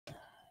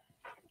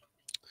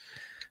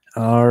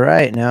All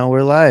right, now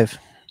we're live.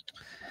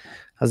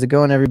 How's it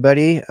going,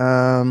 everybody?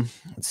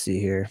 Let's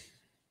see here.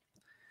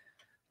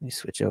 Let me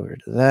switch over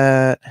to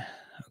that.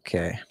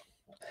 Okay.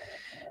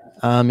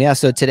 Yeah,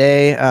 so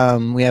today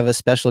we have a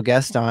special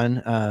guest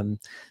on.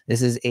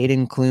 This is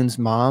Aidan Clune's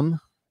mom,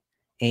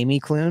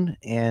 Amy Clune,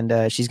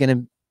 and she's going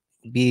to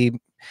be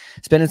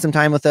spending some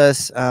time with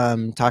us,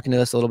 talking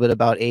to us a little bit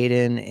about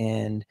Aidan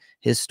and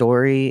his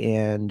story,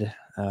 and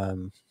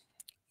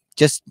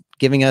just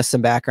giving us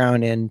some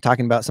background and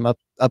talking about some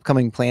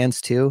upcoming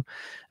plans too,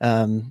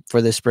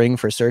 for the spring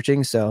for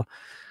searching. So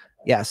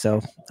yeah,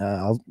 so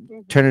I'll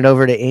turn it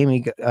over to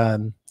Amy.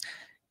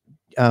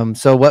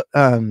 So what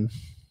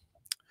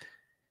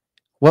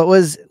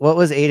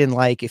was Aidan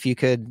like? If you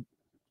could,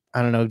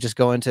 I don't know, just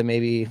go into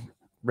maybe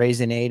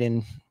raising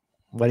Aidan,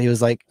 what he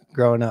was like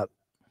growing up.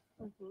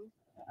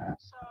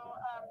 So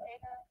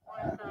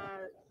Aidan was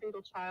a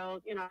single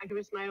child. You know,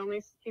 he's my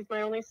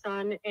only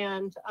son,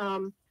 and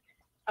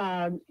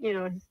you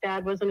know, his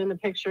dad wasn't in the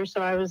picture,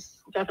 so I was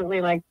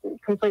definitely like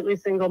completely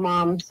single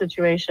mom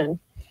situation.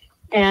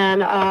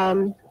 And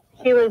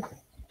he was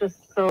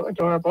just so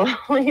adorable.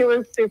 He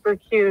was super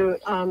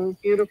cute,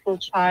 beautiful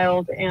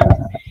child, and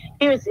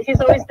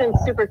he's always been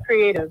super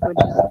creative, which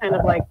is kind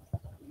of like,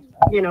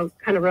 you know,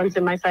 kind of runs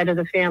in my side of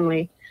the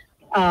family.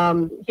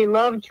 He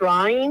loved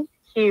drawing.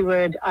 He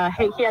would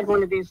he had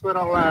one of these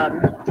little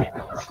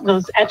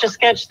those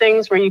Etch-a-Sketch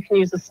things where you can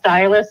use a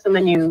stylus and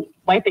then you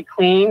wipe it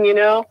clean, you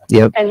know.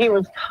 Yep. And he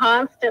was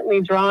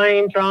constantly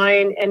drawing,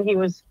 and he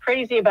was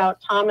crazy about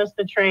Thomas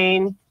the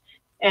Train.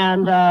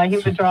 And he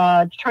would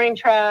draw train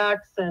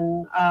tracks,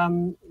 and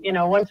you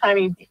know, one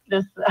time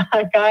this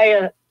guy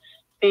at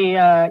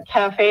the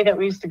cafe that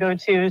we used to go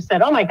to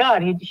said, "Oh my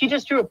God, he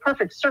just drew a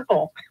perfect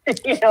circle,"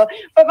 you know.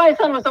 But my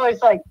son was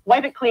always like,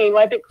 wipe it clean,"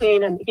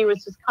 and he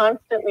was just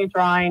constantly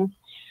drawing.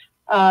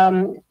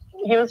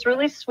 He was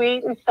really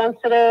sweet and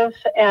sensitive,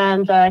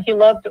 and he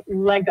loved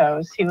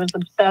Legos. He was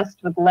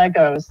obsessed with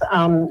Legos.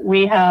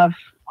 We have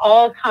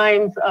all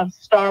kinds of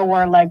Star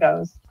Wars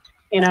Legos.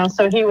 You know,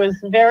 so he was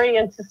very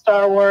into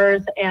Star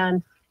Wars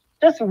and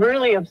just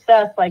really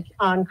obsessed. Like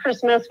on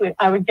Christmas,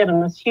 I would get him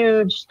this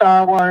huge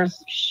Star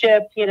Wars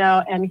ship, you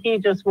know, and he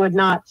just would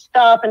not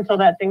stop until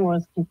that thing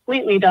was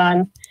completely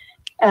done.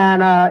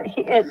 And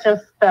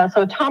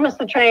so Thomas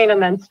the Train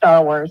and then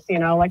Star Wars, you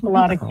know, like a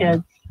lot of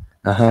kids.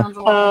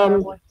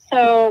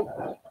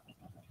 So,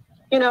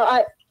 you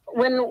know,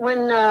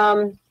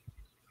 when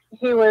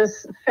he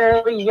was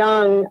fairly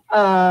young,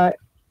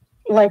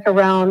 like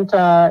around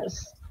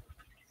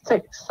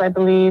 6, I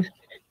believe,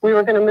 we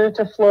were going to move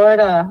to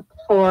Florida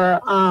for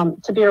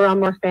to be around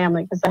more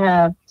family because I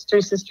have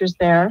 3 sisters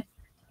there,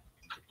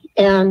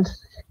 and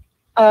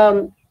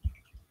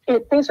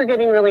things were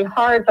getting really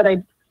hard. But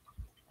it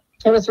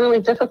was really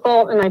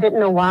difficult, and I didn't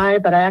know why.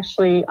 But I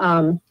actually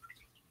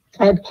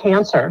had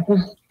cancer.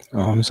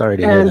 Oh, I'm sorry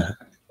to hear that.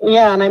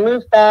 Yeah, and I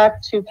moved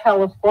back to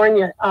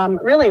California.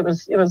 Really, it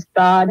was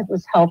God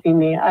was helping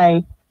me.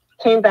 I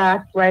came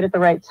back right at the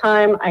right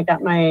time. I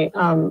got my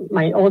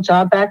my old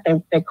job back.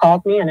 They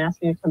called me and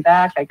asked me to come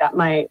back. I got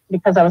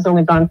because I was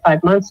only gone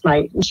 5 months,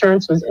 my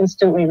insurance was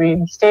instantly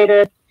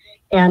reinstated,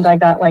 and I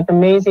got like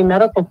amazing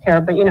medical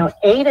care. But you know,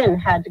 Aidan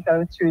had to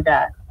go through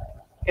that.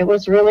 It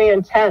was really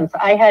intense.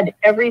 I had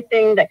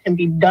everything that can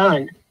be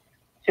done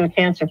to a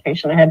cancer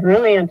patient. I had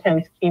really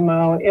intense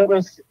chemo. It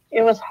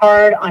was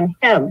hard on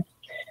him.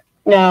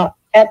 Now,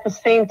 at the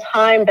same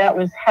time that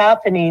was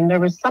happening, there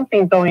was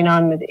something going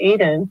on with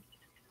Aidan.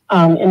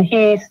 And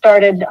he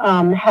started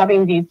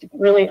having these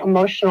really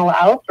emotional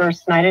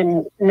outbursts, and I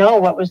didn't know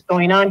what was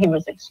going on. He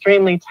was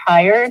extremely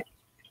tired,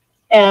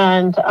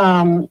 and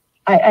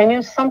I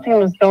knew something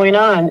was going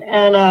on.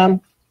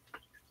 And,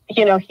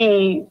 you know,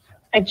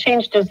 I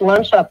changed his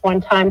lunch up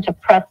one time to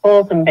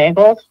pretzels and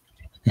bagels,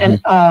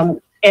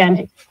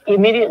 and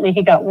immediately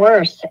he got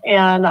worse.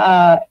 And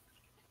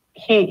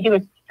he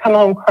would come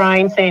home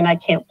crying, saying, "I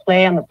can't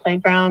play on the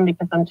playground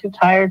because I'm too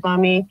tired,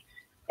 Mommy."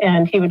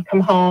 And he would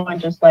come home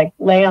and just like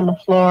lay on the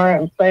floor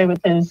and play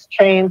with his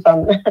trains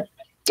on,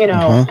 you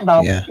know,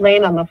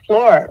 laying on the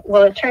floor.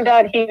 Well, it turned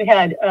out he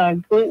had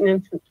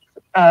gluten.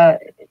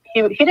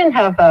 He didn't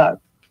have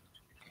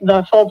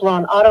the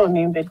full-blown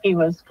autoimmune, but he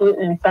was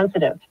gluten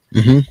insensitive.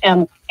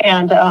 And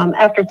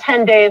after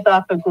 10 days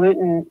off of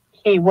gluten,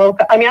 he woke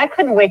up. I mean, I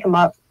couldn't wake him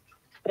up.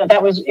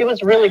 It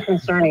was really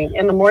concerning.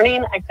 In the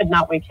morning, I could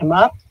not wake him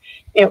up.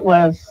 It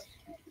was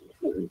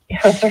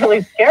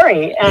really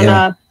scary.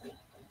 And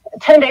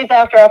 10 days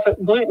after off of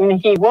gluten,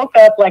 he woke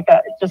up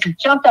just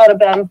jumped out of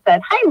bed and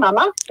said, "Hi,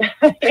 Mama,"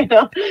 you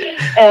know,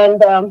 and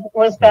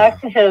was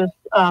back to his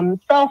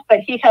self.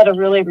 But he had a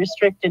really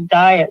restricted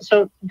diet.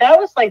 So that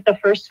was like the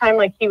first time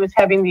like he was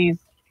having these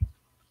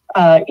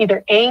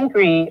either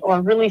angry or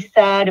really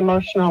sad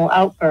emotional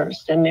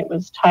outbursts, and it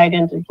was tied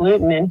into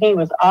gluten. And he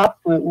was off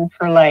gluten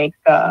for like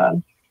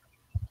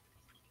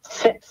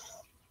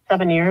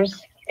 6-7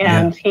 years,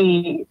 and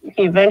he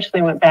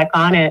eventually went back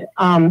on it.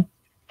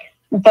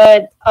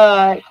 But,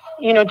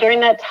 you know,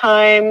 during that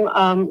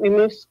time, we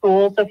moved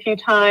schools a few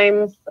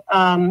times.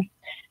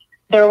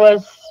 There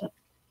was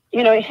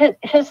you know,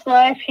 his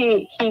life,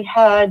 he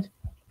had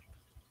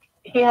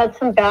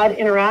some bad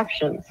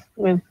interactions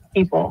with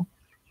people.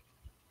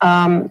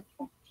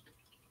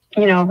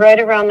 You know, right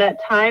around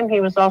that time,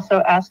 he was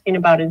also asking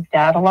about his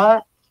dad a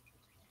lot.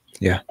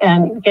 Yeah.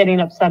 And getting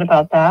upset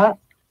about that.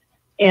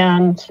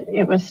 And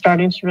it was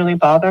starting to really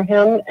bother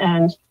him.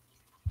 And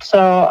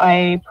so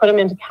I put him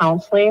into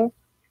counseling.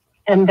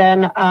 And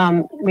then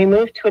we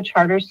moved to a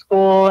charter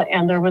school,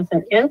 and there was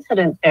an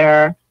incident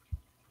there,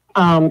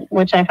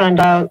 which I found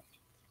out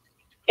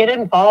it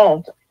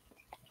involved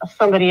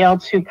somebody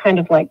else who kind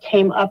of like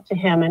came up to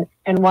him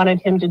and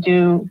wanted him to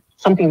do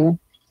something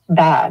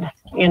bad,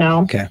 you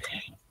know? Okay.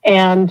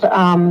 And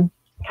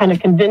kind of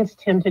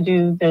convinced him to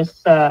do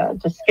this,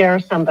 to scare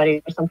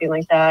somebody or something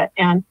like that.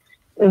 And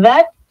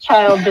that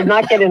child did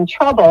not get in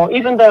trouble,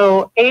 even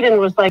though Aidan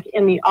was like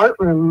in the art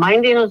room,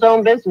 minding his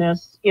own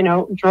business, you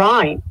know,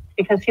 drawing,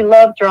 because he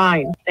loved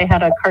drawing. They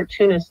had a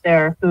cartoonist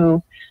there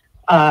who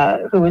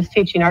was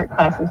teaching art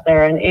classes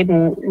there, and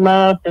Aidan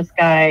loved this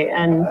guy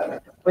and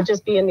would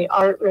just be in the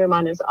art room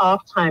on his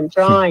off time,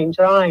 drawing.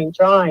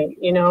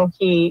 You know,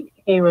 he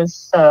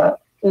was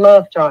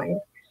loved drawing.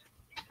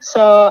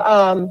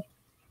 So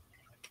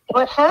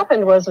what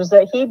happened was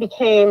that he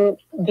became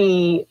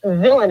the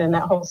villain in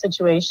that whole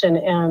situation,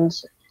 and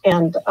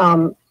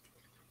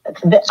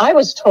I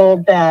was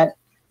told that,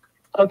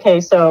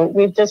 okay, so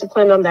we've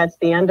disciplined him, that's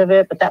the end of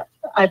it. But that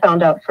I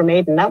found out from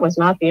Aidan, that was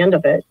not the end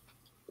of it.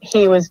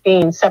 He was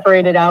being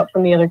separated out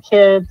from the other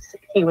kids.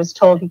 He was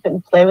told he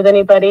couldn't play with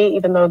anybody,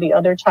 even though the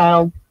other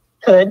child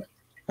could.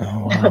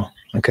 Oh, wow.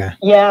 Okay.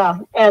 Yeah.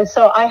 And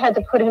so I had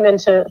to put him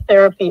into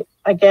therapy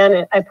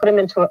again. I put him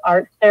into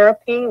art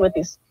therapy with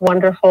this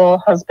wonderful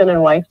husband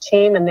and wife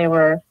team, and they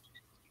were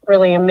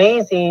really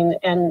amazing.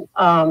 And,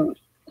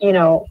 you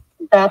know,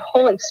 that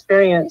whole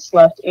experience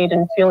left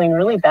Aidan feeling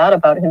really bad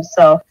about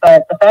himself.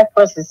 But the fact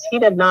was, is he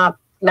did not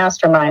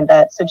mastermind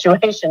that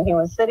situation. He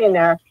was sitting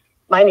there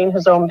minding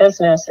his own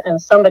business,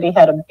 and somebody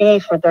had a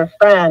beef with their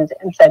friend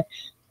and said,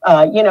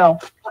 you know,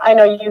 I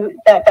know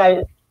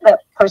that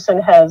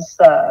person has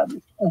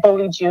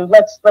bullied you.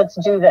 Let's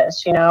do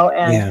this, you know,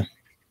 and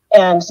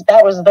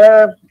that was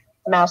their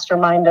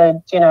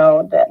masterminded, you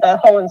know, the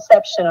whole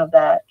inception of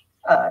that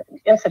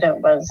incident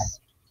was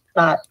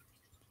not.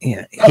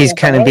 Yeah, he's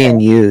kind of being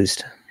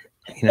used.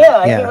 You know?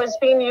 Yeah, he was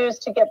being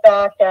used to get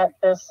back at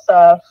this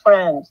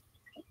friend,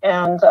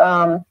 and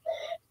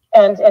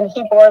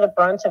he bore the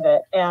brunt of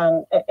it,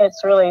 and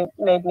it's really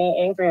made me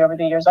angry over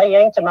the years. I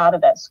yanked him out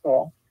of that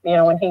school. You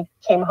know, when he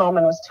came home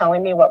and was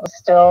telling me what was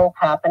still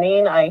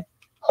happening, I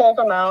pulled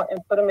him out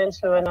and put him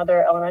into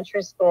another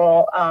elementary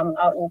school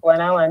out in Glen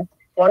Ellen.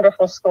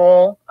 Wonderful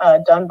school,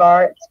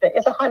 Dunbar.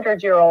 It's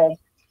 100-year-old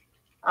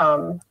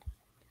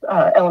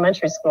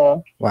elementary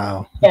school.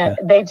 Wow. Okay.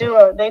 And they do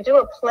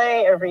a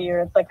play every year.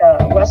 It's like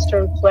a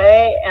Western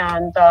play,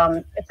 and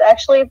it's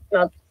actually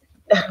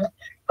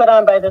put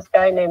on by this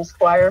guy named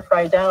Squire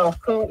Friedel,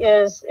 who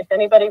is, if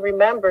anybody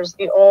remembers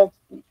the old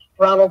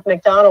Ronald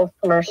McDonald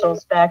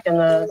commercials back in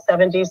the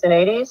 70s and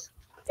 80s.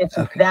 It's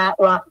that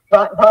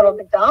Ronald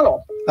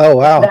McDonald. Oh,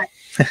 wow.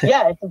 It's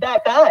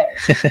that guy.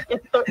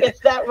 It's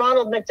that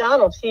Ronald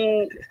McDonald.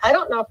 I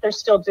don't know if they're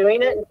still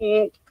doing it.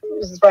 He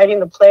was writing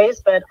the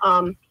plays, but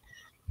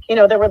you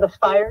know, there were the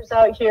fires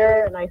out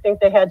here, and I think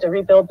they had to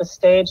rebuild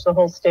the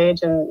whole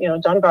stage in, you know,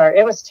 Dunbar.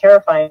 It was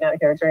terrifying out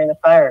here during the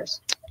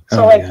fires.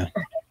 So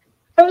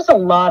there was a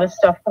lot of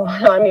stuff going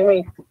on. I mean,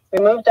 we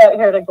moved out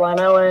here to Glen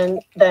Ellen.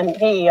 Then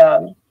he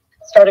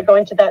started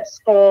going to that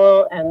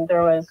school, and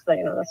there was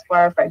the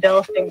Squire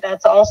Friedel thing.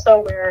 That's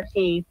also where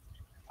he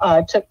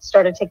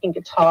started taking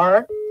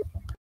guitar.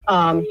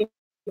 He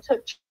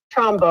took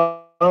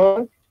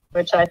trombone,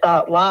 which I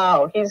thought,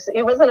 wow,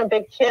 he wasn't a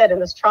big kid,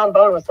 and this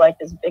trombone was like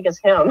as big as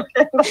him.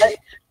 But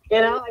you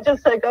know, I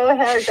just said, go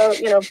ahead, go,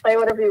 you know, play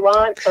whatever you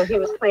want. So he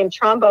was playing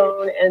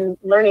trombone and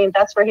learning.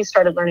 That's where he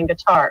started learning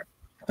guitar.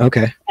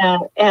 Okay.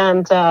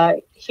 And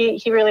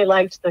he really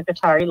liked the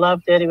guitar. He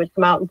loved it. He would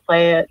come out and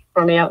play it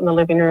for me out in the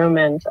living room,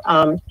 and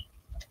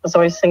was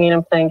always singing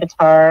and playing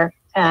guitar.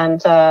 And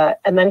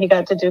then he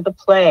got to do the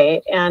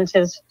play, and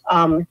his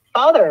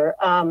father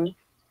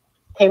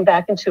came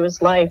back into his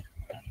life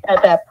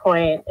at that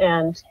point,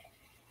 and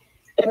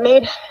it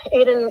made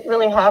Aidan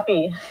really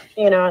happy,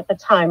 you know, at the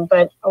time.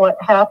 But what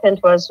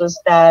happened was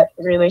that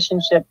the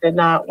relationship did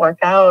not work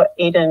out.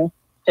 Aidan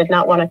did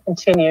not want to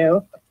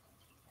continue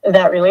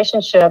that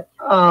relationship.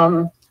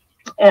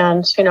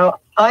 And, you know,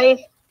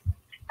 I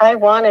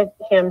wanted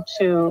him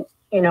to,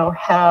 you know,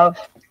 have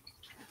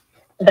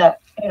that,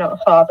 you know,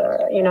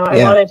 father, you know,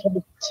 I wanted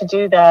him to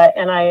do that.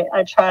 And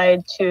I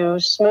tried to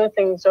smooth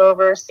things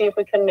over, see if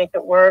we could make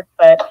it work.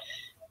 But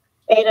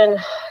Aidan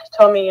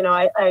told me, you know,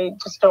 I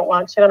just don't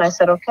want to. And I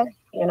said, okay,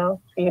 you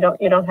know, you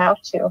don't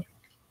have to.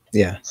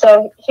 Yeah.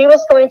 So he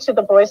was going to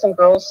the Boys and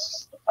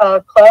Girls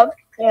Club,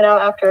 you know,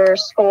 after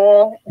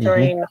school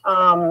during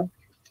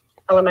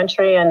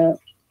elementary and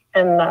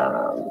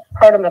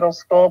part of middle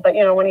school. But,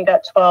 you know, when he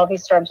got 12, he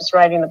started just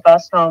riding the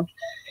bus home.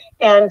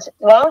 And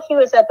while he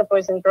was at the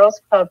Boys and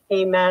Girls Club,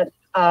 he met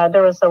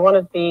there was one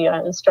of the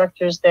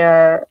instructors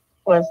there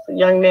was a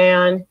young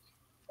man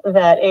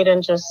that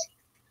Aidan just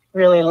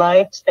really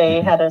liked.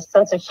 They had a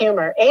sense of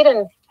humor.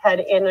 Aidan had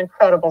an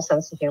incredible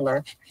sense of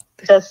humor.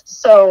 Just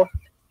so,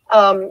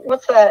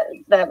 what's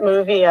that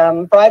movie,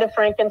 Bride of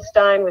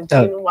Frankenstein with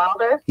Gene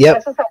Wilder?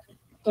 Yep.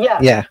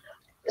 Yeah.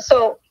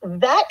 So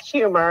that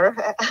humor,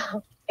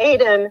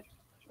 Aidan,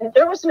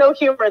 there was no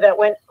humor that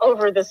went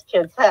over this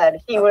kid's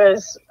head. He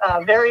was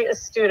very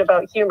astute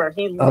about humor.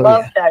 He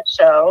loved that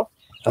show.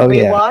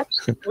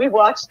 We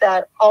watched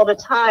that all the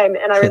time,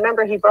 and I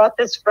remember he brought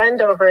this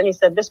friend over, and he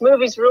said, "This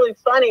movie's really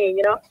funny,"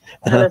 you know.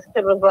 And this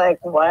kid was like,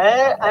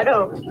 "What? I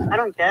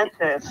don't get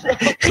this."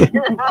 You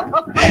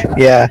know?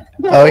 Yeah.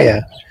 Oh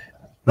yeah.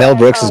 Mel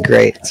Brooks is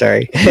great.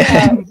 Sorry.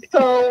 Yeah.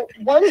 So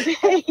one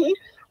day,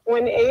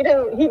 when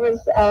Aidan, he was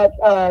at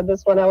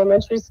this one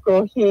elementary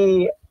school.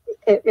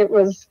 It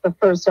was the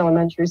first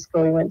elementary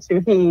school he went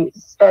to. He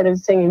started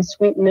singing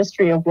 "Sweet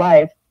Mystery of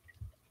Life."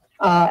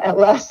 At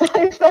last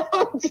I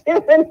found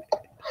him.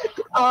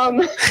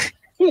 And,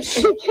 he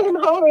came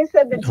home. He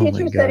said the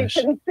teacher said he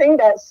couldn't sing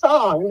that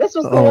song. This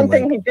was the one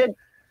thing he did.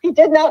 He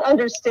did not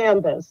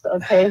understand this.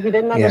 Okay, he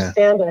didn't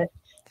understand it.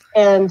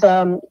 And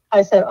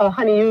I said, "Oh,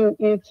 honey,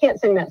 you can't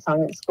sing that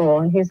song at school."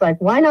 And he's like,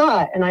 "Why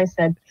not?" And I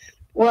said,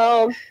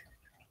 "Well,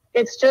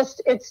 it's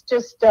just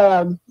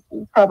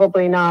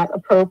probably not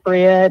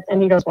appropriate."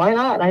 And he goes, "Why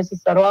not?" And I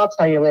just said, "Oh, I'll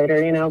tell you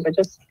later, you know, but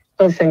just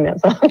don't sing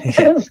that song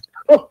at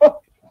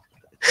school."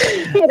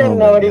 He didn't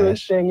know what he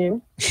was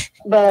singing,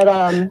 but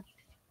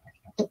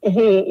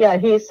he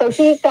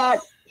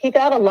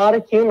got a lot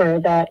of humor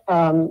that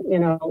you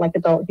know, like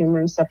adult humor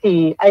and stuff.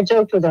 I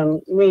joked with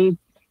him. We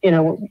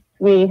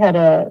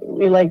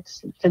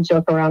liked to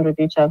joke around with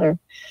each other.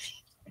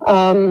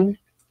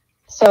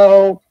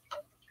 So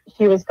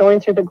he was going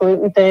through the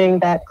gluten thing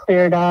that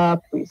cleared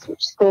up. We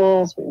switched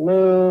schools. We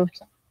moved.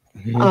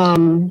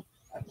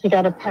 He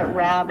got a pet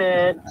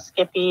rabbit,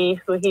 Skippy,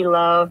 who he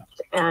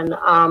loved,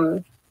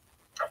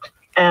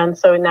 and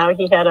so now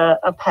he had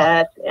a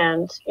pet,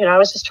 and, you know, I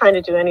was just trying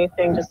to do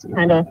anything just to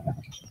kind of,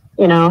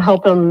 you know,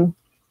 help him,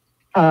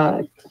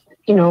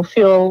 you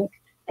know,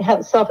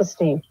 have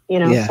self-esteem, you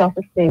know,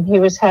 self-esteem. He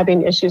was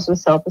having issues with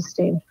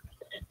self-esteem.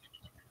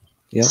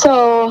 Yep.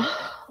 So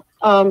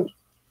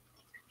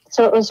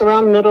it was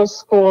around middle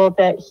school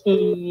that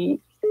it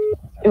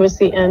was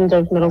the end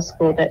of middle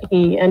school that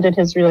he ended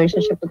his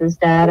relationship with his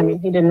dad. I mean,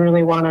 he didn't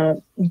really want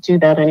to do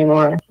that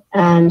anymore.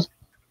 And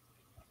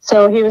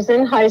so he was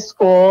in high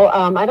school.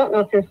 I don't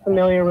know if you're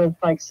familiar with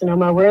like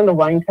Sonoma. We're in the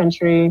wine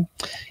country.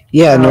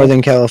 Yeah,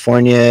 Northern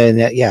California, and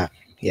yeah,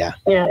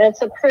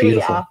 it's a pretty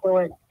beautiful,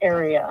 affluent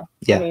area.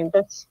 Yeah, I mean,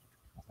 that's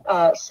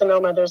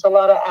Sonoma. There's a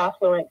lot of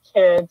affluent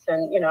kids,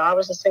 and you know, I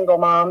was a single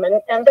mom,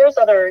 and there's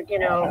other, you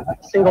know,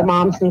 single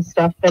moms and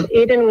stuff. But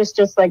Aidan was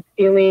just like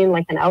feeling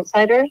like an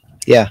outsider.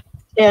 Yeah.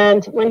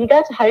 And when he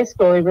got to high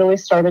school, he really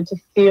started to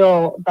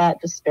feel that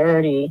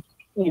disparity,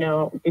 you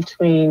know,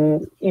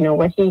 between, you know,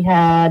 what he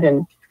had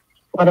and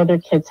what other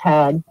kids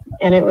had.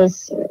 And it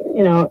was,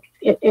 you know,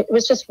 it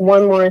was just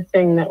one more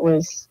thing that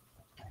was,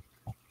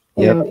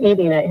 you know,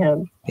 eating at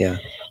him. Yeah.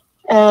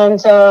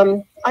 And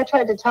I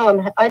tried to tell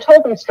him, I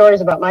told him stories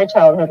about my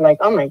childhood, like,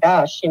 oh my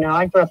gosh, you know,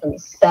 I grew up in the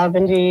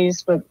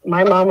 70s.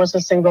 My mom was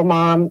a single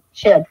mom.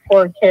 She had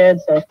 4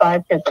 kids and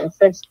 5 kids and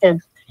 6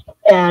 kids.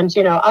 And,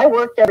 you know, I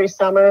worked every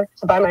summer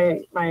to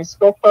buy my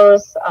school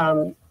clothes.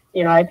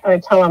 You know, I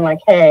would tell him,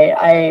 like,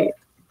 hey,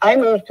 I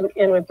moved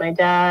in with my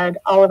dad.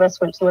 All of us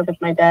went to live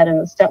with my dad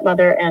and the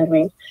stepmother, and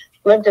we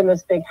lived in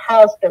this big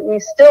house, but we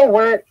still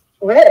weren't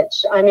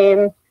rich. I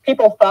mean,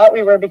 people thought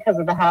we were because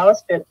of the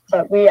house,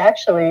 but we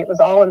actually, it was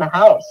all in the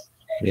house.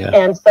 Yeah.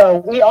 And so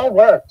we all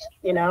worked,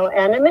 you know,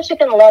 and in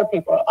Michigan, a lot of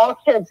people, all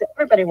kids,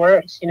 everybody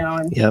works, you know.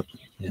 And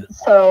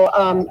so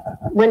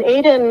when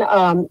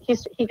Aidan,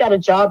 he got a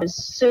job as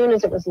soon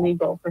as it was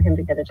legal for him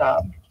to get a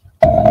job.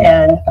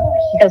 And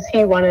because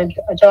he wanted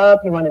a job,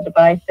 he wanted to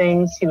buy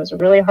things. He was a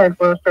really hard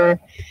worker.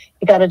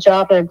 He got a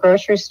job at a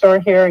grocery store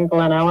here in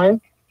Glen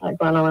Ellen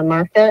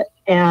Market.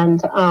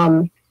 And,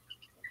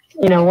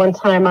 you know, one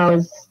time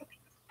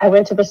I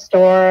went to the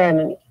store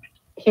and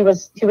he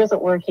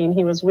wasn't working.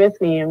 He was with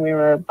me and we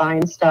were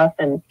buying stuff,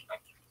 and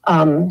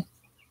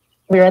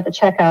we were at the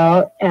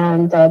checkout,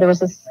 and there was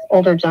this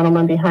older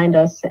gentleman behind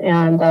us,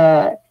 and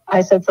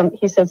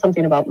he said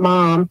something about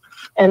mom,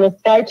 and this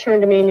guy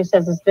turned to me and he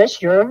says, "Is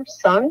this your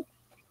son?"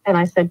 And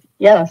I said,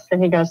 "Yes."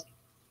 And he goes,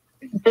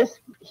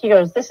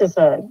 this is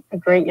a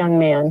great young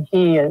man.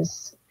 He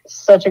is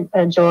such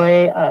a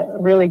joy, a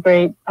really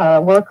great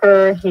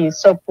worker. He's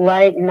so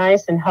polite and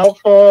nice and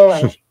helpful,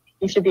 and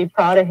you should be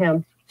proud of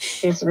him.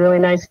 He's a really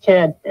nice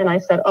kid." And I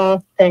said,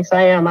 "Oh, thanks,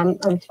 I am. I'm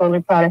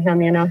totally proud of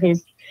him. You know, he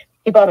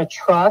bought a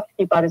truck.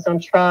 He bought his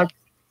own truck.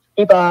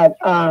 He bought,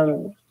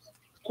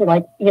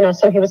 like, you know,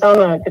 so he was on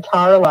the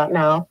guitar a lot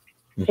now.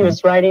 Mm-hmm. He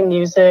was writing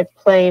music,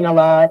 playing a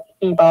lot.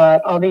 He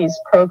bought all these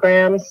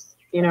programs,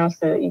 you know,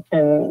 so that you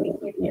can,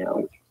 you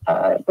know,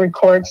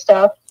 record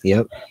stuff.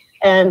 Yep.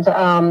 And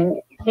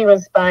he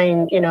was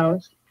buying, you know,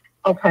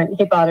 okay,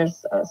 he bought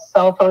his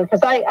cell phone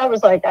because I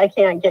was like, I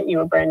can't get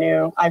you a brand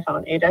new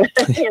iPhone, Aidan.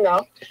 You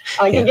know,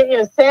 I can get you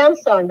a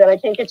Samsung, but I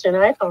can't get you an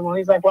iPhone. Well,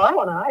 he's like, well, I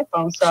want an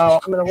iPhone, so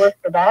I'm going to work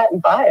for that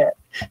and buy it.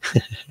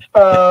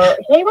 So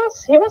he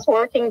was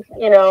working,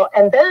 you know,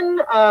 and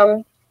then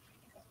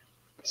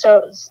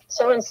so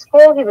in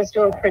school he was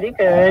doing pretty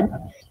good.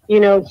 You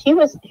know, he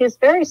was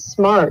very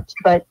smart,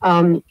 but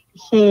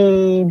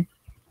he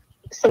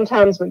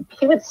sometimes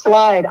he would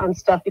slide on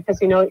stuff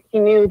because, you know, he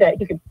knew that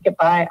he could get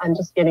by on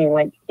just getting,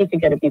 like, he could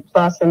get a B+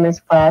 in this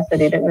class that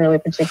he didn't really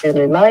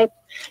particularly like.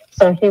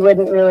 So he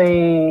wouldn't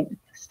really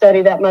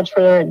study that much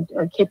further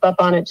or keep up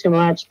on it too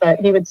much, but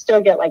he would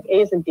still get like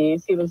A's and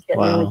B's. He was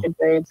getting really good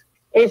grades.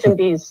 A's and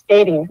B's,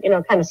 skating, you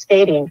know, kind of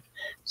skating.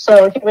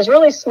 So he was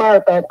really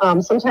smart, but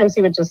sometimes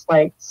he would just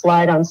like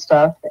slide on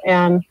stuff.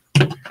 And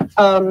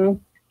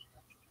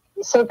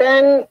so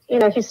then, you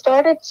know, he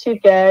started to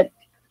get,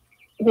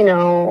 you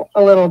know,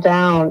 a little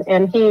down,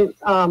 and he,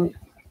 I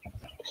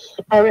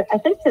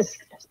think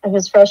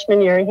his freshman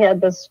year, he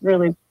had this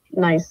really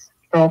nice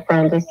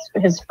girlfriend,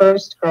 his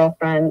first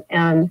girlfriend,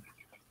 and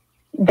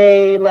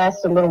they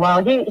lasted a little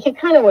while. He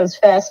kind of was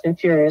fast and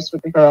furious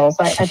with the girls.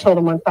 I told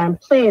him one time,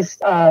 please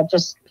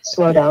just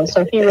slow down.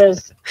 So he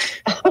was,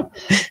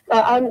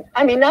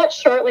 I mean, not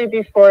shortly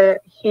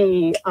before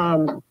he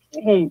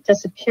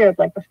disappeared,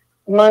 like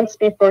months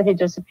before he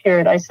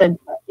disappeared, I said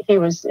he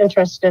was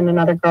interested in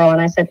another girl,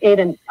 and I said,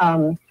 Aidan,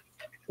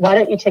 why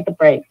don't you take a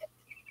break,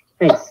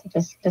 please?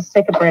 Just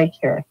take a break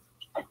here.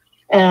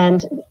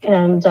 And he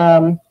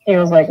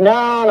was like,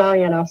 no,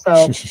 you know.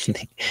 So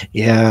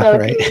yeah, so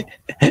right.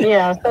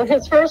 So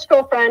his first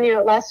girlfriend, you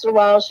know, it lasted a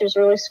while. She was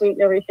really sweet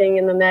and everything,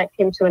 and then that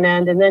came to an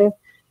end. And then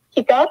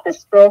he got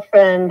this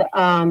girlfriend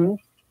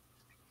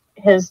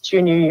his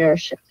junior year.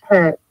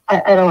 I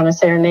don't want to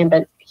say her name,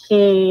 but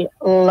he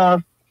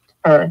loved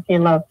her. He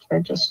loved her,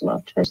 just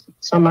loved her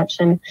so much.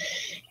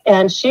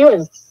 And she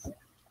was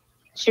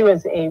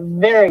a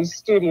very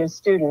studious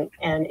student,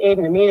 and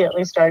Aidan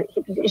immediately started.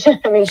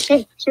 I mean,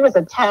 she was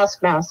a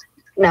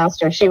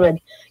taskmaster. She would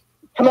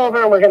come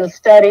over and we're going to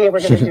study, we're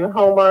going to do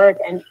homework,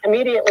 and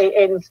immediately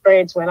Aidan's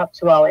grades went up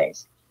to all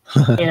A's.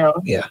 You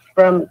know,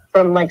 from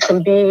like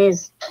some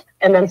B's,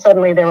 and then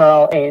suddenly they were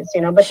all A's.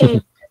 You know, but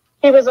he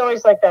was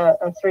always like a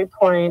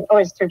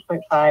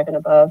 3.5 and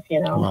above.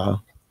 You know.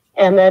 Wow.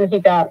 And then he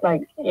got,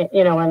 like,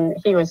 you know, when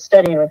he was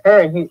studying with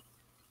her,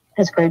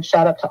 his grades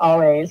shot up to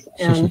all A's.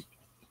 And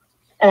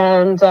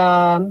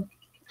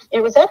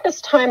it was at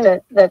this time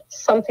that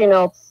something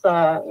else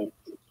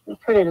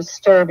pretty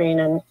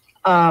disturbing, and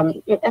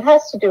it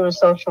has to do with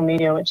social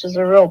media, which is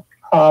a real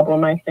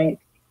problem, I think,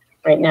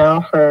 right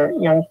now for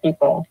young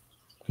people.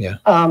 Yeah.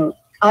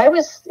 I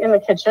was in the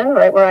kitchen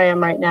right where I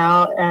am right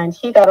now, and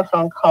he got a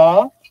phone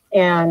call,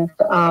 and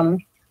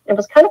it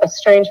was kind of a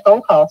strange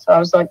phone call. So I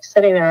was like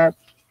sitting there.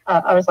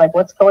 I was like,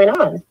 what's going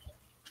on?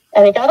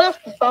 And he got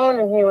off the phone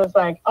and he was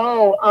like,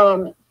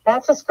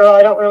 that's this girl.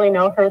 I don't really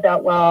know her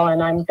that well.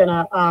 And I'm going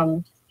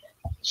to,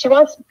 she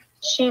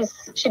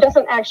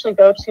doesn't actually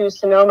go to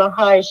Sonoma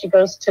High. She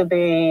goes to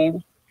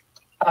the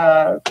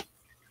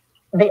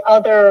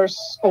other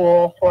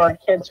school for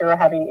kids who are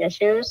having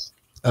issues.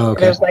 Oh,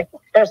 okay.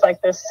 There's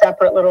like this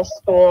separate little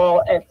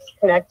school. It's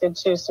connected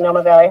to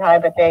Sonoma Valley High,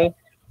 but they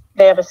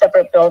have a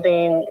separate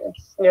building.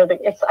 It's near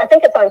I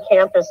think it's on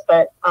campus,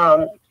 but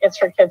it's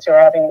for kids who are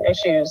having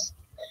issues.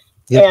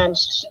 Yep. And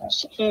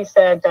he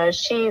said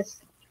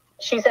she's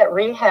at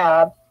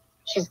rehab.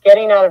 She's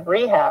getting out of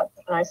rehab.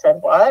 And I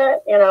said,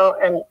 what? You know,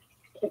 and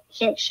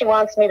she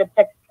wants me to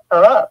pick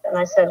her up. And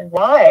I said,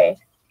 why?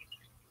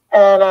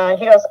 And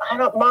he goes,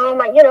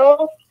 Mom, you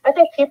know, I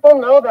think people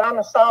know that I'm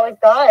a solid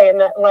guy and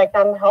that, like,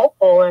 I'm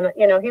helpful. And,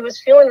 you know, he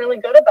was feeling really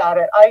good about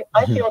it.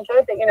 I feel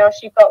good that, you know,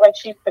 she felt like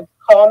she could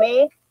call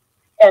me.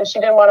 And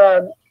she didn't want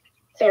to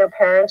see her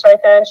parents right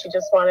then. She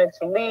just wanted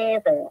to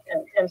leave.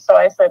 And so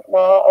I said,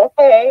 well,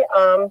 okay,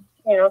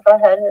 you know, go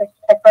ahead and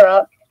pick her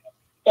up,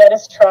 get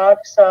his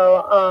truck.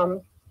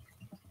 So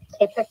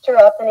he picked her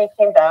up and he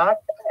came back.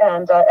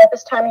 And at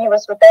this time he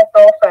was with that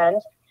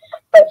girlfriend,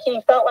 but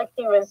he felt like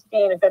he was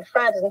being a good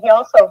friend. And he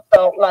also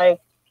felt like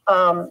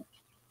that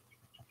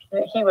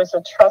he was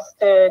a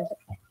trusted,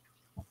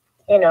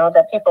 you know,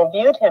 that people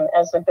viewed him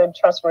as a good,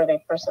 trustworthy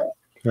person.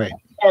 Right.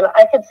 And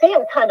I could see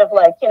him kind of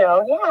like, you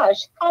know, yeah,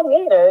 she called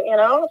me to, you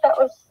know,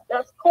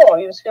 that's cool.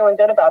 He was feeling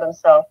good about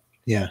himself.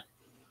 Yeah.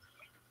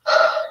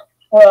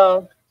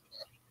 Well,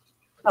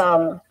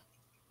 a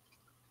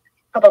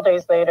couple of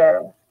days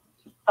later,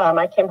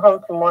 I came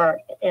home from work,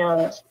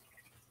 and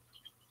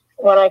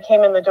when I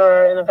came in the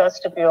door in the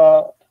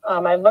vestibule,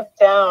 I looked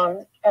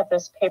down at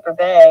this paper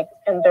bag,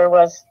 and there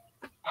was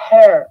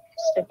hair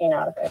sticking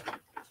out of it.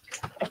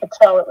 I could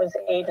tell it was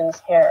Aidan's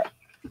hair.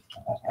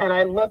 And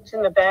I looked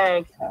in the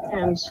bag,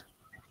 and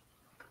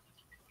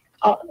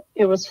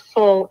it was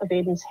full of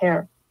Aidan's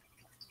hair.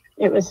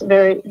 It was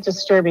very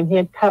disturbing. He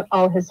had cut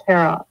all his hair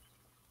off.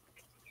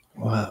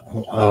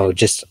 Wow. Oh,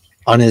 just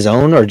on his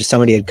own, or just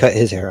somebody had cut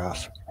his hair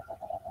off?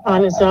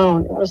 On his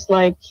own. It was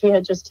like he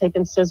had just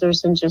taken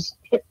scissors and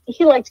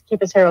he liked to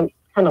keep his hair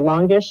kind of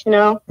longish, you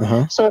know.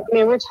 So I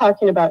mean, we're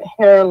talking about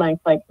hair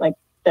length like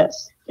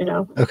this, you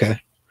know. Okay.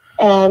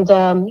 And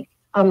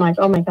I'm like,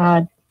 oh my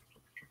God,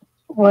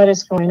 what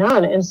is going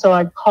on? And so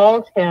I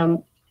called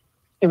him.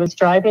 He was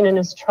driving in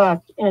his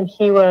truck, and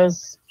he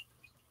was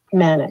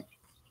manic.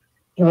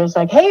 He was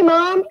like, "Hey,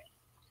 Mom."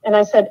 And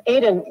I said,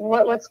 "Aidan,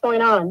 what's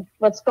going on?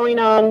 What's going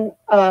on?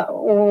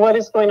 What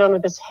is going on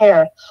with this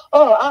hair?"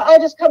 "Oh, I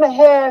just cut my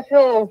hair. I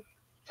feel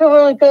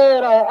really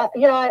good.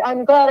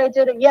 I'm glad I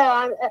did it."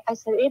 "Yeah." I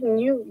said,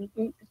 "Aidan,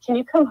 can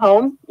you come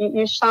home?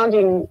 You're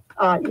sounding,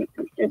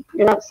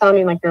 you're not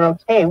sounding like you're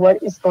okay.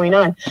 What is going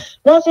on?"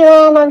 "Nothing,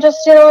 Mom. I'm just,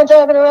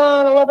 driving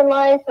around, loving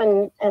life."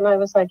 And I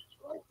was like,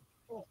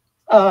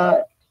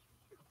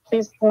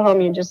 "Please come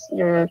home.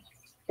 You're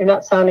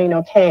not sounding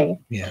okay."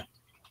 Yeah.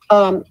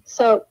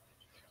 So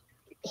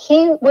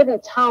he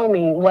wouldn't tell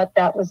me what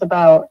that was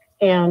about,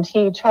 and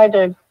he tried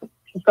to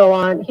go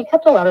on. He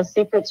kept a lot of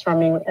secrets from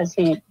me, as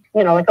he,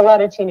 like a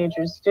lot of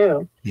teenagers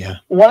do. Yeah.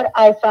 What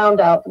I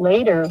found out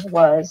later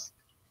was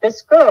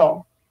this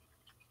girl,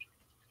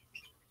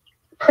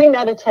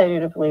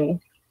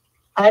 premeditatively,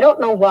 I don't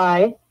know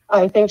why,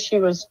 I think she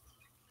was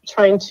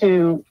trying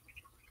to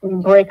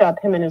break up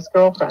him and his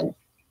girlfriend.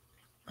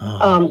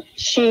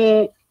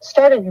 She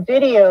started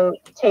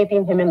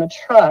videotaping him in the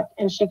truck,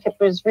 and she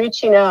was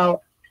reaching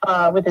out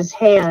with his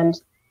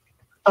hand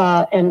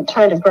and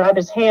trying to grab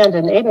his hand,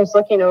 and Aidan's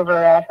looking over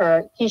at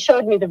her. He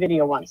showed me the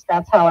video once.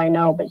 That's how I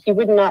know, but he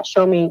would not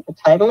show me the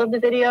title of the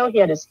video. He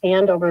had his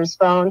hand over his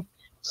phone,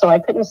 so I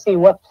couldn't see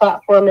what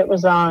platform it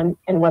was on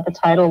and what the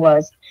title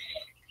was.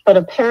 But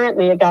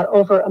apparently it got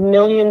over 1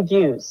 million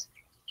views,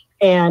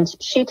 and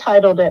she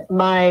titled it,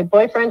 "My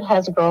Boyfriend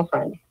Has a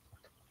Girlfriend."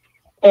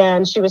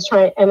 And she was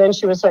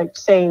like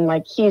saying,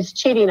 like, he's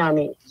cheating on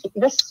me.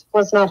 This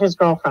was not his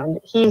girlfriend.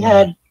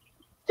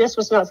 This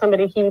was not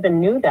somebody he even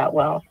knew that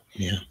well.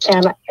 Yeah.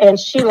 And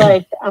she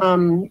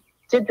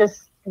did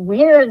this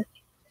weird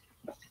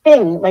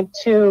thing, like,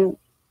 to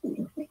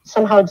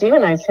somehow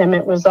demonize him.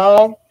 It was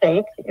all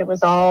fake. It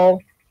was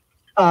all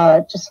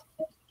just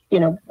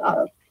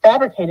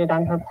fabricated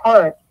on her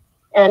part.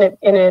 And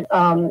it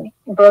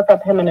broke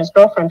up him and his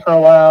girlfriend for a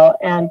while.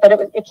 But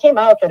it came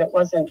out that it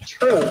wasn't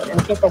true,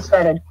 and people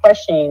started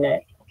questioning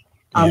it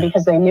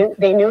because they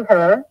knew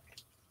her,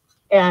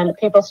 and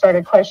people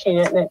started questioning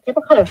it, and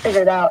people kind of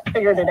figured it out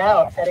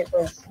that it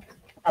was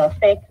a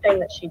fake thing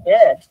that she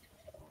did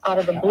out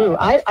of the blue.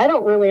 I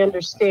don't really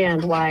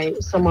understand why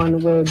someone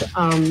would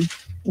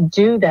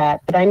do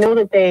that, but I know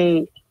that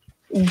they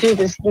do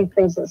these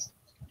things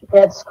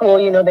at school.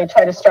 They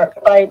try to start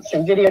fights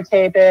and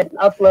videotape it and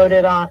upload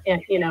it on,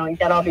 and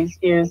get all these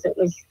views.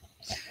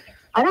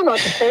 I don't know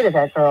what to say to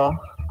that girl.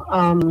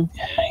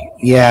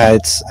 Yeah,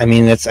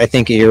 I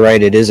think you're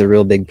right. It is a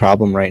real big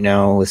problem right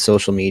now with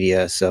social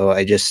media. So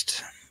I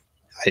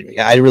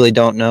really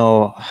don't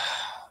know.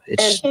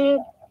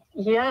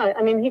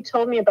 He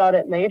told me about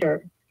it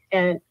later,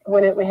 and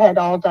when it had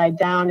all died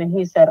down, and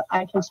he said,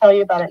 "I can tell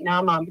you about it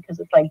now, Mom, because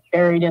it's like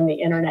buried in the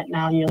internet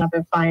now. You'll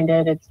never find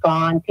it. It's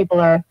gone.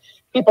 People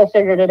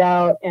figured it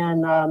out."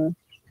 And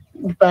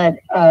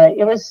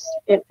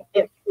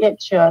it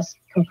just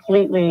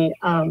completely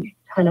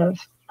kind of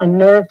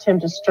unnerved him,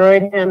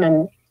 destroyed him,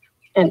 and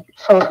it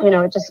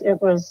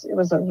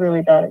was a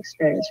really bad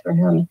experience for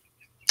him.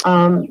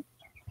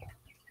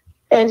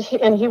 And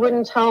he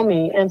wouldn't tell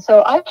me, and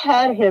so I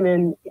had him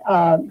in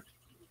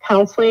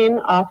counseling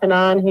off and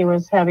on. He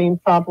was having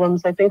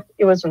problems. I think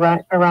it was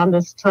around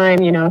this time.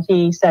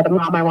 He said,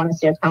 "Mom, I want to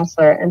see a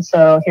counselor." And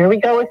so here we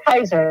go with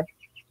Kaiser.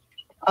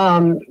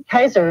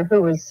 Kaiser,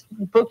 who was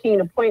booking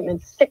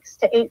appointments 6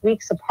 to 8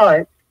 weeks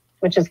apart,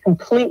 which is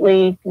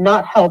completely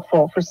not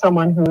helpful for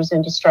someone who's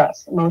in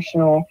distress,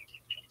 emotional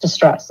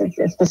distress.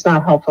 It's just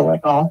not helpful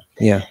at all.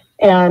 Yeah.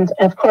 And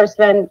of course,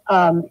 then,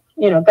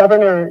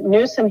 Governor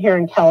Newsom here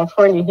in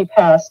California, he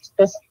passed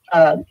this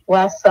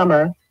last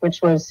summer,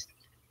 which was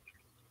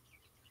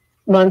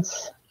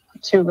months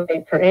too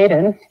late for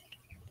Aidan.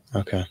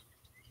 Okay.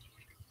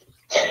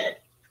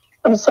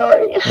 I'm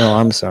sorry. No,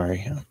 I'm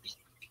sorry.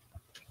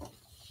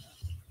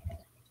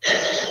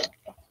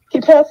 He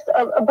passed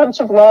a bunch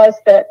of laws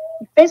that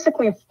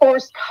basically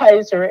forced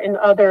Kaiser and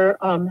other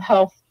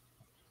health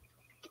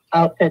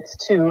outfits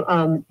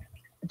to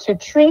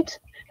treat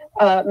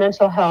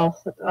mental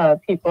health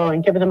people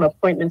and give them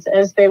appointments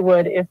as they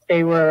would if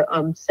they were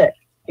sick.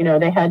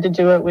 They had to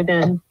do it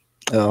within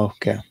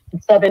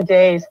 7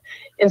 days.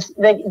 And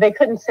they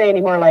couldn't say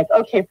anymore, like,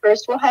 "Okay,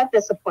 first we'll have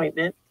this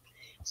appointment."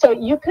 So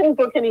you couldn't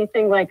book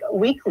anything like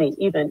weekly,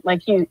 even.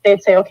 Like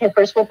they'd say, "Okay,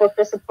 first we'll book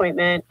this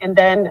appointment, and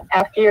then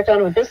after you're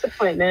done with this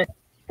appointment,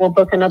 we'll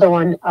book another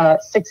one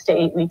 6 to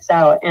 8 weeks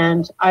out."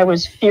 And I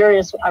was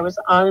furious.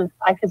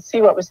 I could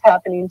see what was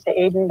happening to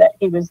Aidan, that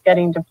he was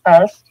getting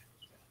depressed.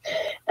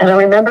 And I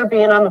remember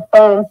being on the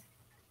phone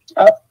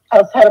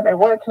outside of my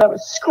work, and I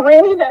was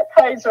screaming at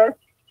Kaiser.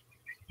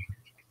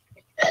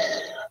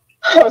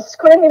 I was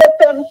screaming at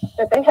them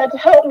that they had to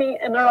help me,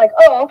 and they're like,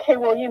 "Oh, okay,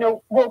 well,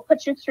 we'll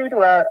put you through to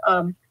our,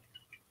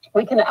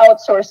 we can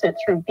outsource it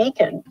through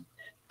Beacon."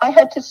 I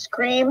had to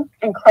scream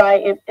and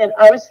cry, and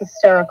I was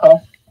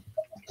hysterical.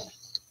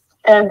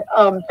 And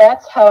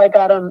that's how I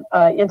got him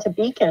into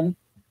Beacon,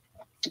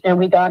 and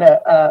we got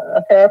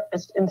a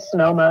therapist in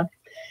Sonoma.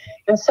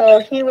 And so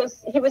he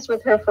was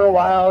with her for a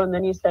while, and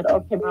then he said,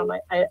 "Okay, Mom,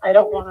 I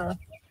don't want to,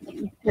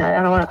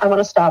 I want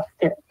to stop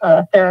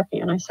therapy."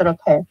 And I said,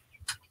 "Okay."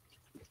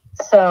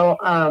 So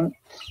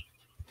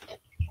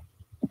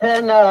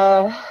then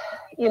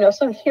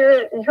so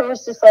here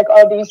was just like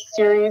all these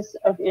series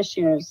of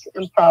issues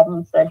and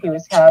problems that he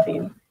was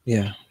having.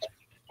 Yeah.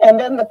 And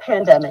then the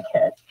pandemic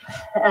hit,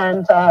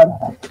 and I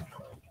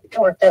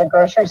worked at a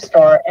grocery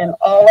store, and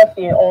all of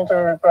the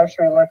older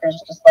grocery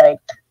workers just like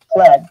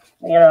fled,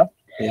 Yeah.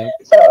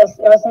 So it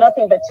was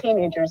nothing but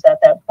teenagers at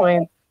that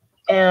point.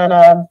 And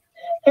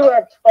he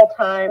worked full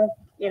time,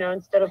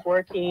 instead of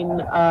working,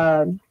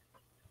 like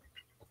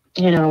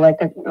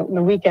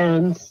the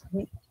weekends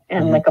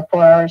and like a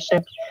 4-hour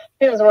shift.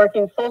 He was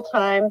working full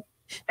time,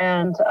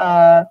 and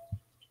I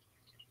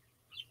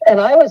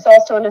was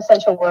also an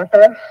essential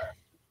worker,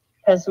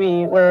 because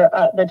we were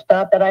the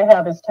job that I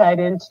have is tied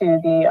into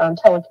the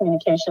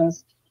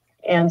telecommunications,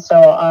 and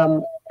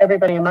so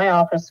everybody in my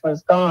office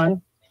was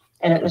gone,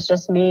 and it was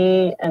just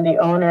me and the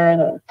owner,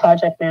 the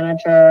project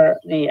manager,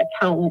 the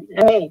accountant,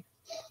 and me.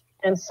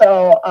 And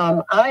so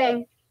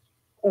I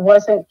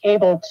wasn't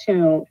able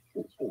to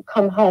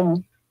come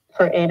home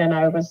for Aidan.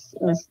 I was,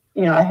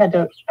 I had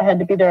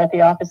to be there at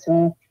the office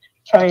and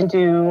try and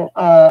do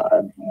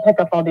pick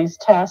up all these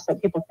tasks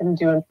that people couldn't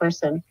do in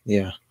person.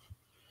 Yeah.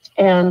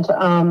 And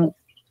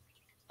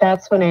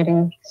that's when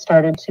Aidan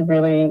started to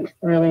really,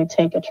 really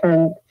take a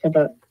turn for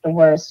the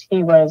worst.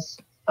 He was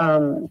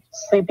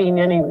sleeping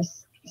in, he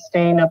was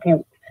staying up.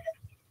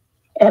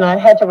 And I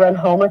had to run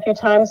home a few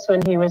times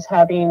when he was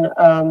having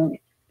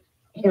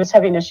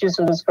issues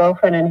with his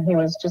girlfriend, and he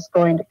was just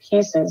going to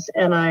pieces.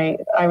 And I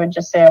would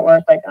just say at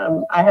work, like,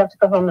 I have to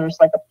go home. There's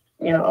like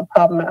a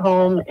problem at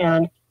home.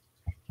 And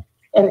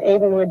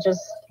Aidan would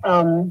just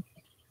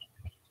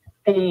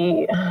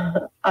be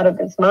out of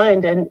his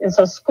mind. And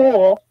so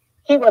school,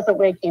 he wasn't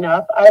waking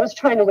up. I was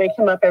trying to wake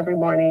him up every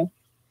morning.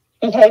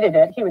 He hated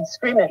it. He would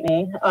scream at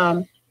me.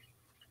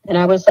 And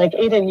I was like,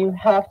 Aidan, you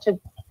have to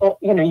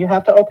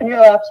open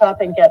your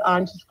laptop and get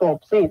on to school,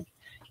 please.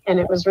 And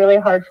it was really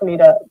hard for me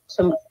to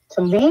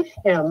leave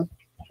him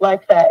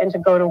like that and to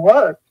go to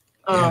work.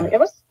 It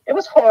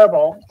was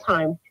horrible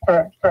time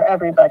for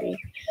everybody.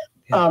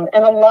 And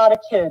a lot of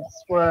kids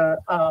were,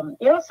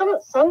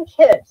 some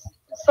kids,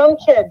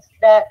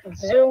 that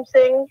Zoom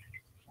thing,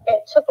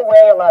 it took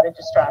away a lot of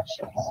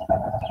distractions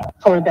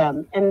for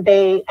them, and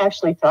they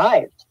actually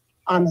thrived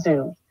on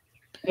Zoom.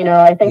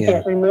 I think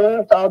it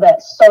removed all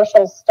that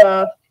social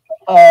stuff,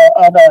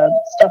 all the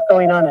stuff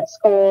going on at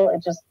school.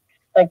 It just,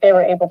 like, they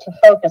were able to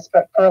focus.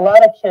 But for a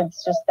lot of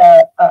kids, just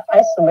that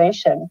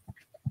isolation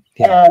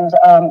and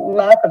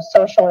lack of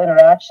social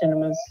interaction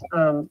was,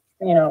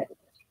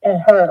 it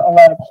hurt a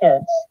lot of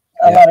kids.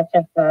 A lot of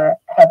kids were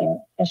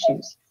having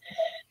issues.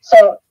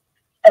 So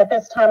at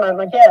this time, I'm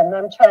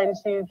trying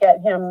to get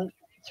him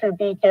through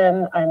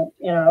Beacon.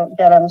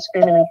 Get him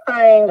screaming and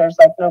crying. There's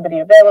like nobody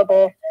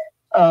available.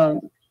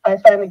 I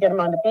finally get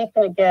him onto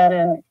Beacon again,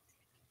 and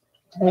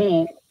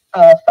we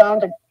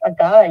found a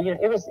guy.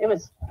 It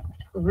was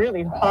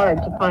really hard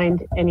to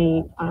find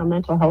any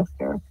mental health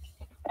care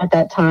at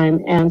that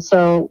time, and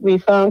so we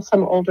found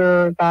some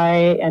older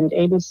guy. And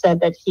Aidan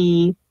said that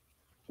he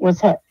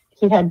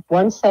had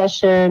one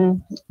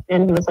session,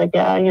 and he was like,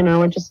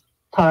 we're just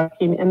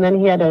talking. And then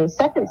he had a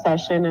second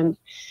session, and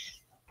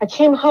I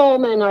came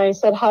home and I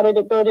said, how did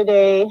it go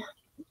today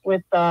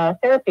with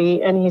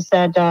therapy? And he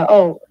said,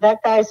 that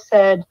guy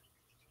said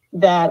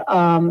that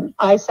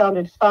I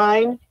sounded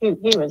fine.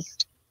 He was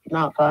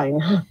not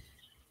fine.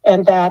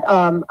 And that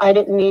I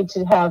didn't need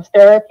to have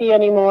therapy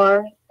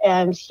anymore.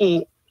 And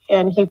he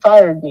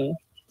fired me.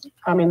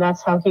 I mean,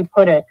 that's how he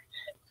put it.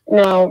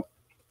 Now,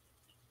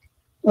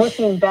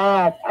 looking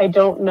back, I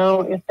don't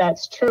know if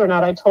that's true or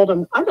not. I told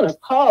him, I'm going to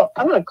call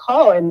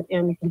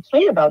and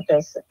complain about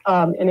this.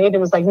 And Aidan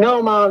was like,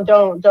 no, Mom,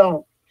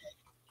 don't.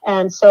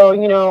 And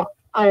so,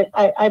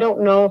 I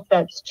don't know if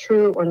that's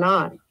true or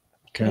not.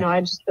 Okay.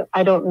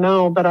 I don't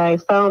know, but I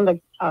found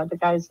the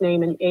guy's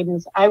name in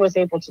Aidan's. I was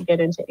able to get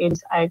into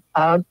Aidan's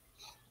iCloud,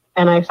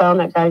 and I found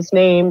that guy's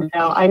name.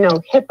 Now I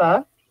know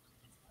HIPAA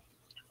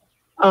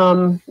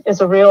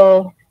is a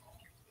real.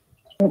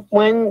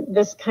 When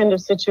this kind of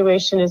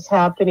situation is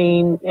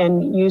happening,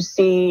 and you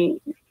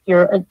see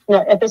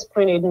at this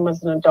point, Aidan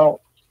was an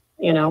adult,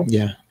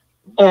 Yeah.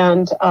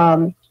 And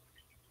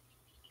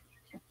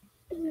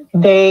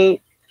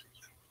they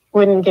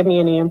wouldn't give me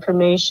any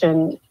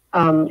information.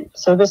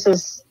 So this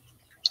is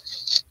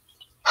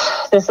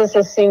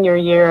his senior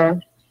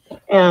year,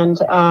 and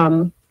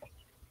now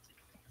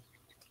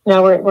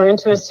we're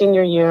into his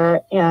senior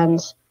year, and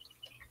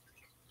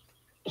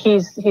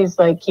he's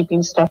like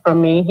keeping stuff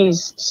from me.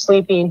 He's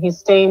sleeping, he's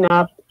staying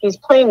up, he's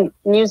playing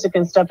music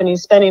and stuff, and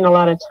he's spending a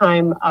lot of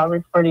time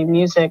recording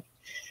music.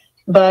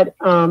 But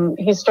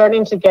he's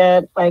starting to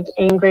get like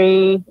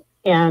angry,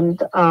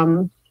 and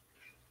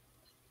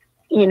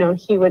you know,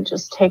 he would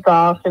just take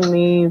off and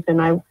leave,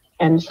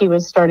 and he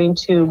was starting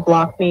to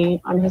block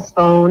me on his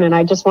phone, and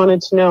I just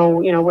wanted to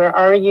know, you know, where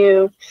are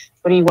you?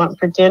 What do you want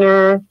for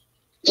dinner?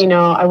 You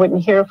know, I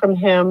wouldn't hear from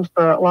him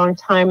for a long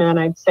time, and then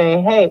I'd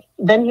say, hey,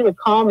 then he would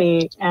call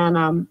me,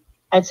 and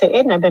I'd say,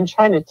 Aidan, I've been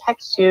trying to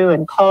text you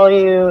and call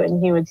you,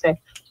 and he would say,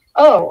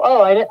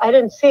 oh, I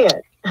didn't see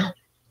it.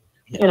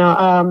 You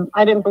know,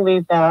 I didn't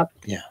believe that.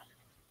 Yeah.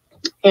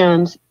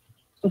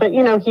 But,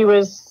 you know, he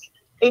was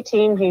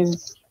 18.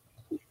 He's,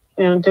 you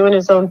know, doing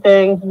his own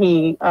thing.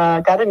 He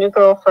got a new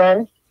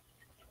girlfriend.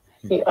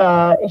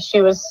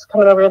 She was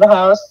coming over to the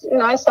house. You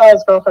know, I saw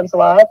his girlfriends a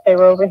lot. They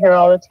were over here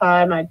all the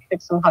time. I'd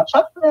fix some hot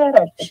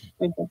chocolate.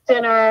 We'd do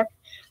dinner.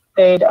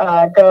 They'd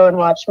go and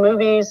watch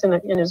movies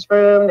in his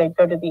room. They'd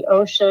go to the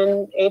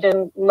ocean.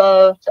 Aidan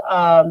loved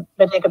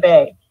Bodega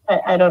Bay.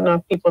 I don't know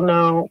if people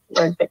know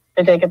where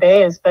Bodega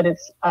Bay is, but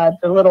it's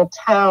the little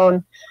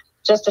town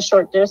just a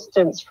short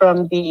distance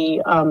from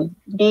the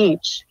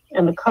beach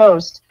and the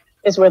coast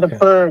is where the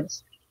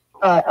birds,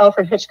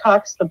 Alfred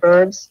Hitchcock's The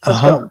Birds.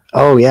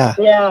 Oh, yeah.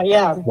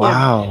 Yeah.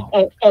 Wow.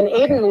 Yeah. And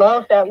Aidan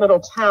loved that little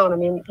town. I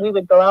mean, we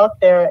would go out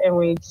there and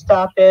we'd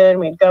stop in,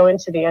 we'd go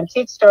into the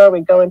antique store,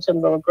 we'd go into the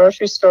little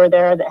grocery store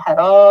there that had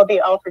all the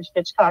Alfred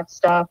Hitchcock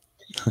stuff.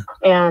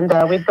 And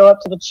we'd go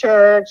up to the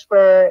church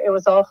where it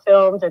was all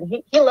filmed, and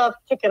he loved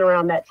kicking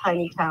around that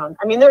tiny town.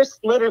 I mean, there's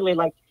literally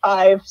like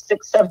 5,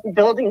 6, 7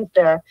 buildings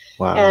there.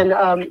 Wow.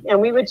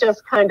 And we would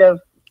just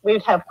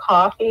we'd have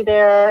coffee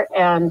there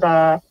and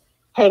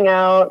hang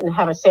out and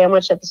have a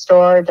sandwich at the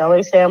store,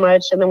 deli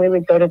sandwich, and then we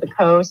would go to the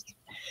coast.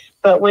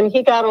 But when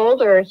he got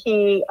older,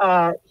 he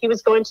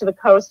was going to the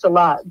coast a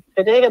lot.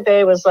 Bodega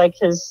Bay was like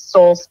his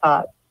soul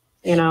spot,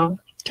 you know.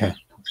 Okay.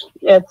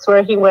 It's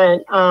where he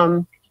went.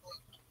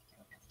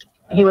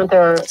 He went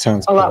there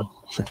Sounds a lot.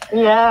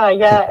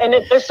 Yeah. And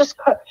there's just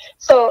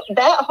so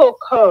that whole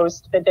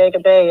coast, Bodega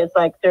Bay, is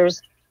like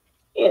there's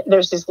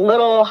this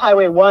little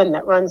Highway 1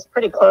 that runs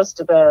pretty close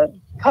to the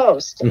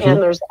coast, Mm-hmm.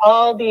 and there's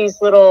all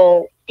these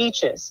little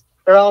beaches.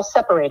 They're all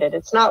separated.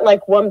 It's not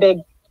like one big,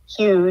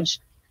 huge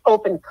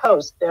open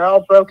coast. They're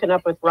all broken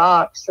up with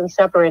rocks and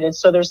separated.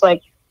 So there's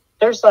like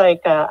I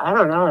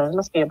don't know, there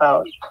must be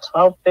about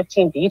 12,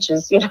 15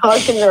 beaches, you know,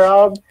 and they're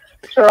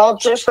all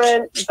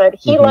different, but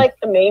he Mm-hmm.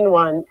 liked the main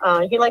one.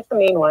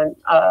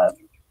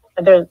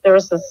 There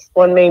was this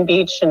one main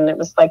beach, and it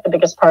was like the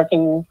biggest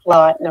parking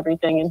lot and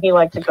everything, and he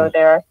liked to go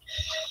there.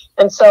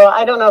 And so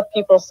I don't know if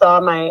people saw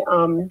my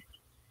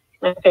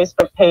my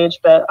Facebook page,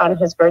 but on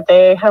his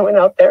birthday, I went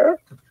out there,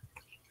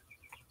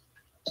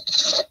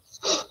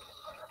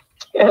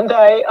 and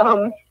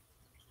I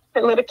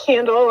lit a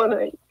candle, and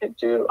I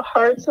drew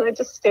hearts, and I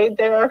just stayed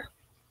there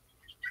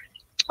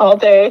all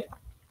day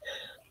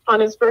on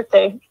his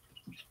birthday.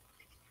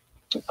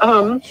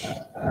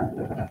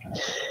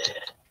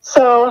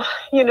 So,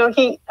 you know,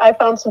 I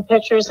found some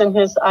pictures in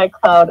his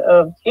iCloud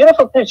of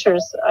beautiful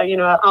pictures. You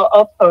know,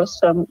 I'll post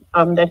some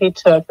that he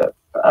took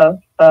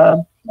of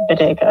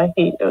Bodega.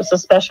 It was a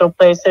special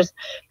place. There's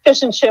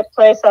fish and chip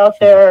place out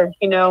there,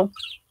 you know,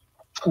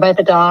 by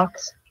the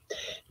docks.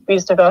 We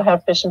used to go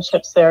have fish and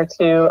chips there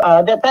too.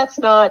 That's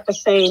not the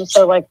same.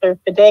 So like there's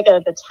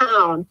Bodega, the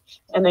town,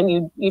 and then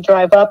you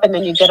drive up, and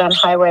then you get on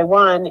Highway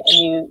 1,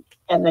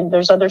 and then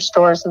there's other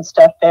stores and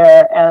stuff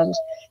there, and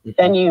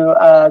then you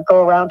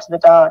go around to the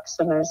docks,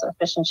 and there's a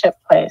fish and chip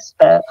place.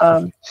 But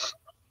and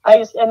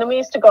then we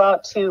used to go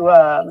out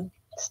to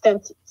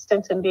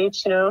Stinson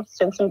Beach, you know,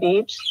 Stinson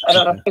Beach. I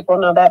don't know if people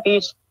know that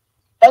beach.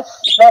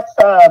 That's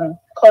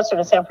closer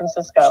to San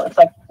Francisco.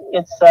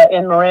 It's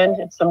in Marin.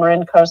 It's the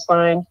Marin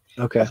coastline.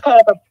 Okay. It's kind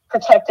of a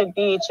protected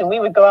beach, and we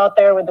would go out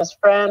there with his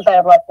friends. I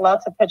have like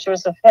lots of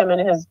pictures of him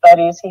and his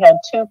buddies. He had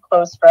 2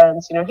 close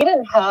friends. You know, he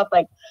didn't have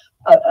like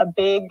a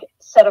big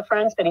set of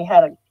friends, but he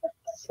had a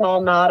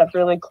small knot of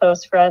really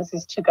close friends.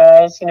 These 2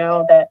 guys, you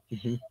know, that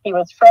Mm-hmm. he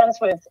was friends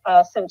with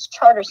since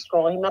charter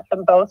school. He met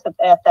them both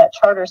at that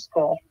charter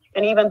school,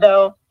 and even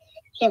though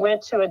he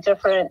went to a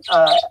different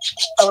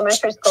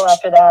elementary school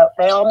after that,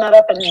 they all met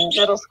up in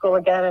middle school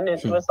again, and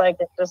it was like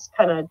it just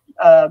kind of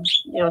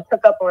you know,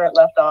 took up where it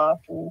left off.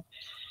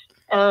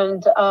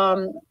 And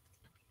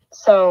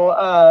so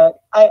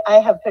I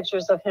have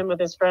pictures of him with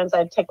his friends.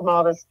 I'd take them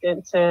all to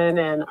Stinson,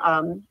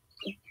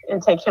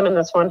 and take him and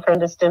this one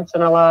friend to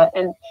Stinson a lot.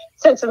 And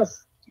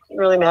Stinson's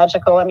really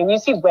magical. I mean, you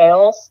see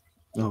whales.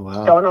 Oh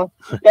wow! Don't know.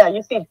 Yeah,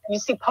 you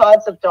see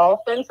pods of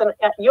dolphins, and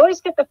you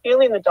always get the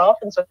feeling the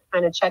dolphins are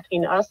kind of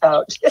checking us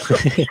out.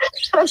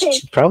 I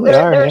mean, Probably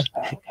are.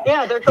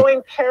 Yeah, they're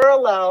going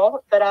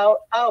parallel, but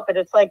out. But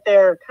it's like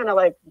they're kind of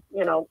like,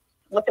 you know,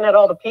 looking at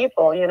all the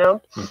people, you know.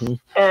 Mm-hmm.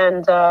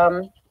 And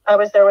I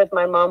was there with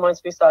my mom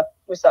once. We saw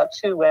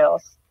 2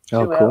 whales.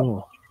 Oh, cool.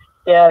 Whales.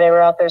 Yeah, they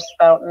were out there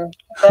spouting.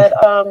 But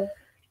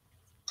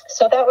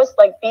so that was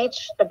like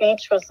beach. The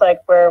beach was like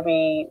where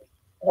we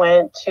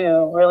went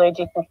to really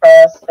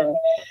decompress, and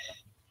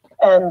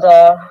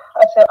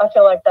I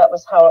feel like that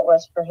was how it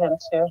was for him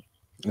too.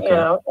 you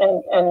know,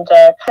 and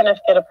kind of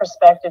get a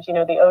perspective. You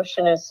know, the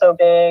ocean is so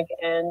big,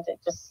 and it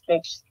just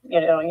makes, you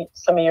know,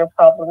 some of your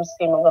problems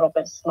seem a little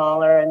bit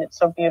smaller, and it's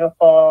so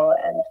beautiful,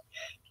 and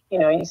you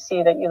know, you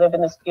see that you live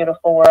in this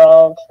beautiful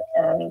world,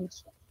 and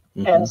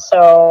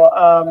so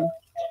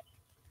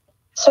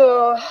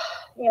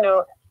you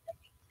know,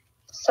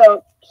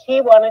 so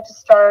he wanted to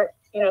start,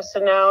 you know, so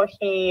now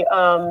he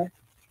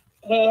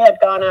had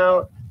gone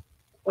out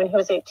when he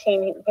was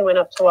 18. He went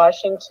up to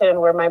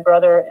Washington, where my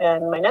brother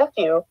and my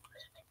nephew.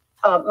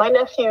 My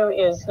nephew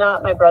is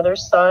not my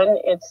brother's son.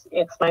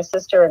 It's my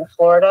sister in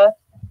Florida.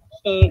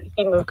 He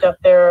moved up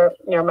there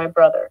near my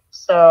brother.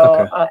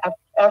 So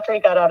after he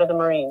got out of the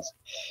Marines,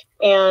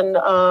 and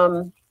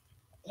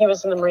he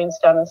was in the Marines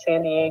down in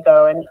San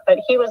Diego, but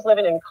he was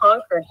living in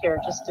Concord here,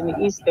 just in the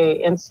East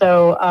Bay. And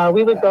so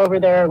we would go over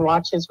there and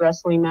watch his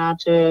wrestling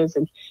matches,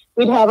 and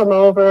we'd have him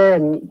over,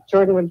 and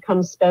Jordan would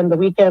come spend the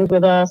weekend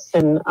with us,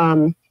 and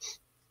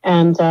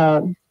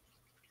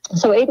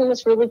so Aidan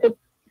was really good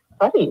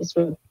buddies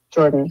with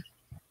Jordan.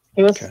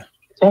 He was.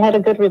 They had a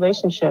good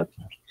relationship.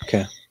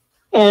 Okay.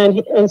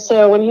 And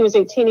so when he was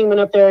 18, he went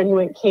up there and he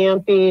went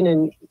camping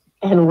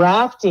and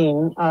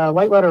rafting,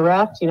 whitewater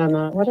rafting on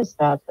the, what is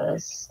that? The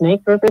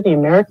Snake River, the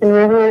American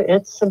River.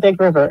 It's a big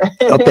river.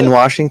 Up in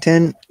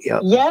Washington.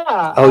 Yep.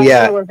 Yeah. Oh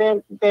yeah. We're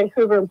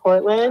Vancouver and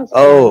Portland.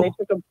 Oh. They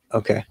took them,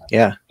 okay.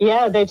 Yeah.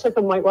 Yeah, they took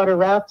him whitewater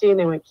rafting.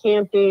 They went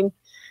camping,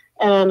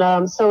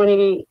 and so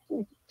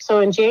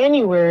in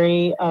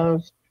January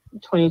of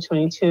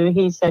 2022,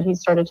 he said he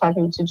started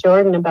talking to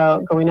Jordan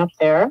about going up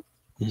there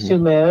to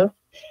live.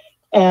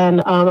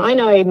 And I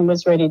know Aidan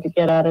was ready to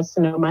get out of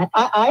Sonoma.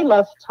 I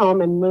left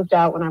home and moved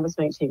out when I was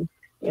 19,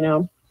 you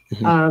know.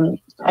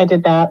 I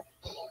did that.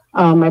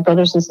 My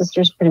brothers and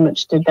sisters pretty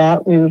much did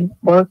that. We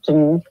worked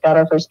and got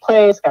our first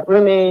place, got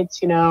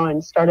roommates, you know,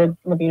 and started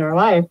living our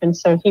life. And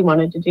so he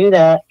wanted to do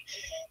that.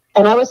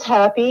 And I was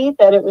happy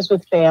that it was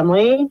with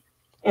family.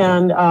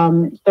 And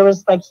there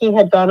was, like, he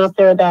had gone up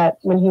there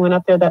when he went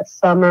up there that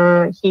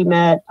summer, he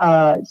met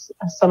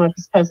some of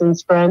his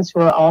cousins' friends who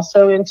were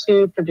also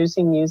into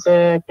producing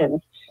music and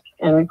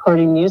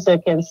recording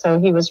music. And so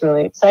he was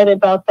really excited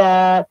about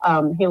that.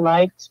 He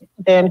liked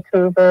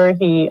Vancouver.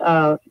 He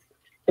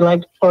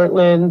liked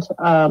Portland.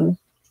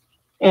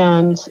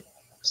 And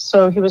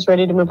so he was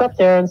ready to move up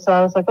there. And so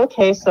I was like,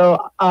 okay,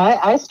 so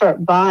I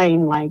start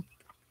buying, like,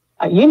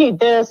 you need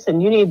this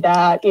and you need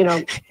that. You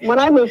know, when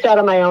I moved out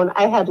on my own,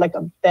 I had like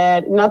a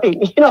bed, nothing,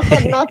 you know,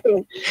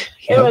 nothing.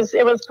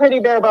 It was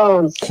pretty bare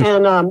bones.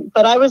 And,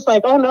 but I was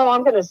like, oh no,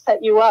 I'm going to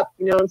set you up,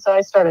 you know? And so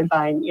I started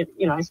buying, you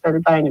know, I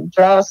started buying him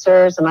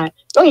dressers, and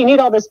you need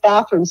all this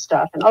bathroom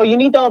stuff, and you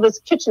need all this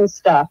kitchen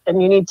stuff,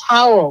 and you need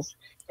towels,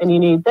 and you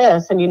need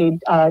this, and you need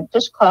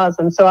dishcloths.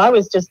 And so I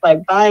was just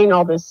like buying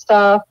all this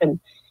stuff and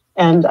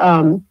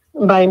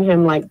buying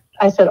him, like,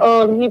 I said,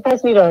 oh, you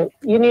guys need a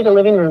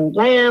living room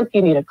lamp,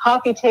 you need a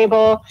coffee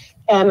table.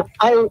 And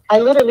I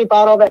literally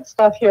bought all that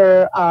stuff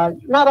here,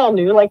 not all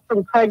new, like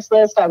from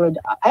Craigslist.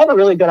 I have a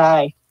really good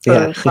eye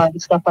for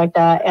stuff like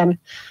that. And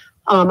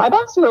I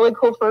bought some really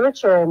cool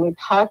furniture, and we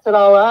packed it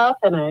all up,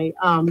 and I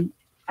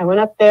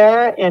went up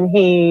there, and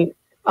he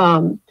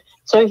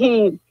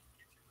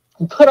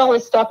put all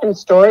his stuff in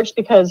storage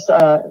because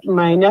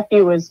my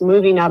nephew was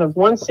moving out of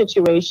one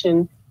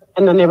situation,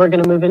 and then they were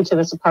going to move into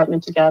this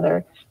apartment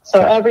together. So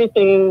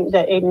everything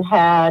that Aidan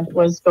had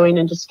was going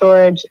into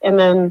storage, and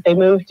then they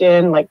moved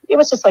in, like, it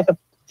was just like a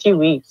few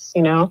weeks,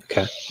 you know?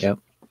 Okay, yep.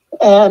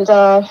 And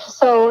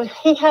so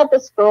he had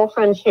this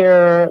girlfriend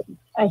here.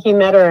 He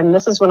met her, and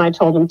this is when I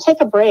told him, take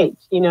a break.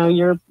 You know,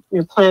 you're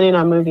planning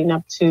on moving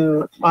up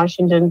to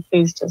Washington.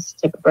 Please just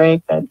take a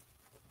break. But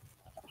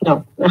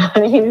no,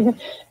 he's going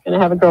to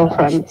have a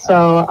girlfriend.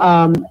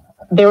 So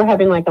they were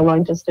having like a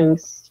long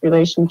distance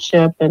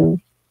relationship,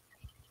 and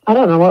I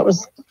don't know what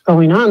was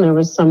going on. There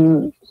was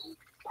some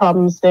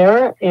problems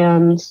there,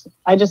 and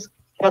I just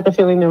got the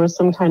feeling there was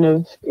some kind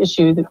of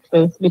issue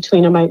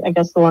between them. I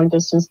guess the long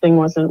distance thing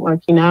wasn't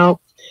working out.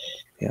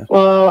 Yeah.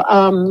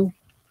 Well,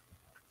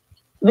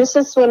 this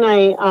is when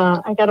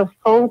I got a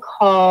phone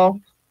call.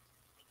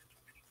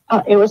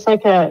 It was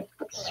like at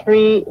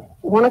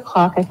 1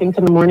 o'clock, I think,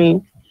 in the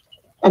morning,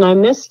 and I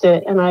missed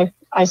it, and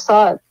I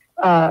saw it.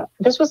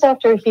 This was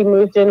after he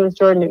moved in with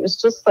Jordan. It was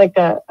just like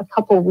a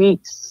couple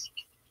weeks,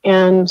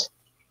 and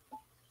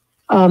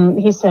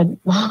he said,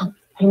 "Mom,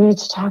 I need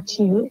to talk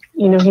to you."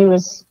 You know, he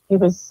was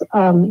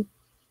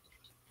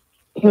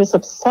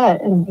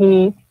upset, and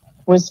he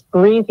was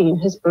breathing.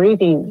 His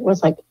breathing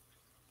was like,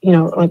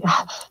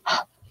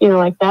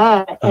 like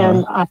that.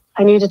 And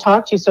I need to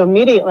talk to you. So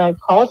immediately I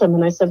called him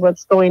and I said,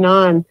 "What's going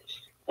on?"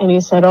 And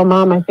he said, "Oh,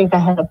 Mom, I think I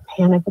had a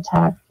panic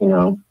attack,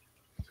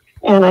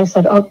 And I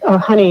said, oh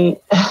honey,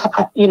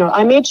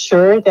 I made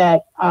sure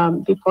that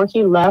before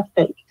he left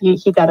that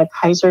he got a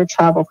Kaiser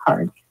travel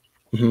card.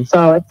 Mm-hmm.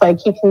 So it's like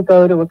he can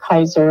go to a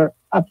Kaiser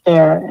up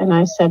there. And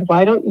I said,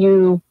 why don't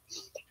you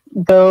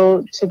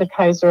go to the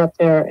Kaiser up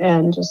there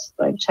and just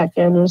like check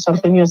in or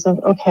something? He was like,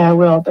 okay, I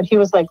will. But he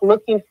was like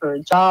looking for a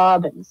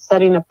job and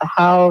setting up the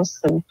house.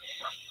 And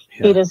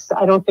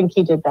I don't think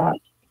he did that.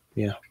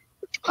 Yeah.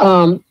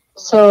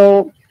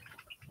 So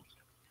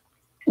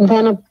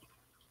then,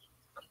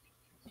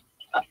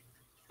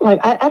 like,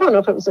 I don't know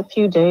if it was a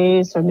few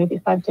days or maybe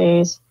 5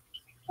 days.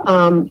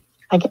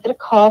 I get a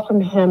call from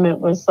him. It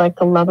was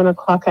like 11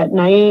 o'clock at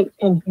night,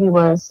 and he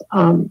was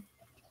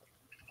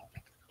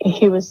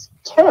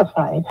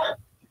terrified.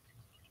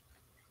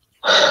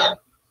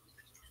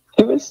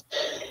 He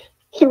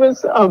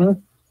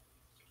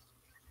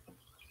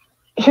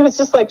was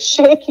just like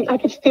shaking. I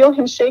could feel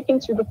him shaking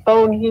through the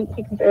phone. He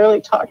could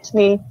barely talk to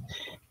me.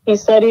 He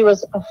said he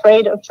was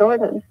afraid of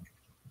Jordan.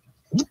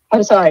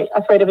 I'm sorry,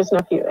 afraid of his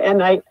nephew.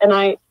 And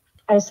I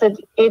said,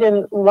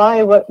 Aidan,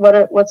 why?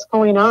 What's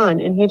going on?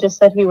 And he just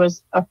said he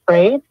was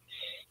afraid,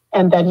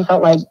 and that he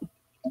felt like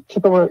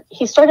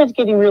he started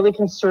getting really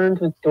concerned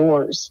with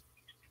doors.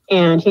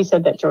 And he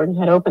said that Jordan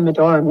had opened the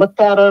door and looked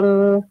at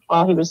him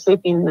while he was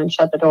sleeping and then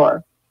shut the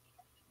door.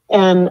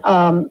 And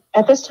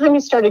at this time,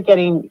 he started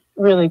getting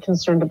really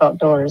concerned about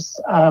doors.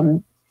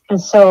 And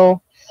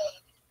so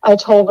I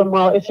told him,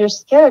 well, if you're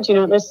scared,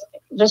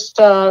 just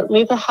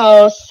leave the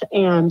house.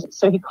 And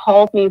so he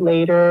called me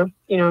later.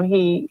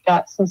 He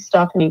got some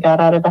stuff and he got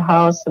out of the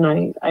house. And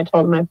I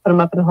told him I'd put him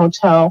up in a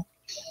hotel.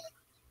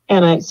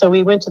 And so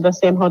we went to the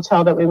same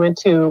hotel that we went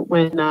to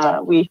when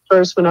we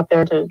first went up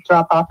there to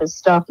drop off his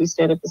stuff. We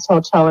stayed at this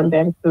hotel in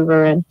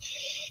Vancouver, and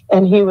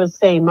he was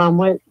saying, Mom,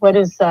 what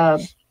is,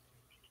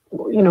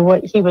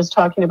 what he was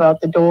talking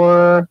about, the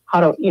door,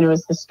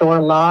 is this door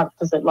locked?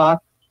 Does it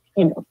lock?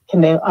 Can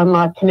they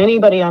unlock? Can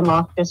anybody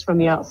unlock this from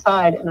the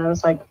outside? And I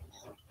was like,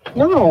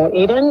 no,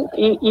 Aidan,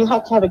 you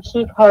have to have a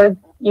key card.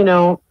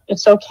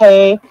 It's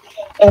okay.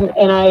 And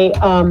I,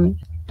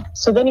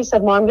 so then he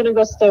said, well, I'm going to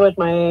go stay with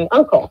my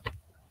uncle.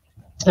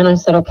 And I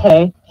said,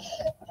 okay,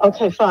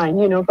 fine.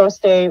 Go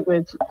stay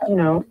with,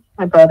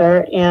 my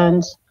brother.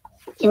 And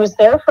he was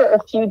there for a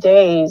few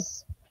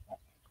days.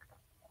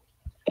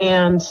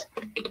 And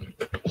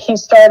he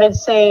started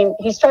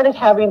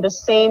having the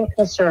same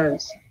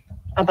concerns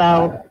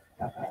about,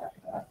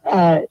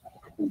 I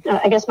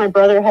guess my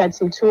brother had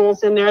some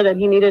tools in there that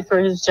he needed for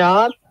his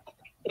job.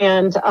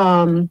 And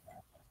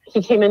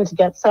he came in to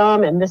get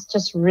some, and this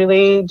just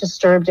really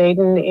disturbed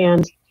Aidan.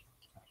 And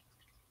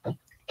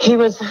he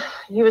was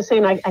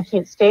saying, I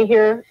can't stay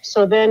here.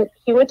 So then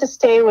he went to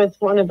stay with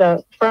one of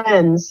the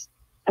friends.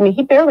 I mean,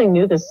 he barely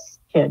knew this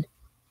kid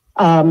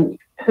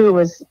who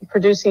was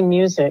producing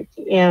music.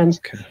 And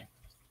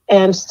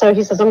so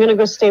he says, I'm going to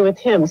go stay with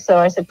him. So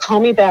I said,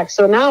 call me back.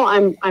 So now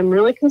I'm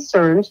really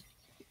concerned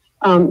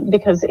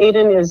because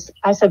Aidan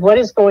I said, what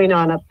is going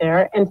on up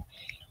there? And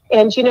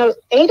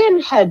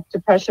Aidan had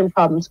depression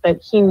problems, but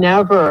he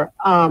never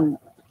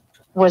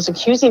was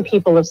accusing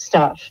people of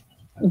stuff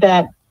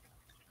that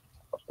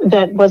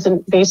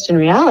wasn't based in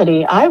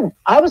reality. I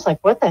was like,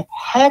 what the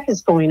heck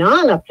is going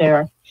on up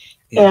there?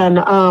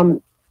 Yeah.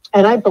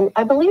 And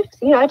I believed,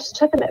 I just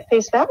took him at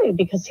face value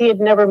because he had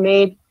never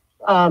made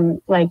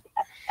like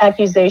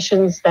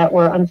accusations that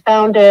were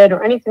unfounded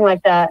or anything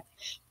like that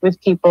with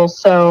people.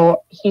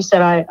 So he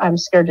said, I'm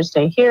scared to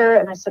stay here.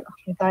 And I said,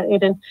 okay, God,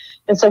 Aidan.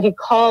 And so he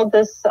called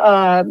this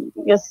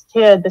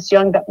kid, this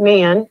young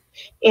man,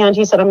 and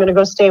he said, I'm going to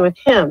go stay with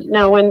him.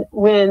 Now,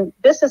 when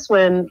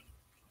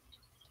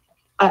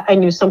I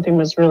knew something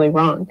was really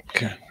wrong.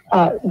 Okay.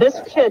 This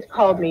kid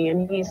called me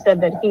and he said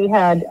that he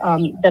had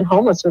been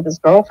homeless with his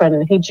girlfriend,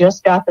 and he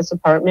just got this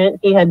apartment.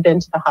 He had been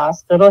to the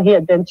hospital. He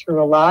had been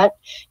through a lot.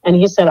 And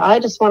he said, I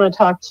just want to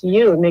talk to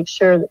you and make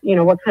sure that,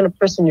 what kind of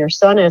person your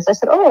son is. I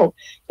said, oh,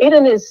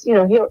 Aidan is,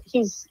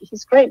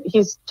 he's great.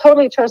 He's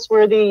totally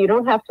trustworthy. You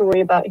don't have to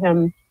worry about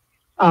him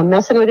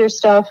messing with your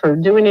stuff or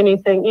doing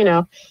anything,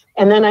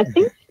 And then I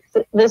think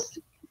this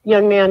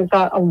young man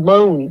got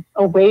alone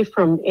away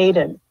from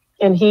Aidan.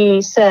 And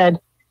he said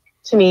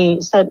to me,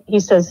 he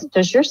says,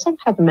 does your son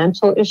have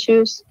mental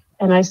issues?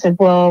 And I said,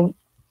 well,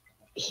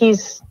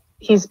 he's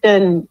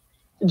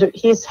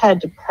had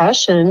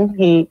depression.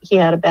 He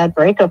had a bad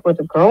breakup with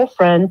a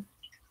girlfriend.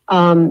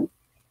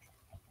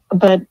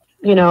 But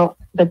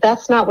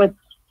that's not what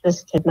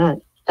this kid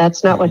meant.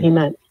 That's not what he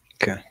meant.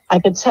 Okay. I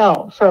could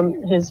tell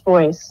from his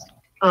voice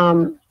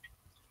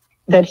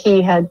that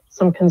he had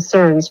some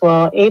concerns.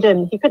 Well,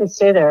 Aidan, he couldn't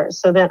stay there.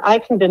 So then I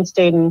convinced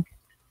Aidan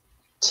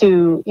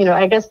to,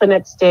 I guess the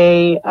next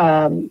day,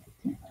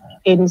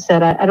 Aidan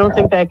said, I don't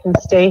think I can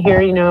stay here.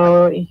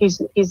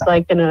 He's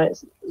like in a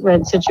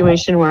rent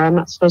situation where I'm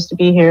not supposed to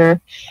be here.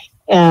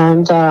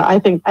 And I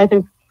think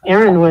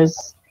Aaron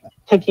was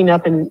picking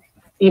up and,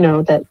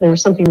 that there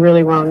was something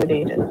really wrong with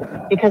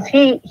Aidan because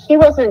he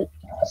wasn't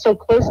so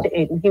close to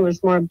Aidan. He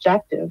was more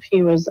objective.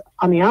 He was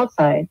on the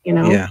outside,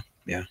 Yeah.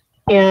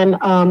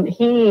 And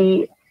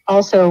he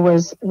also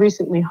was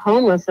recently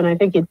homeless. And I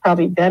think he'd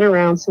probably been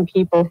around some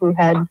people who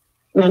had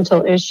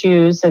mental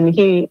issues, and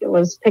he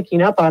was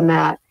picking up on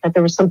that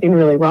there was something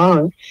really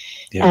wrong.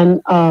 Yeah.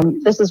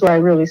 And this is where I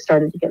really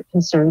started to get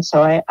concerned.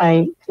 So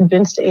I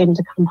convinced Aidan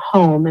to come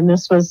home, and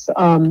this was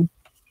in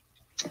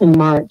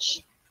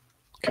March.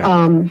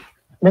 Okay.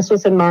 This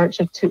was in March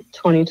of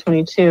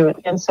 2022.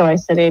 And so I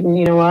said, Aidan,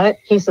 you know what?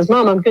 He says,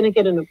 Mom, I'm going to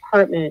get an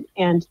apartment.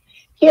 And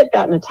he had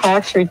gotten a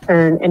tax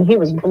return and he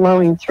was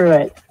blowing through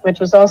it, which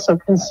was also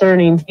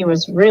concerning. He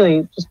was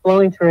really just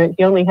blowing through it.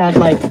 He only had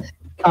like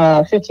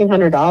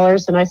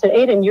 $1,500. And I said,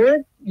 Aidan,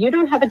 you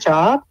don't have a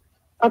job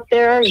up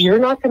there. You're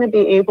not going to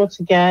be able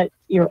to get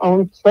your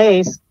own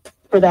place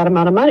for that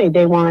amount of money.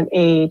 They want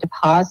a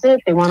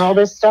deposit. They want all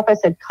this stuff. I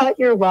said, cut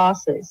your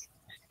losses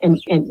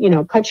and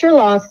cut your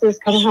losses,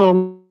 come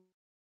home,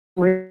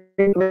 and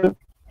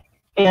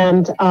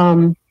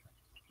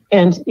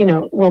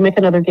we'll make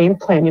another game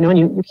plan, and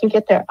you can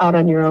get there out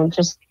on your own.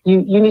 Just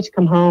you need to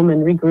come home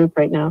and regroup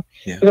right now.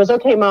 Yeah. He goes,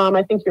 okay, Mom,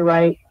 I think you're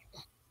right.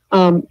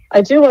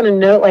 I do want to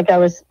note,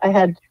 I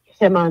had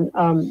him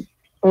on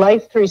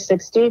Life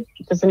 360.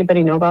 Does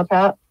anybody know about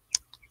that?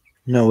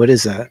 No, what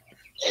is that?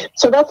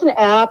 So that's an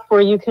app where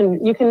you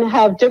can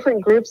have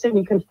different groups and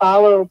you can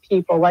follow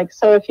people. Like,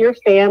 so if your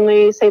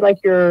family, say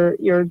like your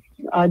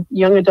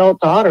young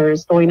adult daughter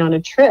is going on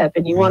a trip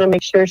and you want to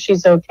make sure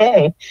she's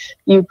okay,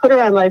 you put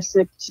her on Life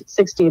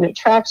 60 and it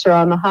tracks her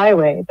on the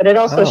highway. But it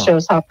also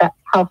shows how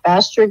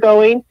fast you're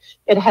going.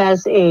 It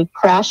has a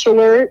crash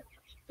alert.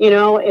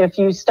 If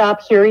you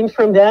stop hearing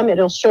from them,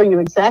 it'll show you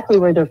exactly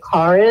where their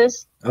car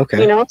is.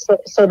 Okay.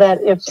 So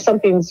that if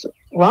something's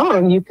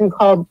wrong, you can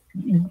call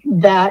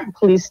that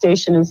police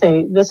station and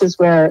say, this is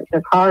where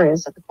their car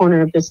is at the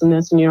corner of this and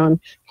this, and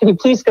can you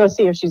please go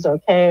see if she's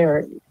okay?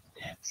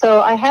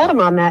 So I had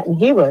him on that, and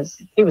he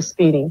was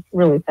speeding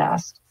really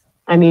fast.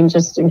 I mean,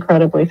 just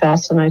incredibly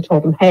fast. And I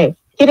told him, hey,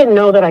 he didn't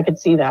know that I could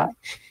see that,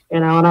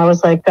 and I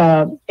was like,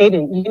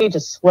 Aidan, you need to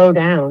slow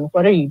down.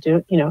 What are you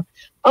doing?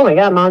 Oh my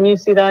God, Mom, you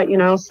see that?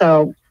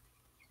 So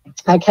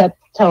I kept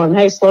telling him,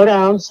 hey, slow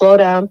down, slow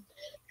down.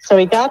 So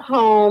he got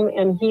home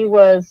and he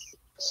was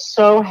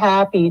so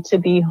happy to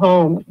be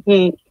home.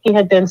 He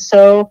had been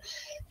so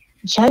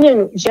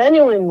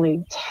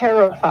genuinely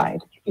terrified,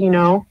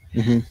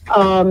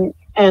 Mm-hmm.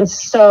 And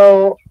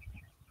so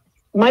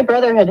my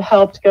brother had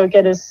helped go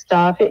get his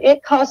stuff.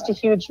 It caused a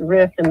huge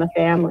rift in the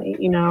family,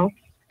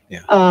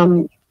 Yeah.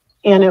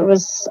 And it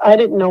was, I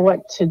didn't know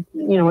what to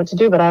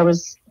do, but I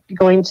was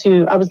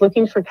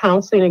looking for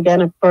counseling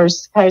again. Of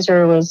course,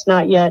 Kaiser was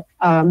not yet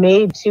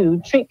made to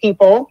treat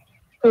people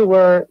who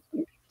were,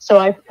 so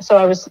I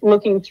was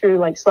looking through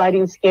like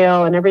sliding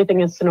scale and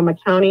everything in Sonoma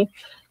County.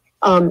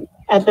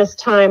 At this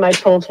time, I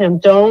told him,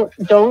 don't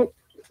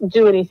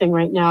do anything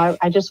right now.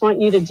 I just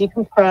want you to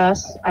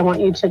decompress. I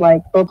want you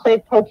to go play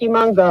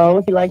Pokemon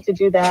Go. He liked to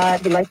do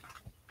that.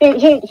 He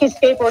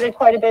skateboarded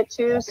quite a bit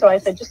too. So I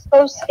said, just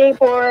go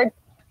skateboard,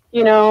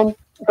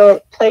 go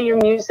play your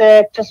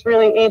music. Just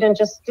really, Aidan,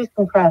 just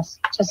decompress.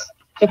 Just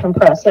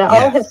decompress. Now,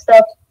 all his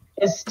stuff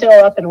is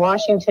still up in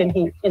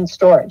Washington in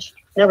storage.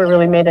 Never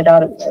really made it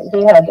out of there.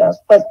 He had to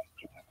put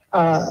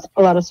a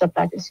lot of stuff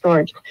back in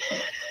storage.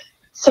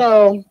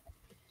 So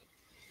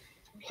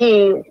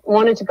he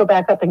wanted to go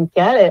back up and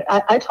get it.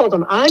 I told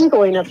him, I'm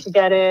going up to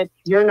get it.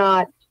 You're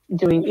not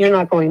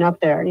going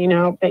up there,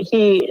 but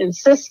he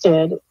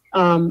insisted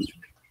on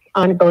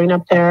going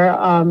up there.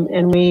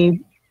 And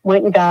we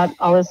went and got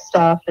all his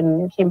stuff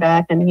and came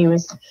back, and he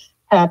was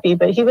happy,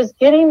 but he was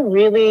getting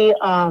really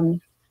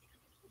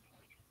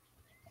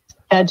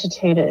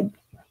agitated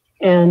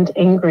and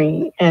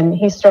angry, and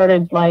he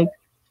started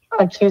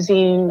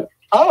accusing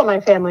all of my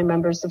family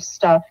members of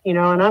stuff, and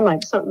I'm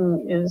like,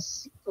 something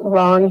is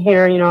wrong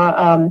here,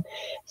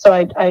 so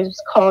I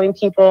was calling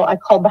people. I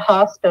called the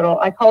hospital.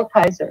 I called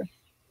Kaiser,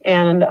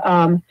 and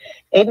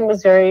Aidan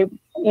was very,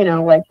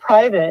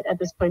 private at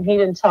this point. He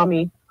didn't tell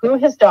me who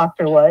his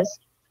doctor was.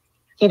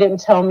 He didn't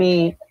tell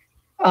me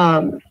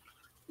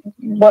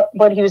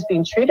what he was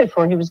being treated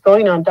for. He was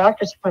going on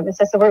doctor's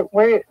appointments. I said,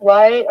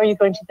 why are you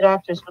going to the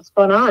doctors? What's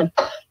going on?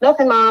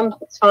 Nothing, Mom.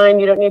 It's fine.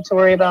 You don't need to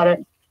worry about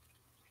it.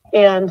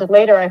 And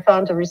later I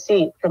found a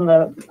receipt from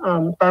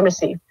the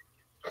pharmacy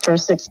for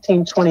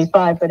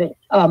 $16.25, but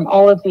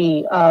all of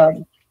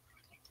the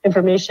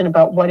information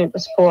about what it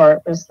was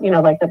for was,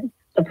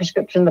 the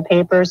prescription, the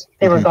papers,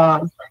 they were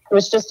gone. It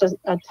was just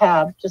a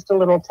tab, just a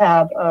little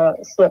tab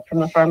slip from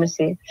the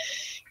pharmacy.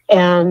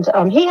 And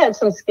he had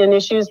some skin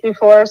issues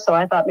before, so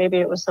I thought maybe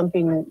it was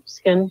something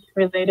skin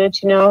related,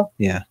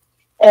 Yeah.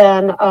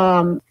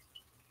 And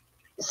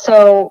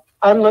so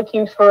I'm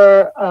looking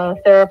for a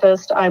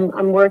therapist.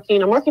 I'm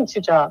working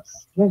 2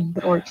 jobs. I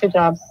worked 2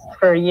 jobs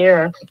for a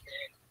year,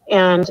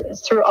 and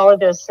through all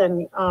of this,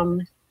 and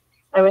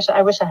I wish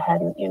I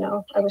hadn't.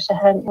 I wish I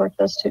hadn't worked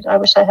those 2. I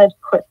wish I had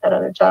quit that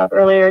other job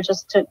earlier,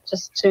 just to.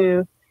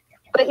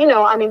 But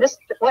this,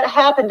 what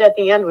happened at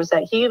the end was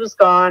that he was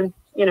gone.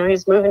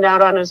 He's moving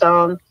out on his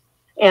own,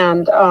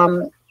 and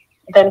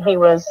then he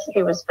was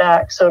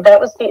back. So that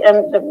was the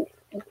end, the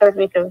 3rd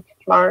week of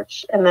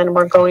March, and then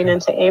we're going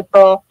into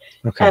April.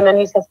 Okay. And then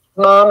he says,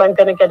 Mom, I'm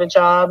going to get a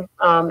job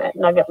at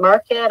Nugget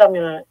Market. I'm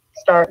going to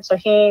start. So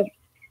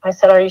I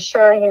said, are you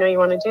sure, you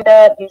want to do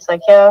that? He's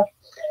like, yeah.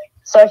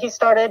 So he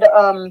started,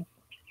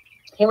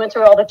 he went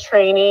through all the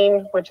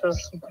training, which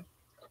was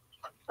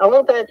a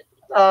little bit,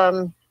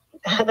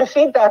 the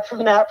feedback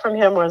from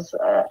him was,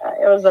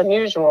 it was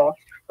unusual.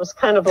 It was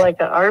kind of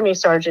like an army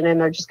sergeant in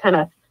there, just kind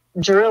of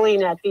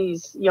drilling at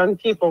these young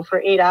people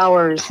for 8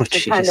 hours Oh,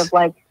 to kind of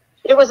like,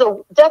 it was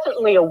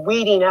definitely a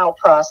weeding out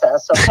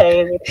process,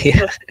 okay?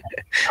 Yeah.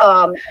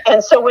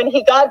 And so when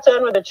he got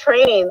done with the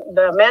training,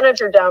 the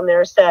manager down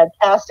there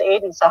asked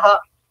Aidan, so how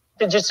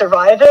did you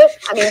survive it?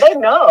 I mean,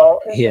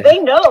 they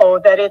know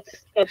that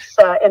it's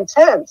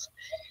intense.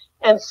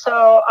 And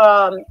so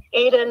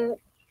Aidan,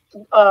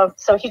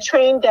 so he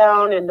trained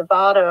down in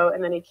Novato,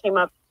 and then he came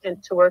up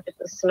to work at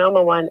the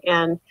Sonoma one,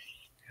 and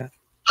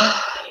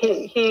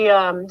he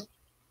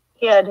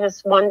had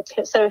his one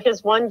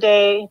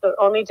day, the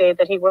only day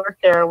that he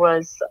worked there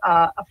was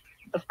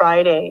the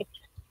Friday,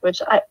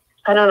 which I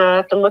don't know, I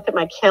have to look at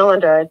my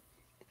calendar.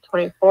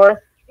 24th,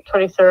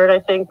 23rd, I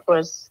think,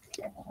 was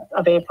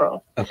of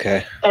April.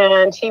 Okay.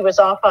 And he was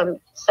off on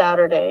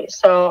Saturday.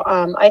 So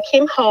I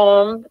came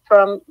home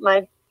from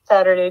my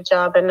Saturday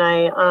job, and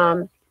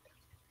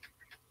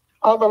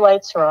all the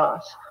lights were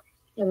off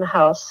in the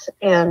house,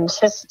 and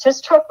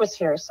his truck was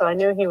here, so I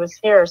knew he was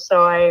here.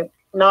 So I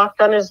knocked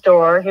on his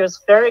door. He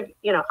was very,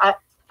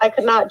 I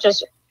could not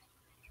just,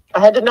 I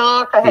had to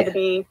knock. I had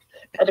to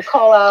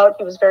call out.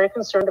 He was very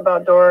concerned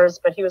about doors,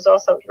 but he was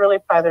also really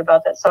private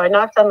about that. So I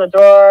knocked on the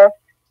door,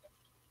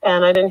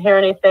 and I didn't hear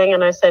anything.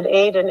 And I said,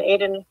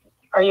 Aidan,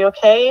 are you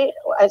okay?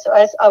 I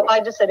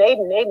just said,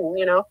 Aidan,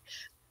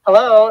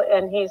 hello.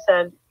 And he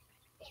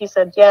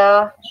said,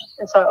 yeah.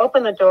 And so I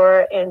opened the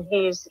door, and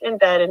he's in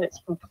bed, and it's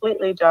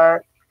completely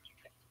dark.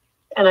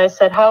 And I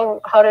said, how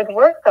did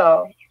work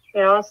go? I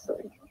was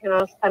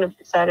kind of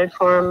excited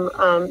for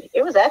him.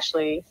 It was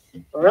actually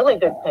really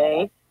good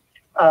pay.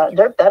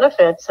 Their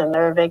benefits and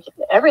their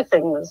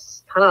everything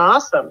was kind of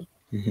awesome,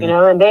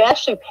 and they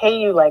actually pay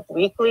you like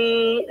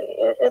weekly.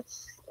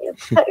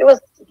 It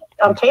was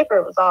on paper,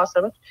 it was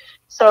awesome.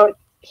 So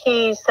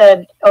he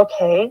said,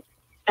 okay.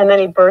 And then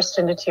he burst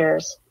into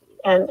tears.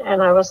 And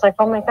I was like,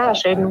 oh my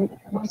gosh, Aidan,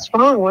 what's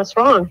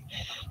wrong?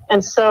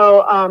 And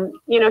so,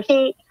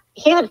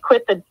 he had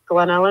quit the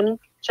Glen Ellen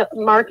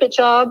market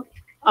job.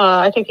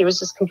 I think he was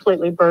just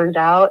completely burned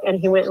out, and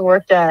he went and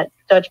worked at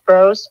Dutch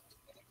Bros,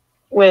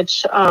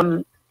 which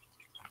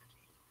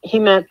he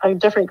met a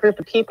different group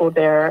of people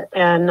there.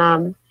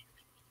 And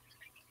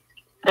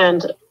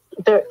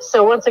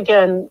so once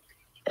again,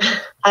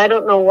 I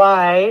don't know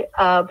why,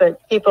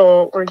 but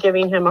people were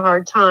giving him a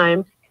hard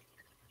time.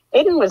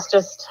 Aidan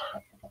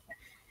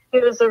he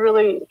was a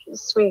really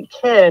sweet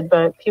kid,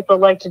 but people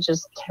like to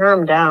just tear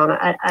him down.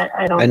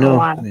 I don't know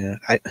why. Yeah,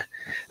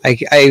 I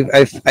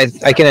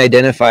can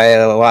identify it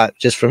a lot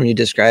just from you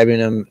describing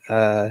him.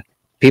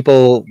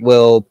 People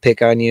will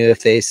pick on you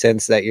if they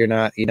sense that you're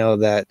not,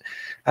 that,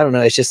 I don't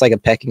know. It's just like a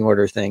pecking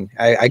order thing.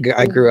 I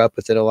grew up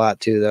with it a lot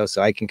too, though,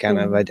 so I can kind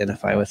of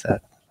identify with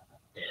that.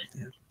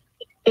 Yeah.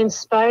 In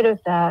spite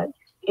of that,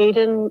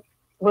 Aidan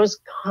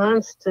was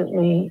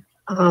constantly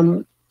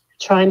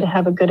trying to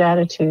have a good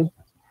attitude.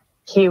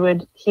 He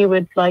would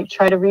like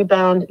try to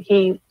rebound.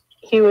 He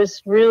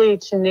was really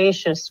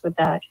tenacious with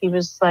that. He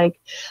was like,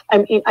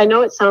 I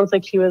know it sounds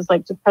like he was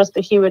like depressed,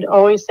 but he would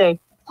always say,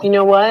 you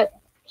know what?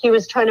 He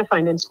was trying to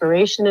find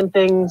inspiration in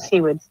things. He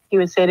would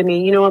say to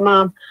me, you know what,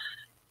 Mom,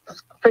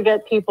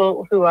 forget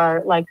people who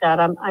are like that.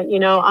 I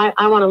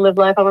want to live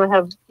life. I want to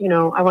have,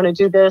 I want to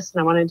do this and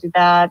I want to do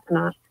that.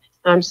 And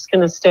I'm just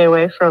going to stay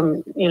away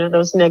from,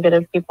 those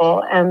negative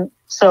people. And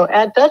so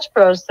at Dutch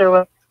Bros, there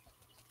was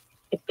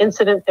an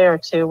incident there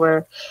too,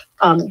 where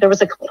there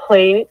was a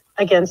complaint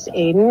against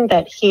Aidan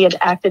that he had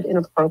acted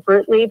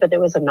inappropriately, but it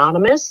was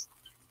anonymous.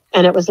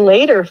 And it was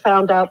later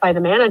found out by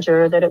the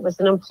manager that it was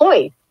an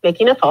employee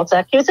making a false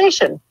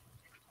accusation.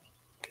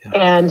 Yeah.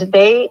 And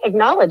they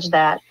acknowledged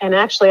that. And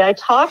actually, I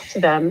talked to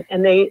them,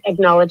 and they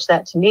acknowledged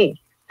that to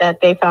me,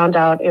 that they found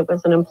out it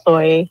was an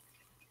employee,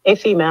 a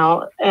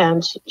female,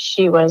 and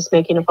she was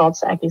making a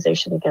false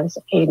accusation against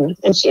Aidan.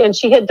 And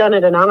she had done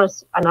it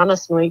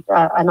anonymously,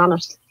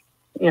 because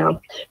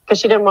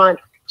she didn't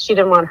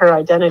want her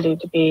identity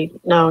to be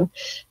known.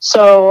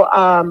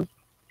 So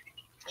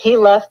he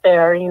left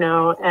there,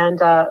 and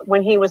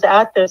when he was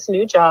at this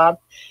new job,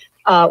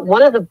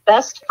 one of the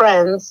best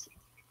friends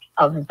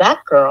of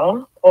that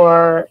girl,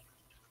 or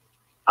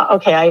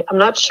I'm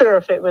not sure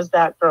if it was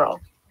that girl.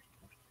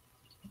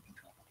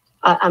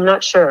 I'm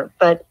not sure,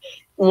 but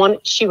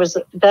she was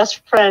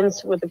best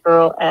friends with the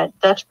girl at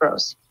Dutch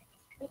Bros.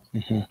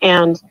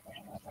 And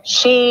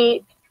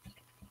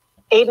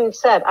Aidan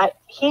said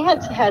he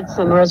had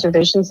some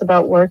reservations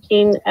about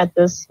working at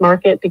this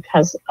market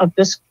because of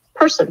this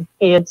person.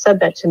 He had said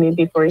that to me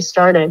before he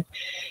started.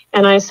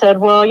 And I said,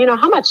 well,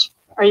 how much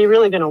are you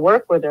really going to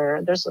work with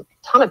her? There's a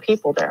ton of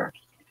people there.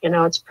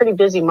 It's a pretty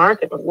busy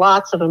market with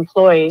lots of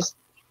employees.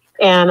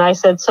 And I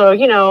said, so,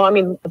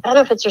 the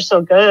benefits are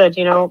so good,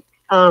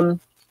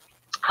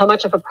 how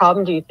much of a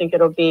problem do you think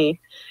it'll be?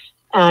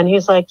 And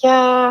he's like,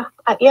 I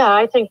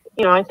think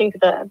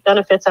the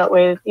benefits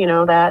outweigh,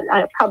 that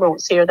I probably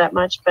won't see her that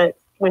much. But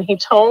when he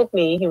told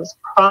me, he was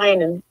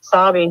crying and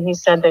sobbing. He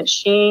said that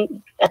he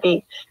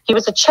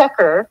was a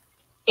checker,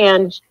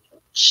 and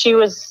she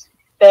was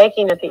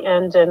begging at the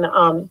end, and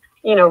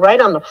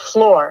right on the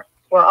floor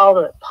where all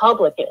the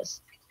public is.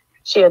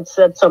 she had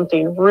said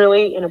something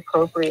really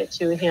inappropriate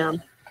to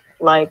him,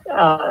 like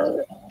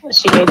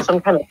she made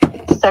some kind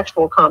of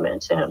sexual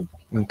comment to him.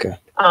 Okay.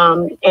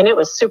 And it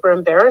was super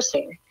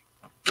embarrassing.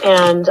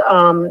 And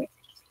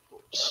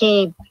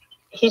he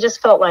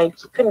just felt like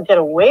he couldn't get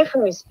away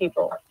from these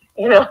people,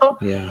 you know,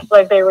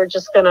 like they were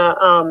just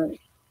gonna,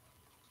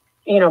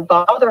 you know,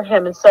 bother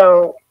him. And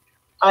so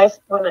it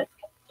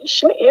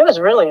was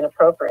really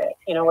inappropriate,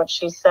 you know, what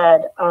she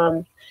said.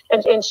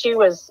 And she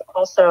was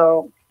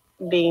also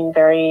being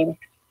very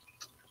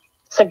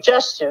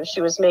suggestive.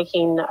 She was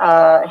making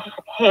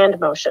hand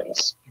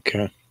motions.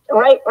 Okay.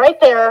 Right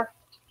there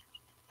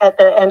at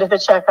the end of the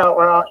checkout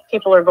where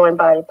people are going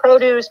by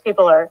produce,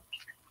 people are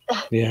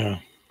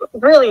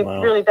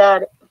really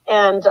bad.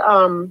 And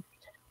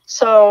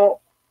so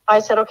I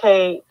said,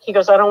 okay. He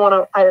goes, I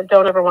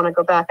don't ever want to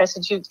go back. I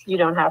said, you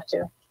don't have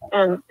to.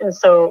 And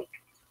so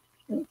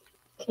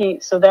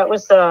that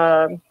was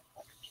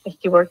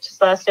he worked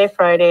his last day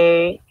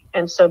Friday.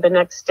 And so the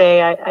next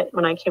day,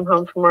 when I came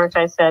home from work,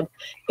 he said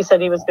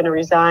he was going to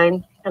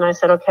resign. And I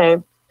said,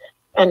 okay.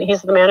 And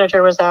the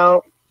manager was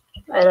out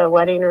at a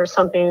wedding or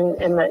something,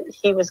 and that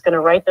he was going to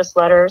write this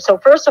letter. So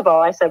first of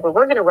all, I said, well,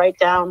 we're going to write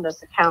down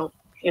this account,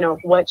 you know,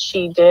 what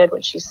she did,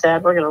 what she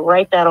said. We're going to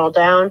write that all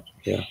down.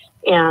 Yeah.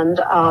 And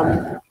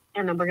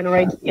then we're going to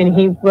write, and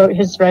he wrote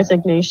his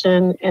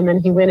resignation, and then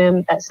he went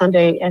in that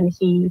Sunday and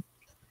he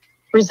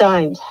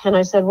resigned. And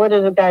I said, what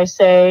did the guy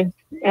say?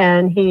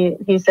 And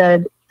he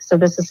said, so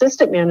this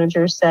assistant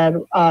manager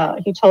said,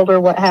 he told her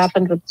what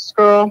happened with this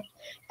girl.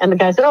 And the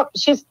guy said, oh,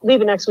 she's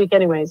leaving next week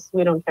anyways.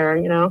 We don't care,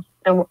 you know,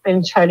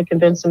 and tried to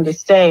convince him to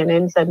stay. And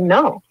then said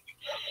no.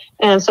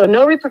 And so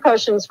no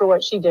repercussions for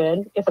what she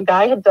did. If a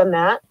guy had done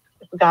that,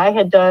 if a guy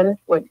had done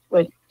what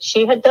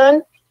she had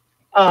done,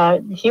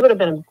 he would have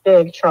been in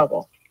big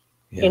trouble.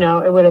 Yeah. You know,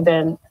 it would have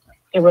been,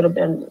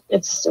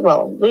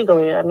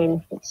 legally, I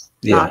mean, it's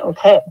not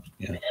okay.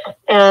 Yeah.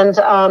 And,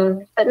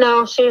 but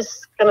no,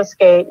 she's going to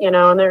skate, you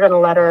know, and they're going to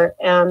let her.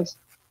 And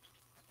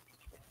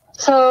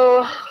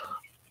so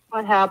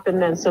what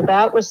happened then? So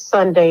that was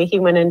Sunday. He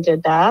went and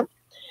did that.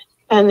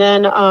 And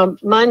then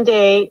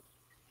Monday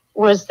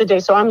was the day.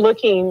 So I'm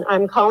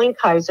calling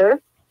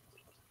Kaiser.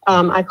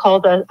 I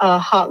called a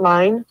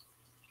hotline.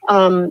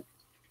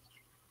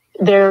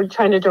 They're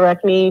trying to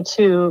direct me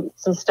to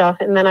some stuff.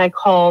 And then I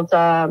called,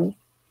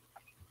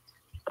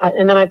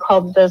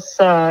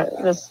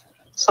 this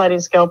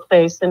sliding scale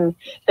place, and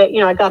that, you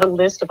know, I got a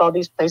list of all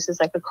these places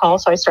I could call.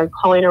 So I started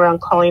calling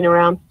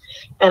around,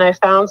 and I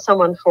found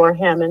someone for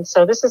him. And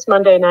so this is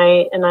Monday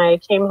night, and I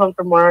came home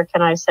from work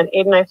and I said,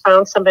 Aidan, I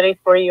found somebody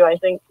for you. I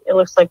think it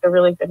looks like a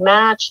really good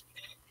match.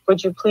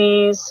 Would you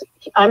please?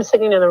 I'm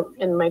sitting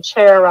in my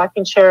chair,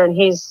 rocking chair, and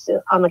he's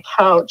on the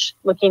couch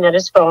looking at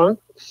his phone.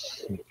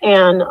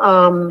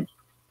 And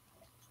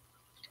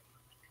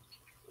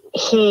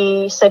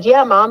he said,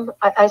 yeah, Mom.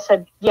 I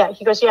said, yeah.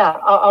 He goes, yeah,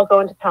 I'll go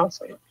into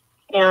counseling.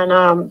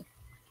 And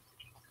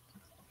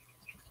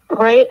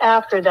right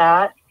after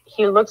that,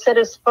 he looks at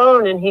his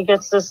phone and he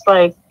gets this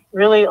like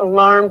really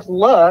alarmed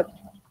look.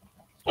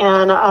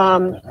 And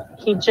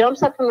he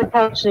jumps up from the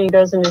couch and he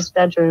goes in his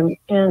bedroom.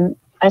 And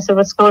I said,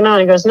 what's going on?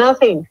 He goes,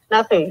 nothing.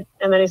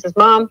 And then he says,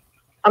 Mom,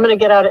 I'm going to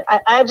get out.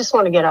 I just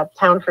want to get out of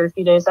town for a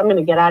few days. I'm going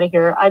to get out of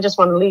here. I just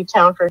want to leave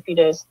town for a few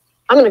days.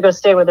 I'm going to go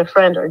stay with a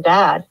friend or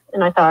Dad.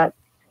 And I thought,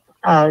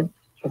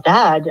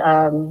 Dad,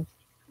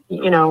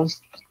 you know,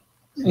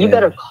 you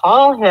better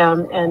call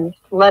him and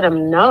let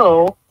him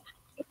know,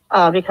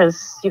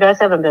 because you guys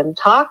haven't been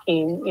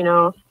talking, you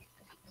know.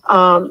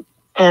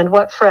 And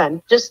what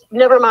friend? Just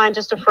never mind,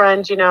 just a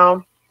friend, you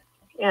know.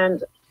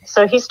 And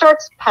so he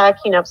starts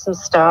packing up some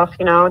stuff,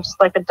 you know, just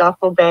like a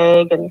duffel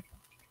bag, and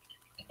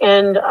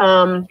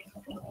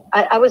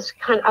I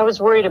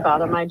was worried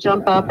about him. I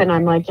jump up and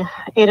I'm like,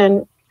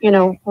 Aidan, you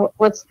know,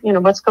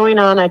 what's going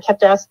on? I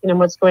kept asking him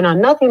what's going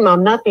on. Nothing,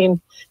 Mom, nothing.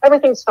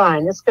 Everything's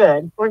fine. It's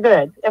good. We're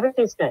good.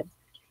 Everything's good.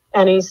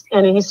 And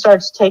he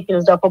starts taking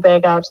his duffel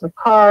bag out to the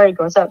car. He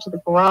goes out to the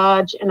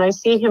garage, and I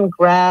see him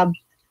grab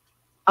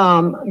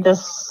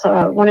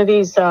one of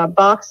these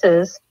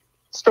boxes,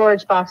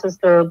 storage boxes.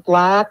 They're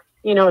black,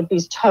 you know,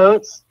 these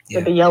totes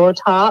with a yellow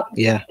top.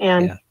 Yeah.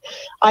 And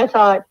I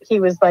thought he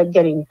was like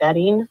getting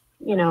bedding,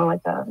 you know,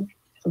 like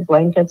some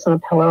blankets and a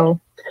pillow.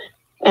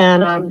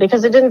 And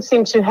because it didn't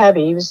seem too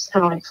heavy, he was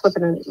kind of like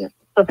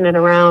flipping it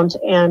around.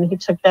 And he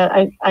took that.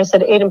 I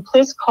said, Aidan,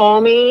 please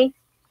call me.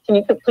 Can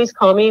you please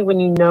call me when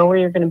you know where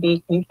you're going to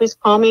be? Can you please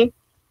call me?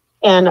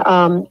 And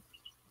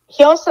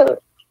he also,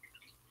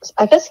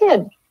 I guess he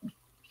had,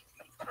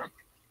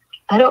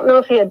 I don't know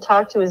if he had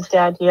talked to his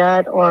dad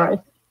yet,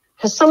 or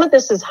because some of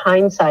this is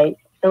hindsight.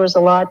 There was a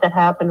lot that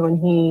happened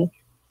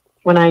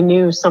when I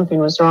knew something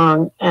was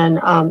wrong. And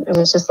it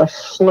was just a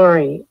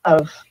flurry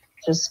of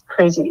just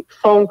crazy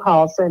phone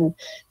calls, and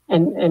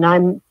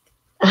I'm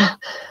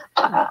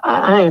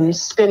I am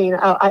spinning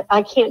out.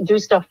 I can't do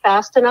stuff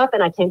fast enough,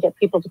 and I can't get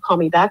people to call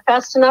me back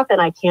fast enough,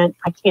 and I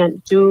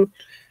can't do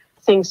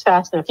things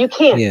fast enough. You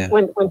can't.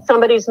 When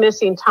somebody's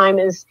missing, time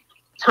is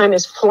time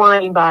is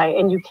flying by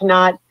and you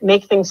cannot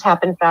make things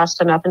happen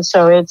fast enough. And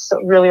so it's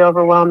really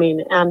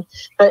overwhelming.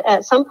 But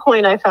at some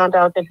point I found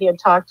out that he had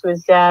talked to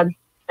his dad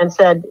and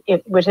said,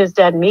 would his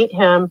dad meet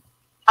him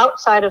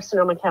outside of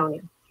Sonoma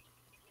County?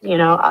 Meet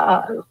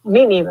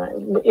me.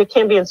 It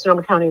can't be in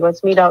Sonoma County.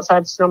 Let's meet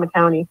outside Sonoma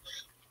County.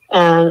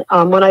 And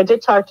when I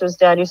did talk to his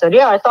dad, he said,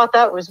 yeah, I thought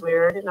that was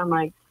weird. And I'm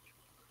like,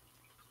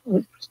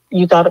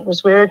 you thought it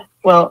was weird?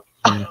 Well,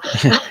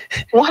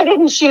 why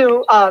didn't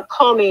you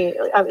call me?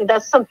 I mean,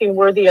 that's something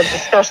worthy of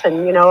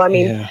discussion,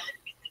 Yeah.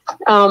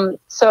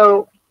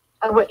 So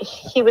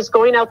he was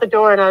going out the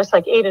door and I was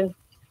like, Aidan,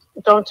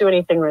 don't do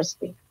anything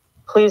risky.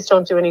 Please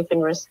don't do anything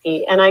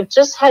risky. And I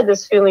just had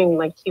this feeling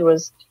like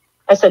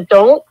I said,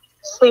 don't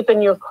sleep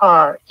in your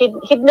car.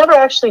 He'd never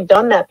actually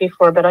done that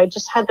before, but I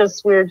just had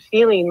this weird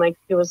feeling like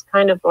he was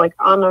kind of like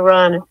on the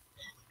run.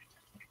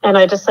 And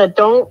I just said,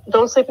 don't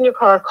sleep in your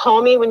car.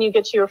 Call me when you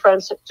get to your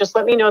friends. Just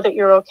let me know that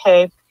you're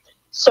okay.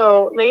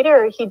 So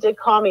later he did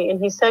call me and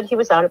he said he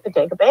was out at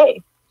Bodega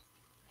Bay.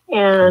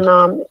 And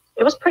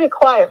it was pretty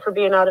quiet for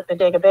being out at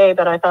Bodega Bay,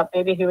 but I thought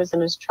maybe he was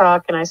in his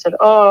truck. And I said,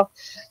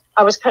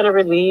 I was kind of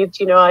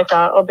relieved. I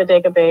thought,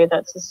 Bodega Bay,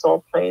 that's his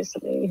soul place. I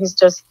mean, he's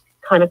just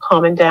kind of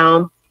calming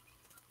down.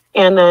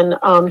 And then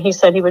he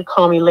said he would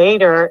call me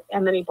later,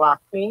 and then he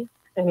blocked me,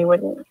 and he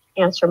wouldn't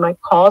answer my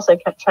calls. I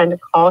kept trying to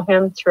call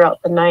him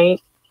throughout the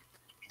night.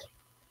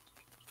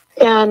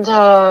 And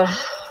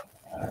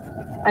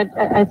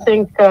I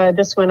think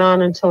this went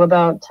on until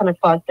about 10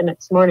 o'clock the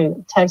next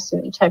morning,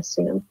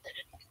 texting him.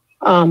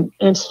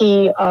 And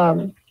he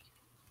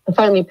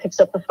finally picks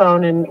up the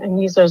phone, and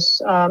he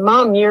says,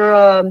 Mom,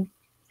 you're,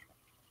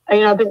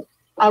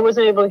 I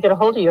wasn't able to get a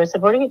hold of you. I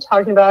said, what are you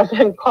talking about? I've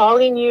been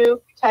calling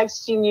you,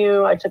 texting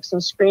you. I took some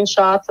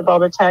screenshots of all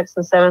the texts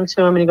and sent them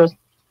to him. And he goes,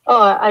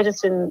 I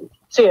just didn't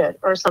see it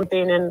or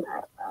something.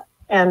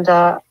 And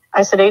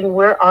I said, Aidan,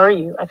 where are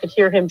you? I could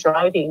hear him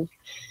driving.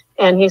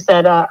 And he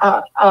said,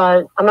 I'm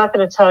not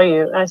going to tell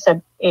you. And I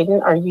said,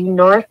 Aidan, are you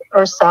north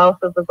or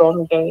south of the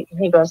Golden Gate? And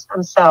he goes,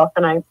 I'm south.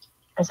 And I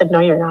said, no,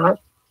 you're not.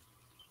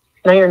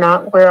 No, you're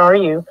not. Where are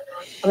you?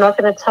 I'm not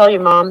going to tell you,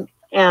 Mom.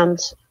 And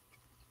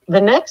the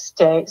next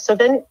day, so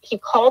then he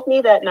called me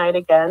that night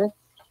again.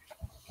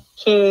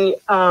 He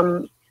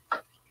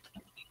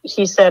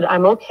said,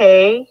 I'm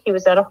okay. He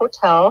was at a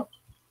hotel.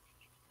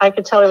 I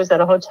could tell he was at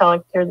a hotel. I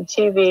could hear the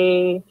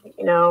TV,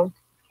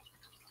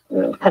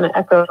 kind of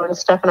echo and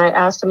stuff. And I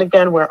asked him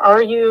again, where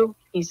are you?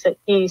 He said,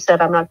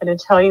 I'm not going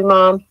to tell you,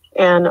 Mom.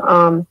 And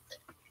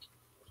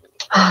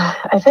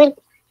I think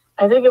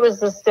it was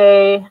this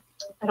day.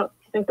 I don't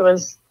think it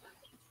was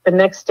the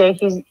next day.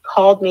 He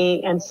called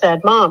me and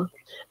said, Mom,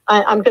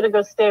 I'm going to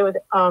go stay with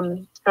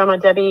Grandma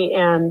Debbie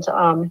and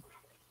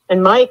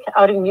Mike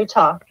out in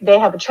Utah. They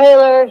have a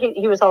trailer.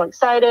 He was all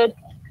excited.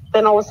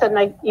 Then all of a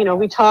sudden,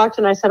 we talked,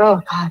 and I said,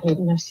 oh God,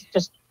 Aidan,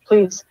 just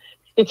please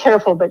be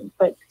careful. But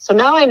so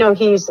now I know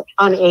he's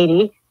on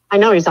 80. I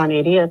know he's on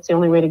 80. That's the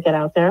only way to get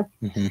out there.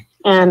 Mm-hmm.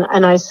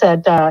 And I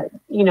said,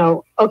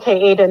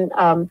 okay,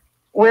 Aidan,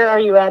 where are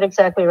you at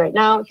exactly right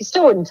now? He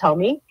still wouldn't tell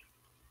me.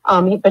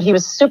 But he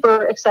was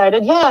super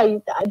excited. Yeah,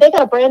 they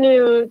got a brand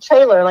new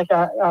trailer, like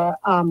a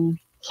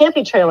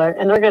camping trailer,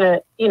 and they're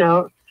gonna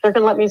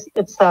let me.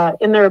 It's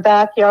in their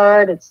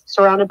backyard. It's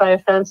surrounded by a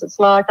fence. It's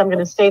locked. I'm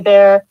gonna stay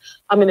there.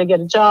 I'm gonna get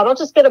a job. I'll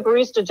just get a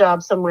barista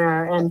job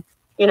somewhere. And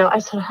I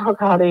said, oh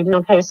God, Aidan,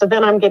 okay. So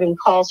then I'm getting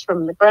calls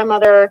from the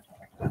grandmother,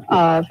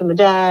 from the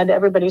dad.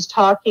 Everybody's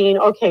talking.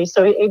 Okay,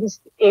 so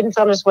Aidan's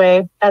on his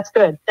way. That's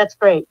good. That's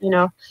great.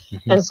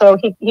 Mm-hmm. And so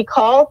he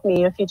called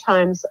me a few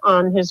times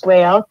on his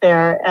way out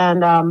there,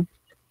 and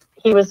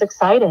he was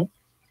excited,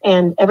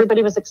 and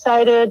everybody was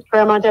excited.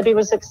 Grandma Debbie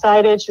was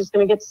excited. She was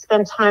going to get to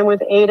spend time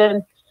with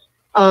Aidan.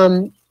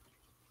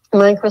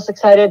 Mike was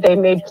excited. They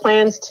made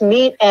plans to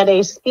meet at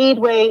a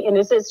speedway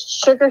in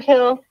Sugar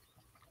Hill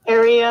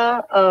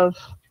area of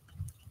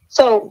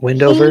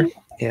Wendover.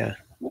 Yeah.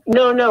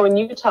 No, in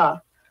Utah.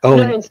 Oh,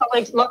 no, in Salt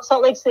Lake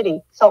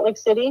City. Salt Lake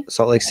City.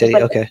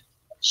 Like okay.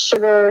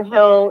 Sugar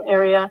Hill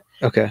area.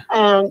 Okay.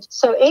 And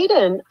so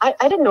Aidan, I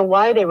didn't know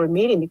why they were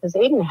meeting, because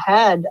Aidan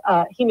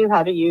he knew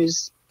how to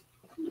use,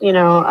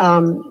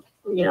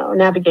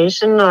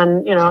 navigation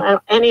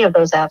on, any of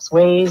those apps,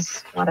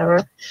 Waze,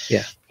 whatever.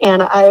 Yeah.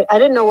 And I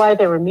didn't know why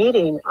they were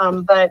meeting.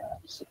 But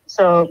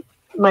so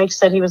Mike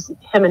said him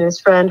and his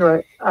friend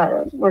were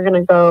going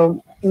to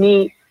go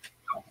meet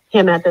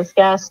him at this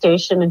gas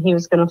station, and he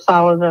was going to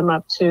follow them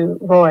up to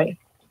Roy,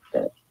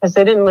 because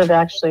they didn't live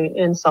actually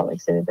in Salt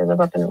Lake City. They live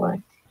up in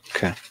Roy.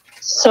 Okay.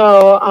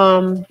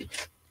 So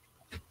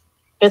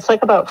it's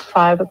like about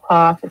 5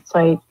 o'clock.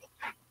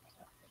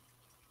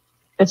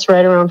 It's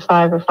right around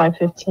 5 or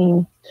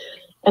 5:15,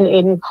 and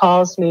Aidan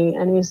calls me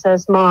and he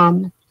says,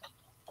 Mom,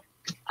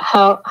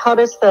 how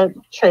does the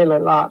trailer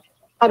lock?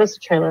 How does the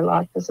trailer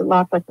lock? Does it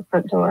lock like the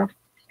front door?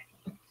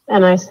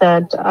 And I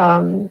said,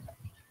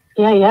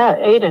 yeah,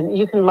 Aidan,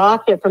 you can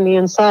lock it from the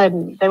inside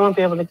and they won't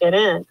be able to get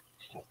in.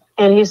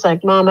 And he's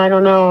like, Mom, I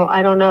don't know.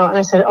 And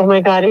I said, oh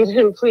my God,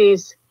 Aidan,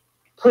 please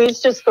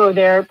just go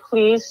there.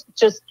 Please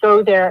just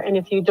go there. And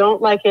if you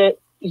don't like it,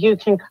 you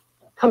can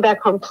come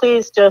back home.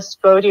 Please just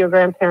go to your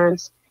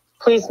grandparents.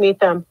 Please meet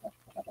them.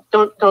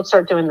 Don't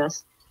start doing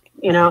this.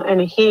 You know,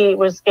 and he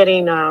was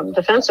getting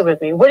defensive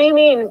with me. What do you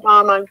mean,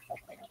 Mom?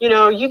 You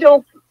know, you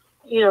don't,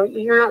 you know,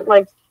 you're not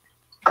like,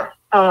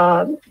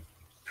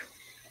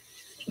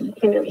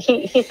 you know,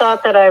 he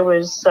thought that I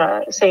was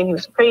saying he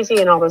was crazy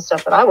and all this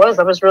stuff, but I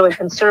was really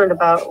concerned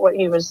about what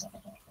his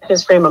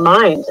frame of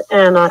mind.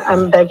 And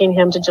I'm begging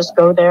him to just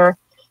go there.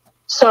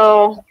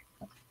 So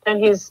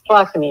then he's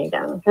blocking me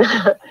again.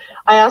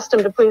 I asked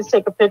him to please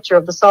take a picture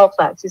of the salt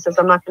flats. He says,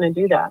 I'm not going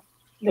to do that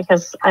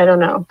because I don't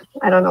know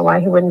why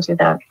he wouldn't do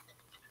that.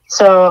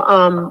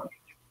 So,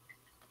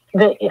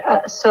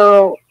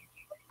 so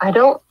I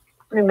don't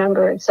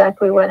remember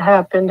exactly what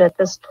happened at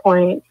this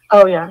point.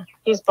 Oh yeah,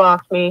 he's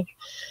blocked me.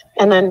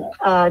 And then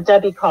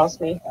Debbie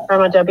calls me.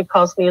 Grandma Debbie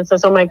calls me and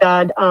says, oh my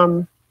God,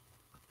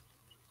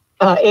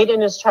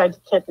 Aidan has tried to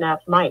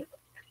kidnap Mike.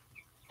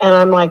 And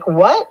I'm like,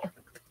 what?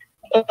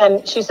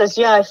 And she says,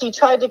 yeah, he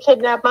tried to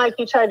kidnap Mike.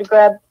 He tried to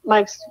grab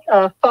Mike's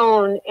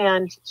phone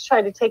and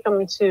tried to take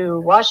him to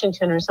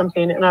Washington or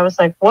something. And I was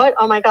like, what?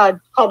 Oh my God,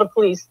 call the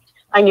police.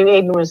 I knew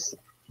Aidan was,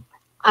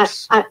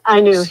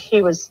 I knew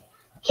he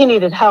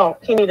needed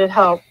help. He needed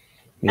help.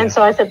 Yeah. And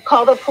so I said,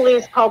 call the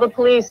police.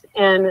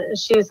 And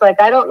she's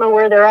like, I don't know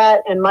where they're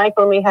at. And Mike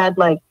only had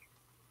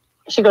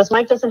she goes,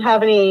 Mike doesn't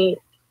have any,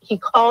 he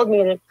called me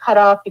and it cut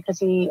off because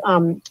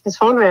his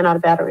phone ran out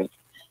of battery.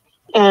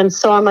 And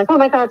so I'm like, oh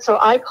my God. So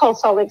I call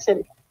Salt Lake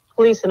City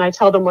police and I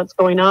tell them what's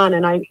going on.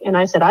 And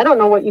I said, I don't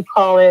know what you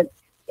call it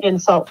in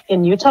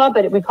Utah,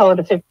 but we call it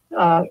a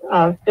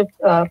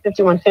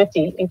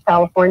 5150 in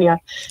California.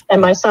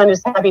 And my son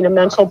is having a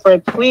mental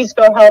break. Please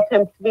go help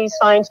him. Please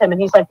find him.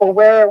 And he's like, well,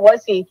 where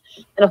was he?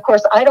 And of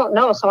course, I don't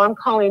know. So I'm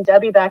calling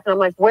Debbie back and I'm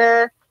like,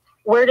 where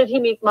did he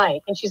meet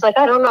Mike? And she's like,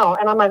 I don't know.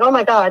 And I'm like, oh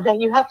my God,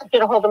 then you have to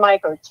get a hold of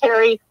Mike or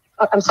Terry.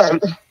 I'm sorry,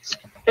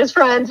 his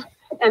friend,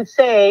 and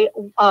say,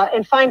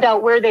 and find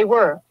out where they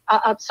were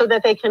so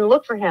that they can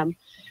look for him.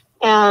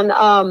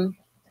 And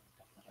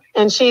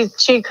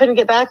she couldn't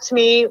get back to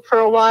me for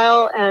a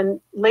while.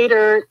 And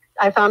later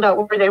I found out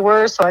where they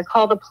were. So I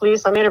called the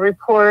police. I made a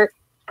report.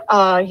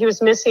 He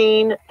was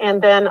missing.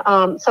 And then,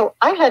 so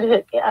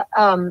I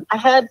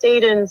had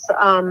Aidan's,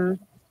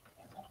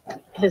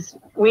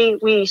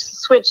 we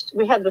switched,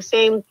 we had the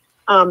same,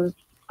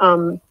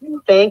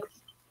 bank,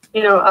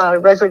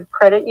 regular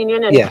credit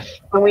union. And yeah.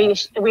 when we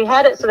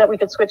had it so that we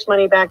could switch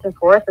money back and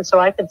forth. And so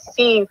I could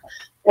see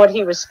what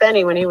he was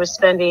spending when he was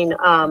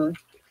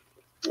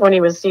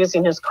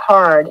using his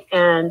card.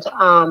 And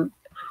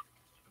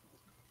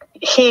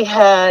he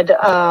had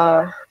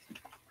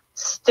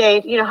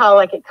stayed, how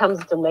it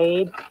comes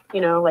delayed,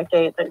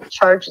 the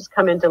charges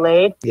come in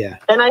delayed. Yeah.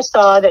 Then I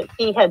saw that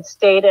he had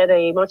stayed at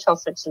a Motel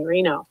 6 in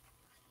Reno.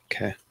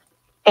 Okay.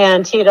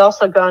 And he had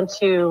also gone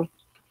to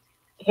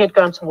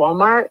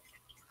Walmart,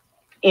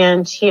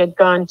 and he had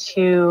gone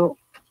to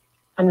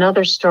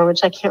another store,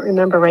 which I can't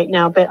remember right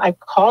now, but I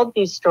called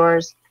these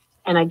stores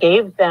and I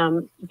gave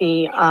them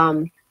the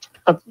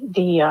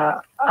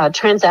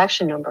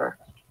transaction number.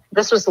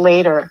 This was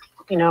later,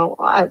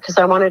 because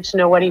I wanted to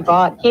know what he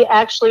bought. He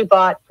actually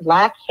bought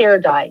black hair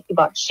dye. He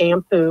bought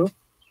shampoo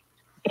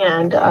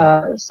and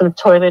some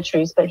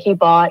toiletries, but he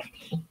bought.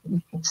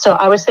 So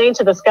I was saying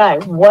to this guy,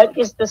 what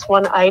is this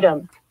one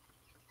item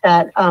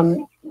that,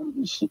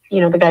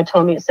 the guy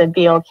told me it said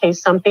BLK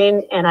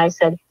something. And I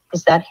said,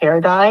 is that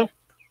hair dye?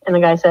 And the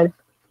guy said,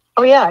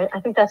 oh yeah, I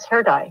think that's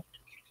hair dye.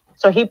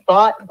 So he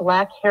bought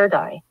black hair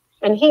dye.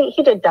 And he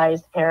did dye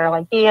his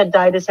hair. He had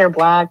dyed his hair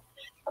black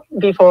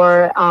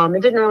before.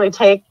 It didn't really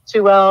take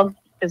too well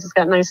because it's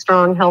got nice,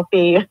 strong,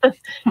 healthy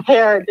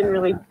hair. It didn't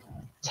really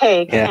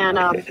take. Yeah. And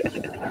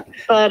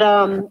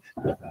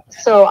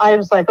so I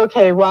was like,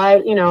 okay, why?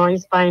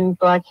 He's buying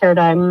black hair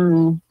dye.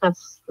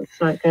 That's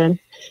not good.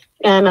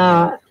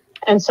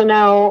 And so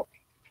now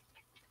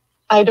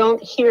I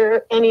don't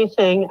hear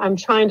anything. I'm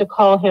trying to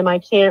call him. I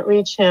can't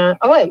reach him.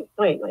 Oh wait.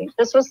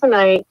 This was the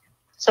night.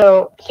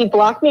 So he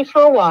blocked me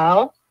for a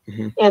while.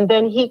 Mm-hmm. And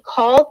then he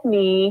called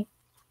me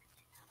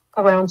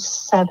around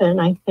 7,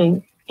 I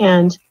think.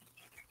 And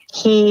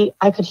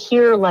I could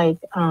hear it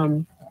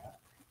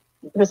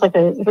was a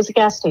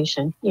gas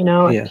station,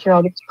 I could hear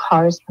all these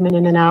cars coming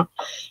in and out.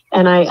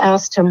 And I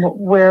asked him,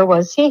 where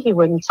was he? He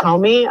wouldn't tell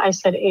me. I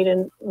said,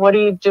 Aidan, what are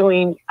you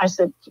doing? I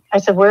said,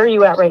 where are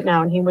you at right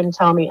now? And he wouldn't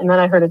tell me. And then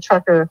I heard a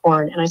trucker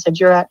horn and I said,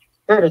 you're at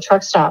a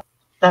truck stop.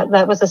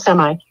 That was a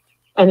semi.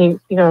 And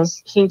he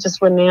goes, he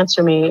just wouldn't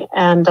answer me.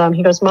 And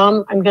he goes,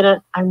 Mom,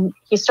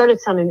 he started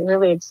sounding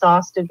really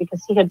exhausted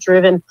because he had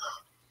driven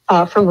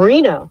from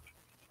Reno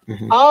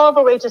all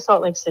the way to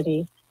Salt Lake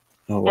City.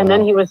 Oh, wow. And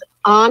then he was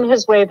on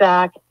his way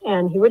back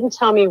and he wouldn't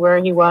tell me where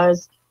he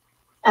was.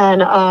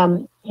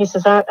 And he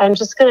says, I'm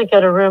just going to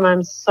get a room.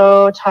 I'm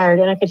so tired.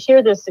 And I could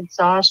hear this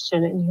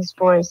exhaustion in his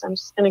voice. I'm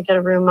just going to get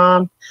a room,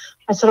 Mom.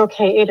 I said,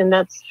 okay, Aidan,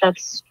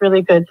 that's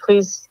really good.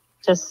 Please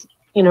just,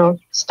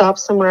 stop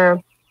somewhere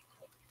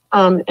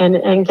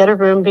and get a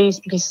room. Be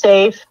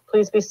safe.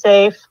 Please be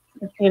safe.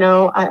 you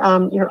know,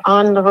 you're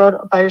on the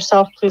road by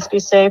yourself. Please be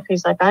safe.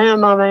 He's like, I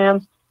am, Mom, I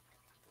am.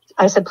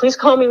 I said, please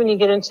call me when you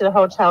get into the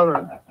hotel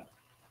room.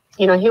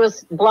 You know, he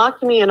was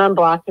blocking me and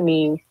unblocking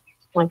me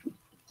like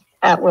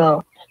at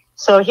will.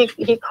 So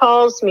he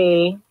calls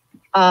me,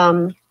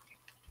 and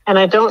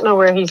I don't know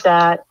where he's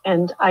at.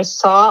 And I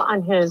saw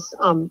on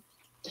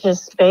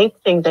his bank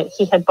thing that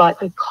he had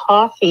bought me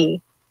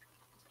coffee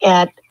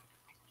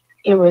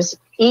it was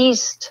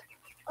east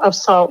of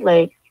Salt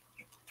Lake.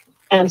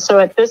 And so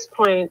at this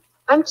point,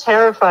 I'm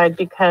terrified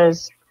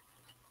because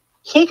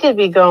he could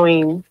be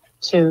going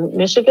to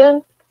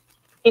Michigan.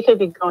 He could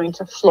be going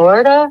to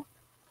Florida.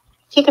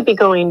 He could be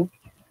going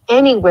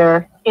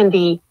anywhere in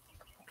the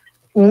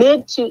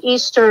mid to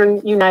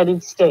eastern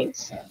United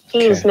States.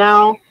 He is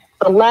now,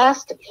 the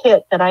last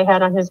hit that I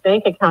had on his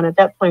bank account at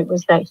that point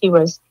was that he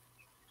was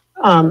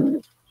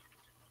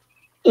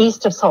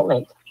east of Salt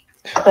Lake.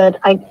 But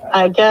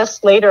I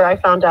guess later I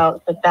found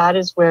out that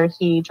is where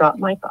he dropped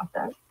Mike off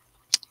at.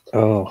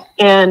 Oh.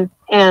 And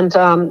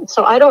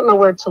so I don't know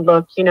where to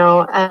look, you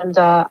know, and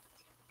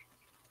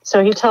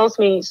so he tells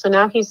me, so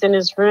now he's in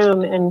his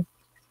room and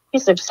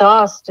he's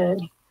exhausted.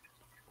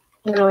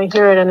 You really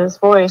hear it in his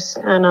voice.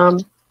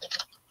 And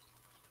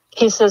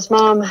he says,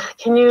 Mom,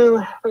 can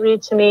you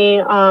read to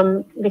me?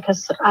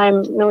 Because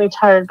I'm really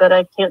tired, but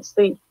I can't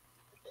sleep.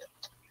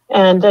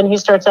 And then he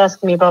starts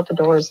asking me about the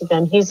doors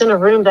again. He's in a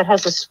room that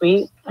has a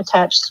suite,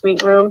 attached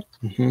suite room.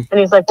 Mm-hmm. And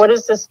he's like, what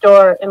is this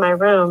door in my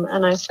room?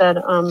 And I said,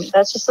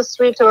 that's just a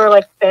suite door,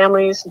 like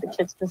families, so the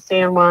kids can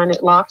stay in one.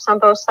 It locks on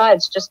both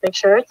sides. Just make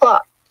sure it's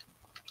locked.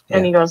 Yeah.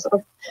 And he goes,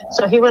 okay.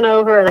 So he went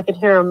over and I could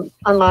hear him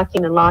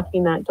unlocking and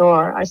locking that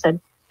door. I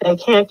said, they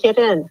can't get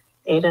in,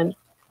 Aidan.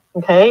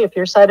 Okay, if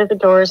your side of the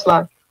door is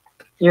locked,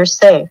 you're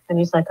safe. And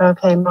he's like,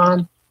 okay,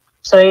 Mom.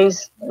 So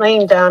he's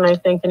laying down, I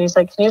think, and he's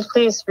like, can you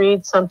please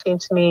read something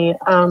to me?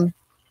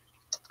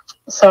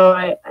 So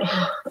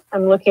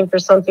I'm looking for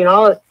something.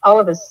 All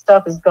of his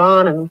stuff is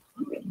gone and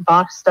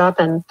boxed up,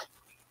 and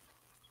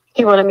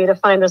he wanted me to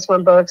find this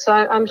one book.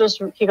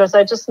 So he goes,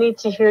 I just need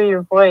to hear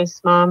your voice,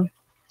 Mom.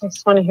 I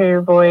just want to hear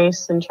your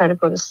voice and try to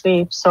go to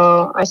sleep.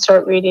 So I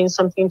start reading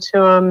something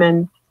to him,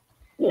 and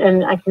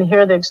I can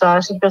hear the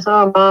exhaustion. He goes,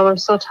 oh, Mom, I'm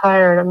so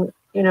tired.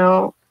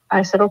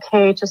 I said,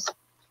 okay, just,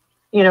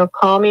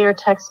 call me or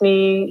text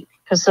me.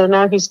 Because so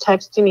now he's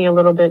texting me a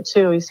little bit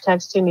too. He's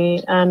texting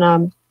me.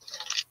 And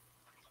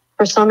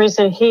for some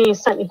reason, he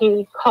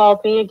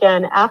called me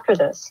again after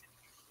this.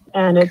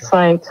 And it's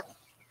like,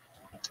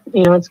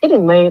 it's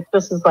getting late.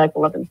 This is like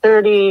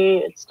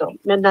 11:30. It's still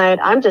midnight.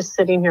 I'm just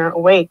sitting here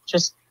awake.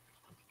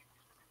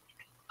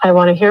 I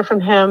want to hear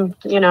from him.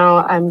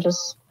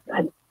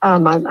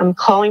 I'm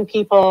calling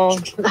people,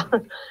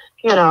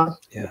 Yeah.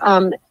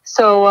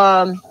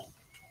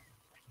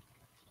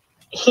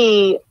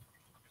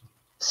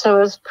 So it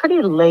was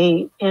pretty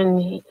late,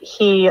 and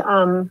he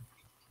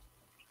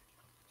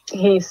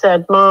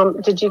said,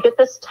 Mom, did you get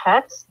this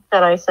text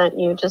that I sent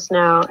you just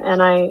now?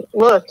 And I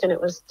looked, and it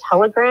was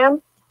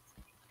Telegram,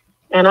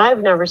 and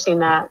I've never seen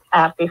that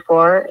app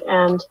before.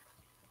 And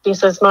he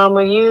says, Mom,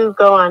 will you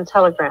go on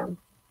Telegram?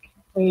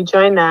 Will you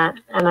join that?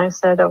 And I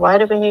said, why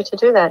do we need to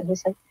do that? And he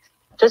said,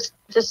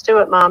 just do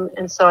it, Mom.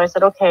 And so I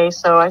said, okay.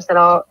 So I said,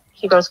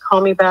 he goes, call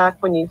me back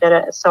when you get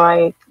it. So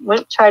I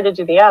tried to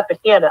do the app, but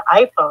he had an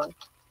iPhone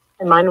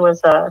and mine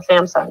was a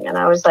Samsung. And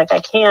I was like,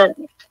 I can't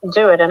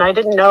do it. And I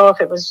didn't know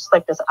if it was just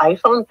like this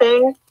iPhone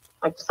thing,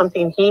 like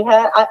something he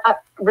had.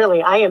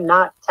 I am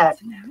not tech.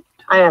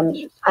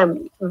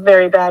 I'm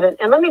very bad at,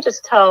 and let me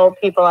just tell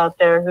people out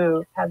there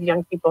who have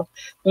young people,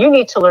 you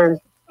need to learn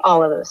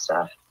all of this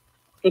stuff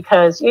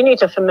because you need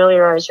to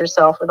familiarize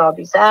yourself with all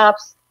these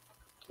apps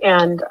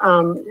and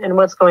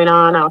what's going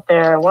on out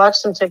there. Watch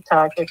some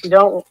TikTok. If you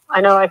don't, I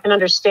know I can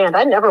understand.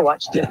 I never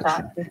watched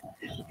TikTok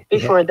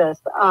before this.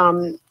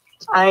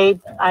 I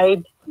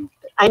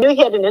knew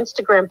he had an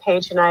Instagram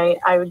page, and I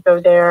would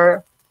go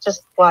there,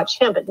 just watch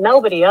him, but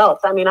nobody else.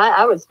 I mean,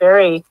 I was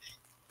very,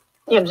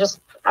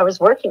 I was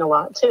working a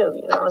lot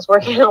too. I was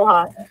working a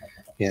lot.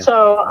 Yeah.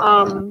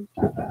 So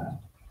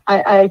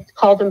I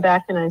called him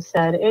back and I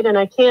said, Aidan,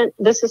 I can't,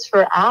 this is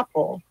for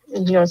Apple.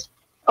 And he goes,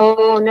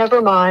 oh,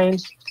 never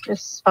mind.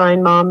 It's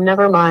fine, Mom,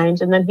 never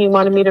mind. And then he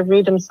wanted me to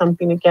read him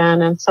something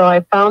again. And so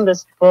I found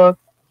this book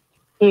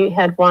he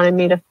had wanted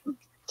me to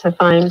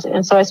find.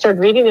 And so I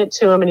started reading it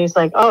to him, and he's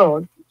like,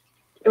 oh,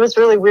 it was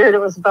really weird. It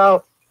was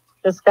about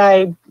this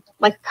guy,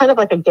 like kind of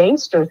like a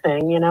gangster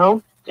thing,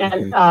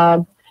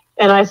 And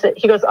and I said,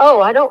 he goes,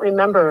 oh, I don't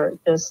remember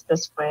this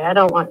way. I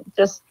don't want,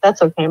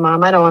 that's okay,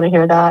 Mom. I don't want to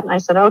hear that. And I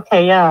said,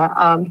 okay,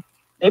 yeah.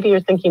 Maybe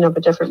you're thinking of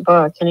a different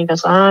book. And he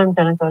goes, I'm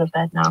going to go to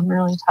bed now. I'm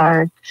really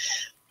tired.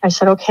 I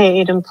said, okay,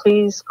 Aidan,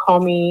 please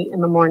call me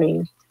in the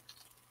morning.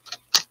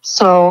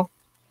 So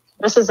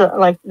this is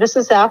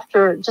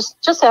after,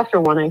 just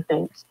after 1, I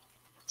think.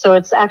 So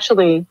it's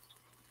actually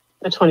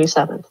the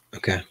 27th.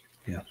 Okay.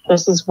 Yeah.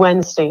 This is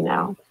Wednesday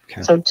now.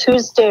 Okay. So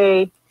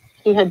Tuesday,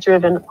 he had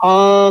driven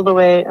all the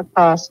way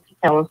across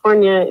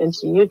California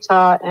into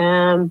Utah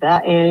and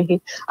back. And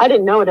I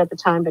didn't know it at the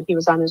time, but he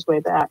was on his way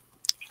back.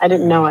 I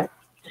didn't know it.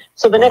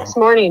 So the next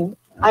morning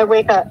I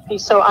wake up.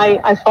 So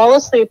I fall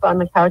asleep on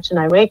the couch and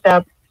I wake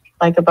up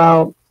like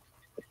about,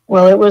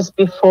 well, it was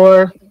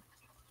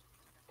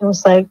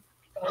like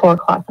 4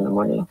 o'clock in the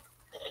morning.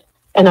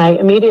 And I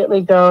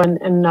immediately go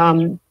and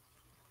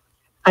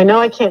I know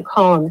I can't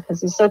call him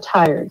because he's so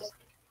tired.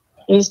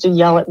 He used to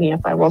yell at me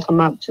if I woke him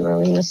up too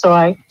early. So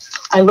I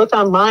look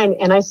online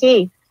and I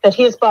see that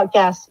he has bought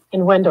gas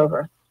in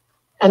Wendover.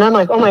 And I'm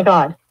like, oh my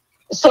God.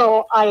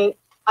 So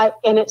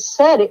and it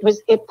said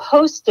it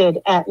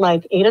posted at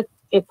like 8,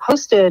 it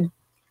posted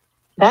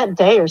that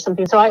day or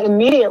something. So I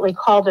immediately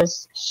called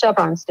this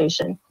Chevron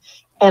station.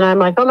 And I'm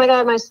like, oh my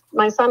God,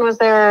 my son was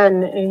there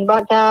and he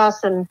bought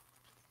gas. And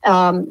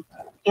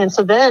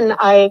so then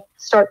I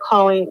start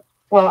calling.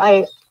 Well,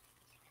 I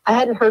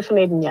hadn't heard from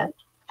Aidan yet.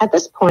 At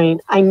this point,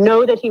 I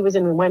know that he was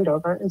in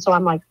Wendover. And so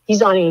I'm like,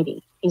 he's on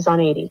 80.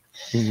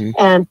 Mm-hmm.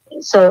 And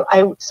so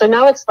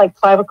now it's like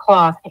 5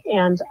 o'clock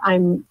and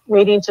I'm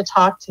waiting to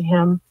talk to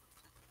him.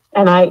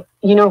 And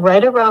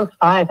right around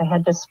 5, I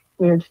had this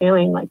weird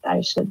feeling like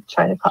I should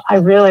try to call. I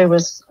really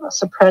was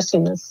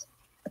suppressing this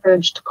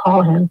urge to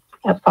call him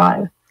at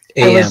 5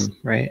 a.m.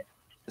 Right?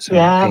 Sorry,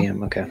 yeah.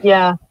 a.m. Okay.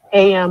 Yeah,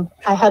 a.m.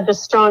 I had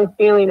this strong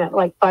feeling at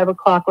like 5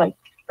 o'clock, like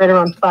right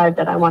around 5,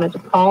 that I wanted to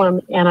call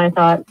him. And I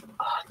thought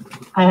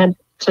I had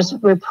just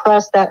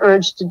repressed that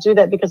urge to do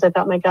that because I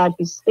thought, my God,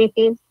 he's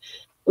sleeping.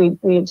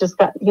 We just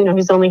got,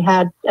 he's only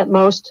had at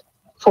most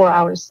 4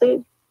 hours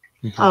sleep.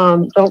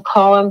 Mm-hmm. Don't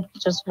call him,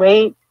 just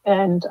wait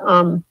and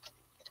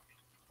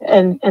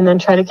then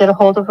try to get a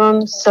hold of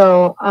him.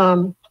 So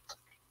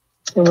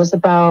it was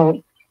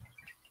about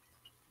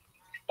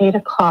 8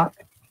 o'clock,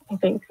 I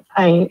think,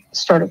 I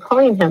started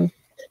calling him,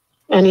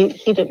 and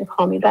he didn't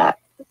call me back.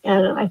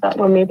 And I thought,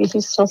 well, maybe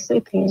he's still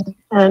sleeping.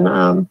 And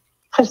I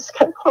just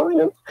kept calling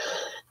him,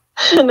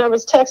 and I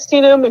was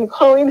texting him and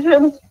calling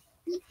him,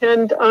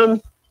 and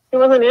he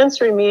wasn't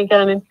answering me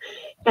again.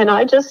 And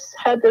I just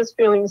had this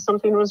feeling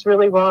something was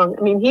really wrong.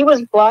 I mean, he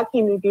was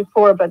blocking me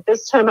before, but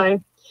this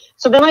time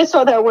so then I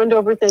saw that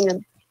Wendover thing,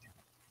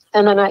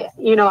 and then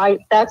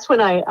that's when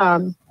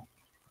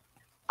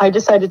I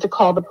decided to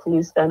call the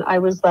police. Then I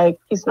was like,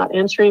 he's not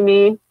answering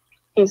me.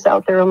 He's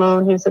out there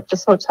alone. He's at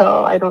this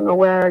hotel. I don't know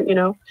where,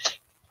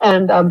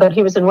 and, but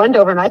he was in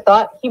Wendover, and I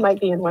thought he might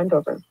be in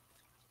Wendover.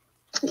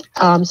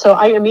 So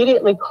I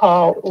immediately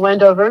call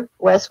Wendover,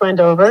 West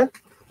Wendover.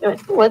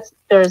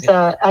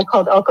 I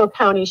called Elko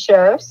County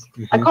Sheriffs.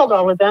 Mm-hmm. I called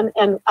all of them,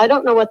 and I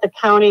don't know what the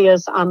county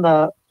is on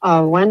the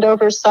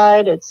Wendover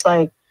side. It's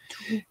like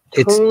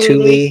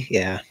Thule,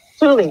 yeah.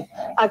 Thule.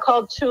 I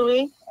called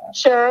Thule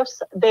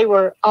Sheriffs. They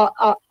went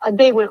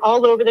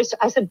all over.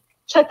 I said,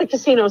 check the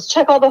casinos,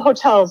 check all the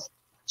hotels,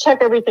 check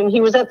everything.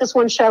 He was at this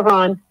one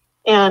Chevron,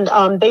 and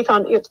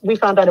we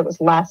found out it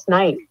was last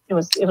night. It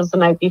was the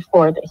night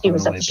before that he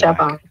was at the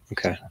Chevron.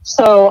 Okay.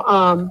 So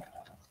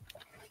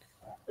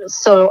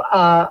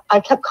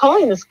I kept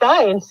calling this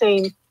guy and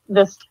saying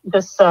this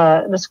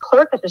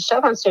clerk at the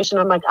Chevron station.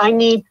 I'm like,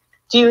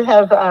 do you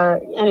have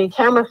any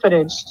camera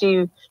footage?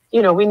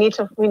 We need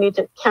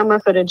to camera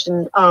footage.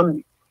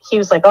 And he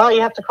was like, oh,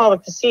 you have to call the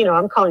casino.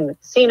 I'm calling the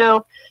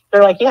casino.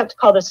 They're like, you have to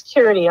call the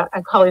security.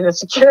 I'm calling the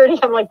security.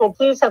 I'm like, well,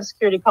 please have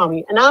security call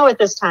me. And now at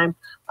this time,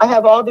 I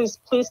have all these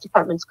police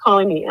departments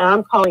calling me, and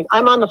I'm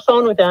on the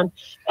phone with them,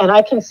 and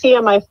I can see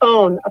on my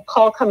phone a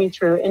call coming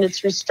through, and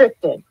it's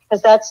restricted,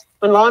 because that's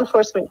when law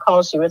enforcement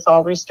calls you, it's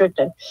all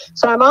restricted.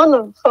 So I'm on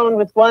the phone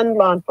with one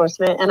law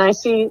enforcement, and I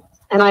see,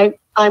 and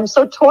I'm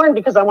so torn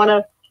because I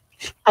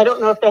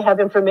don't know if they have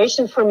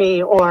information for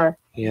me or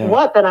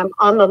what, but I'm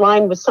on the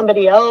line with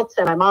somebody else,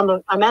 and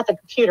I'm at the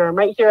computer. I'm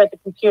right here at the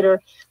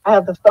computer. I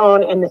have the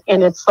phone,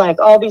 and it's like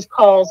all these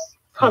calls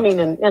coming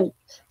and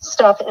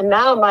stuff. And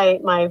now my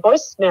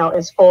voicemail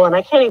is full, and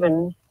I can't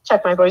even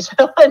check my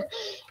voicemail.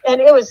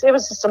 And it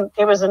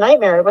was a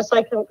nightmare. It was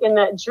like in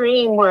that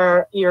dream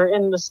where you're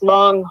in this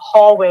long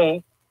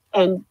hallway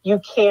and you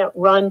can't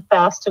run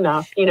fast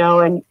enough,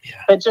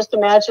 but just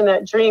imagine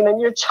that dream, and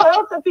your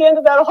child's at the end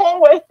of that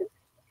hallway.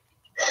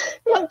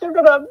 Like they're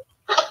gonna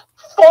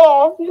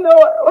fall,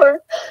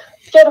 or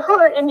get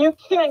hurt, and you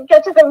can't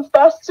get to them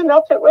fast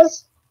enough. It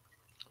was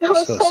so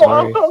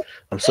sorry. awful.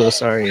 I'm so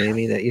sorry,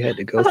 Amy, that you had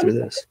to go through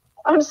this.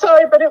 I'm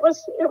sorry, but it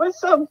was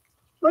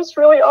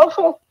really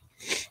awful.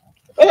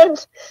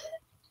 And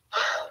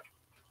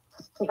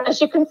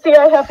as you can see,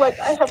 I have like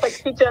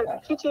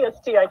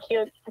PTSD. I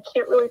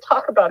can't really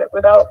talk about it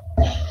without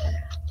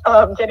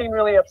getting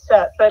really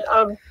upset. But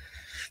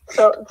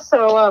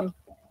so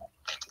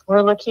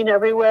we're looking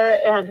everywhere,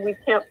 and we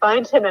can't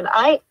find him. And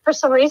for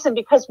some reason,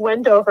 because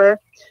Wendover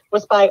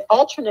was by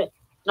alternate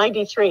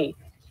 93,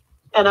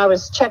 and I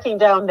was checking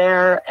down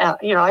there,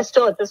 I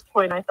still, at this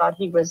point, I thought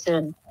he was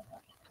in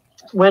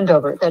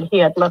Wendover, that he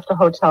had left the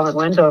hotel in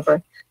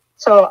Wendover.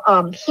 So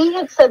he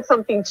had said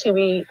something to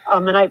me the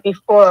night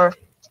before.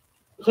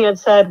 He had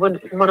said, when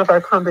one of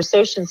our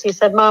conversations, he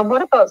said, Mom,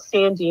 what about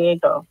San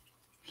Diego?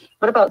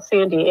 What about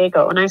San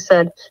Diego? And I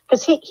said,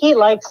 because he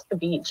likes the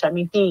beach. I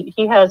mean,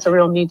 he has a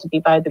real need to be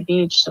by the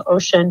beach, the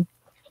ocean.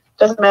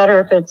 Doesn't matter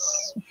if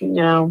it's,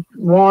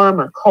 warm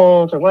or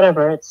cold or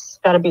whatever. It's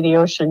got to be the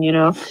ocean,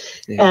 Yeah.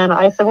 And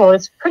I said, well,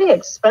 it's pretty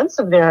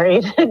expensive there,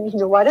 Aidan.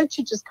 Why don't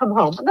you just come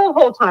home? And the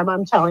whole time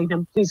I'm telling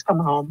him, please come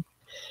home.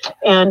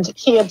 And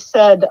he had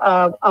said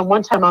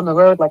one time on the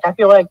road, like, I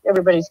feel like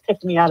everybody's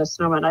kicking me out of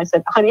Sonoma. And I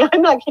said, honey,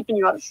 I'm not kicking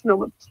you out of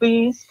Sonoma.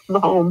 Please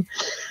come home.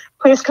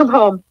 Please come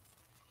home.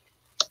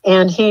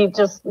 And he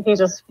just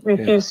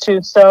refused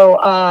to.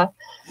 So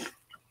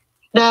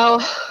now,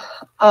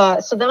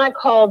 so then I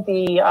called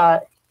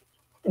the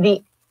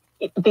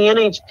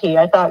NHP.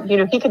 I thought,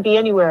 he could be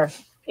anywhere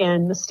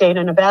in the state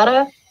of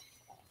Nevada.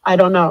 I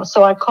don't know.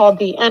 So I called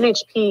the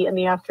NHP in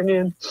the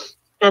afternoon,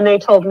 and they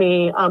told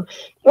me,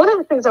 one of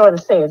the things I want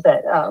to say is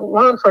that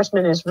law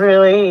enforcement is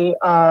really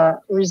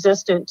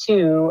resistant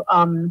to,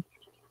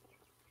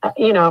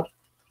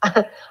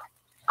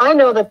 I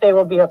know that they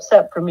will be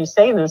upset for me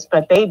saying this,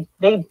 but they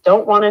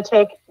don't want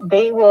to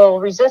they will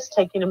resist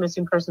taking a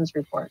missing persons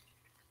report.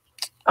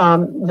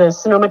 The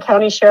Sonoma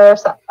County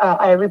Sheriff's,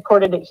 I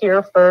reported it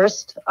here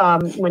first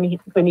when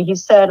he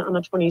said on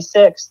the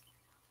 26th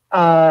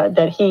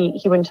that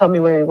he wouldn't tell me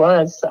where he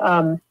was.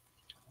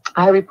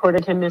 I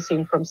reported him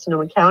missing from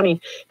Sonoma County,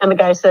 and the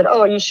guy said,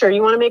 "Oh, are you sure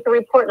you want to make a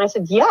report?" And I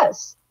said,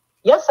 "Yes,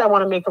 I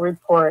want to make a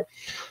report."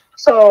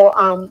 So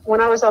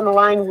when I was on the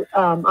line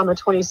on the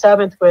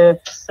 27th with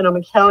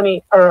Sonoma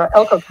County or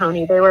Elko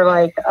County, they were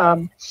like,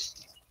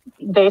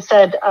 they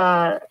said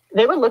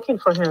they were looking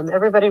for him.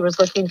 Everybody was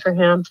looking for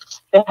him.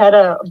 They had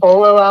a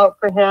bolo out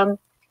for him,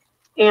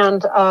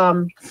 and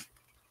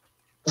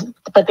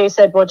but they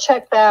said, well,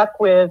 check back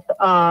with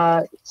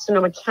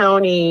Sonoma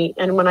County.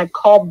 And when I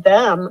called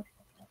them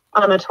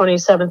on the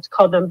 27th,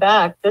 called them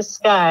back, this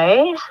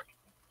guy,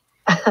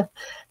 I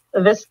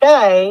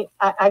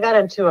got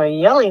into a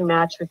yelling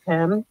match with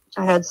him.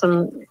 I had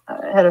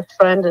a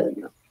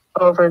friend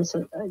over, and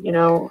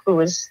who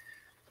was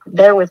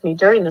there with me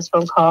during this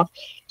phone call.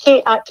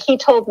 He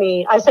told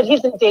me, I said,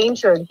 he's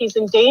endangered.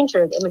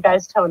 And the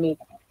guy's telling me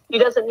he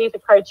doesn't meet the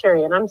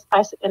criteria. And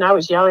I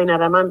was yelling at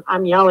him.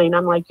 I'm yelling.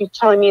 I'm like, you're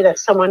telling me that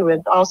someone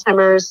with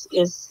Alzheimer's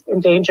is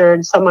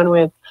endangered, someone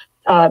with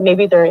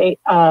maybe they're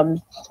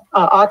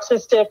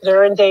autistic,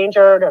 they're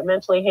endangered, or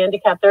mentally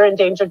handicapped, they're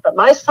endangered. But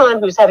my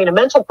son, who's having a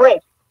mental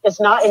break, is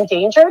not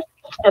endangered.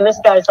 And this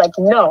guy's like,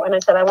 no. And I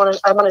said, I want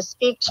to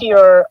speak to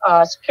your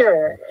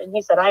superior. And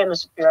he said, I am the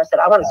superior. I said,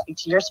 I want to speak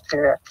to your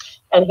superior.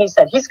 And he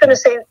said, he's going to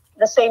say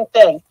the same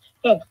thing.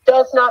 He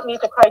does not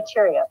meet the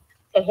criteria.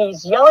 And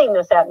he's yelling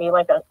this at me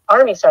like an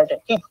army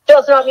sergeant. He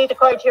does not meet the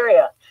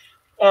criteria.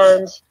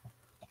 And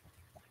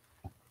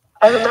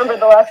I remember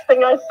the last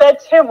thing I said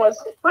to him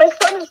was, my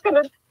son is going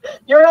to,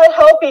 you're not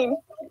helping.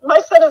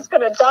 My son is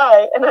going to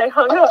die. And I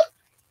hung up.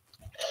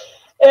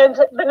 And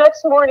the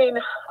next morning,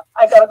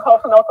 I got a call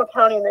from Elko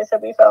County, and they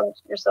said, we found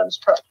your son's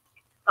truck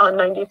on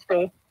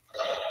 93.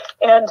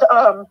 And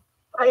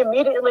I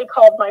immediately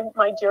called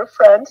my dear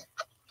friend,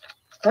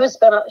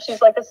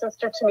 she's like a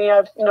sister to me.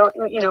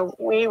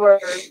 We were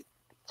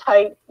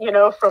tight,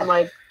 from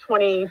like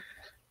 20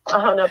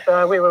 on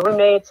up. We were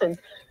roommates, and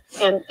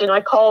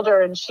I called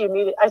her, and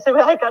I said,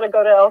 well, I got to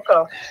go to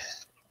Elko.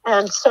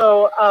 And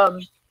so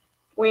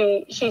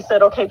she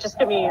said, okay, just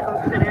give me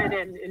a minute.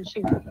 And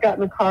she got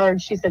in the car,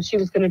 and she said she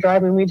was going to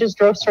drive. And we just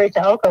drove straight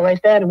to Elko right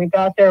then. And we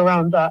got there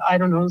around, I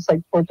don't know, it was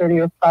like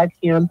 4:30 or 5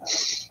 p.m.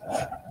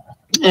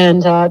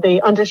 And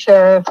the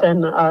undersheriff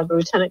and the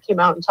lieutenant came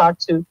out and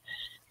talked to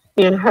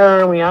me and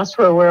her. And we asked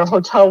her where a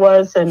hotel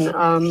was, and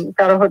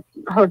got a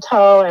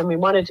hotel. And we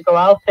wanted to go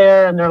out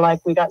there. And they're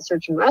like, we got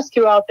search and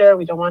rescue out there.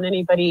 We don't want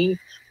anybody.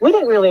 We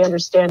didn't really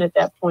understand at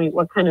that point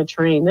what kind of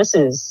terrain this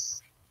is.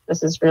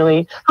 This is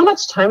really, how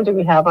much time do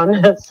we have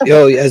on this?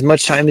 As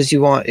much time as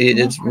you want. We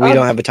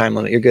don't have a time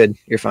limit. You're good.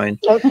 You're fine.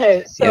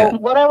 Okay. So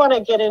what I want to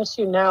get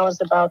into now is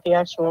about the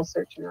actual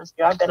search and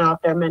rescue. I've been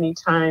out there many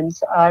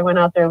times. I went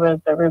out there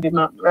with the Ruby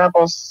Mountain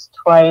Rebels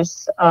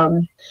twice.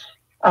 Me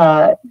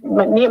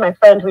and my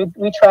friend,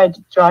 we tried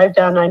to drive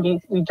down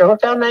 90. We drove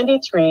down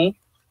 93.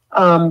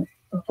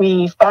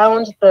 We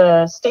found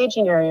the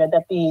staging area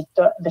that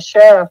the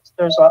sheriff,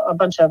 there's a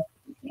bunch of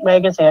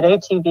wagons. They had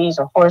ATVs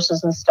or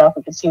horses and stuff.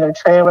 We could see their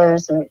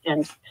trailers and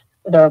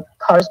their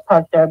cars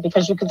parked there,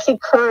 because you could see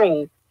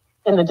Curry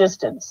in the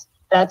distance.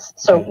 That's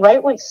so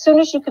right as soon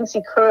as you can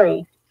see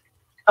Curry,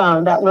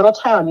 that little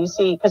town, you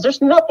see, because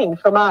there's nothing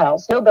for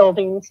miles, no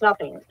buildings,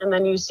 nothing. And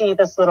then you see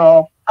this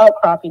little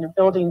outcropping of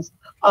buildings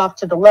off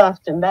to the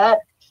left, and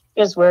that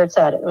is where it's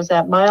at. It was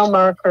at mile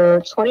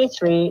marker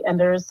 23, and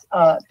there's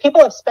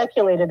people have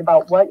speculated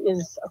about what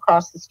is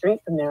across the street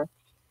from there.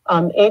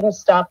 Aidan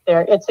stopped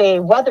there. It's a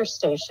weather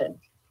station.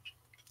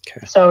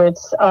 Okay. So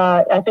it's,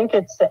 I think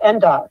it's the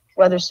NDOT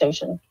weather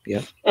station.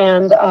 Yeah.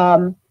 And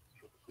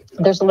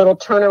there's a little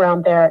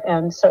turnaround there.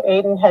 And so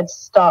Aidan had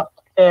stopped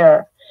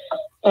there.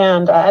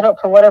 And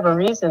for whatever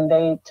reason,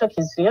 they took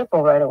his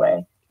vehicle right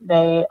away.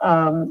 They,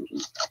 I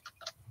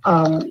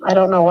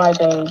don't know why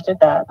they did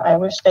that. I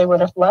wish they would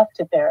have left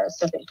it there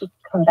so that he could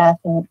come back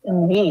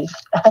and leave.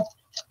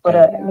 But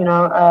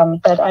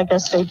I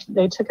guess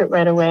they took it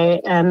right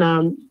away.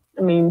 And,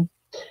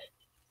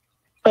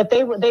 But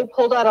they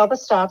pulled out all the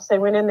stops. They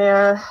went in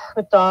there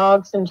with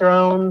dogs and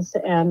drones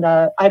and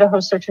Idaho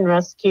Search and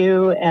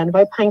Rescue and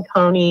White Pine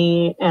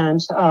County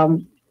and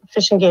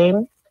Fish and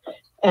Game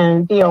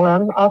and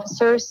BLM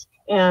officers.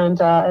 And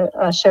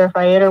Sheriff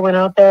Aidan went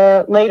out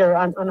there later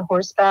on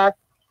horseback.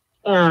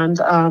 And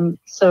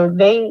so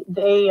they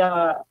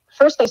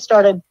first they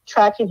started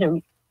tracking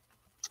him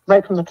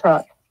right from the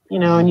truck, you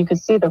know, and you could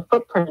see the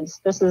footprints.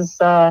 This is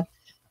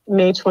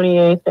May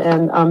 28th,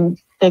 and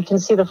they can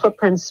see the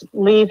footprints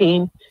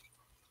leaving.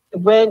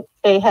 When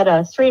they had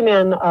a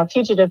 3-man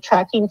fugitive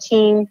tracking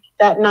team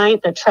that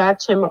night that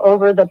tracked him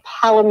over the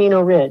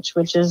Palomino Ridge,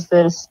 which is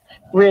this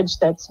ridge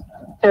that's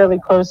fairly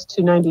close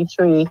to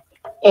 93.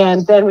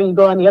 And then when you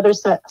go on the other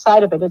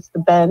side of it, it's the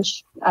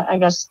bench. I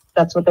guess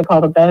that's what they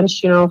call the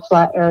bench, you know,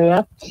 flat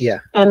area. Yeah.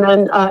 And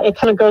then it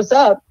kind of goes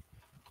up.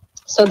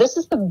 So this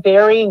is the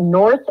very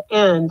north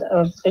end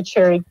of the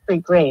Cherry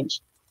Creek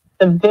Range,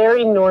 the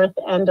very north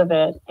end of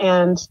it.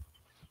 And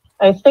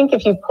I think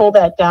if you pull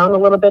that down a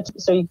little bit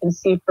so you can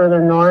see further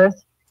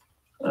north.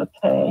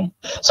 Okay.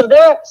 So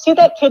there, see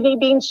that kidney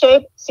bean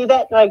shape? See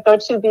that? Like go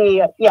to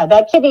the,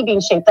 that kidney bean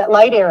shape, that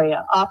light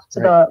area off to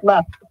the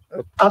left.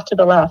 Off to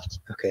the left.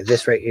 Okay,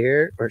 this right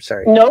here, or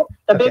sorry? Nope,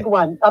 the big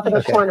one up in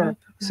the corner.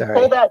 Sorry.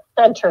 Pull that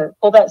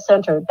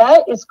center.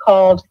 That is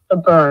called the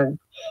burn.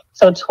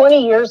 So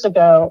 20 years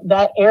ago,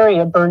 that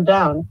area burned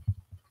down.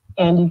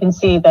 And you can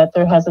see that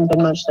there hasn't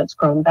been much that's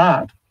grown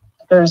back.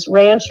 There's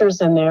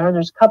ranchers in there.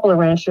 There's a couple of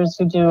ranchers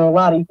who do a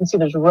lot. You can see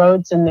there's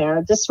roads in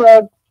there. This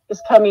road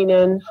is coming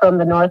in from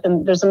the north,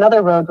 and there's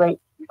another road right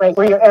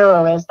where your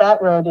arrow is.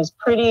 That road is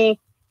pretty,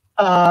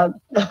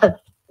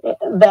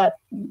 that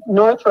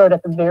north road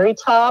at the very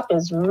top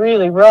is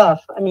really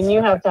rough. I mean,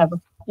 you have to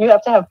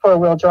have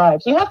 4-wheel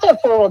drive. You have to have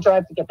 4-wheel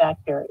drive to get back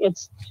here.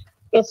 It's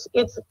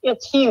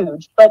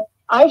huge, but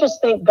I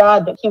just thank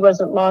God that he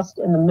wasn't lost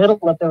in the middle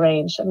of the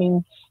range. I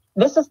mean,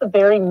 this is the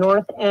very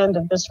north end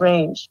of this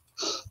range.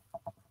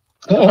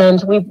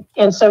 And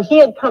so he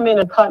had come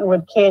in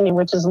Cottonwood Canyon,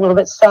 which is a little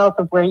bit south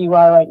of where you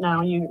are right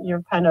now.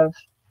 You're kind of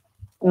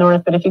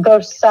north, but if you go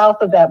south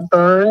of that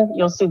burn,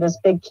 you'll see this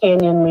big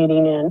canyon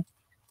leading in.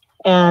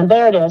 And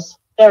there it is.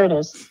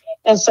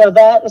 And so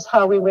that is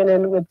how we went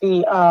in with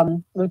the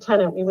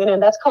lieutenant. We went in.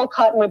 That's called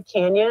Cottonwood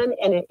Canyon.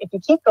 And if you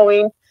keep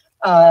going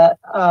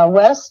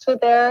west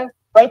with there,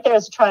 right there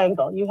is a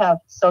triangle.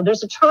 So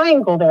there's a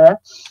triangle there.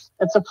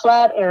 It's a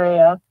flat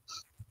area.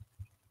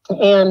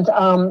 And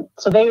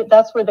so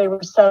that's where they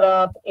were set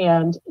up.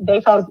 And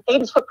they found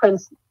Aidan's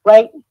footprints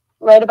right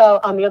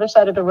about on the other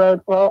side of the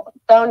road. Well,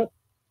 down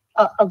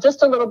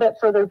just a little bit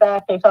further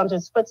back, they found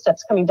his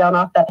footsteps coming down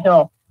off that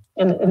hill.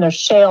 And there's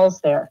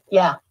shales there.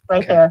 Yeah,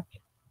 right there.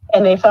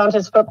 And they found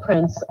his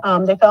footprints.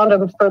 They found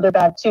him further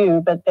back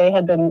too, but they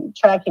had been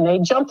tracking. They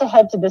jumped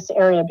ahead to this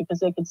area because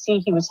they could see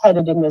he was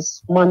headed in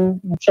this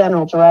one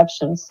general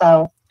direction,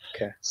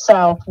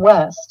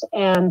 southwest.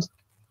 And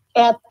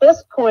at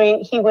this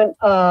point, he went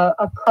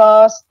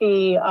across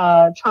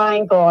the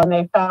triangle, and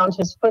they found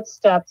his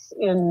footsteps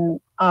in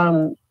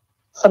some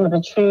of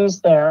the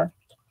trees there.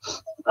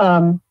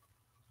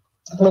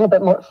 A little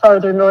bit more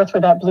farther north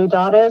where that blue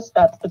dot is,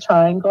 that's the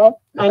triangle.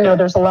 Okay. I know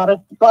there's a lot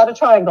of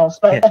triangles,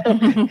 but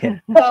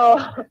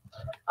so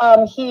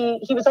he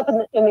was up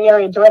in the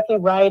area directly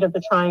right of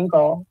the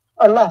triangle,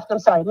 or left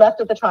of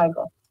the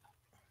triangle.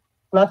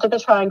 Left of the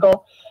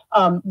triangle.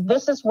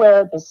 This is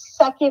where the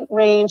second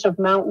range of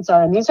mountains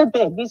are, and these are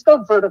big. These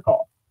go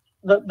vertical.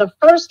 The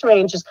first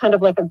range is kind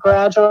of like a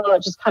gradual,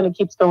 it just kind of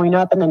keeps going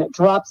up, and then it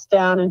drops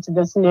down into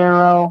this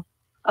narrow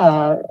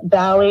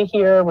valley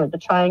here where the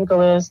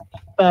triangle is.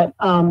 But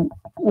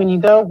when you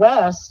go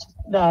west,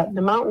 the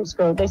mountains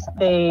go,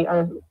 they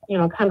are,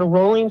 kind of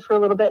rolling for a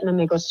little bit, and then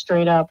they go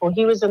straight up. Well,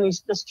 he was in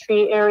this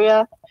tree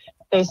area.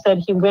 They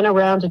said he went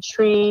around a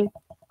tree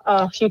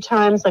a few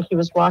times, like he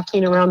was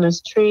walking around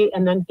this tree,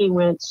 and then he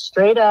went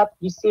straight up.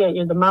 You see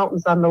it, the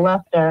mountains on the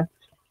left there.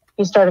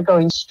 He started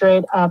going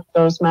straight up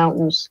those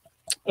mountains.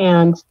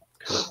 And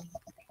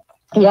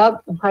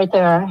yep, right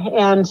there.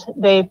 And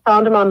they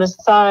found him on the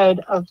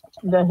side of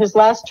his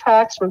last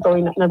tracks were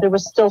going up. Now there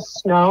was still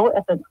snow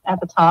at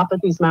the top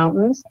of these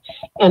mountains,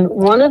 and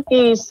one of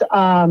these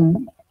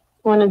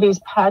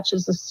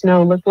patches of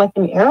snow looked like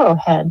an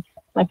arrowhead,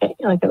 like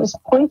it was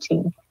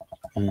pointing.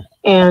 Mm.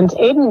 And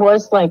Aidan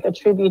was like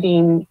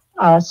attributing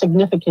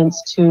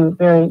significance to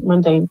very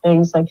mundane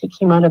things. Like he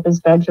came out of his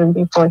bedroom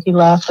before he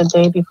left, the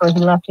day before he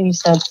left, and he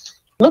said,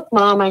 "Look,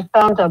 Mom, I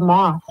found a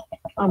moth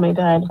on my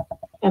bed."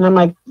 And I'm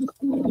like,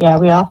 yeah,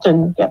 we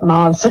often get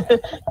moths, if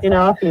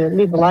you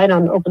leave the light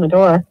on, open the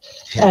door.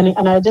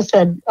 And I just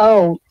said,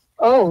 oh,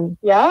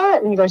 yeah?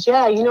 And he goes,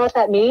 yeah, you know what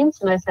that means?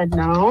 And I said,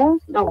 no,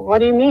 what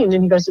do you mean?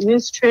 And he goes, it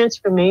means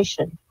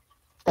transformation.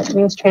 That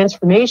means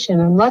transformation.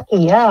 I'm lucky,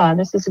 yeah,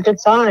 this is a good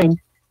sign.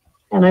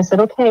 And I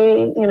said,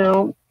 okay,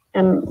 and,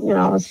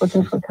 I was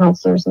looking for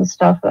counselors and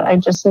stuff. But I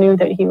just knew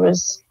that he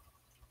was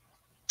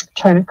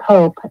trying to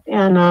cope.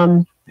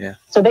 And, yeah.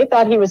 So they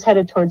thought he was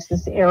headed towards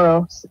this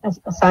arrow,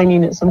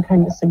 assigning it some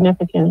kind of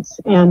significance.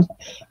 And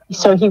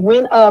so he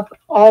went up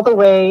all the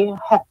way,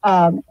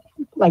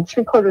 like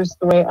 3/4 of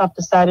the way up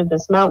the side of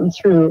this mountain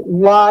through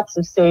lots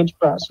of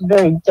sagebrush,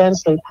 very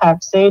densely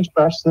packed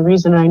sagebrush. The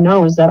reason I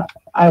know is that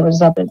I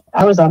was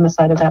on the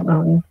side of that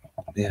mountain.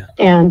 Yeah.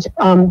 And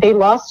they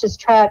lost his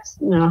tracks.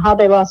 You know, how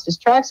they lost his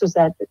tracks was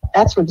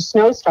that's where the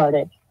snow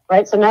started,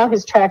 right? So now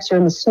his tracks are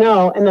in the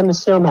snow, and then the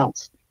snow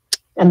melts,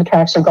 and the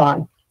tracks are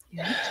gone.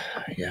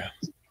 Yeah.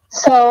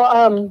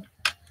 So,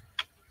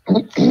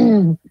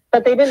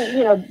 but they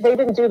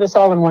didn't do this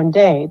all in one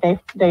day.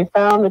 They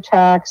found the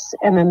tracks,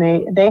 and then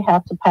they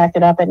have to pack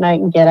it up at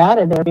night and get out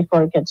of there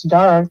before it gets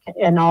dark,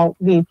 and I'll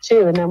leave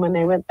too. And then when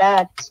they went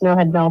back, snow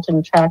had melted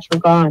and tracks were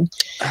gone.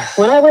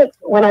 When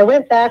I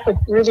went back with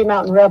Ruby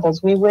Mountain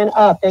Rebels, we went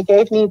up. They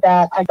gave me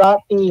that. I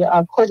got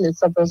the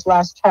coordinates of those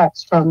last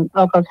tracks from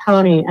Elko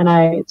County, and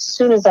as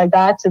soon as I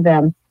got to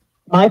them,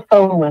 my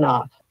phone went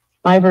off.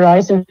 My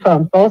Verizon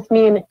phone. Both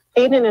me and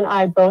Aidan and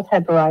I both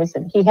had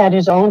Verizon. He had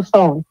his own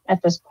phone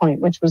at this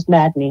point, which was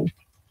maddening.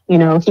 You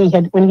know,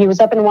 when he was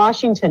up in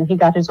Washington, he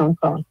got his own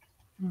phone,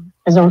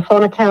 his own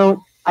phone account.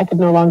 I could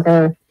no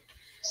longer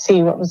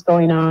see what was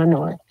going on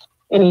or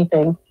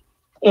anything.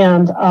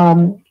 And,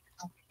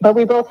 but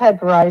we both had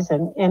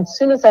Verizon. And as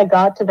soon as I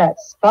got to that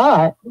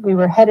spot, we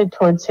were headed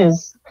towards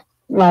his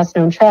last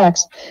known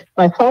tracks.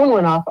 My phone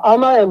went off. All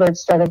my alerts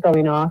started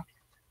going off.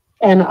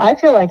 And I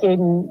feel like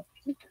Aidan,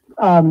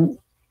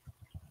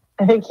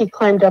 I think he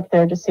climbed up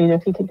there to see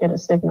if he could get a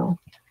signal.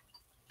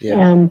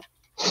 Yeah. And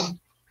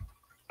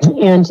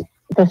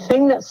the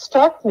thing that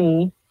struck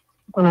me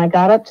when I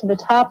got up to the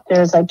top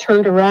there is I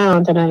turned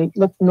around and I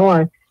looked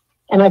north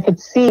and I could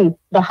see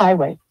the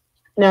highway.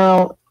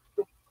 Now,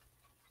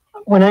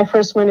 when I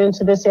first went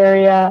into this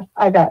area,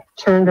 I got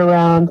turned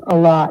around a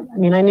lot. I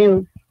mean, I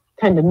knew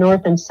kind of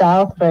north and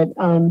south, but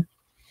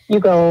you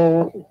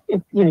go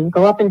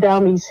up and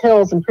down these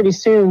hills, and pretty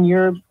soon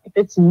if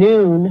it's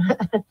noon,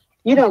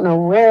 you don't know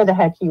where the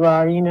heck you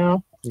are, you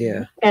know?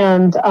 Yeah.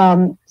 And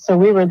so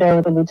we were there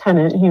with the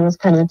lieutenant. He was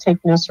kind of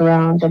taking us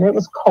around, and it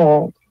was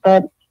cold.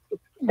 But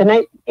the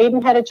night,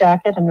 Aidan had a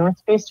jacket, a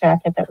North Face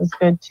jacket that was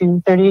good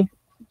to 30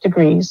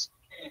 degrees.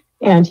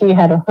 And he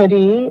had a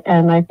hoodie,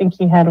 and I think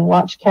he had a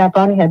watch cap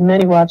on. He had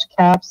many watch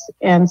caps.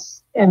 And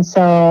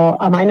so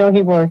I know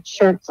he wore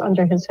shirts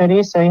under his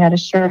hoodie, so he had a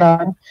shirt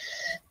on.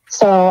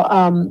 So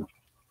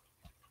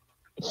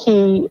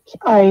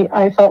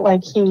I felt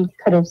like he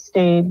could have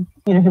stayed,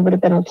 you know, he would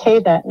have been okay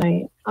that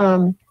night.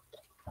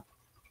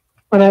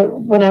 When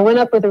I went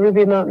up with the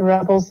Ruby Mountain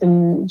Rebels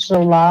in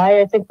July,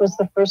 I think was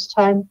the first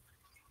time,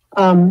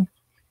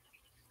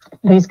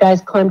 these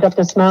guys climbed up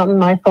this mountain.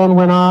 My phone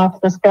went off.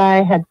 This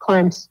guy had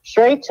climbed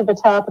straight to the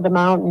top of the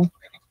mountain,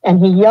 and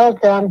he yelled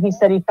down. He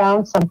said he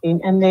found something,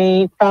 and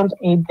they found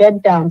a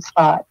bed down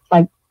spot,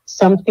 like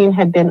something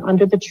had been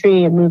under the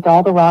tree and moved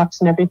all the rocks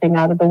and everything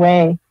out of the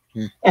way.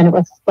 And it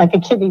was like a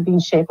kidney bean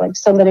shape, like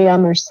somebody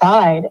on their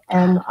side.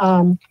 And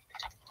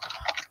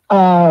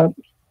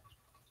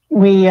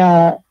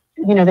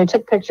they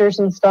took pictures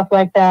and stuff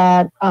like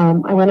that.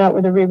 I went out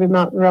with the Ruby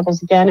Mountain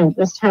Rebels again, and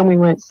this time we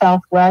went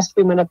southwest.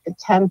 We went up to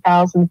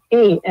 10,000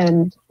 feet,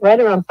 and right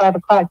around 5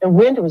 o'clock, the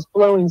wind was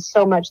blowing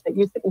so much that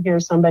you couldn't hear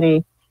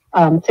somebody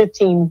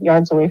 15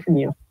 yards away from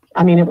you.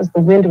 I mean,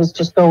 the wind was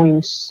just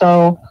going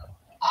so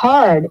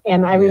hard.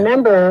 And I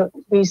remember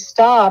we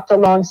stopped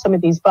along some of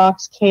these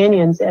box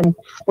canyons and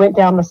went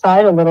down the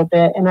side a little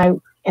bit, and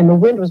the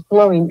wind was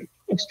blowing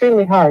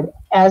extremely hard,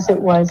 as it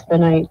was the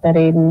night that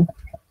Aidan,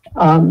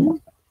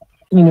 that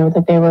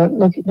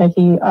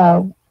he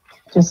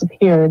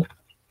disappeared.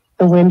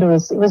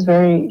 It was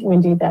very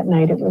windy that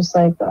night. It was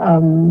like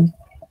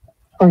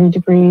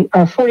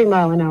 40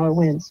 mile an hour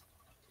winds.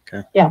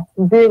 Okay. Yeah,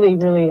 really,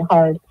 really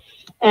hard.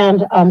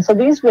 And so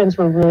these winds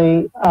were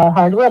really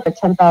hard. We're up at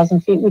 10,000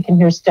 feet. We can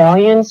hear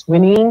stallions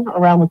whinnying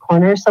around the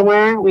corner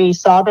somewhere. We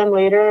saw them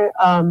later.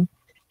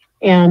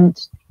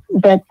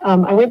 But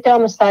I went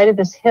down the side of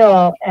this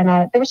hill, and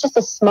there was just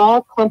a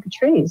small clump of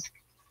trees.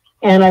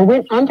 And I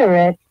went under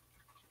it,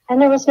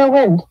 and there was no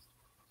wind.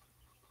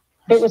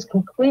 It was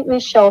completely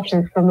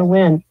sheltered from the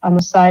wind on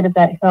the side of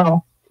that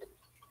hill.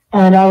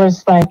 And I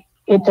was like,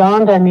 it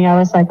dawned on me. I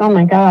was like, oh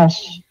my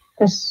gosh,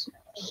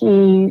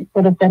 he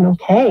would have been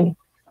okay.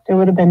 There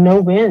would have been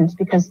no wind,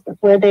 because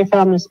where they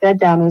found this bed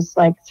down was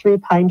like 3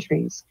 pine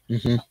trees.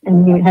 Mm-hmm.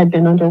 And he had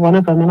been under one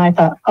of them. And I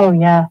thought, oh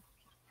yeah,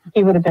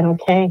 he would have been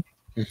okay.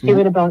 Mm-hmm. He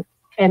would have been.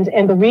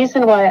 And the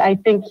reason why I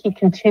think he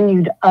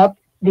continued up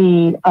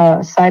the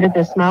side of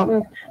this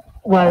mountain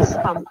was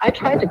I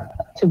tried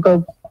to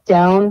go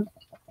down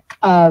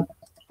the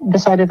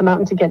side of the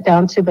mountain to get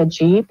down to the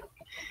Jeep.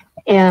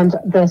 And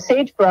the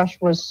sagebrush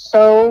was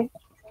so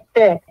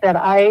thick that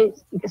I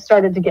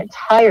started to get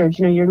tired.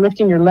 You know, you're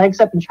lifting your legs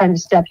up and trying to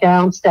step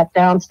down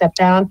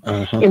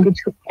in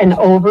between and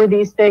over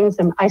these things.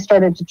 And I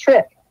started to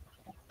trip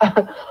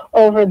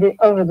over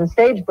the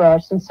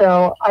sagebrush. And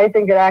so I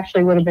think it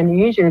actually would have been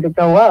easier to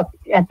go up.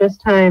 At this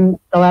time,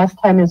 the last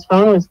time his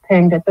phone was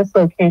pinged at this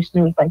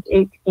location, it was like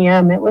 8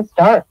 p.m. It was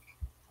dark.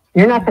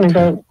 You're not going to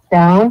go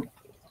down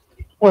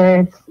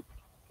where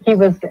he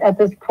was at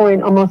this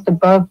point almost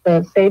above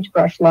the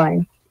sagebrush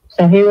line.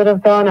 So he would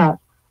have gone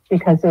up.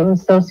 because it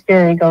was so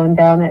scary going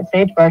down that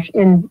sagebrush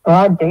in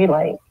broad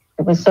daylight.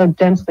 It was so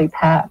densely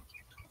packed.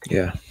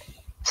 Yeah.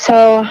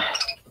 So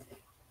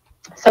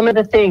some of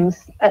the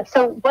things.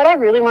 So what I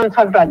really want to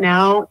talk about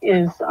now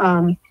is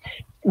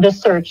the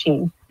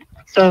searching.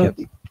 So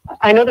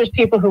I know there's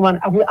people who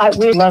want,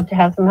 we'd love to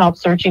have some help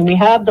searching. We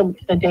have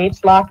the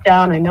dates locked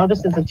down. I know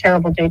this is a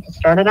terrible date to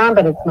start it on,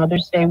 but it's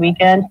Mother's Day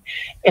weekend,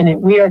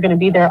 and we are going to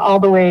be there all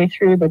the way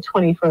through the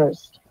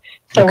 21st.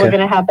 So we're going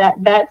to have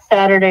that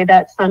Saturday,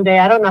 that Sunday.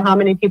 I don't know how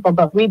many people,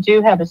 but we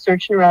do have a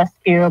search and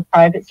rescue, a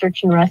private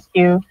search and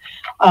rescue.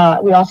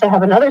 We also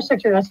have another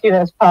search and rescue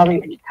that's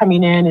probably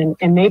coming in,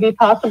 and maybe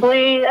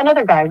possibly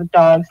another guy with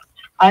dogs.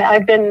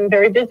 I've been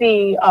very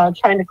busy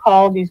trying to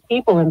call these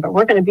people in, but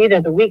we're going to be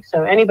there the week,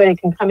 so anybody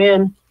can come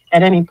in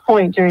at any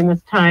point during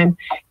this time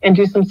and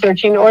do some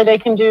searching, or they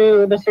can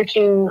do the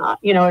searching,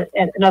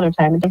 at another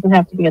time. It doesn't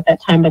have to be at that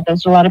time, but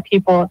there's a lot of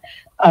people,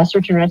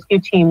 search and rescue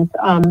teams.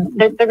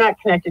 They're not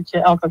connected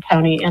to Elko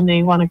County, and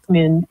they want to come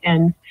in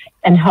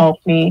and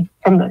help me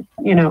from the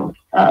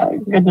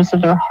goodness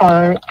of their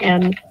heart.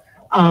 And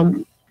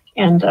one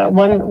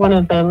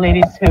of the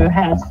ladies who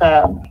has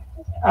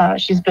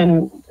she's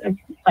been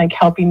like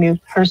helping me with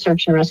her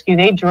search and rescue.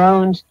 They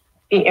droned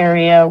the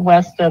area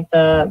west of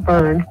the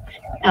burn.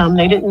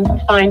 They didn't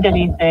find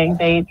anything.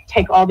 They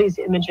take all these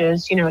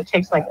images, it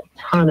takes like a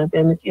ton of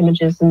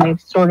images, and they've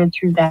sorted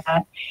through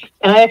that.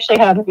 And I actually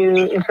have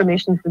new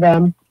information for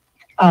them,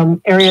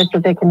 areas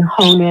that they can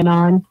hone in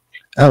on.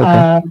 Oh,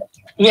 okay.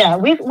 Yeah,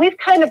 we've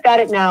kind of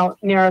got it now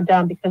narrowed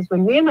down, because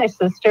when me and my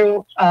sister,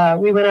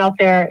 we went out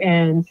there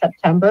in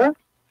September.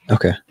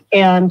 Okay.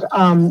 And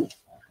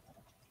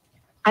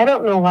I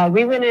don't know why.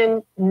 We went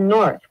in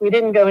north. We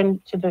didn't go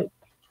into the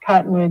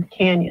Cottonwood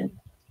Canyon.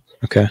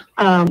 Okay.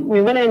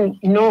 We went in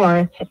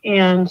north,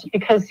 and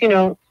because,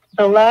 the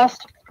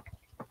last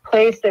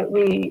place that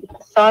we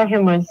saw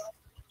him was,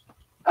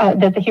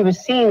 that he was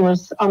seen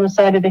was on the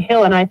side of the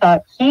hill, and I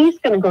thought, he's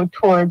going to go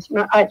towards,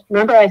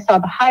 remember I saw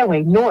the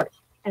highway north,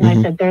 and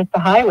I said, there's the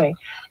highway.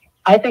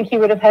 I think he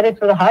would have headed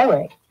for the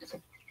highway.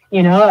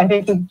 I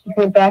think he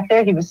went back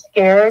there. He was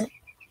scared,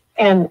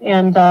 and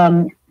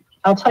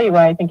I'll tell you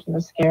why I think he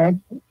was scared.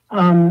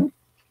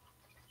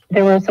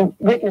 There were some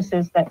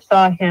witnesses that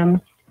saw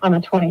him on the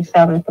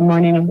 27th, the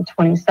morning of the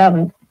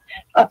 27th.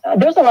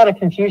 There's a lot of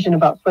confusion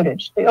about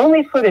footage. The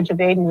only footage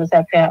of Aidan was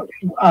at that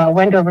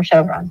Wendover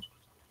Chevron.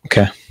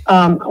 Okay.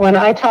 When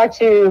I talked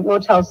to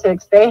Motel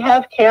 6, they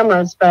have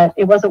cameras, but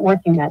it wasn't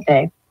working that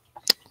day.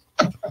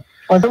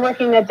 Wasn't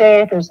working that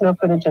day. There's no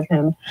footage of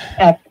him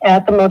at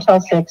the Motel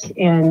 6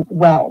 in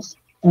Wells.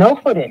 No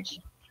footage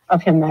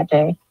of him that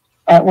day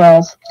at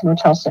Wells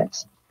Motel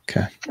 6.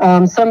 Okay.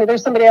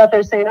 There's somebody out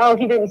there saying, "Oh,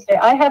 he didn't stay."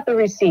 I have the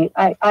receipt.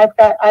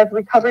 I've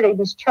recovered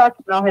Aidan's truck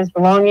and all his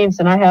belongings,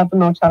 and I have the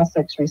Motel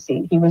 6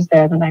 receipt. He was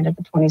there the night of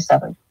the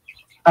 27th.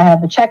 I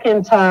have the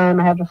check-in time.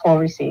 I have the full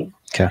receipt.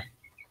 Okay.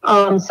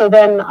 So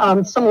then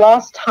some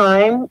lost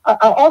time.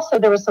 Also,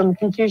 there was some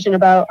confusion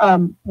about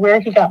where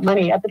he got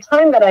money. At the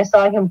time that I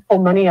saw him pull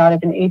money out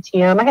of an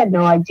ATM, I had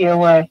no idea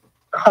where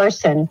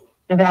Carson,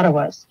 Nevada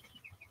was.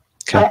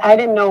 Okay. I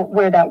didn't know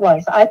where that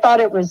was. I thought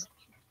it was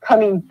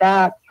coming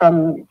back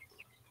from,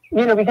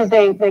 because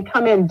they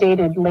come in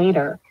dated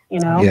later,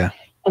 Yeah.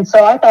 And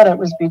so I thought it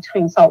was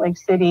between Salt Lake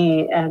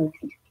City and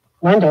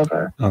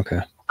Wendover. Okay.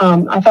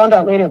 I found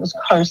out later it was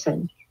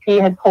Carson. He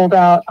had pulled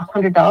out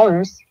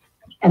 $100,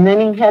 and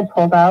then he had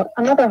pulled out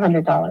another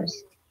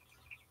 $100.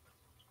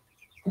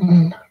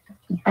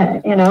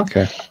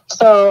 Okay.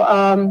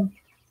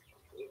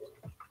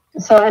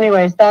 So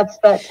anyways,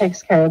 that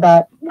takes care of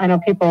that. I know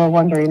people are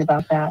wondering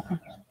about that.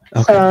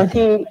 Okay. So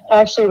he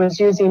actually was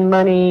using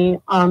money,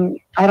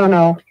 I don't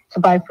know, to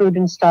buy food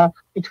and stuff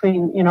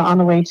between, on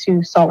the way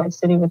to Salt Lake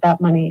City with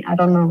that money. I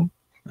don't know.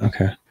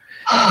 Okay.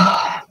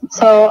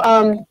 So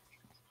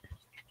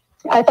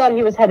I thought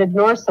he was headed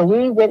north, so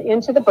we went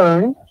into the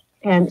burn.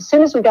 And as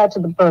soon as we got to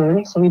the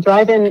burn, so we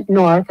drive in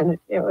north, and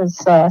it was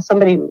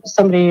somebody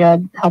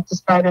helped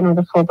us drive in with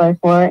a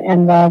 4x4,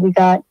 and we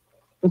got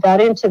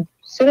into.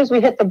 As soon as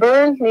we hit the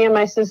burn, me and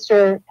my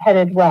sister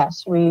headed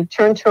west. We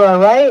turned to our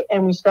right,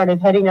 and we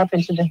started heading up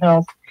into the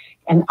hills.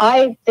 And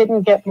I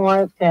didn't get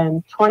more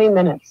than 20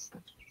 minutes.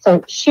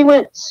 So she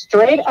went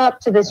straight up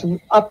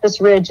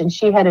this ridge, and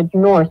she headed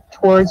north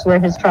towards where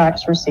his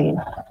tracks were seen.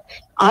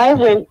 I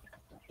went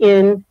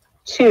in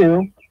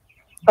too,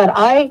 but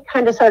I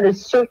kind of started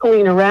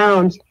circling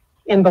around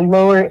in the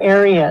lower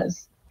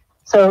areas.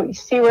 So you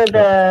see where's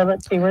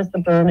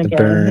the burn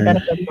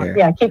again?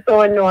 Yeah, keep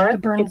going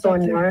north. Keep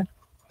going north.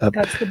 Up.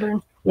 That's the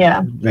burn.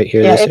 Yeah. Right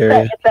here, this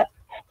area.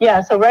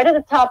 So right at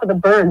the top of the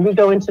burn, we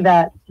go into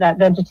that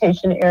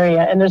vegetation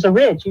area, and there's a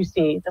ridge. You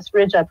see this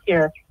ridge up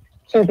here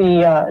to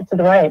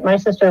the right. My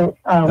sister,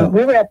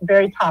 we were at the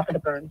very top of the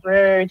burn.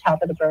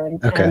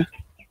 Okay. And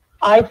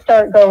I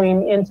start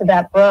going into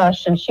that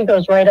brush, and she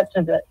goes straight up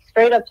to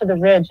the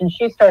ridge, and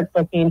she starts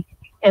looking.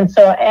 And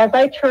so as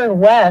I turn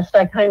west,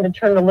 I kind of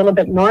turn a little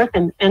bit north,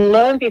 and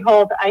lo and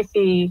behold, I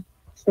see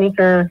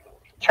sneaker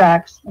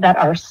tracks that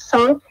are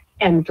sunk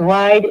and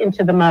dried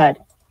into the mud.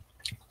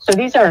 So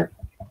these are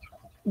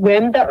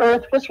when the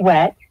earth was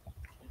wet.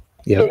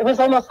 Yep. It was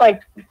almost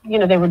like,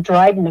 they were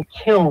dried in a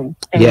kiln.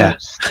 They were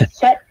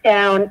set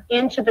down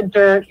into the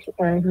dirt,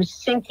 or it was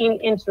sinking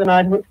into the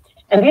mud.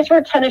 And these were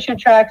tennis shoe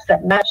tracks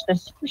that matched the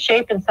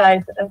shape and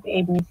size of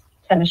Aidan's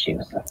tennis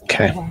shoes.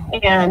 Okay.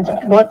 And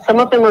some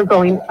of them were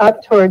going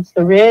up towards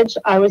the ridge.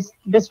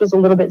 This was a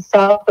little bit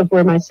south of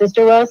where my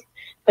sister was.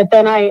 But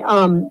then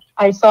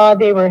I saw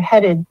they were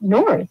headed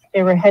north.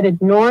 They were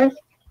headed north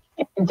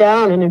and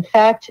down. And in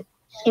fact,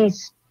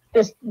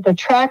 the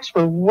tracks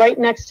were right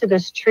next to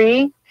this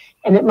tree.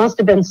 And it must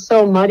have been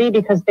so muddy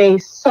because they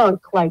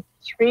sunk like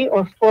 3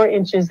 or 4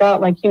 inches out.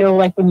 Like,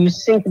 like when you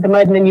sink the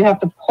mud and then you have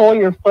to pull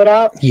your foot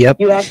out. Yep.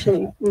 You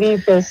actually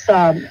leave this,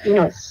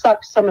 it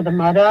sucks some of the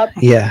mud up.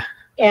 Yeah.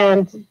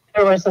 And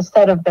there was a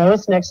set of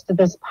those next to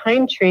this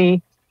pine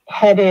tree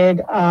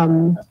headed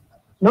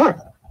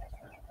north.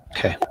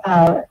 Okay.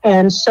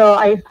 And so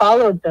I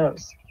followed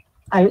those.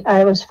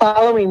 I was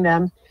following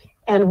them.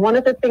 And one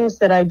of the things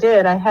that I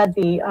did, I had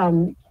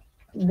the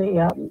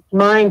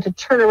mind to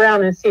turn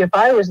around and see if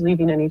I was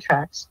leaving any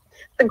tracks.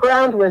 The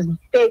ground was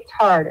baked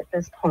hard at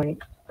this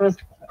point. It was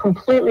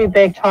completely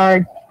baked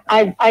hard.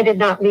 I did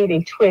not leave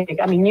a twig.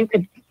 I mean, you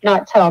could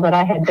not tell that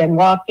I had been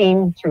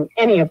walking through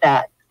any of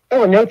that. There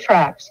were no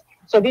tracks.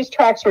 So these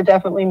tracks were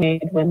definitely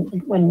made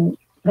when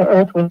the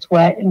earth was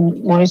wet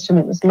and moist and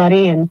it was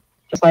muddy, and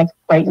just like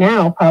right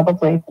now,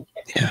 probably.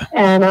 Yeah.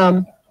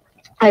 And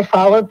I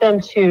followed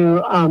them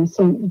to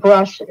some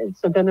brush.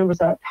 So then there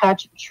was a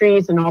patch of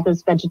trees and all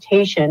this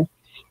vegetation.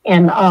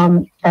 And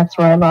that's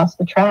where I lost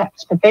the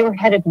tracks. But they were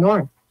headed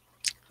north.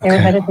 They were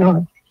headed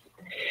north.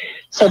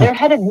 So they're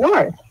headed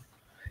north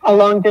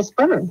along this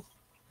burn.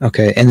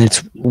 Okay. And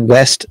it's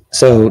west,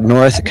 so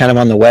north, kind of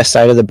on the west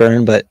side of the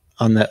burn, but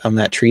on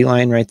that tree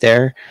line right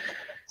there.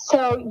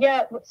 So,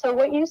 yeah. So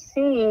what you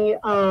see,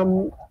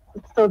 so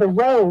the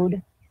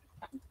road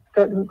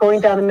going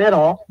down the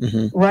middle,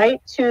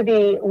 right to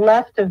the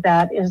left of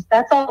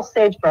that's all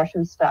sagebrush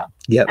and stuff.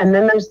 Yep. And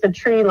then there's the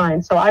tree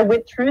line. So I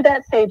went through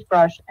that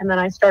sagebrush and then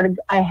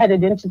I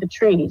headed into the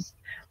trees.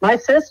 My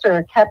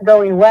sister kept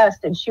going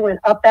west and she went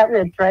up that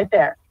ridge right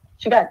there.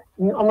 She got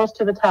almost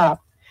to the top.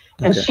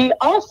 And she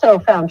also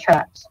found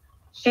tracks.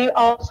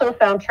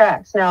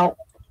 Now,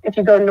 if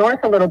you go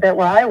north a little bit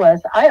where I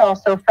was, I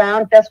also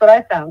found, guess what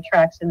I found?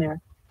 Tracks in there.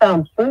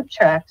 Found boot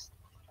tracks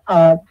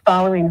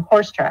following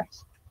horse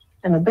tracks.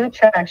 And the boot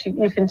tracks,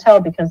 you can tell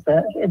because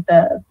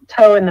the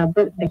toe and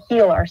the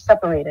heel are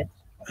separated.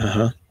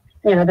 Uh-huh.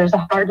 There's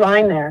a hard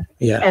line there.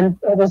 Yeah. And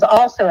it was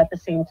also at the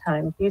same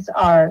time. These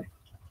are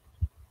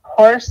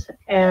horse,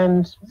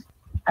 and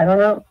I don't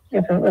know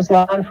if it was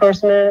law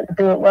enforcement,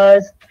 who it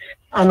was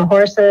on the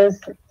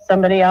horses,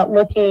 somebody out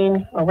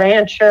looking, a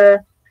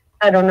rancher,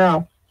 I don't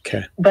know.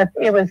 Okay. But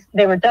they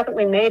were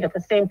definitely made at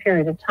the same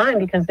period of time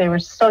because they were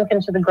sunk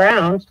into the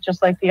ground,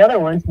 just like the other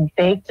ones,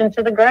 baked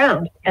into the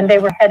ground, and they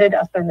were headed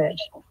up the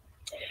ridge.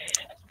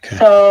 Okay.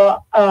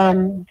 So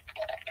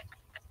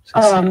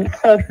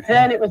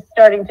then it was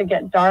starting to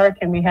get dark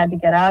and we had to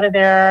get out of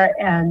there,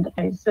 and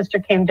my sister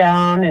came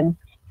down and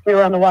we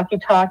were on the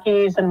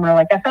walkie-talkies and we're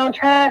like, I found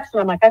tracks. And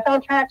I'm like, I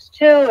found tracks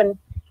too. And,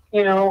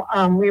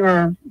 we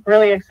were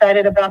really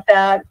excited about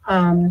that.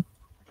 And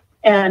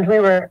we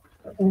were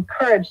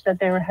encouraged that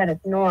they were headed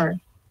north.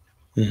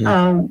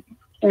 Now,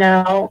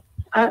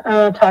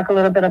 I'll talk a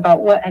little bit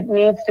about what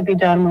needs to be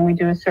done when we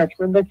do a search.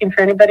 We're looking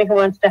for anybody who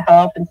wants to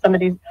help, and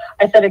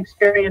I said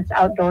experienced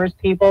outdoors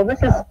people.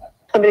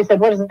 Somebody said,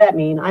 what does that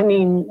mean? I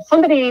mean,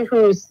 somebody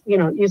who's,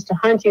 used to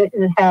hunting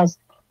and has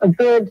a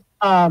good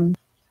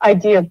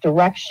idea of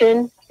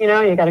direction. You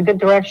got a good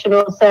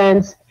directional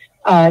sense.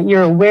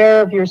 You're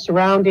aware of your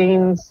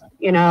surroundings.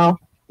 You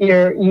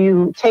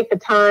take the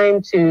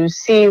time to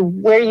see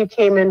where you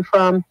came in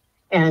from,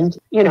 and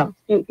you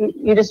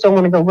just don't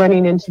want to go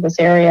running into this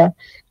area.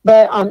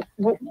 But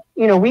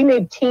we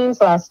made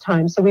teams last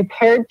time, so we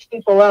paired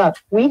people up.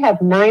 We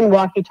have 9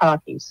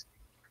 walkie-talkies,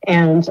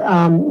 and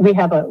we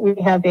have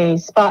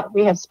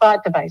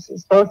spot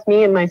devices, both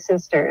me and my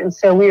sister, and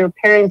so we were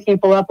pairing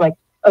people up. Like,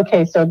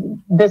 okay, so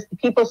the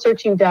people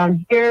searching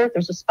down here,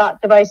 there's a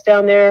spot device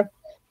down there.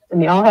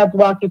 And they all have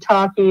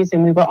walkie-talkies,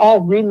 and we were all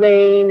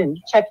relaying and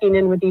checking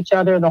in with each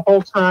other the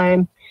whole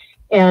time.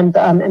 And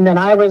then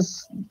I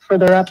was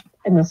further up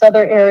in this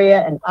other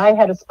area, and I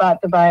had a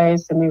spot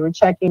device, and we were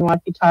checking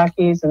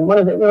walkie-talkies. And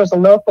there was a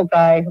local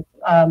guy.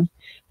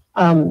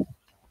 I'll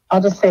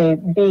just say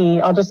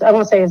B. I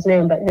won't say his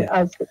name, but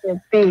it's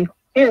B.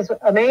 He was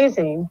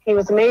amazing.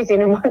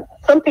 And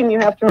something you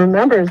have to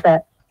remember is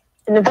that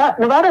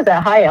Nevada's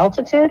at high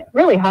altitude,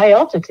 really high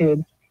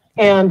altitude.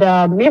 And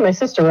me and my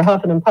sister were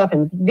huffing and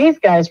puffing. These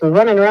guys were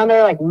running around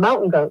there like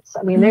mountain goats.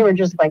 I mean, they were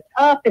just like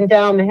up and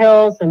down the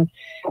hills, and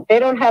they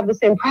don't have the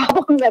same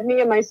problem that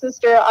me and my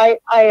sister. I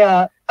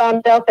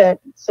found out that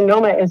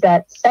Sonoma is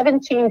at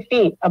 17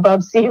 feet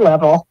above sea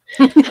level.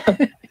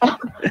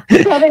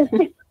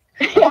 17,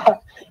 yeah.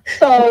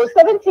 So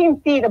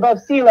 17 feet above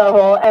sea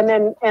level, and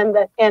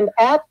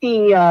at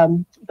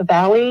the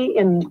valley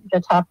in the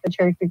top of the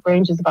Cherry Creek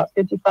Range is about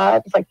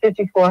 55. It's like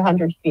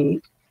 5,400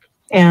 feet.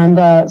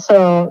 And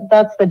so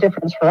that's the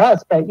difference for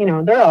us. But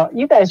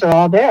you guys are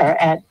all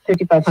there at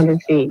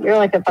 5,500 feet. You're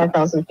like at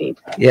 5,000 feet.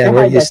 Yeah,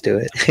 we're used to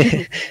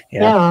it.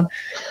 Yeah.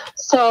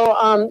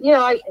 So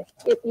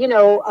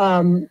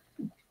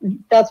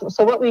that's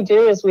so what we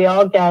do is we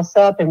all gas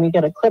up and we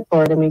get a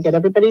clipboard and we get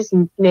everybody's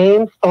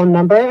name, phone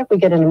number. We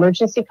get an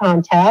emergency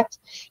contact,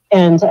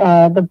 and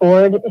the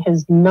board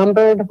is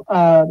numbered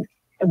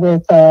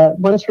with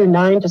 1 through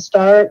 9 to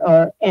start,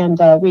 and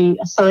we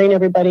assign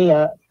everybody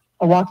a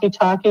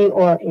walkie-talkie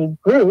or a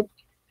group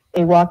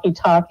a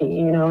walkie-talkie.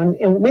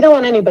 And we don't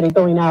want anybody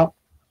going out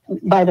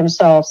by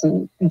themselves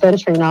and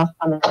venturing off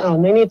on their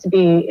own. They need to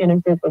be in a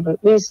group of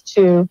at least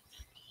 2,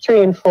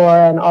 3, and 4,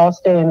 and all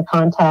stay in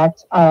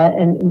contact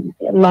and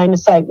line of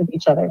sight with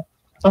each other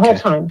the whole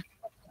time.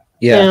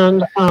 Yeah.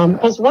 And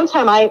because one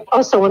time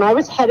when I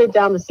was headed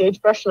down the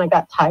sagebrush and I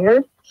got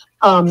tired,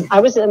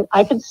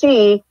 I could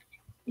see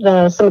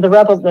some of the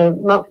rebels,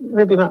 the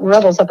Ruby Mountain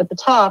Rebels up at the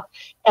top,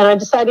 and I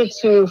decided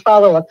to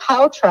follow a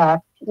cow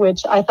track,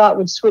 which I thought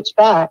would switch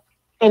back,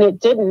 and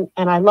it didn't,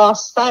 and I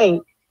lost sight.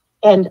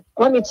 And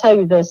let me tell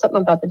you, there's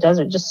something about the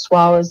desert just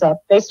swallows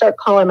up. They start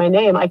calling my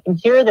name. I can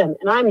hear them,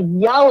 and I'm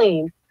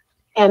yelling,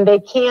 and they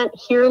can't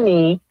hear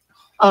me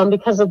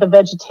because of the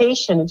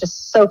vegetation. It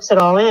just soaks it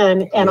all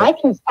in. And I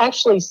can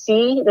actually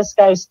see this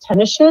guy's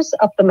tennis shoes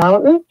up the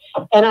mountain,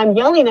 and I'm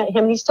yelling at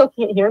him. He still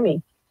can't hear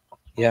me.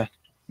 Yeah.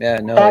 Yeah,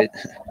 no,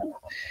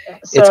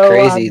 it's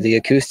crazy. The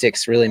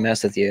acoustics really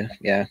mess with you.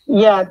 Yeah.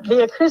 Yeah,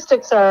 the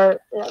acoustics are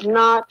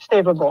not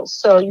favorable.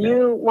 So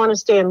you want to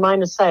stay in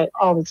line of sight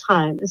all the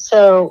time.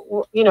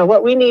 So,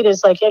 what we need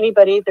is like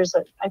anybody,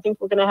 I think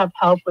we're going to have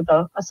help with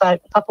a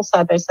couple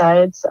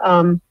side-by-sides.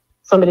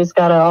 Somebody's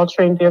got an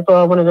all-terrain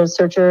vehicle. One of those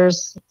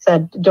searchers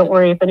said, don't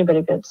worry if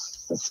anybody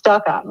gets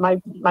stuck.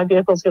 My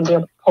vehicle is going to be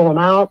able to pull them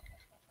out.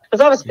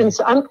 Because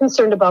I'm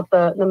concerned about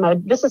the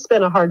mud. This has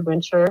been a hard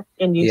winter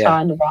in Utah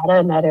and Nevada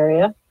in that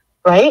area,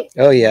 right?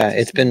 Oh yeah,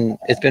 it's been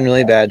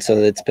really bad. So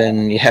it's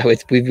been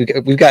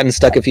we've gotten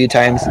stuck a few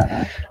times.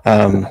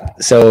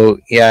 So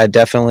yeah,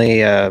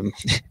 definitely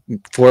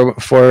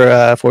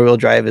four-wheel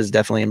drive is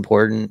definitely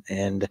important.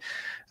 And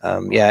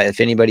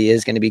if anybody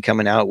is going to be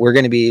coming out, we're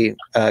going to be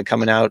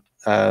coming out.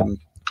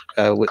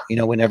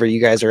 Whenever you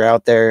guys are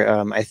out there,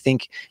 I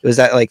think it was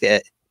at like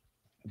the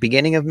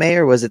beginning of May,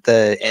 or was it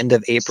the end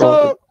of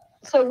April?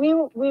 So we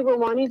were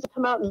wanting to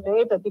come out in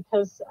May, but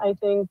because I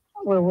think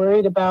we're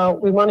worried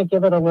we want to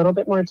give it a little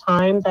bit more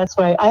time. That's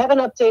why I haven't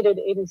updated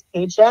Aidan's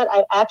page yet.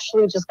 I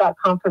actually just got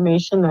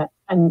confirmation that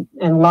and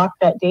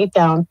locked that date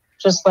down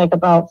just like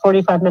about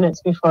 45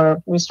 minutes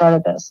before we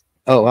started this.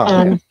 Oh, wow.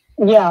 And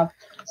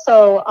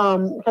so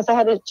because I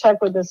had to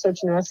check with the search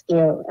and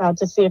rescue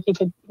to see if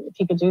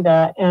he could do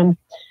that. And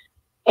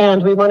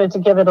we wanted to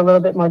give it a little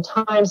bit more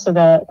time so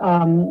that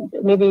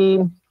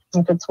maybe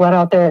if it's wet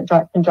out there, it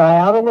can dry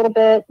out a little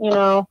bit,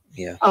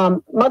 Yeah.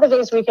 Mother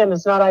Day's weekend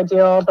is not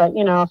ideal, but,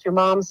 if your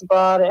mom's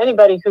abroad,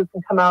 anybody who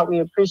can come out, we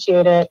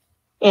appreciate it.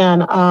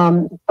 And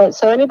but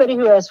so anybody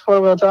who has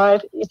four-wheel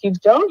drive, if you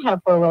don't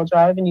have four-wheel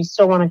drive and you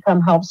still want to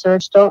come help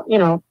search, don't,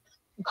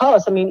 call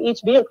us. I mean,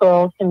 each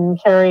vehicle can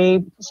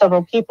carry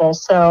several people.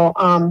 So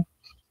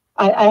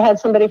I had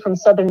somebody from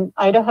southern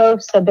Idaho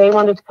said they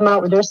wanted to come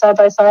out with their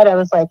side-by-side. I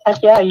was like,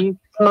 heck yeah, you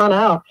come on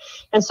out.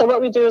 And so what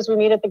we do is we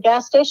meet at the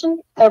gas station.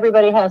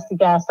 Everybody has to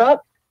gas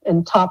up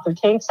and top their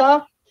tanks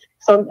off.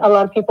 So a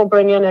lot of people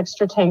bring in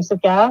extra tanks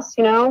of gas,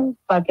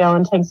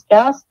 5-gallon tanks of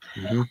gas.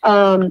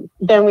 Mm-hmm.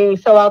 Then we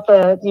fill out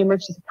the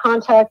emergency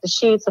contact, the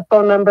sheets, the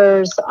phone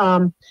numbers.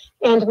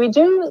 And we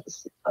do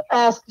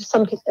ask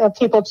some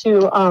people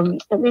to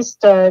at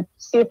least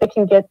see if they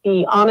can get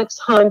the Onyx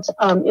Hunt.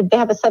 They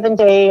have a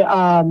 7-day,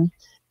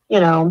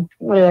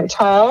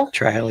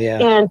 trial. Yeah.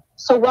 And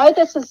so why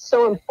this is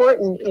so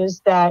important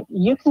is that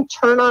you can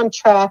turn on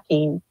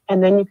tracking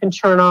and then you can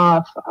turn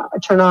on,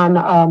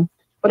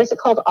 what is it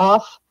called?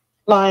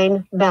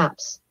 Offline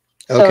maps.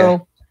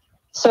 Okay.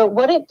 So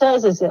what it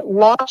does is it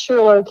locks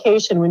your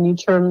location when you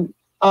turn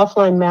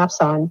offline maps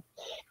on.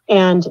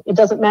 And it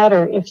doesn't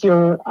matter if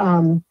you're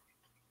out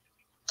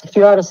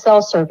of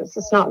cell service,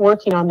 it's not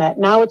working on that.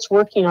 Now it's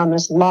working on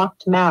this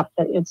locked map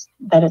that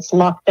it's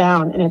locked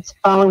down, and it's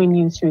following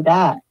you through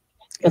that.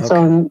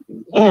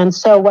 And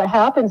so what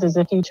happens is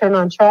if you turn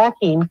on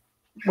tracking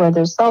where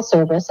there's cell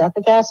service at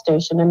the gas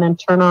station and then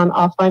turn on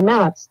offline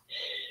maps,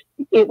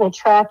 it will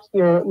track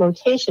your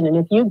location. And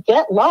if you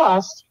get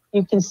lost,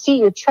 you can see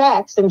your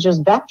tracks and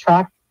just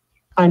backtrack,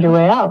 find your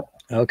way out.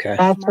 Okay.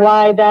 That's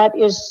why that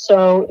is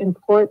so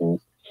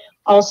important.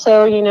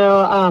 Also,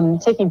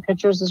 taking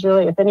pictures is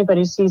really, if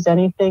anybody sees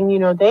anything,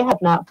 they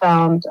have not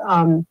found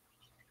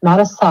not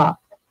a sock,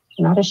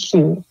 not a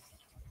shoe,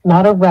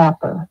 not a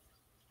wrapper,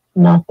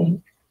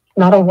 nothing,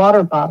 not a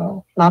water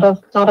bottle, not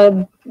like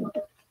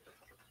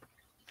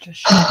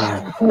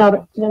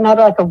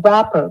a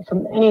wrapper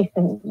from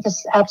anything,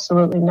 just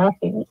absolutely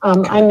nothing.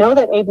 I know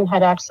that Aidan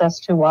had access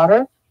to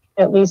water,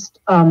 at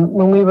least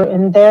when we were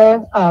in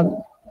there.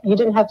 You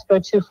didn't have to go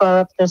too far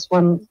up this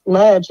one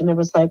ledge, and there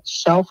was like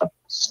shelf of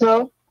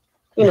snow.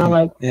 you know,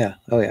 like, yeah,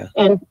 oh yeah.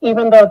 And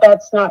even though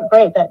that's not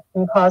great, that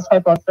can cause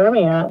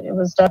hypothermia, it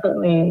was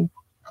definitely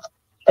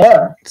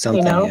there,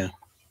 Something, you know. yeah.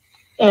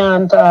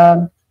 And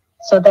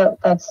so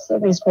that's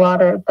at least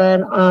water.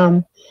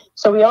 But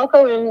so we all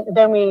go in,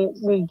 then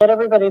we get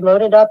everybody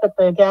loaded up at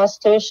the gas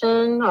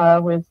station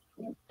with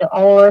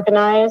all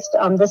organized.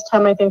 This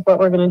time, I think what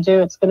we're going to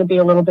do, it's going to be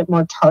a little bit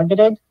more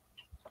targeted.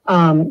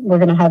 We're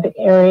going to have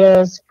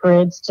areas,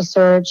 grids to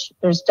search.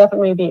 There's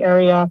definitely the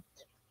area.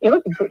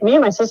 Me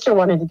and my sister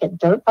wanted to get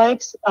dirt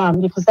bikes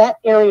because that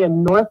area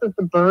north of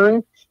the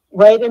burn,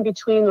 right in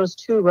between those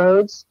two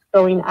roads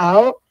going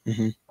out,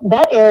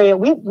 that area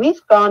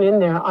we've gone in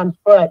there on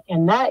foot,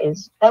 and that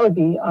would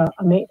be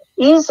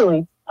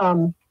easily.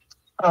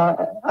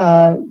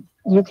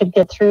 You could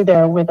get through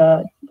there with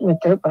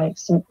dirt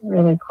bikes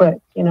really quick,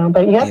 you know.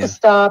 But you have to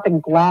stop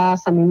and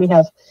glass. I mean, we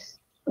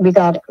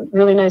got a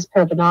really nice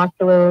pair of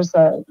binoculars.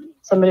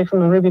 Somebody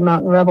from the Ruby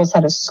Mountain Rebels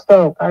had a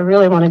scope. I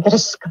really want to get a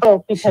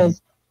scope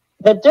because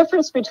the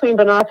difference between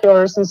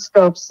binoculars and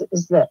scopes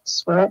is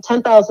this. We're at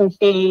 10,000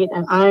 feet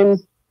and I'm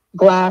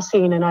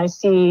glassing and I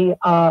see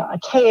a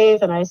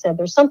cave and I said,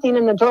 there's something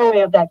in the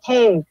doorway of that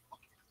cave.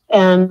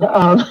 And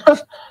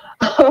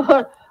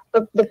the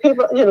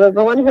people, you know,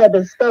 the one who had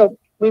the scope,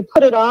 we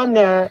put it on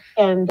there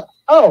and,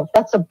 oh,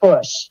 that's a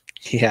bush.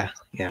 Yeah,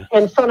 yeah.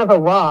 In front of a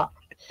rock.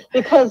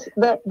 Because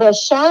the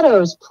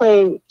shadows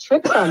play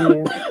tricks on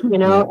you, you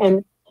know,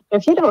 and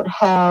if you don't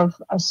have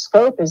a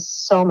scope is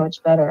so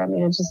much better. I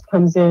mean, it just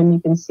comes in, you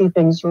can see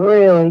things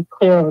really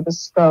clear with a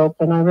scope,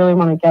 and I really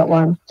want to get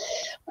one.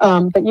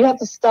 But you have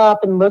to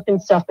stop and look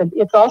and stuff. But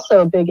it's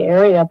also a big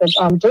area. But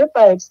dirt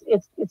bikes,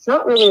 it's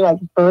not really like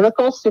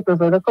vertical, super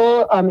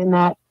vertical in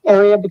that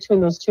area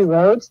between those two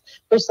roads.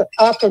 There's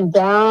up and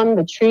down.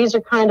 The trees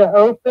are kind of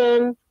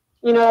open.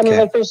 You know, I mean,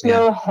 like there's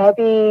no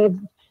heavy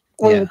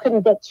where you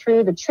couldn't get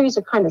through. The trees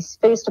are kind of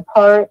spaced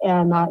apart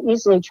and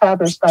easily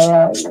traversed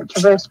by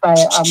dirt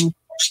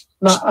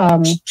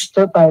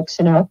bikes,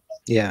 you know.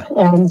 Yeah.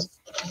 And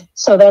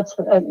so that's,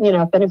 you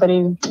know, if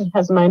anybody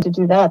has a mind to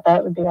do that,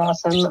 that would be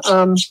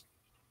awesome.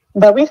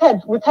 But we've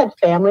had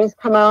families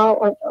come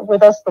out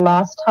with us the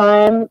last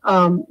time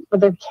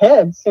with their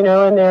kids, you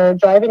know, and they're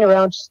driving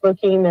around just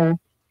looking. They're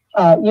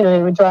you know,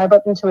 they would drive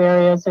up into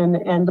areas and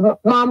the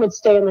mom would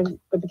stay with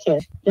the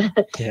kid.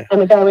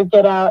 And the guy would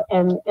get out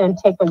and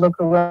take a look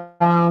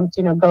around,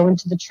 you know, go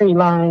into the tree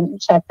line,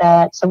 check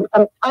that. So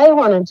I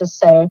want to just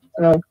say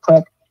really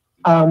quick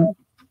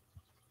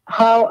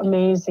how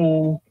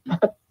amazing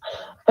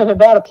the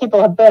Nevada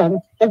people have been.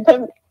 They've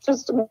been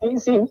just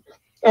amazing.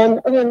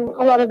 And then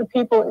a lot of the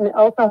people in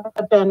Elko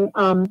have been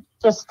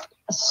just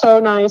so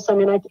nice. I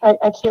mean,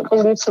 I can't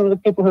believe some of the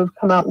people who've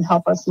come out and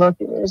helped us look.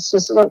 It's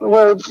just,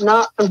 we're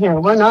not from here.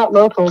 We're not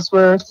locals.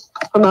 We're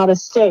from out of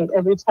state.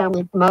 Every time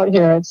we come out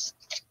here, it's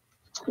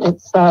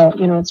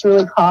you know, it's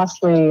really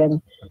costly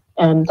and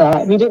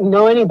we didn't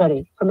know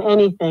anybody from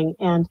anything.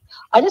 And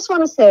I just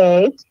want to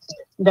say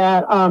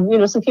that, you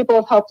know, some people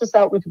have helped us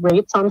out with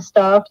rates on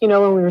stuff, you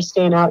know, when we were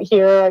staying out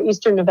here,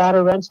 Eastern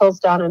Nevada Rentals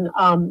down in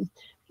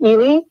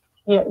Ely.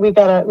 Yeah, we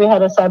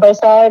had a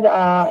side-by-side.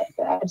 I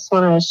just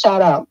want to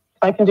shout out.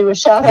 If I can do a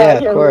shout out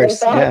here. Yeah, of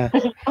course.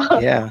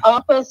 Yeah.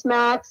 Office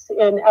Max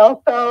in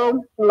Elko.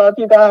 Love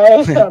you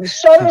guys.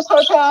 Shutters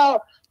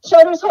Hotel.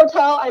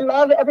 I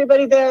love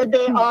everybody there.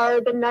 They are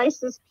the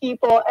nicest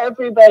people.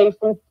 Everybody.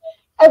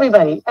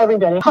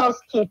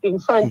 Housekeeping,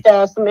 front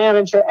desk,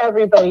 manager,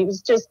 everybody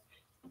was just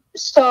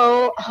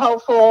so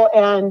helpful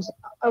and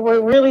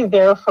were really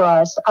there for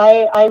us.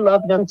 I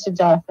love them to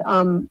death.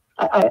 You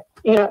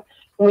know,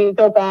 when we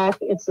go back,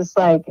 it's just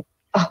like,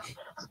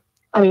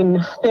 I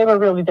mean, they were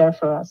really there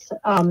for us.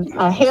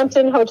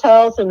 Hampton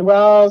Hotels and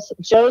Wells,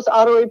 Joe's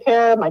Auto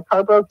Repair, my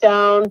car broke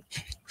down.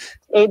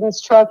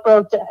 Aidan's truck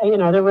broke down. You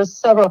know, there was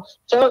several.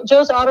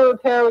 Joe's Auto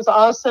Repair was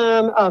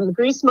awesome. The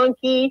Grease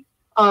Monkey,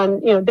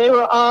 you know, they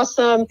were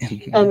awesome.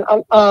 And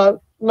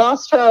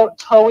Nostro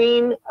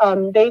Towing,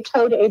 they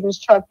towed Aidan's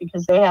truck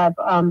because they have,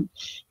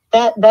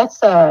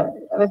 that's I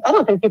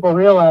don't think people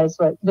realize,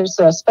 but there's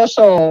a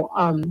special,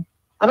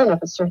 I don't know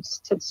if it's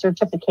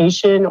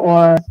certification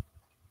or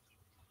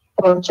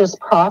just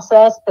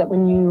process, but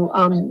when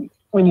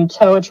you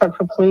tow a truck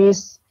for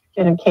police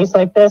in a case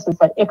like this,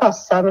 it's like it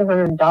costs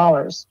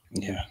 $700.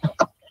 Yeah.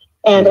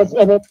 And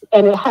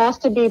it has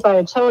to be by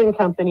a towing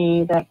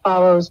company that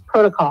follows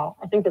protocol.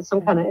 I think it's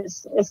some kind of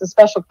it's a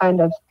special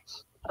kind of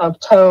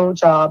tow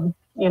job.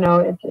 You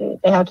know,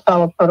 they have to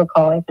follow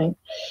protocol, I think.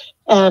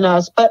 And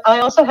but I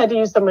also had to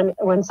use them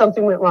when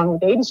something went wrong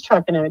with Aidan's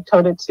truck, and I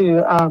towed it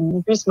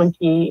to Grease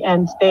Monkey,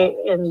 and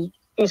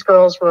these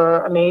girls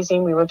were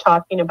amazing. We were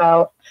talking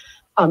about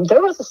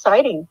there was a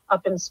sighting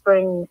up in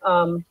Spring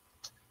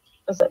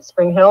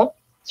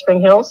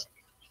Hills,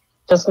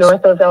 just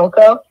north of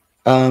Elko.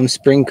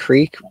 Spring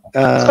Creek.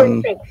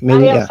 Spring Creek.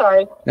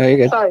 Sorry. No, you're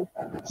good. Sorry.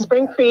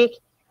 Spring Creek.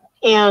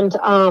 And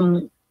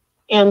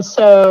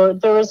so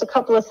there was a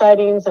couple of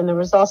sightings, and there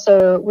was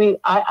also,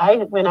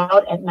 I went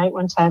out at night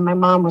one time. My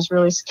mom was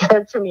really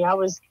scared for me. I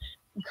was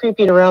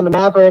creeping around the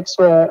Mavericks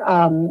where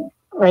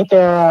right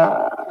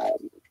there,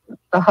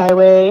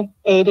 highway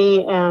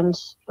 80 and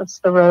what's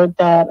the road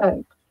that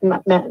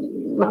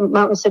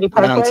Mountain City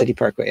Parkway. Mountain City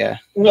Parkway, yeah.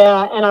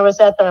 Yeah, and I was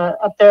up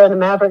there in the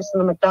Mavericks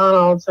and the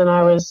McDonald's, and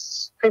I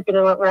was creeping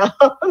around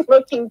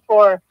looking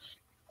for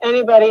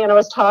anybody, and I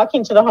was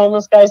talking to the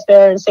homeless guys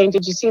there and saying,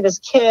 "Did you see this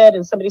kid?"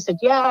 And somebody said,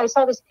 "Yeah, I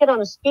saw this kid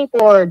on a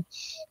skateboard."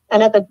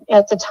 And at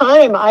the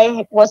time,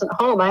 I wasn't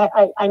home.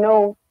 I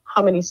know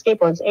how many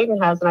skateboards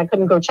Aidan has, and I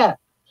couldn't go check,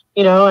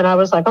 and I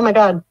was like, "Oh my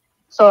God!"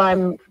 So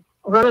I'm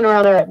running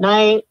around there at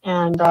night,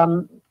 and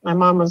my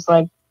mom was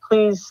like,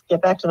 "Please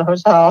get back to the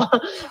hotel."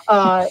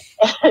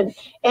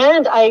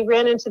 And I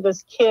ran into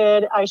this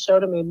kid. I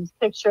showed him his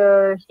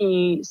picture.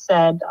 He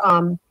said,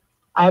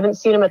 I haven't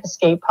seen him at the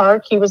skate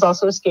park. He was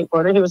also a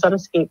skateboarder. He was on a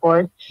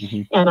skateboard.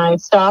 Mm-hmm. And I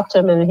stopped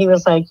him, and he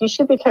was like, "You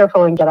should be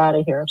careful and get out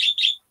of here."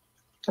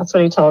 That's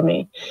what he told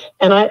me.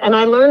 And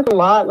I learned a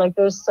lot. Like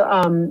there's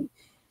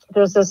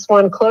this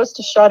one close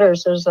to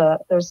Shutters. There's a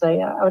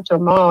outdoor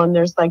mall, and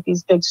there's like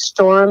these big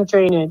storm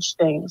drainage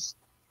things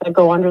that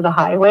go under the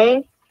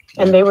highway.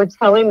 And they were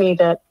telling me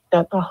that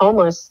the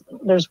homeless,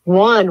 there's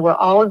one where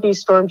all of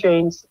these storm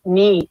drains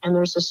meet, and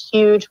there's this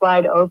huge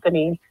wide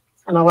opening,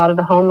 and a lot of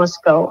the homeless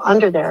go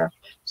under there.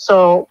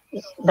 So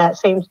that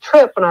same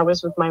trip when I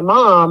was with my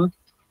mom,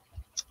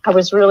 I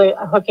was really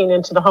hooking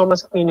into the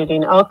homeless community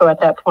in Elko at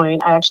that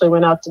point. I actually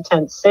went out to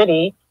Tent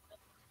City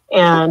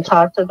and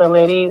talked to the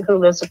lady who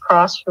lives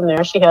across from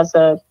there. She has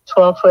a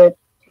 12-foot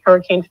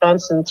hurricane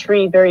fence and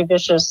 3 very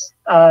vicious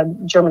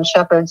German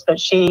shepherds, but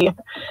she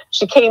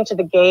came to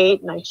the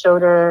gate, and I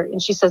showed her,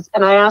 and she says,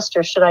 and I asked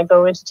her, should I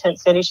go into Tent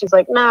City? She's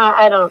like, "Nah,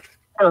 I don't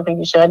think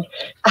you should."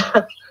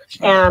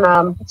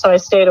 And so I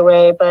stayed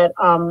away. But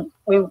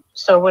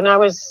so when I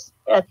was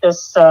at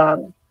this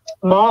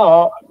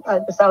mall,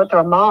 this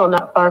outdoor mall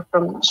not far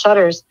from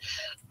Shutters,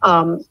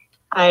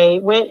 I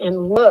went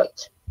and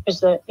looked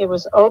because it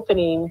was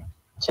opening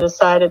to the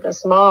side of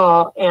this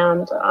mall,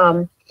 and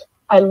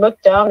I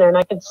looked down there, and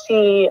I could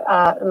see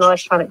an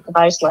electronic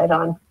device light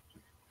on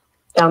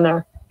down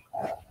there.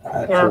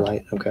 Yeah.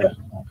 Light. Okay.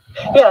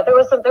 Yeah, there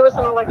was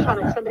an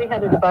electronic. Somebody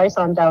had a device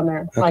on down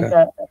there,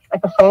 okay.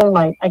 like a phone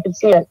light. I could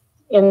see it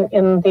in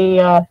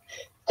the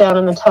down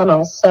in the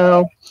tunnels.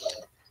 So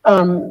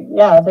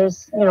yeah,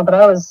 there's but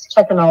I was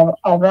checking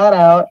all that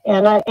out,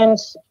 and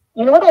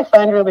what I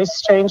find really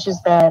strange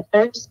is that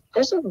there's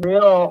a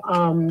real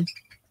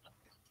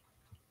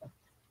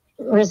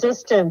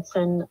resistance,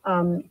 and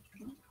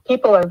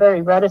people are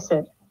very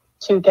reticent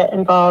to get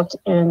involved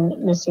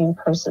in missing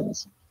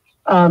persons.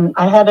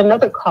 I had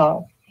another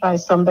call by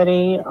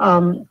somebody,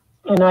 and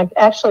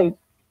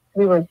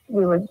we were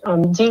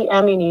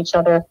DMing each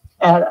other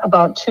at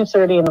about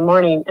 2:30 in the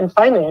morning, and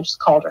finally I just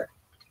called her,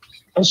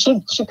 and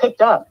she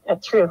picked up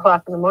at 3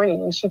 o'clock in the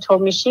morning, and she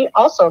told me she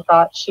also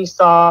thought she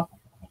saw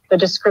the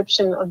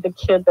description of the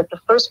kid that the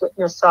first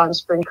witness saw in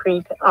Spring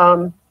Creek.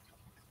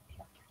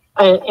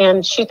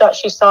 And she thought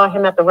she saw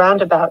him at the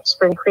roundabout,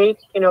 Spring Creek,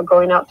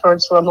 going out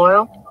towards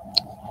Lamoille.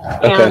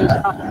 Okay.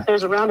 And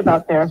there's a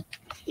roundabout there.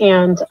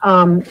 And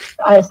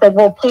I said,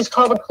 "Well, please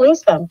call the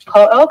police then.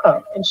 Call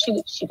Elko." And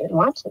she didn't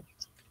want to.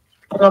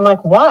 And I'm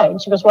like, "Why?"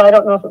 And she goes, "Well, I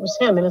don't know if it was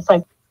him." And it's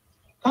like,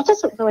 that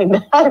doesn't really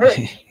matter.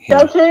 Yeah.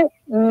 Doesn't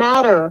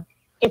matter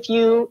if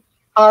you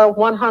are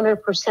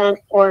 100%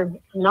 or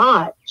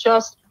not.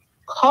 Just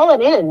call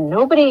it in.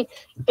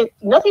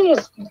 Nothing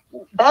is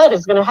bad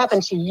is going to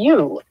happen to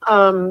you.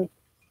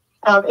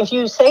 If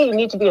you say you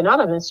need to be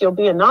anonymous, you'll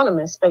be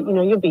anonymous, but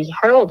you'll be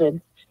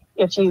heralded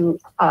if you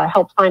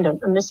help find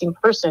a missing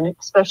person,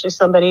 especially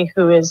somebody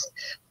who is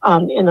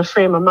in the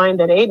frame of mind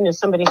that Aidan is,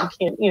 somebody who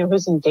can't,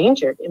 who's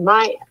endangered.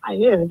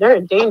 They're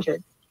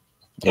endangered.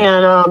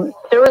 Yeah. And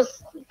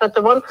but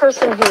the one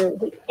person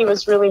he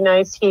was really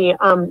nice. He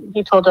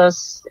told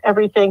us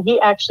everything. He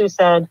actually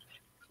said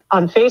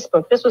on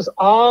Facebook, this was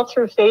all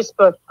through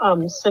Facebook,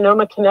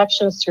 Sonoma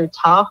connections through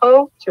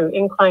Tahoe, through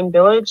Incline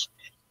Village,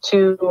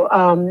 to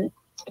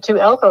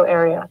Elko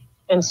area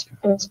in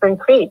Spring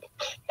Creek.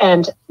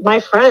 And my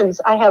friends,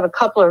 I have a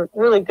couple of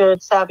really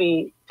good,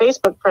 savvy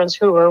Facebook friends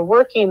who are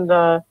working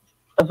the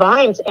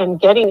vines and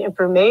getting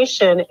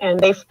information, and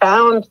they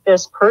found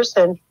this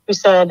person who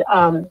said,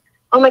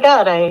 "Oh my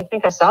God, I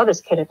think I saw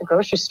this kid at the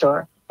grocery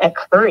store at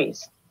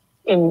Curry's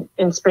in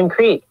Spring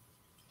Creek."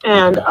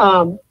 And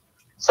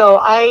so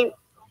I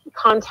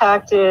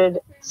contacted,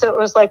 so it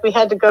was like we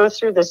had to go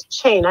through this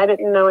chain. I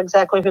didn't know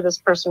exactly who this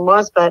person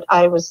was, but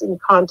I was in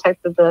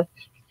contact with it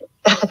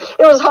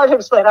was hard to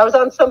explain. I was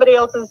on somebody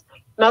else's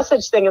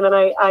message thing, and then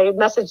I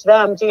messaged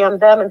them, DM'd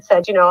them, and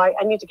said, I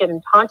need to get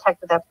in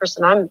contact with that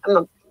person. I'm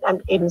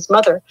Aidan's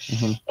mother.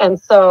 Mm-hmm. And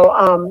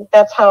so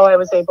that's how I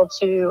was able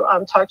to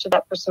talk to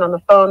that person on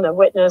the phone, the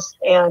witness,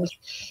 and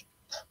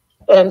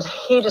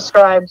he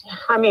described,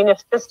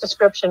 if this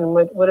description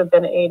would have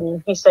been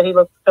Aidan, he said he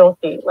looked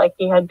filthy, like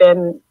he had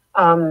been,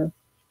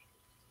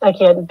 like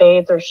he hadn't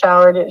bathed or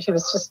showered. He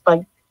was just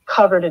like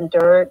covered in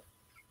dirt.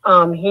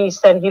 He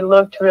said he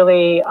looked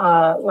really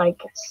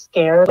like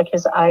scared, like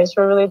his eyes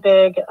were really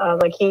big,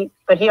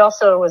 but he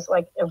also was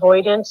like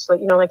avoidant, so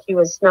like he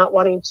was not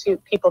wanting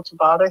people to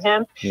bother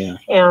him. Yeah.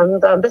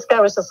 And this guy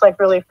was just like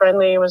really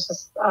friendly. He was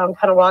just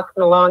kind of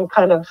walking along,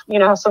 kind of,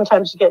 how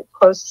sometimes you get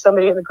close to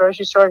somebody in the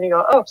grocery store and you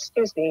go, "Oh,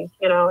 excuse me,"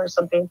 or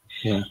something.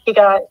 Yeah. He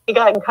got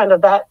in kind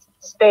of that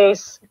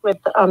space with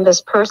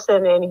this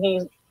person,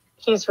 and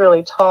he's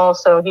really tall,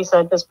 so he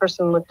said this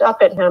person looked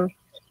up at him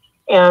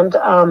and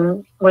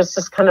was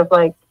just kind of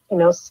like,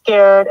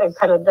 scared and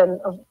kind of then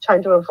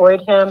trying to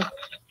avoid him.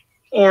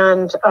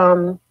 And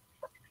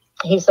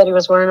he said he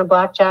was wearing a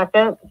black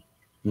jacket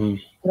and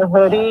a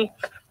hoodie,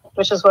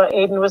 which is what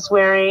Aidan was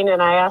wearing.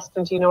 And I asked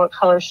him, do you know what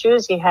color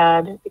shoes he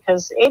had?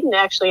 Because Aidan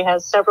actually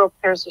has several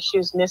pairs of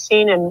shoes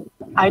missing, and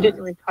I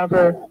didn't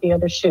recover the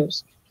other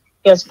shoes.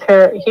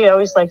 He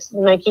always likes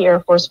Nike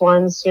Air Force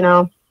Ones,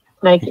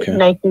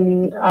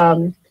 Nike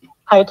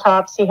high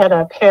tops. He had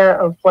a pair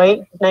of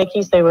white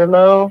Nikes. They were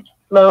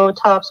low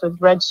tops with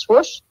red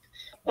swoosh.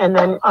 And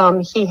then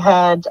he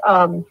had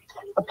a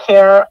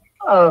pair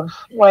of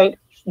white.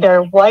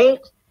 They're white,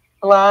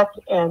 black,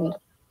 and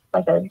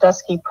like a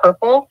dusky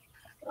purple.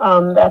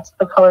 That's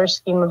the color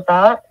scheme of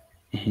that.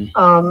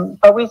 Mm-hmm.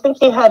 But we think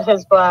he had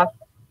his black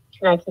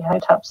Nike high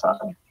tops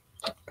on.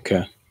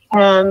 Okay.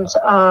 And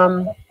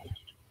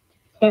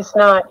he's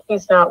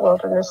not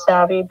wilderness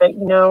savvy, but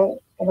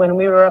when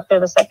we were up there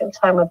the second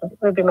time with the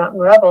Ruby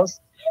Mountain Rebels,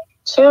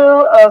 2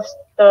 of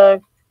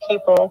the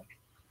people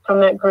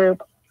from that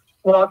group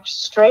walked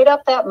straight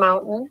up that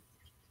mountain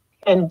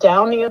and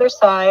down the other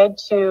side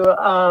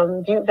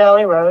to Butte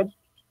Valley Road.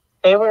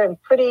 They were in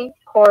pretty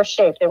poor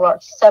shape. They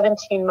walked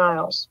 17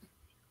 miles,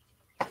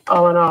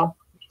 all in all,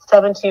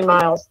 17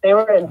 miles. They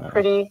were in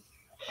pretty.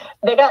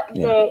 They got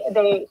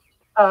they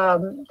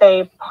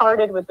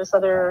parted with this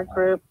other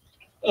group.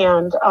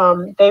 And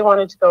they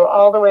wanted to go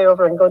all the way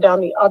over and go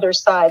down the other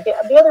side.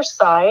 The other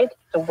side,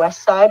 the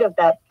west side of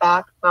that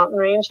back mountain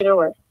range,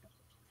 where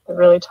they're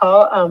really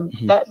tall,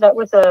 that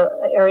was an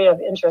area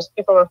of interest.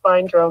 People were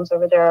flying drones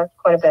over there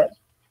quite a bit.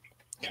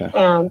 Okay.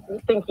 And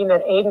thinking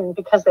that Aidan,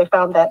 because they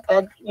found that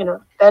bed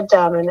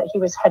down and that he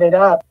was headed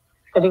up,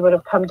 that he would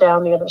have come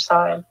down the other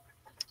side,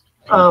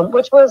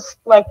 which was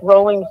like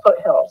rolling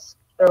foothills.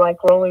 They're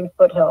like rolling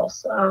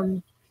foothills.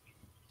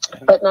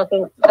 But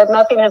nothing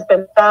has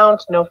been found.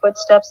 No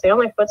footsteps. The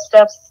only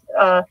footsteps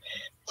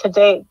to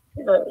date,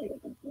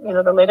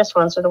 the latest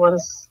ones are the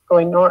ones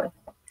going north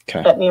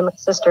that me and my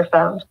sister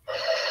found.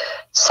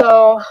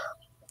 So,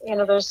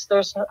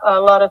 there's a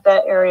lot of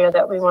that area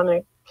that we want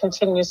to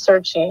continue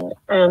searching.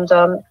 And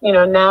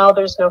now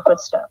there's no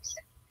footsteps.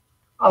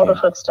 All the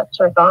footsteps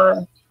are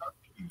gone.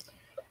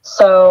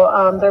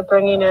 So they're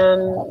bringing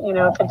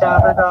in,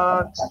 cadaver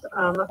dogs.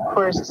 Of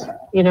course,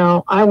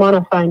 I want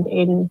to find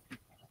Aidan.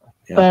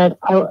 But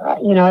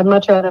I'd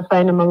much rather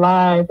find him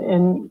alive,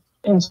 and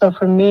so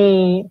for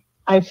me,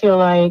 I feel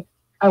like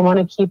I want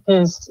to keep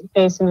his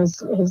face and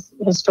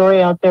his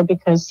story out there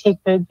because he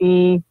could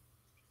be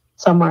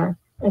somewhere.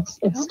 It's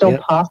still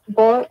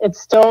possible.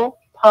 It's still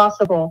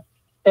possible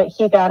that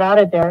he got out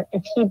of there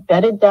if he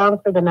bedded down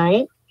for the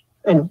night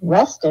and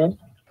rested,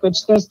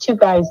 which these 2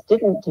 guys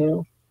didn't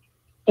do.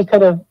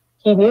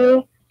 He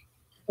knew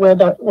where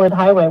the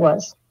highway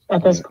was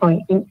at this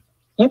point.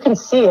 You can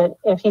see it.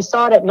 If he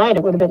saw it at night,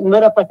 it would have been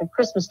lit up like a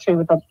Christmas tree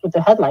with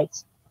the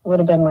headlights. It would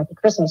have been like a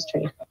Christmas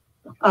tree.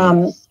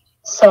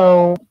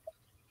 So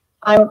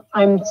I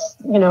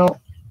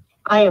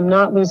am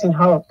not losing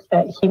hope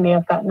that he may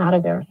have gotten out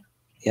of there.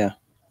 Yeah.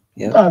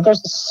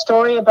 There's a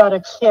story about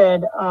a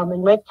kid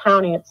in Lake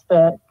County. It's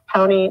the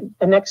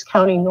next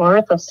county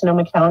north of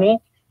Sonoma County.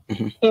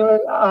 Mm-hmm. He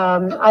was,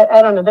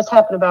 I don't know, this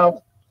happened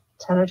about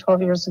 10 or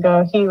 12 years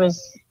ago.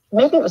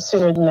 Maybe it was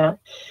sooner than that.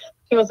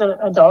 He was an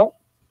adult.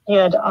 He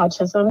had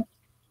autism.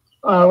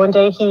 One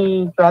day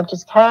he grabbed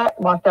his cat,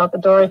 walked out the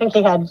door. I think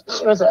it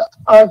was an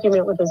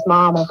argument with his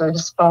mom over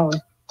his phone,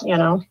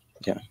 Yeah.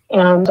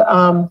 And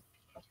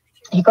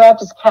he grabbed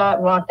his cat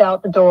and walked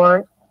out the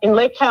door in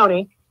Lake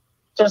County,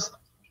 just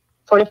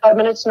 45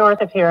 minutes north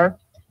of here.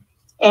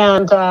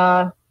 And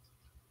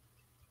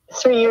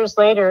 3 years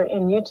later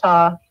in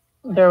Utah,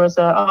 there was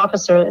an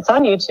officer. It's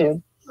on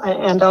YouTube,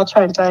 and I'll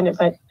try and find it.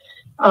 But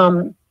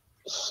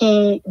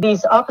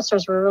these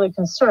officers were really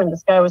concerned.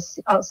 This guy was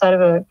outside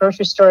of a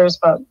grocery store. He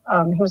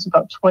was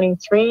about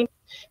 23,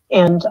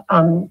 and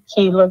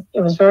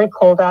it was very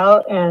cold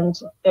out, and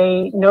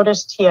they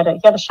noticed he had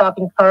a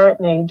shopping cart,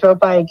 and they drove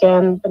by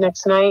again the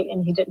next night,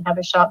 and he didn't have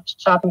a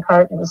shopping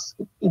cart. It was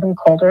even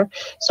colder.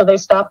 So they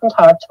stopped and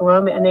talked to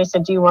him, and they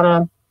said, do you want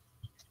to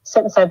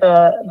sit inside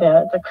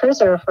the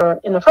cruiser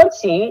in the front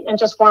seat and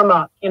just warm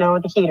up,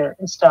 with the heater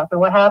and stuff? And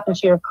what happened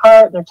to your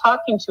cart? They're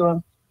talking to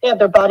him. They have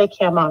their body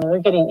cam on, and they're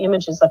getting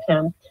images of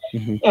him.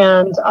 Mm-hmm.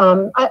 And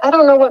I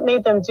don't know what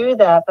made them do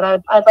that,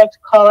 but I'd like to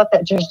call up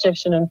that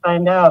jurisdiction and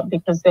find out,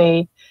 because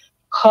they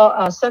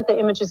sent the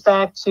images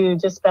back to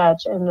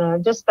dispatch, and the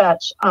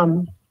dispatch,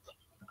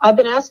 I've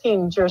been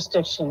asking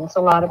jurisdictions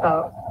a lot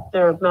about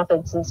their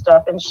methods and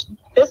stuff, and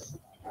this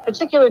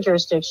particular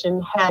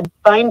jurisdiction had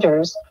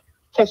binders,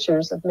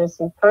 pictures of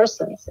missing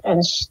persons,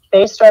 and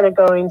they started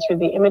going through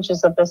the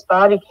images of this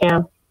body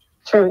cam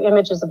through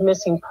images of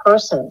missing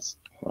persons.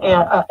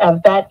 Wow.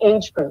 Of that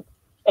age group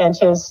and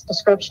his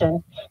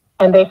description,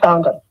 and they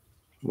found him.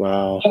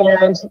 Wow.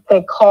 And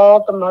they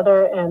called the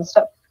mother and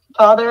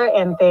stepfather,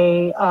 and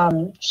they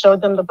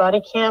showed them the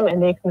body cam,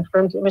 and they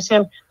confirmed it was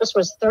him. This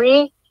was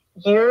 3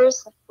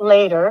 years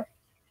later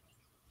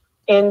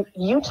in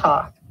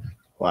Utah.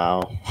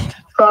 Wow.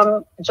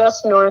 From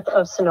just north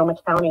of Sonoma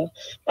County.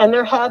 And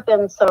there have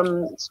been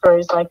some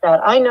stories like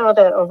that. I know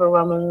that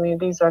overwhelmingly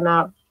these are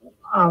not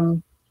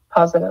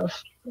positive,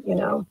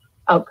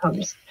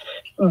 outcomes.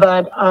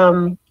 But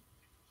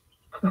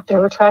there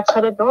were tracks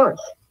headed north.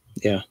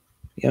 Yeah.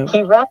 Yeah.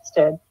 He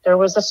rested. There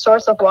was a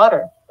source of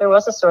water. It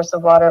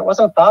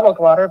wasn't bottled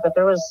water, but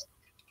there was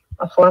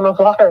a form of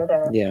water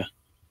there. Yeah.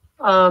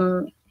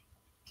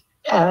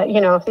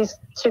 If these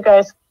two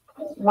guys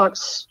walked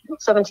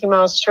 17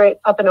 miles straight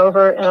up and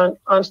over and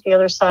onto the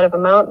other side of a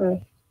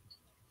mountain,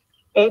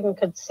 Aidan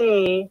could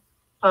see.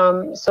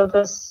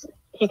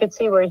 He could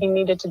see where he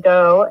needed to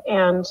go.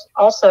 And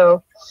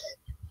also,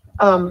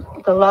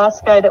 the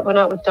last guy that went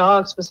out with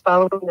dogs was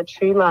following the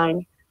tree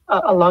line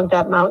along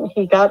that mountain.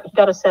 He got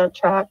a scent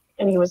track,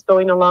 and he was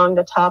going along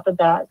the top of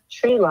that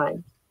tree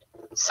line.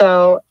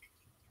 So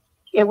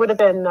it would have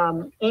been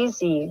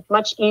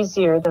much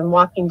easier than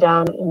walking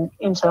down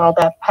into all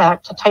that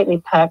tightly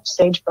packed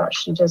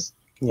sagebrush. You just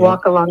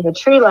walk along the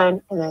tree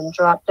line and then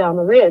drop down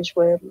the ridge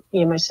where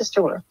me and my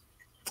sister were.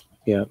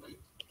 Yeah.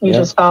 You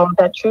just followed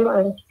that tree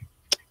line.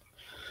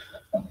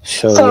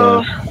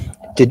 So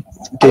did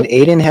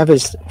Aidan have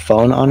his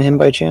phone on him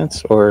by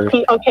chance, or?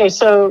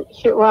 So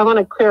here, I want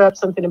to clear up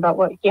something about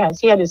what he has.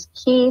 He had his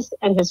keys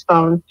and his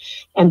phone,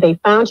 and they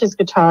found his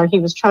guitar. He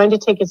was trying to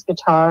take his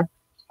guitar.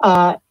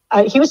 But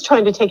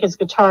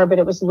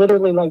it was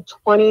literally like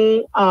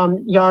 20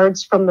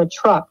 yards from the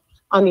truck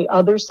on the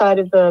other side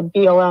of the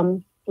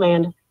BLM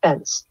land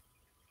fence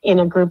in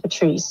a group of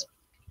trees.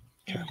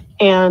 Okay.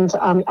 And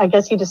I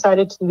guess he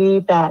decided to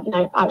leave that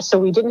night. So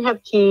we didn't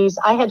have keys.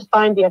 I had to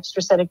find the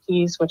extra set of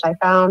keys, which I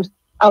found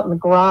out in the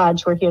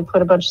garage where he had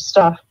put a bunch of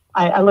stuff.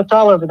 I looked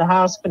all over the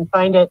house, couldn't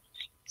find it.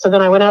 So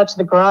then I went out to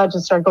the garage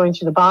and started going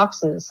through the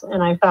boxes,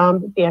 and I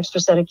found the extra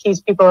set of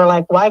keys. People were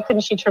like, why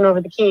couldn't she turn over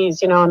the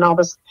keys? And all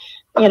this,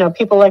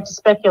 people like to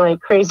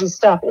speculate crazy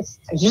stuff. I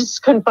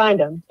just couldn't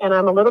find them. And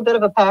I'm a little bit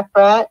of a pack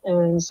rat,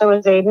 and so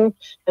is Aidan.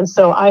 And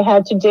so I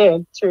had to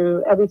dig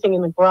through everything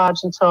in the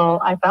garage until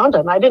I found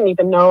them. I didn't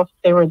even know if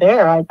they were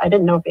there. I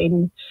didn't know if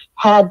Aidan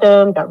had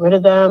them, got rid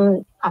of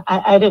them.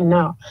 I didn't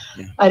know.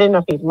 Yeah. I didn't know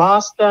if he'd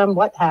lost them,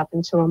 what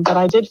happened to them, but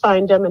I did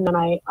find them. And then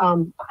I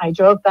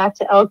drove back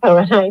to Elko,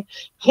 and I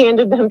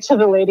handed them to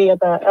the lady at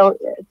the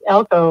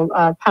Elko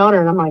counter.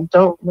 And I'm like,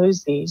 don't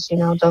lose these,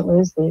 don't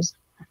lose these.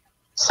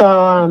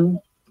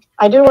 So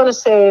I do want to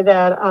say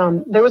that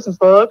there was a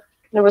book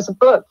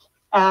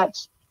at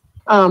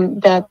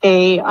that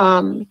they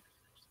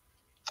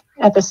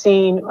at the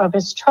scene of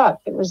his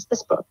truck. It was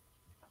this book.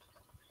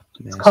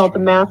 It's called The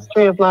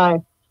Mastery of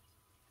Life.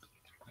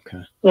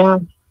 Okay. Yeah,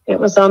 it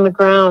was on the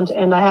ground,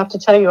 and I have to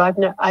tell you,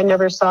 I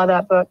never saw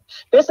that book.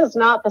 This is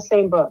not the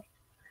same book.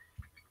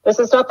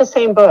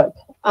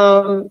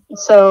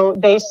 So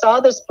they saw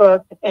this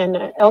book,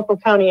 and Elko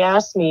County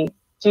asked me,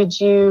 "Did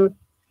you?"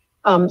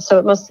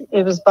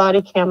 It was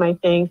body cam, I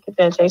think,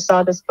 that they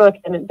saw this book,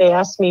 and they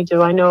asked me,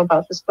 "Do I know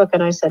about this book?"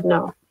 And I said,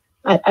 "No,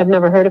 I've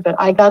never heard of it.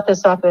 I got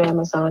this off of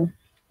Amazon."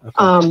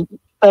 Okay.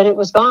 But it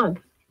was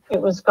gone.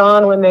 It was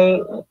gone when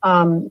they.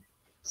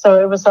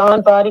 So it was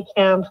on body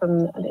cam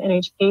from the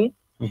NHP.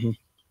 Mm-hmm.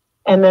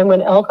 And then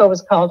when Elko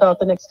was called out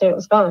the next day, it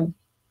was gone.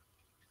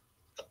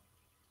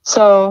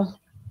 So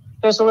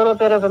there's a little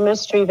bit of a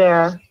mystery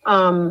there.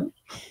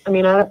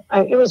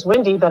 It was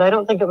windy, but I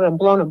don't think it would have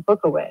blown a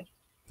book away.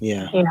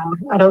 Yeah.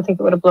 I don't think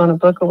it would have blown a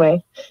book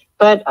away.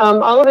 But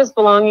all of his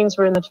belongings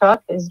were in the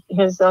truck,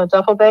 his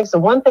duffel bags. The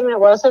one thing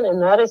that wasn't,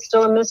 and that is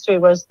still a mystery,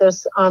 was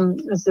this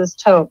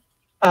tote.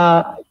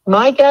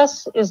 My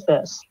guess is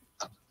this.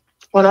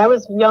 When I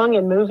was young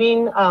and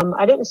moving,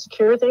 I didn't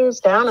secure things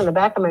down in the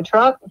back of my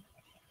truck,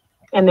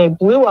 and they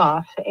blew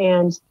off.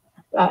 And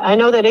I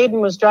know that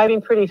Aidan was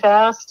driving pretty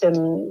fast,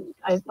 and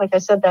like I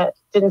said, that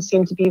didn't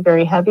seem to be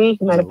very heavy.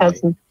 He might have had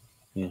some.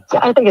 Yeah.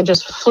 I think it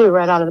just flew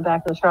right out of the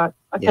back of the truck.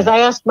 Because I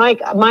asked Mike,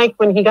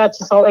 when he got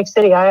to Salt Lake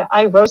City,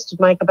 I roasted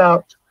Mike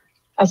I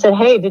said,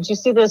 "Hey, did you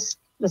see this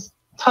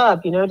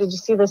tub? Did you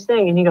see this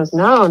thing?" And he goes,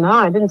 No,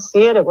 I didn't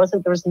see it. There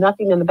was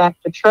nothing in the back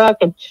of the truck,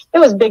 and it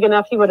was big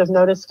enough he would have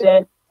noticed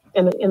it.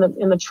 In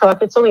the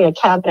truck, it's only a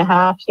cab and a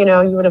half. You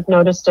would have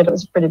noticed it. It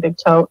was a pretty big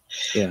tote.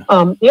 Yeah.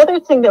 The other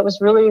thing that was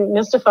really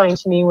mystifying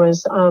to me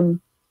was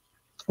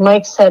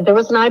Mike said there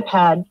was an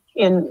iPad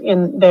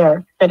in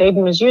there that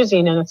Aidan was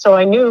using, and so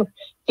I knew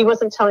he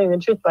wasn't telling the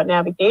truth about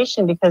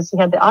navigation because he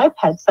had the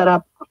iPad set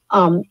up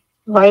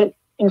right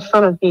in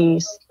front of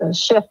the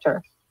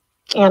shifter.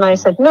 And I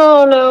said,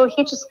 no,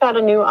 he just got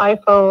a new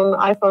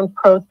iPhone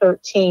Pro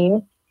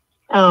 13.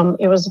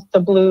 It was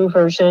the blue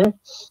version.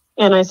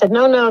 And I said,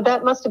 no,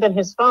 that must have been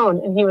his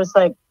phone. And he was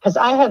like, because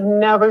I have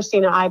never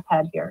seen an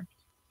iPad here.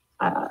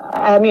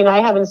 I mean, I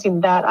haven't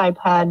seen that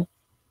iPad.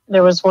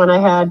 There was one I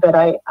had, but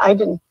I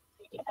didn't.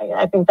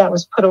 I think that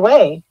was put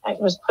away. It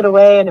was put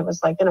away, and it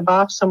was like in a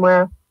box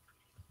somewhere.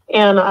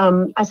 And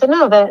I said,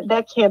 no,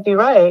 that can't be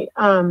right.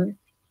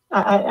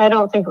 I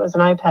don't think it was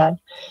an iPad.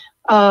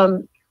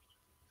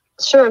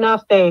 Sure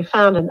enough, they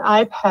found an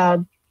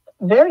iPad,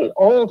 very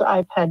old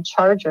iPad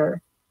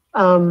charger.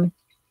 I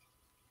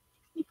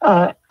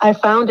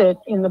found it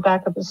in the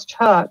back of his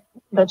truck,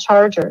 the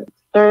charger.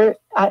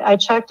 I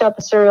checked out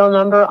the serial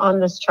number on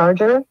this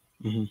charger,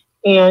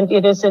 and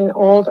it is an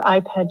old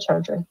iPad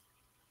charger.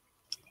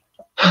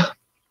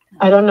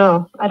 I don't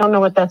know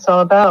what that's all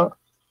about.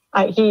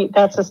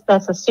 That's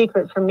a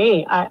secret for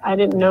me. I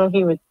didn't know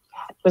he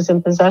was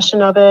in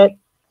possession of it,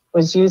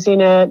 was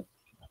using it.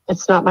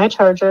 It's not my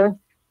charger.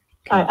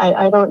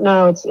 I don't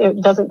know.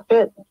 It doesn't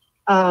fit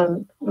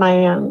my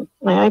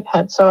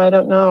iPad, so I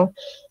don't know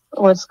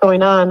what's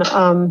going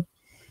on.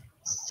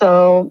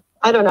 So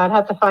I don't know. I'd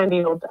have to find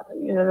the old,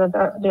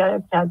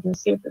 the iPad and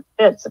see if it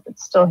fits, if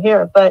it's still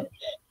here. But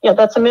yeah,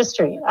 that's a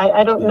mystery.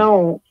 I don't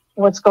know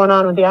what's going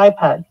on with the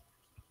iPad.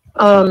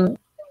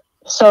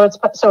 So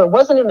it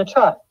wasn't in the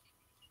truck.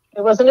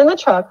 It wasn't in the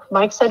truck.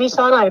 Mike said he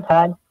saw an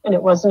iPad, and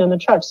it wasn't in the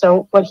truck.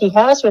 So what he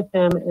has with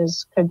him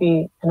could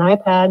be an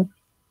iPad,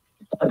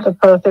 the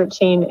Pro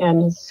 13,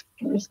 and his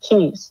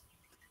keys.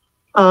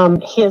 I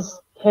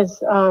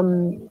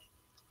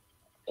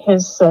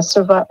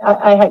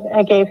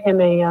gave him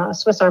a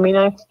Swiss Army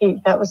knife.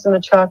 That was in the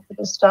truck with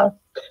his stuff.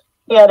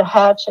 He had a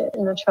hatchet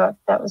in the truck.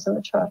 That was in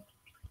the truck.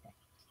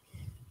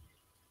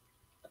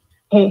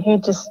 He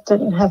just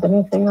didn't have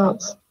anything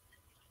else.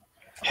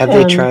 Have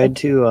they tried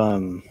to, I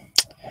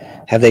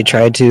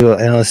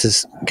know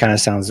this kind of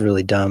sounds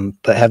really dumb,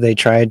 but have they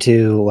tried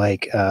to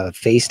like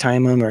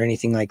FaceTime him or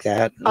anything like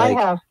that? Like,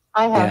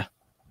 I have. Yeah.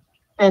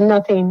 And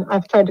nothing.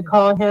 I've tried to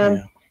call him.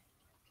 Yeah.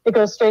 It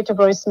goes straight to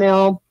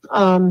voicemail.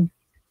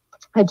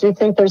 I do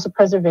think there's a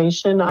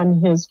preservation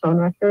on his phone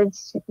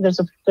records. There's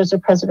a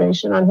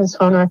preservation on his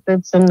phone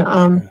records. And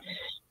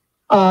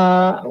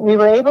we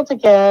were able to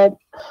get,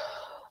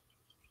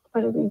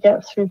 what did we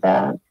get through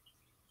that?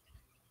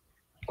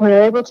 We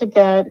were able to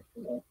get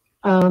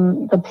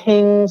the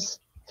pings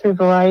through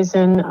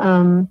Verizon,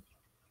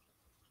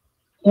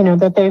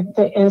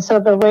 and so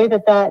the way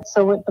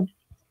so with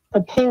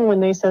the ping, when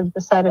they said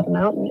the side of the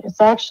mountain, it's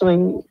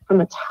actually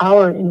from a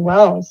tower in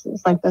Wells.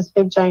 It's like this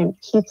big giant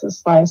pizza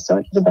slice, so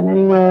it could have been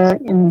anywhere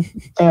in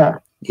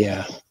there.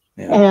 Yeah.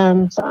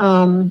 And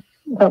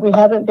but we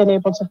haven't been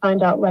able to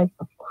find out like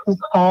who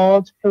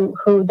called,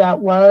 who that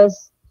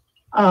was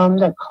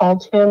that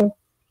called him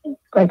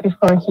right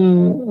before he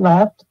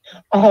left.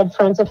 I had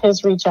friends of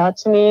his reach out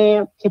to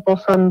me, people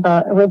from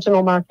the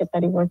original market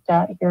that he worked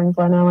at here in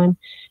Glen Ellen.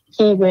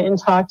 He went and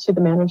talked to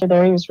the manager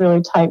there. He was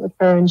really tight with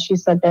her. And she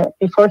said that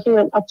before he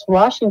went up to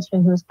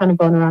Washington, he was kind of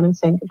going around and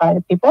saying goodbye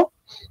to people.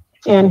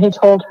 And he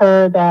told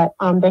her that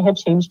they had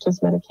changed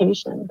his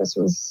medication. This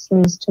was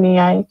news to me.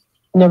 I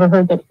never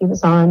heard that he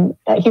was on,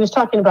 he was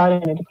talking about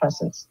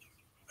antidepressants.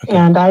 Okay.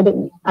 And I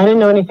didn't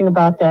know anything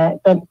about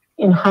that. But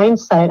in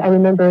hindsight, I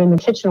remember in the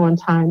kitchen one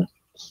time,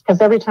 because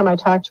every time I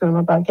talked to him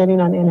about getting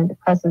on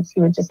antidepressants,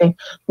 he would just say,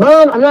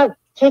 "Mom, I'm not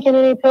taking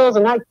any pills.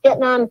 I'm not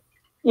getting on,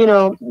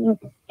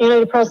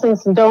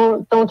 antidepressants, and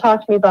don't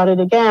talk to me about it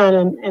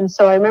again." And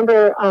so I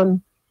remember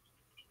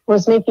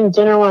was making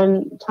dinner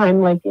one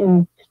time, like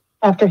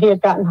after he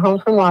had gotten home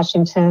from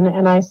Washington,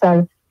 and I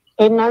said,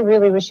 "Aidan, I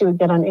really wish you would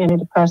get on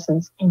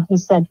antidepressants." And he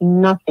said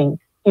nothing.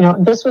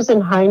 This was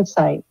in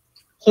hindsight.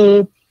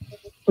 He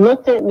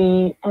looked at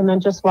me and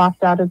then just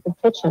walked out of the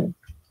kitchen.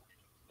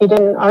 He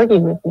didn't argue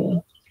with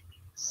me.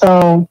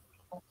 So,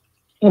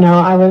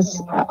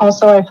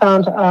 I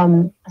found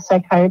a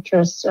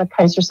psychiatrist, a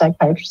Kaiser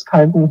psychiatrist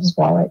card in his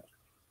wallet.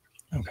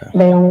 Okay.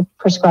 They only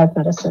prescribe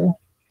medicine.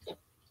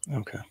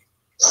 Okay.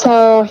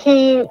 So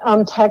he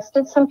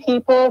texted some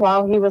people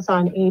while he was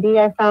on 80,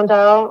 I found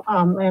out.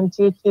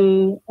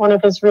 One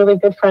of his really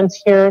good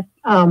friends here,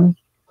 that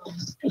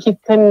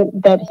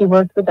he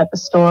worked with at the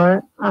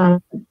store,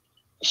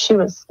 she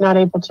was not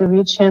able to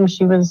reach him.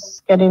 She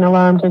was getting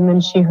alarmed, and then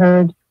she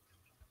heard,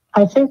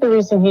 I think the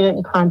reason he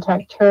didn't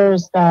contact her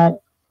is that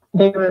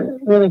they were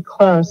really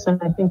close, and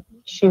I think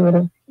she would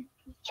have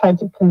tried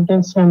to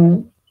convince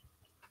him,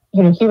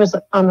 he was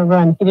on the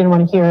run. He didn't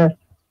want to hear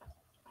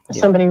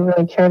somebody who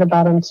really cared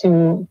about him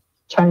to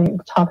try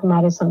and talk him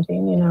out of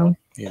something,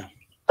 Yeah.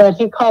 But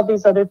he called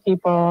these other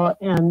people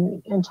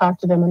and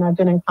talked to them, and I've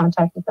been in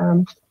contact with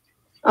them.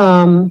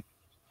 I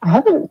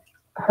haven't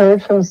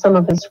heard from some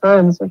of his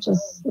friends, which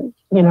is,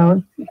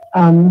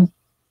 I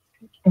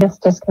guess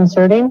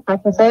disconcerting, I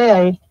can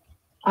say.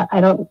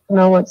 I don't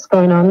know what's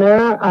going on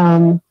there.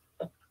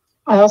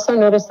 I also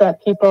noticed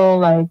that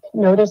people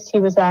noticed he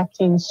was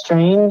acting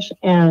strange,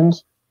 and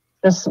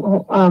this.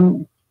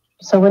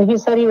 So when he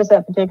said he was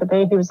at Bodega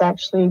Bay, he was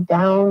actually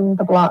down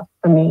the block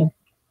from me.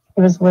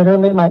 He was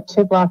literally like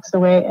 2 blocks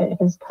away at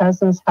his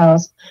cousin's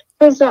house,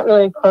 who he's not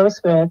really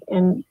close with,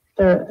 and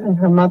sister and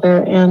her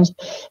mother, and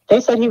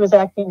they said he was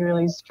acting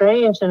really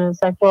strange. And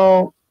it's like,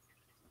 well,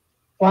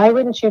 why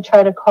wouldn't you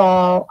try to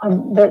call?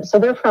 So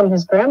they're from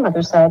his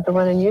grandmother's side, the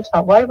one in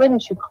Utah. Why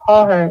wouldn't you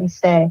call her and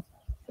say,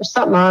 there's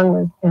something wrong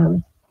with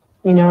him?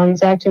 You know,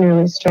 he's acting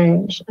really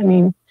strange. I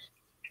mean,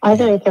 I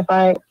think if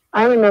I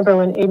remember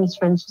when Aidan's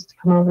friends used to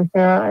come over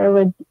here, I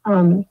would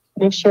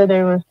make sure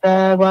they were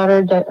fed,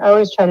 watered. I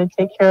always try to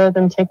take care of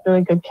them, take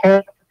really good care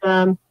of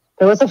them.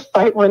 There was a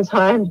fight one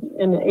time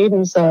in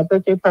Aidan's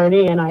birthday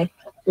party, and I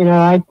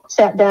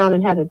sat down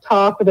and had a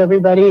talk with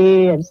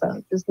everybody, and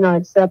so it's not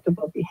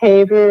acceptable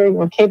behavior,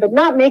 okay, but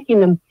not making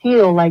them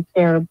feel like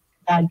they're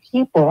bad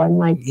people. I'm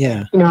like,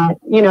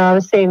 I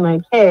was saying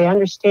like, hey, I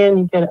understand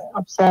you get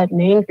upset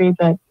and angry,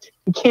 but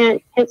you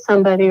can't hit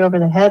somebody over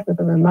the head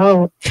with a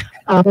remote.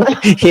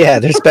 Yeah,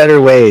 there's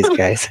better ways,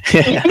 guys.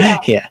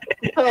 Yeah.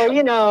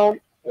 So,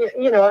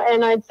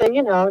 and I'd say, do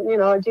you want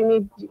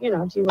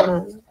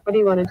to, what do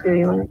you want to do?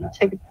 You want to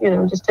take,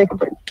 just take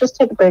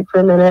a break for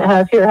a minute,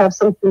 have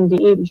something to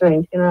eat and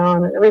drink,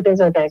 and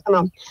everything's okay. Come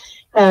on.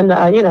 And,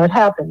 it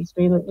happens.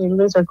 We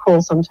lose our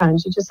cool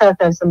sometimes. You just have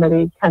to have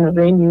somebody kind of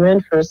rein you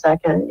in for a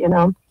second,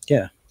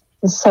 Yeah.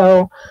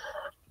 So,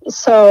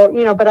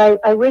 but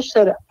I wish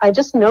that I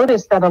just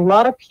noticed that a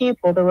lot of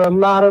people, there were a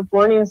lot of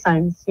warning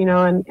signs,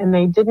 and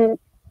they didn't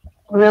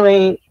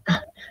really,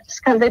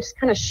 they just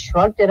kind of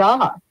shrugged it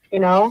off,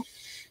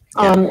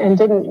 and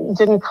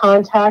didn't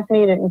contact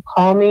me, didn't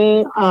call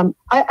me.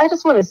 I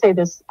just want to say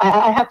this.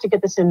 I have to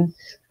get this in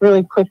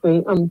really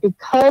quickly,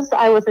 because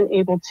I wasn't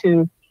able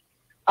to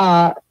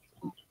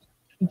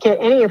get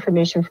any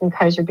information from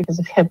Kaiser because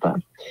of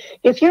HIPAA.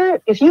 If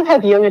you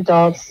have young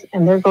adults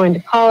and they're going to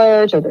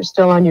college or they're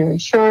still on your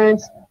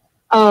insurance,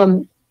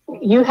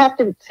 you have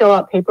to fill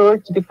out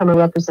paperwork to become a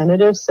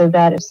representative, so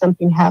that if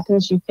something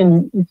happens, you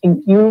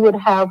would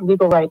have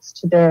legal rights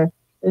to their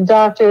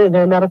doctor,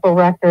 their medical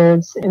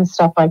records, and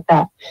stuff like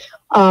that.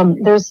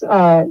 There's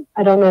I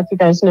don't know if you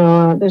guys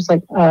know, there's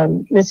like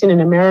Missing in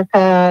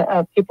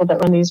America, people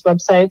that run these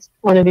websites.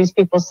 One of these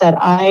people said,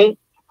 I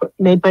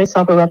made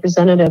myself a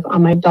representative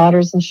on my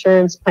daughter's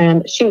insurance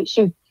plan.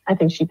 I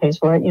think she pays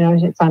for it,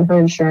 it's on her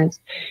insurance,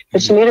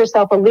 but she made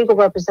herself a legal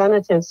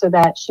representative so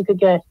that she could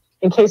get,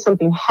 in case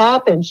something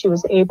happened, she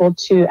was able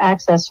to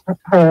access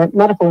her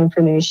medical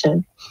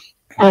information.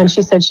 And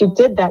she said she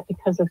did that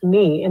because of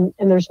me. And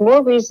there's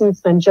more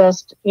reasons than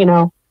just,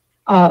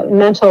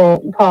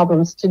 mental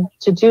problems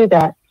to do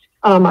that.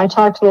 I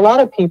talked to a lot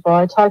of people.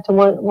 I talked to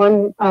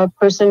one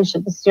person,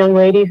 this young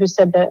lady, who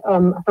said that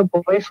her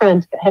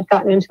boyfriend had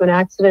gotten into an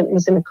accident and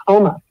was in a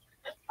coma.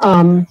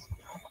 And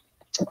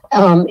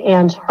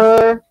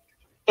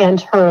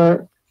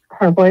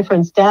her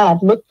boyfriend's dad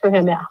looked for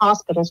him at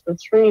hospitals for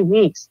 3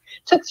 weeks.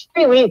 It took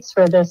 3 weeks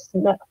for this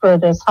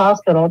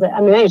hospital.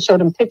 They showed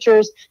him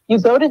pictures. You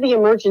go to the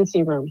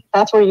emergency room.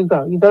 That's where you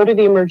go. You go to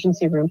the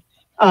emergency room.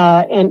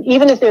 And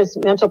even if there's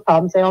mental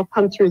problems, they all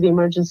come through the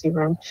emergency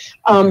room.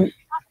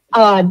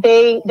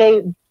 They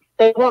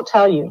won't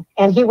tell you.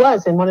 And he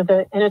was in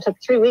and it took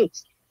 3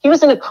 weeks. He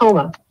was in a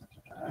coma.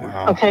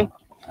 Wow. Okay.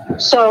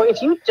 So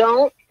if you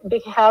don't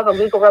have a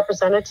legal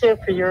representative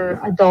for your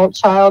adult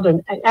child,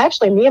 and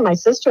actually me and my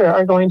sister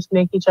are going to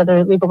make each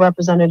other legal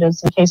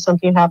representatives in case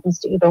something happens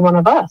to either one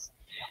of us.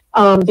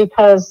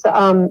 Because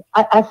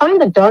I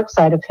find the dark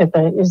side of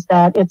HIPAA is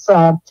that it's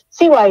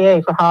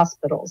CYA for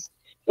hospitals.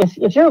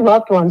 If your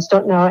loved ones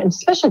don't know, and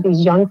especially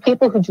these young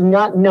people who do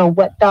not know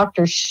what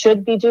doctors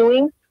should be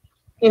doing,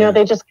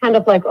 they just kind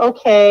of like,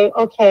 okay,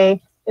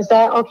 is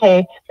that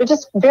okay? They're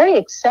just very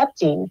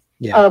accepting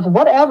of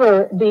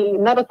whatever the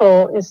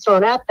medical is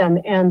thrown at them.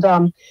 And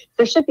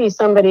there should be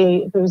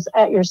somebody who's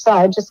at your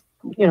side. Just,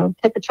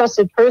 pick a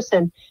trusted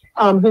person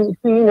who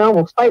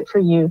will fight for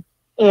you.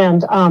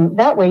 And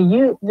that way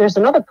there's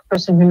another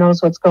person who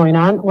knows what's going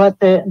on, what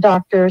the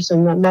doctors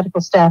and the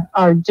medical staff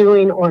are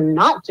doing or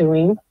not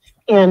doing.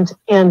 And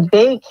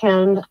they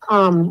can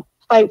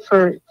fight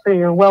for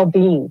your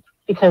well-being,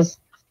 because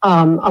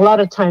a lot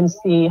of times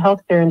the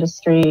healthcare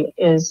industry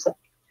is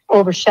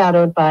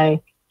overshadowed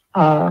by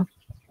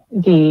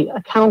the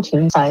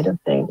accounting side of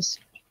things.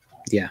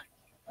 Yeah.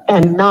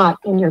 And not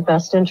in your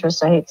best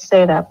interest. I hate to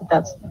say that,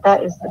 but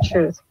that is the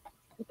truth.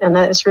 And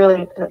that's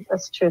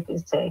the truth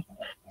these days.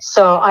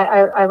 So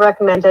I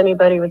recommend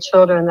anybody with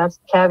children, that's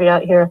the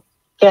caveat here,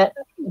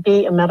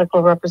 be a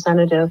medical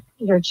representative.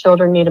 Your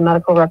children need a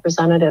medical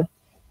representative.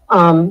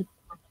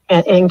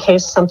 In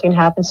case something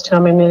happens to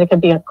them. It could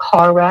be a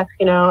car wreck,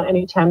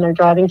 anytime they're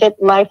driving. Get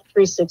Life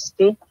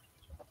 360.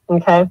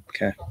 Okay.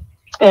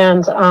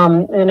 And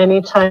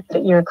any time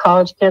that your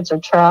college kids are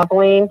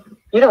traveling,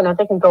 you don't know,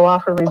 they can go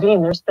off a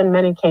ravine. There's been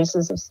many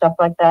cases of stuff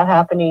like that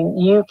happening.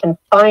 You can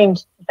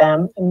find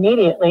them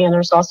immediately, and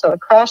there's also a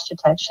crash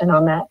detection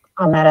on that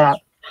app.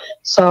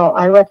 So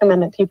I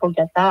recommend that people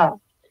get that.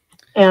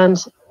 And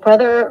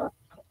whether,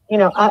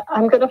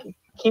 I'm going to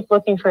keep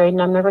looking for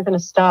Aidan. I'm never going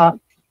to stop.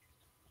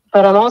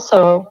 But I'm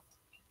also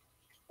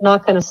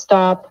not going to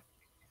stop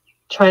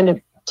trying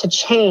to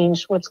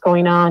change what's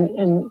going on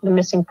in the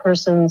missing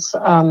persons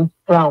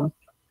realm.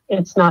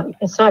 It's not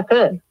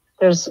good.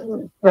 there's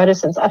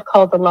reticence. I've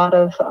called a lot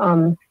of,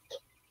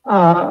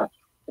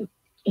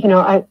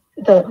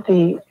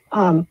 the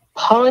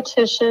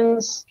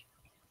politicians.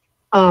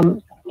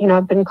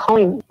 I've been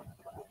calling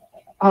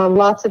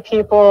lots of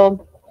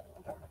people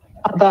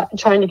about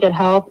trying to get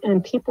help,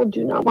 and people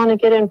do not want to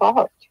get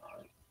involved.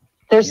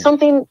 There's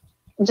something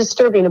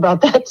disturbing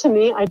about that to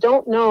me. I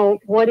don't know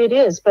what it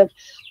is, but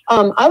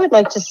I would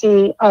like to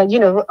see,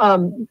 Governor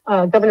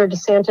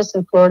DeSantis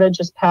in Florida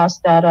just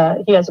passed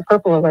that he has a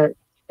purple alert,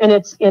 and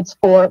it's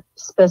for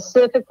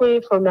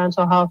specifically for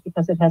mental health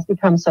because it has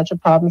become such a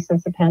problem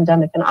since the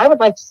pandemic. And I would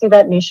like to see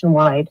that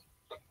nationwide.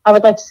 I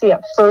would like to see it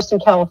first in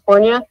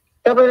California.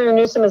 Governor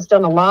Newsom has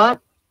done a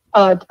lot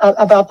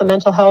about the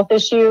mental health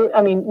issue.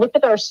 I mean, look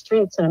at our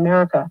streets in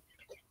America.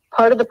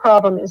 Part of the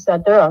problem is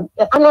that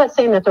I'm not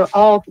saying that they're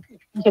all,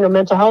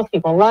 mental health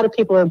people. A lot of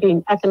people are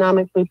being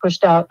economically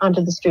pushed out onto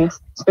the streets.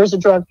 There's a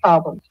drug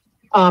problem.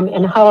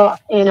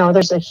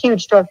 There's a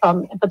huge drug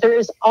problem. But there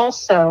is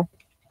also,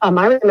 I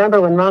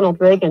remember when Ronald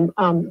Reagan,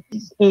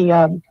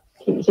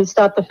 he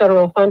stopped the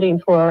federal funding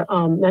for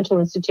mental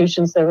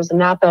institutions. There was a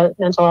Napa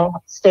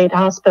Mental State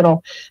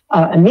Hospital.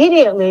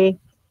 Immediately,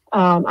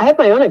 I had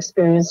my own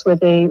experience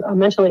with a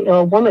mentally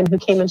ill woman who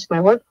came into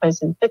my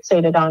workplace and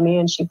fixated on me,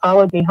 and she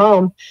followed me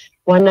home.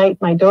 One night,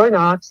 my door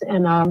knocks,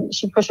 and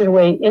she pushes her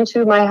way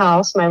into my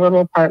house, my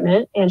little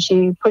apartment, and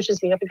she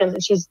pushes me up against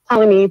it. She's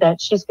telling me that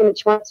she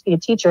wants to be a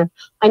teacher.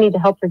 I need to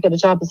help her get a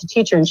job as a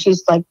teacher, and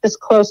she's like this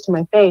close to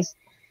my face.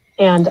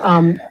 And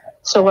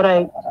so what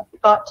I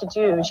thought to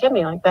do, she had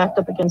me like backed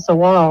up against the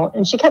wall,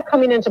 and she kept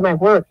coming into my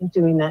work and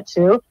doing that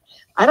too.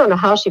 I don't know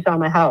how she found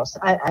my house.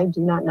 I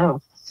do not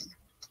know.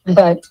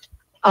 But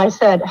I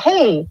said,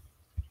 hey,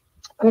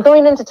 I'm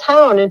going into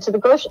town, I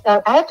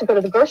have to go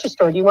to the grocery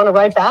store. Do you want to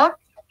ride back?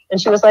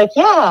 And she was like,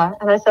 yeah.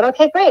 And I said,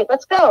 okay, great,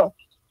 let's go.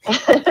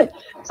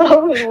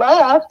 So we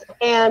left,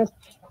 and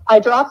I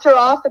dropped her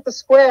off at the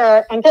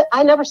square, and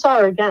I never saw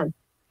her again.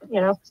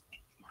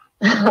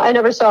 I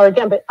never saw her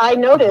again. But I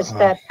noticed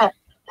that at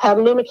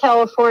Petaluma,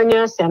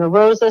 California, Santa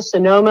Rosa,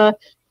 Sonoma,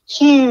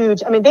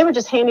 huge. I mean, they were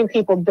just handing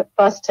people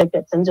bus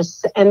tickets and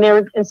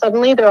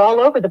suddenly they're all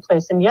over the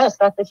place. And yes,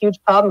 that's a huge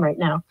problem right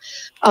now.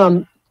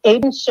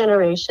 Aidan's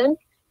generation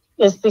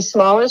is the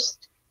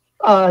smallest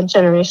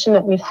generation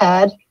that we've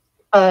had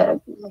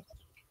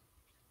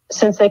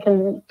since they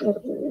can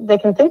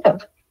think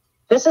of.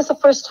 This is the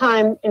first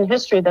time in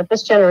history that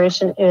this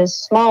generation is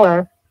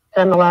smaller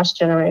than the last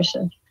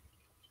generation.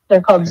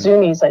 They're called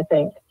Zoomies, I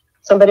think.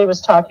 Somebody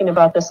was talking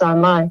about this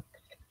online.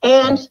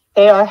 And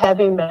they are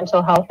having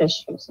mental health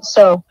issues.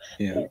 So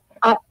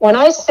when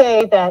I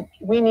say that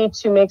we need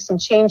to make some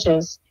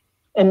changes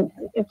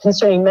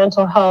concerning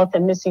mental health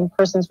and missing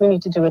persons, we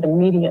need to do it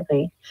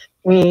immediately.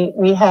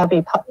 We have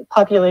a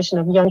population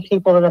of young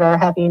people that are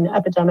having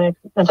epidemic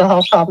mental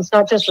health problems,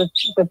 not just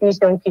with these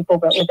young people,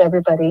 but with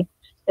everybody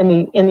in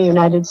the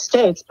United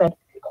States, but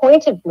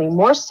pointedly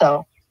more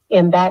so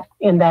in that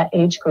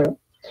age group.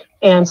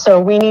 And so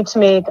we need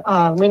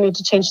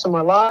to change some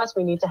more laws.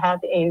 We need to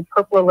have a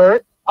purple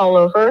alert all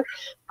over.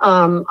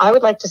 I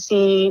would like to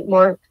see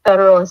more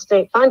federal and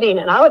state funding,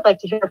 and I would like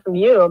to hear from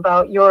you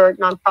about your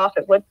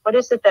nonprofit. What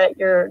is it that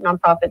your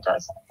nonprofit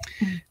does?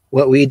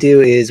 What we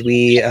do is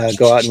we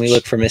go out and we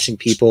look for missing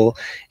people.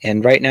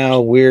 And right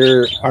now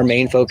our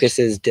main focus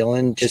is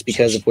Dylan, just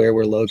because of where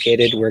we're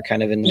located. We're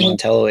kind of in the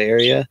Montello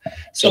area.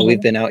 So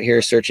we've been out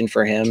here searching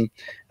for him.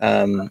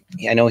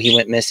 I know he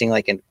went missing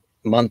like a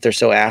month or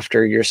so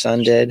after your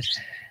son did.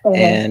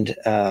 And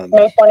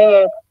May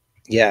 28th.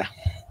 Yeah.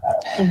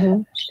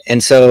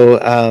 And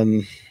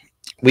so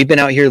we've been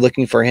out here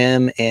looking for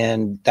him,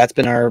 and that's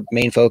been our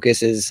main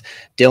focus is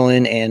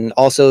Dylan. And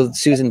also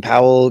Susan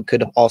Powell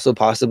could also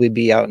possibly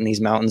be out in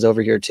these mountains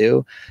over here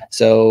too.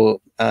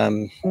 So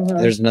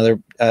there's another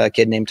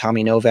kid named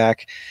Tommy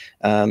Novak.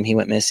 He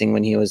went missing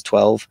when he was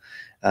 12.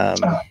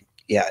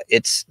 Yeah,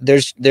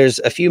 there's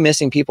a few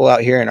missing people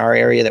out here in our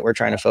area that we're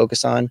trying to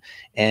focus on.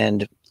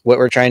 And what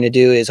we're trying to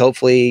do is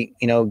hopefully,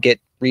 get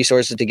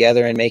resources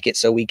together and make it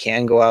so we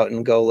can go out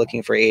and go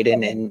looking for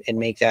Aidan and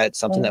make that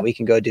something that we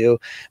can go do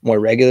more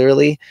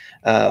regularly.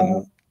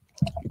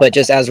 But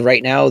just as of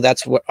right now,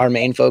 that's what our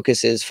main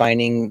focus is,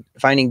 finding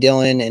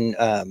Dylan.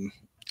 And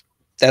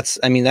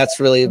that's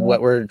really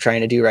what we're trying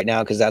to do right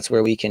now, because that's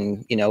where we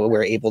can,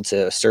 we're able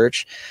to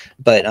search.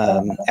 But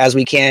as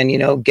we can,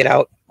 get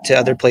out to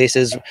other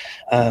places,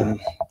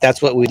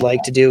 that's what we'd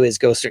like to do, is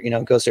go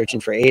searching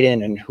for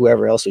Aidan and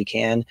whoever else we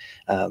can.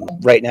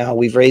 Right now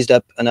we've raised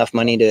up enough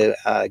money to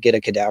get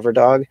a cadaver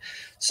dog,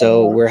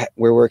 so we're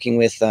working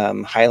with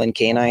Highland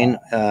Canine,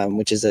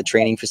 which is a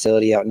training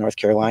facility out in North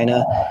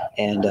Carolina,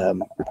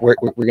 and we're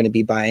going to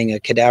be buying a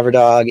cadaver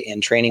dog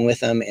and training with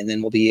them, and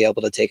then we'll be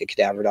able to take a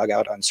cadaver dog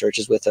out on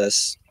searches with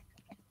us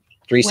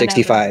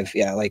 365.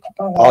 Yeah, like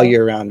all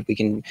year round we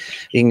can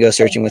go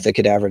searching with a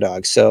cadaver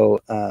dog.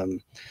 So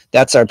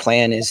that's our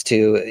plan, is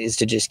to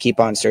just keep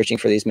on searching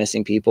for these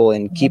missing people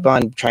and keep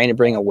on trying to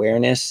bring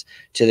awareness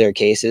to their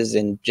cases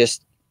and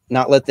just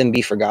not let them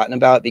be forgotten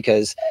about,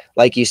 because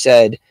like you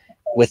said,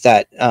 with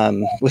that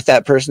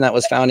person that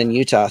was found in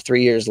Utah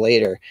 3 years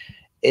later.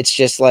 It's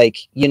just like,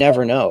 you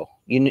never know.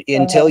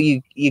 Until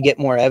you get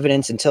more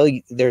evidence, until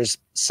there's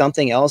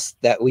something else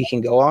that we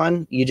can go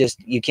on,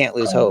 you can't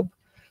lose hope.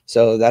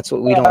 So that's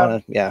what we don't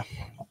want to. Yeah.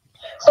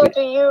 So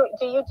do you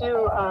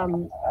do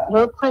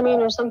rope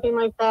climbing or something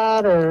like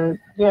that, or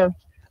you have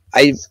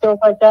skills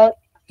like that?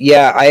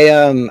 Yeah,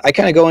 I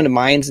kind of go into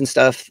mines and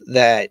stuff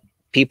that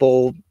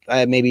people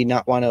maybe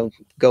not want to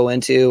go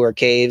into, or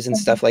caves and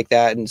stuff like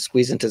that, and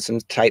squeeze into some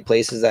tight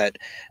places that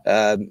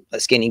a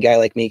skinny guy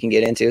like me can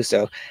get into.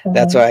 So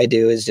that's what I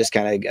do, is just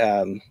kind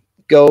of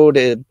go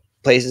to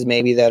places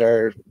maybe that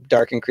are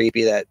dark and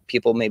creepy that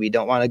people maybe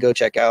don't want to go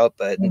check out,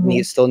 but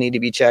still need to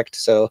be checked.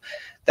 So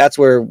that's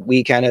where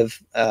we kind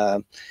of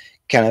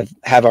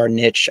have our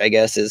niche, I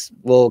guess, is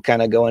we'll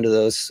kind of go into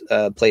those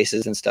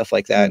places and stuff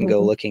like that and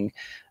go looking.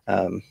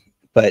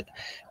 But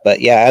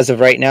yeah, as of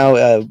right now,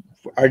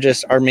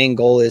 our main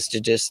goal is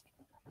to just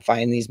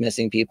find these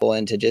missing people,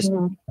 and to just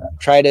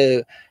try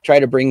to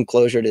bring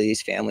closure to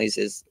these families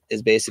is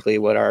basically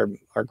what our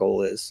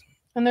goal is.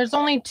 And there's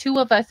only 2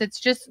 of us. It's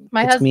just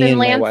my husband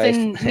Lance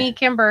and me,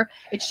 Kimber.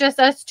 It's just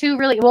us 2,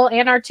 really. Well,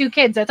 and our 2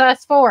 kids. It's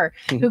us 4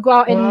 who go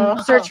out and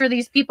search for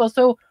these people.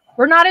 So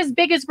we're not as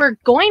big as we're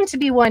going to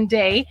be one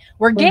day.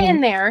 We're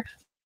getting there.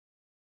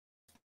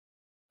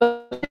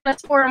 But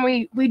that's 4,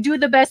 and we do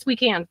the best we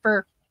can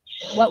for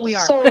what we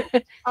are. So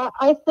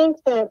I think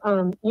that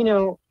you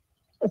know,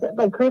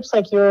 like groups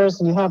like yours,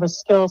 and you have a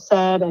skill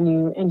set, and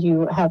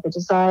you have the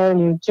desire,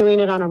 and you're doing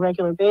it on a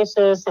regular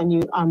basis, and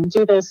you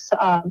do this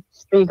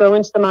where you go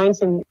into the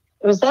mines. And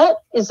is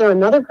there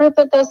another group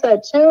that does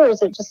that too, or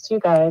is it just you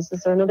guys?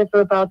 Is there another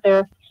group out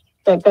there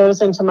that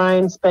goes into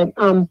mines? But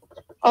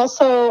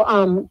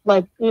also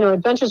like, you know,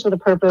 Adventures with a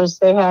Purpose,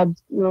 they had,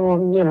 you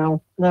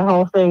know, the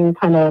whole thing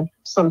kind of,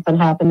 something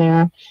happened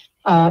there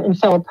and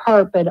fell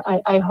apart. But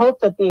I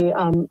hope that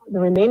the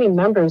remaining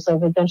members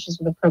of Adventures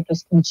with a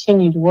Purpose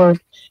continue to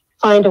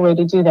find a way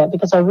to do that,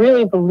 because I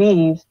really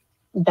believe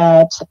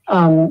that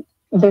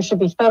there should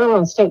be federal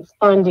and state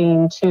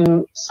funding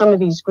to some of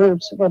these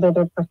groups, whether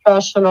they're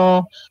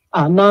professional,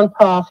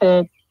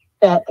 nonprofit,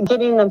 that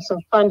getting them some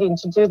funding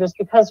to do this.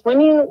 Because when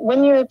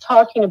you're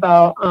talking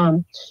about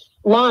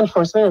law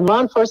enforcement, and law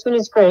enforcement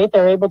is great,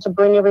 they're able to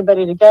bring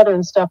everybody together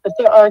and stuff, but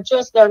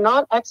they're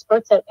not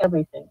experts at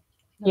everything,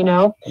 you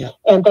know.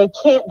 And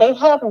they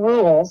have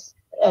rules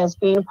as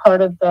being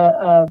part of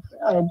the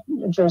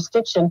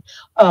jurisdiction,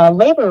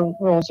 labor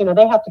rules. You know,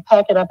 they have to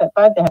pack it up at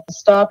 5, they have to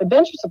stop.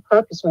 Adventures of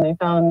Purpose, when they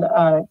found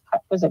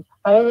was it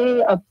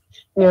Kylie up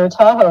near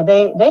Tahoe,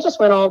 they just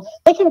went all,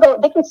 they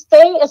can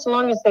stay as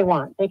long as they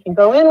want, they can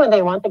go in when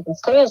they want, they can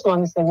stay as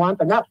long as they want.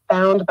 They're not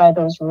bound by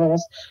those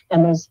rules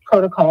and those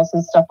protocols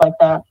and stuff like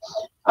that.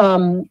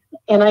 And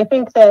I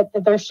think that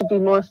there should be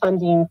more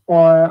funding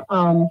for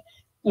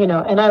you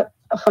know,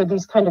 for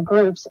these kind of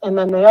groups. And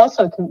then they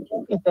also can,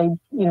 if they,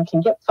 you know, can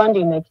get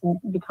funding, they can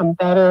become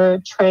better,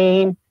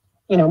 train,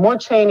 you know, more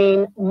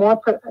training,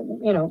 more,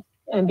 you know,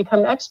 and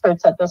become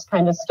experts at this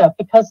kind of stuff,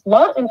 because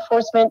law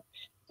enforcement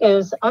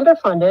is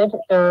underfunded.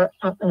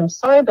 I'm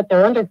sorry, but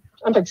they're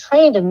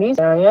undertrained in these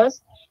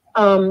areas.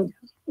 You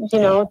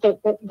know,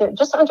 they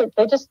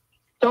just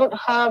don't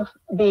have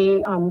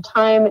the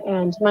time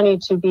and money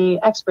to be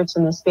experts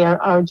in this. They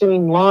are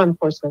doing law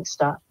enforcement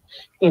stuff.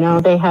 You know,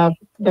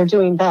 they're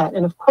doing that.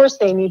 And of course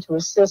they need to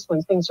assist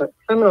when things are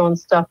criminal and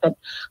stuff, but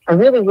I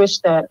really wish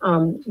that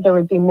there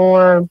would be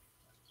more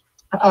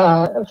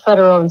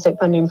federal and state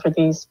funding for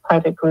these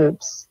private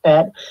groups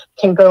that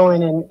can go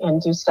in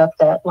and do stuff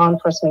that law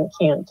enforcement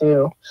can't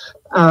do.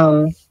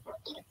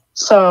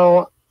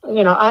 So,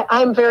 you know,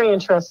 I'm very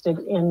interested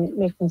in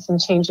making some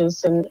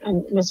changes in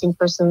missing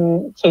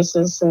person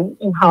cases and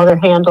how they're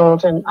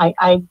handled. And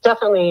I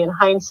definitely, in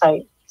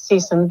hindsight, see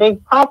some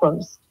big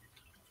problems.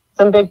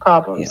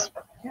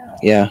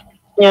 Yeah.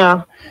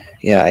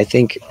 I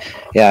think,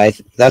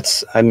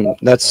 that's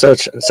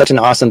such an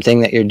awesome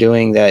thing that you're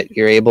doing, that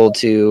you're able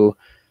to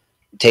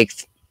take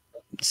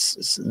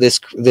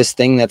this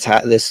thing that's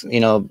this, you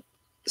know,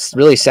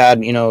 really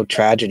sad, you know,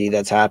 tragedy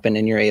that's happened,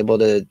 and you're able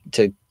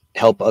to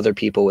help other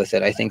people with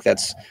it. I think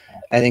that's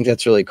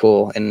really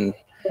cool. And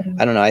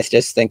I don't know, I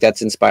just think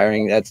that's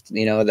inspiring. That's,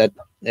 you know, that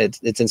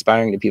it's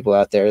inspiring to people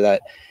out there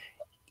that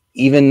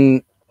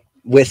even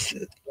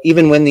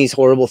when these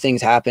horrible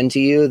things happen to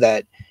you,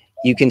 that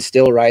you can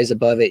still rise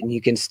above it, and you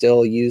can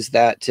still use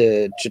that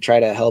to try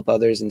to help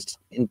others, and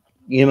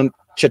you know,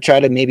 to try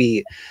to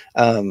maybe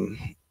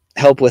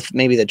help with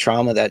maybe the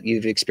trauma that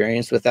you've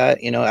experienced with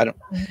that. You know,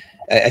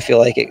 I feel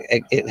like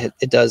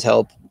it does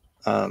help.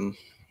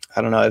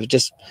 I don't know, if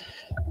just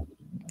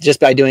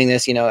by doing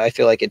this, you know, I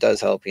feel like it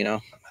does help, you know.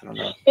 I don't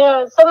know.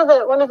 Yeah,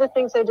 one of the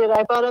things I did,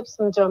 I brought up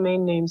some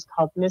domain names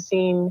called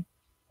Missing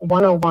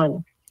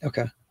 101.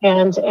 Okay.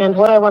 And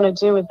what I want to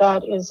do with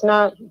that is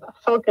not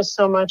focus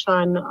so much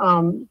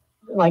on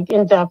like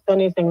in-depth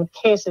anything with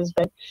cases,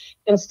 but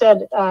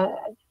instead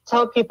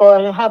tell people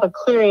and have a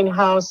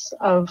clearinghouse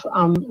of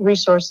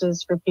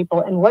resources for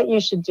people and what you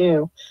should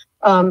do.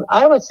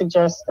 I would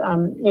suggest,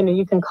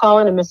 you can call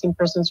in a missing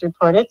persons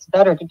report. It's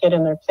better to get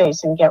in their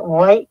face and get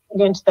right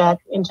into that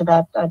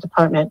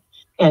department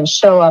and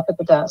show up at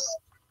the desk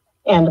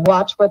and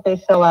watch what they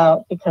fill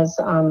out, because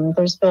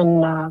there's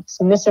been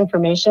some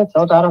misinformation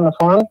filled out on the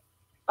form.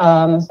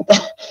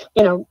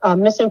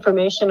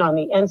 Misinformation on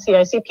the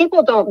NCIC.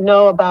 People don't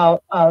know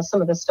about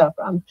some of this stuff.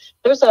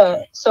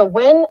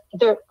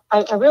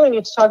 I really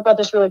need to talk about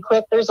this really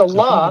quick. There's a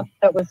law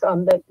that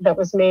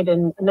was made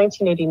in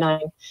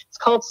 1989. It's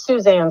called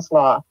Suzanne's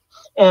Law.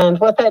 And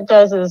what that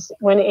does is,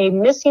 when a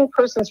missing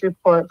persons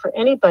report for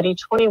anybody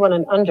 21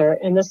 and under,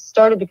 and this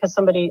started because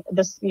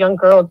this young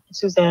girl,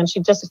 Suzanne,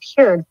 she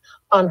disappeared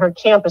on her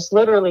campus,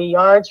 literally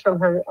yards from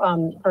her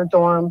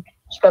dorm.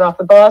 She got off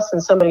the bus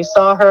and somebody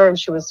saw her, and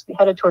she was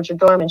headed towards her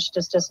dorm, and she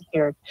just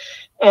disappeared.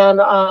 And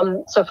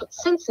so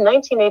since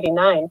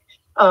 1989,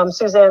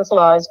 Suzanne's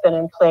Law has been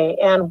in play.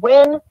 And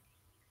when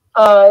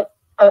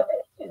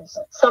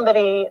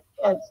somebody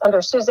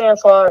under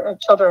Suzanne's Law or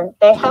children,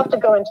 they have to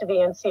go into the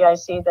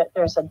NCIC, that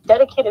there's a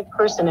dedicated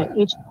person at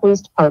each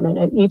police department,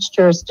 at each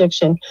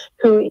jurisdiction,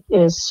 who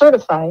is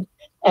certified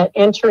at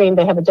entering.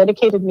 They have a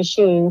dedicated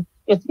machine.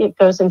 It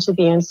goes into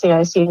the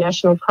NCIC,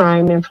 National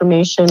Crime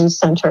Information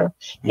Center,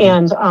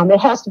 and it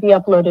has to be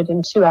uploaded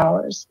in 2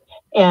 hours.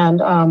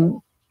 And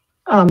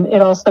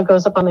it also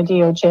goes up on the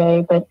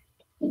DOJ. But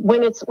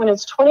when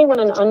it's 21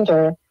 and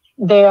under,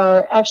 they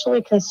are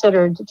actually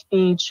considered to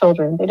be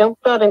children. They don't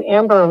put out an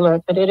Amber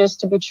Alert, but it is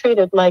to be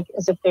treated like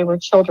as if they were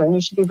children. You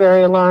should be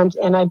very alarmed.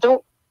 And I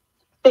don't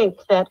think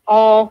that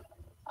all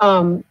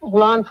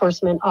law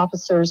enforcement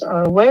officers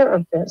are aware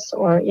of this,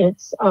 or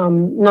it's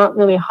not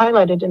really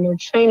highlighted in their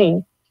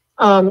training.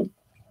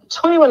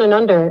 21 and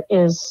under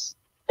is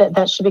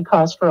that should be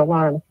cause for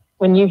alarm.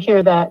 When you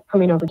hear that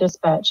coming over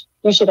dispatch,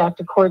 you should act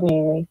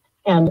accordingly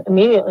and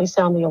immediately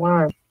sound the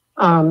alarm.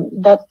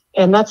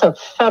 That's a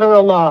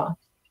federal law.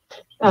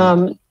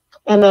 And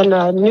then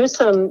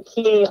Newsom,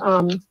 he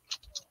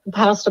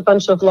passed a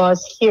bunch of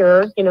laws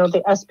here,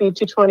 the SB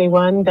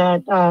 221,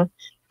 that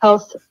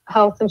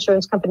health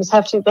insurance companies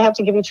have to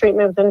give you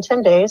treatment within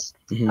 10 days.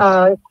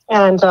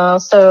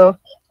 So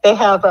they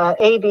have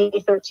AB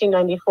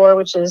 1394,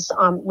 which is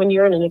when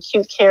you're in an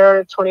acute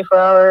care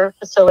 24-hour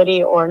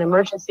facility or an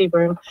emergency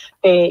room,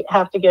 they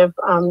have to give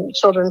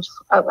children,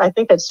 I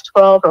think it's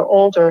 12 or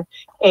older,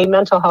 a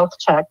mental health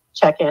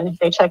check-in.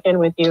 They check in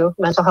with you,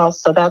 mental health.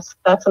 So that's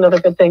another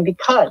good thing,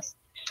 because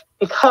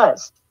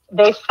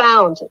they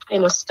found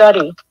in a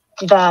study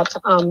that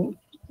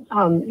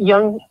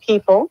young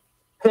people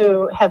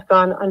who have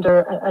gone under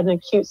an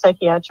acute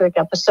psychiatric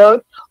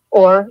episode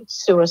or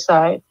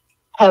suicide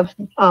have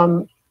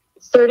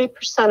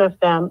 30% of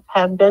them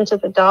have been to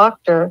the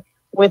doctor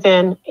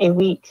within a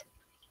week.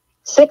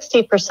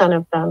 60%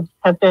 of them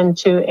have been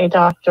to a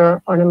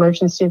doctor or an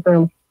emergency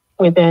room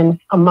within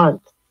a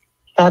month.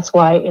 That's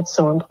why it's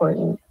so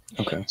important.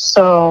 Okay.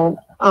 So,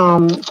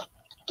 I'm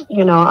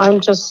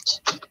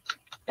just...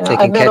 If they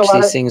can catch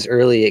these things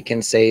early, it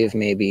can save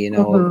maybe,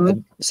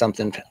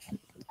 something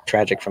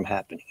tragic from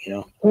happening,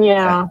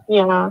 Yeah.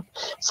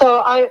 So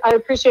I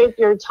appreciate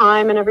your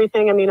time and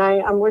everything. I mean,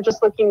 we're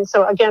just looking.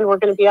 So again, we're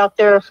going to be out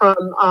there from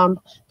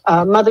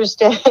Mother's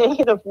Day,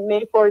 the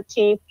May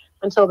 14th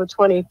until the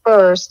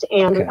 21st,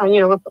 and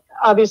we're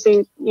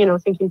obviously,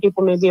 thinking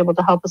people may be able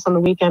to help us on the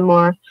weekend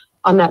more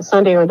on that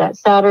Sunday or that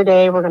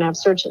Saturday. We're going to have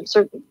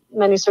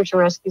many search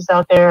and rescues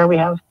out there.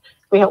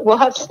 We'll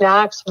have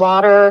snacks,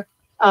 water,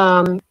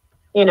 to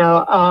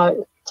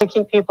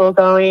keep people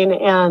going,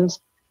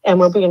 and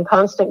we'll be in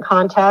constant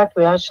contact.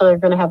 We actually are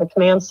going to have a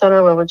command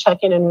center where we're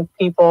checking in with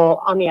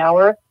people on the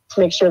hour to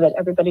make sure that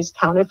everybody's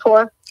accounted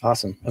for.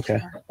 Awesome.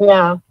 Okay.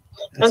 Yeah.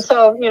 And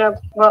so,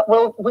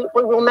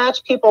 we'll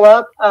match people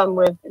up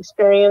with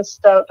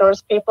experienced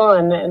outdoors people,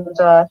 and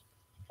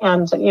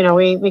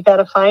we got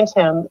to find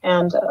him,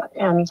 and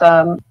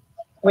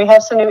we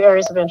have some new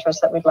areas of interest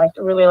that we'd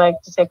really like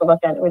to take a look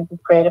at. It would be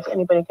great if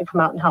anybody could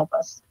come out and help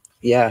us.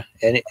 Yeah.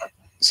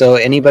 So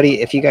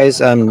anybody, if you guys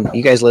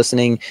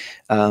listening,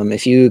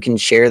 if you can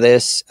share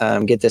this,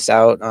 get this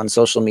out on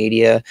social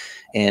media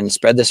and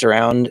spread this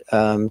around,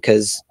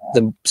 because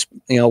the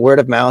word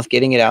of mouth,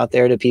 getting it out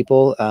there to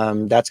people,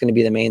 that's going to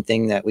be the main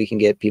thing that we can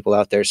get people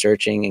out there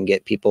searching and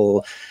get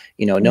people,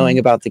 knowing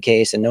about the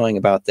case and knowing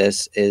about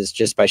this is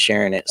just by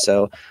sharing it.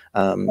 So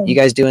you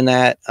guys doing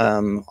that,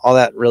 all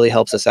that really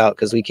helps us out,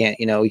 because we can't,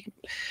 we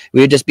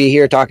would just be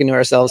here talking to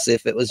ourselves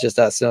if it was just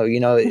us. So,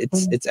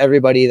 it's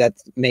everybody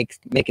that's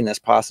making this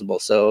possible.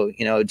 So,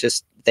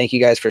 just thank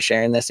you guys for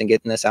sharing this and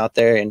getting this out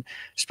there and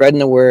spreading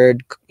the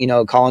word,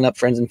 calling up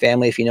friends and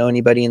family. If you know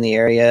anybody in the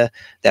area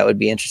that would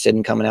be interested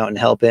in coming out and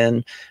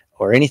helping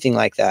or anything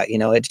like that,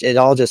 it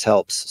all just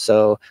helps.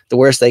 So the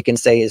worst they can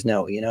say is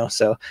no,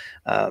 so,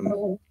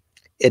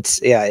 it's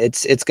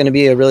going to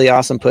be a really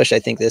awesome push, I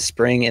think, this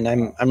spring. And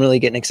I'm really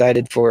getting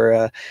excited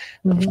for,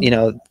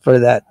 for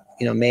that,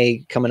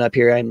 May coming up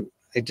here.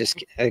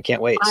 I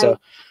can't wait. So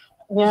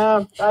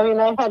Yeah, I mean,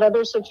 I had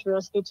other search and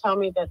rescue tell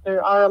me that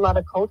there are a lot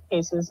of cold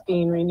cases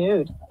being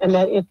renewed, and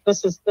that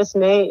this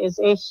May is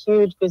a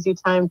huge busy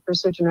time for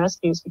search and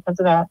rescues because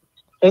of that.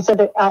 They said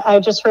that I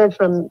just heard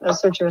from a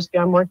search and rescue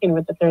I'm working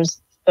with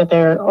that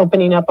they're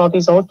opening up all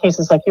these old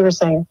cases, like you were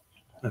saying.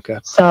 Okay.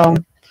 So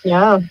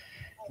yeah,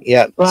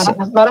 a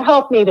lot of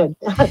help needed.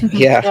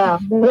 Yeah.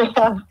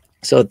 Yeah.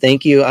 So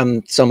thank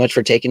you so much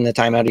for taking the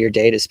time out of your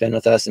day to spend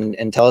with us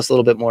and tell us a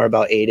little bit more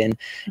about Aidan.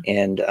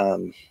 And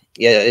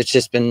yeah, it's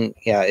just been,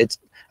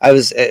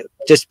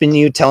 just been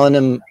you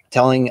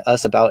telling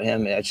us about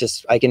him. It's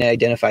just, I can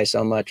identify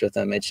so much with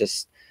him.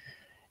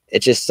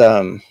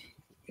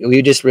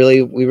 We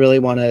really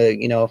want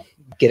to,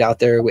 get out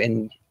there,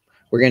 and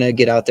we're going to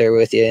get out there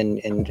with you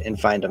and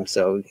find him.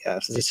 So yeah,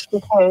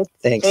 okay.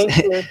 Thanks.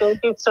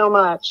 Thank you so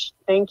much.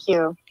 Thank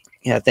you.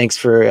 Yeah, thanks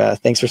for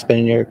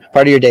spending your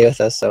part of your day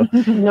with us. So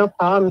no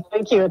problem.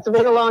 Thank you. It's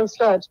been a long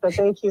stretch, but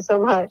thank you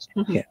so much.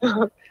 Yeah.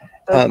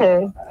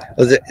 Okay.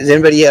 Does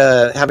anybody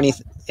have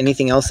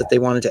anything else that they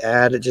wanted to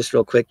add just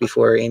real quick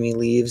before Amy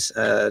leaves?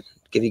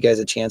 Give you guys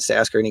a chance to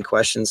ask her any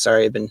questions.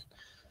 Sorry,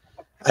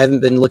 I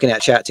haven't been looking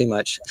at chat too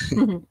much.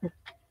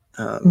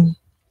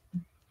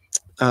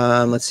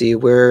 Let's see,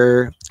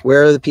 where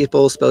are the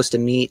people supposed to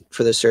meet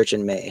for the search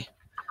in May?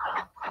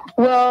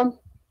 Well,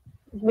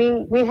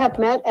 we have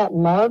met at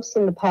Love's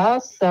in the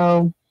past,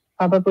 so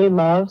probably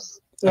Love's.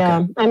 Yeah,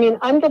 okay. I mean,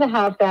 I'm going to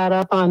have that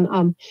up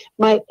on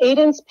my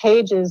Aidan's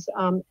page is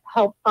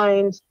help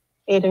find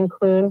Aidan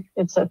Clune.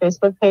 It's a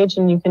Facebook page,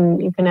 and you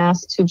can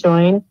ask to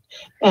join.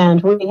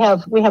 And we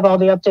have all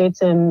the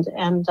updates and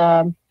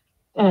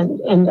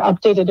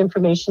updated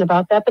information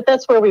about that. But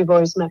that's where we've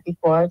always met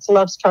before. It's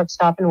Love's Truck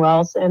Stop in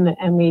Wells, and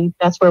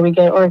that's where we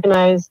get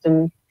organized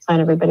and sign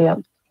everybody up.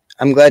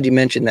 I'm glad you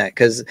mentioned that,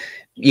 because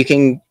you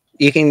can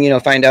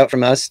find out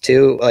from us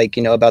too, like,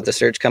 about the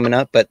search coming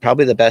up, but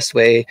probably the best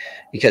way,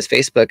 because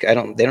Facebook,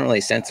 they don't really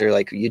censor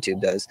like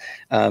YouTube does.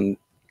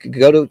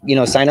 Go to,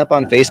 sign up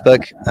on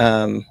Facebook,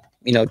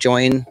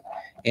 join,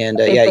 and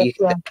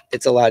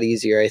it's a lot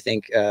easier, I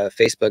think,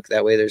 Facebook.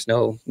 That way there's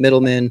no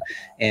middlemen,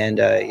 and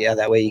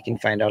that way you can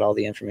find out all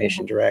the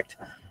information direct.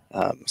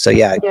 So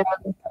yeah.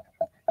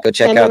 Go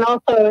check out. And then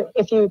also,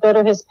 if you go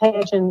to his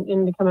page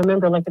and become a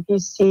member, like if you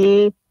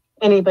see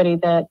anybody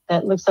that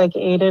looks like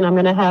Aidan, I'm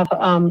going to have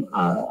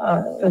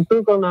a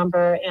Google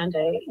number and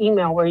an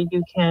email where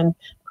you can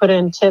put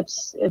in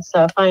tips. It's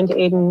Find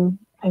Aidan.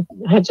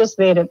 I just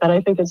made it, but I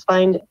think it's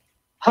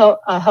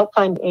help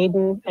find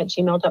Aidan at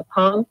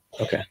gmail.com.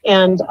 Okay.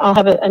 And I'll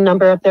have a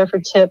number up there for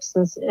tips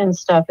and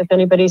stuff if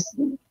anybody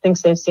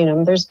thinks they've seen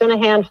him. There's been a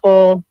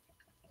handful.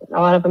 A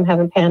lot of them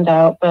haven't panned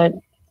out, but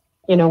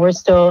we're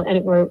still, and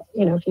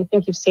if you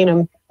think you've seen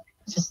him,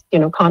 just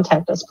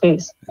contact us,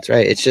 please. That's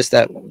right. It's just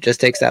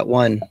takes that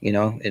one, you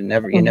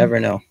never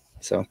know.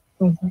 So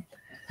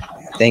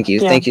thank you.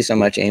 Thank you so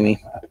much,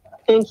 Amy.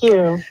 Thank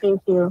you.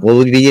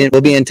 We'll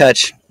be in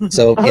touch.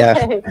 So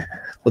okay.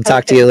 We'll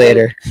talk to you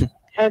later.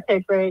 Okay,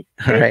 great.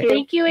 All right.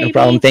 Thank you, Amy. No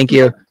problem. Thank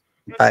you.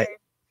 Bye.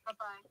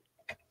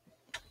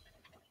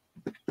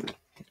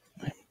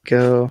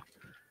 Go.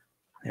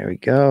 There we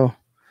go.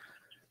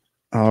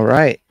 All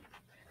right.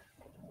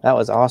 That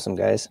was awesome,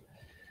 guys.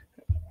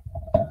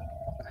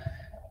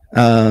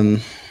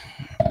 Let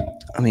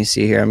me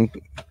see here. I'm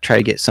trying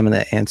to get some of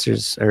the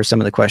answers or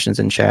some of the questions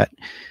in chat.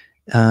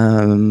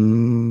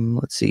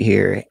 Let's see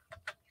here.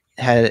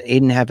 Had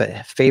Aidan have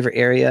a favorite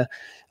area?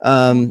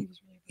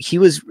 He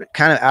was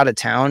kind of out of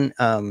town.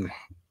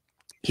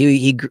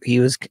 He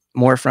was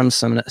more from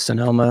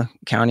Sonoma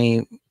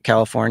County,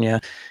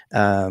 California.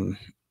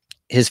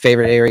 His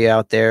favorite area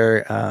out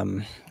there.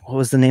 What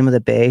was the name of the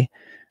bay?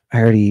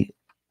 I already.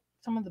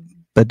 Some of the.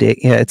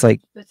 Yeah, it's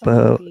like.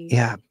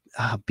 Yeah.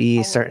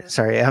 B.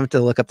 Sorry, I have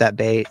to look up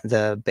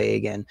the bay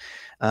again.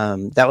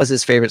 That was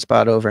his favorite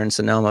spot over in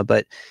Sonoma,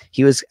 but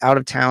he was out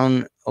of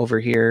town over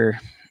here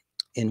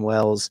in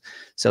Wells,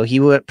 so he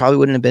probably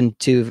wouldn't have been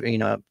too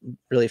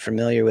really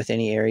familiar with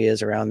any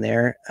areas around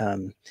there.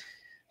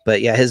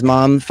 But yeah, his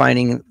mom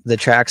finding the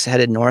tracks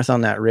headed north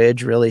on that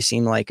ridge really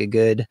seemed like a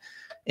good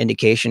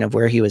indication of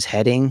where he was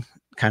heading,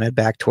 kind of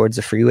back towards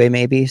the freeway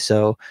maybe.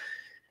 So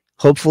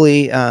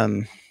hopefully,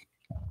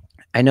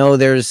 I know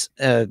there's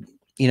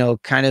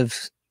kind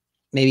of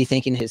maybe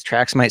thinking his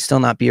tracks might still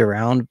not be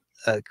around.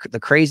 The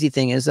crazy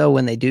thing is, though,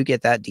 when they do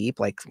get that deep,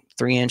 like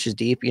 3 inches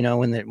deep,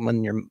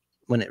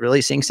 when it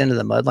really sinks into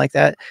the mud like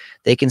that,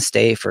 they can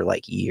stay for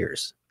like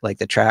years. Like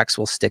the tracks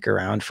will stick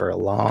around for a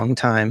long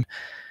time.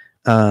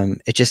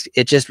 It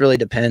just really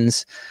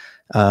depends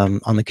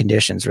on the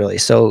conditions, really.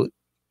 So,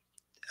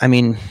 I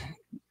mean,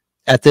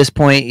 at this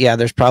point, yeah,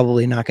 there's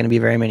probably not going to be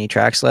very many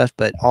tracks left,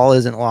 but all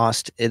isn't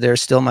lost. There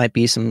still might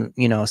be some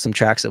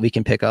tracks that we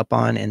can pick up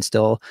on and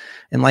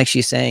like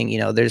she's saying,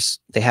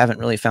 they haven't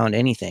really found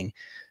anything.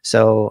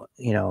 So,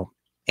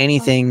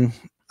 anything,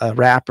 a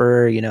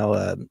wrapper,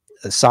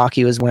 a sock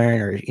he was wearing,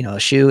 or, a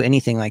shoe,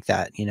 anything like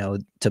that,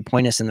 to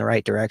point us in the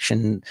right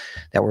direction,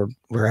 that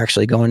we're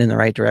actually going in the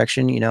right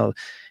direction,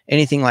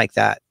 anything like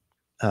that,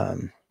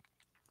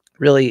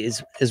 really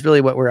is really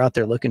what we're out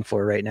there looking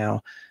for right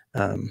now.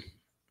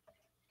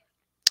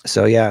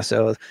 So yeah,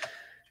 so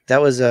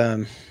that was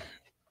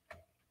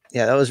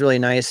yeah, that was really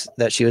nice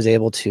that she was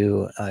able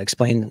to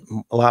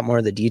explain a lot more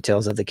of the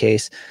details of the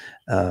case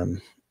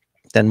than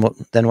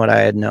what I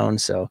had known.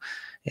 So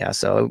yeah,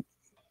 so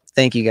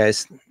thank you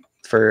guys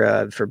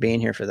for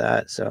being here for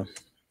that. So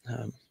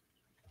let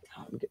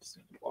me get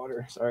some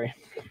water. Sorry.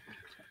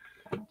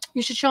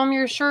 You should show them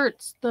your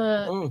shirts,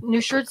 the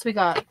new shirts we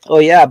got. Oh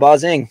yeah,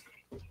 Bazing.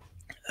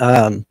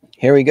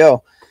 Here we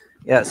go.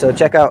 Yeah, so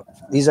check out,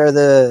 these are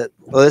the,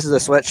 well, this is a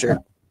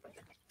sweatshirt.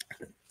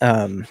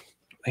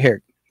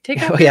 Here.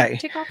 Take off,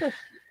 take off the,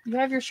 you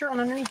have your shirt on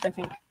underneath, I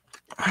think.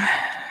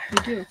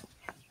 You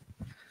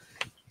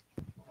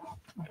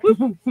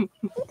do.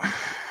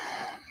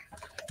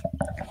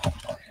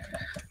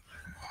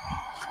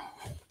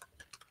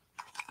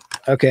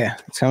 Okay,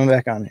 it's coming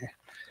back on here.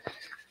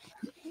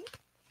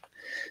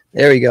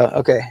 There we go.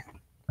 Okay.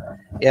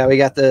 Yeah, we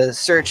got the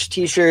search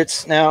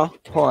t-shirts now.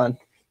 Hold on.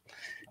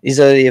 These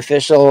are the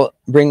official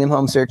Bring Them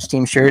Home search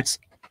team shirts.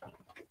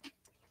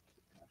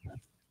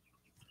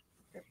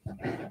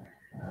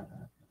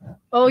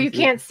 Oh, you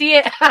can't see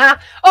it.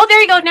 Oh,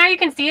 there you go. Now you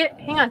can see it.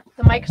 Hang on.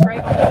 The mic's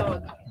right on the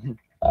dog.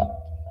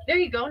 There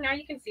you go. Now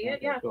you can see it.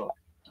 Yeah. Cool.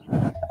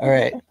 All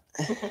right.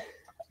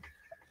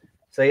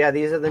 So yeah,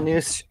 these are the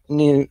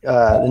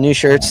new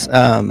shirts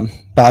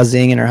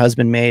Bazing and her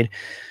husband made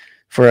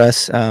for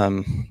us.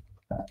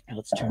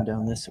 Let's turn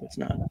down this so it's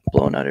not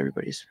blowing out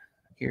everybody's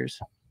ears.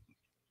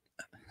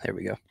 There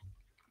we go.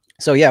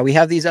 So yeah, we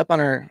have these up on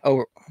our,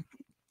 oh,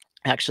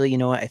 actually, you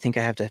know what? I think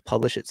I have to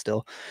publish it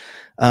still.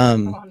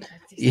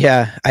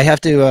 Yeah, I have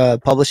to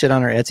publish it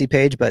on our Etsy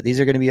page, but these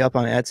are going to be up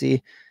on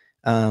Etsy.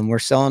 We're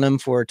selling them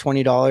for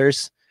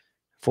 $20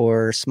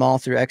 for small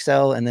through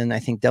XL, and then I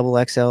think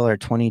double XL are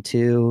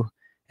 22,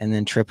 and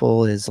then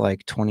triple is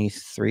like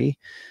 23.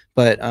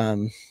 But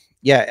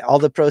yeah, all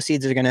the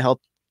proceeds are going to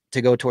help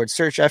to go towards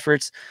search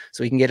efforts,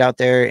 so we can get out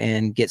there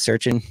and get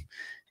searching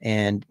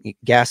and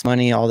gas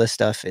money, all this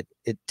stuff.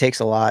 It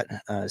takes a lot.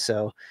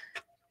 So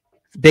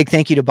big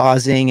thank you to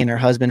Bazing and her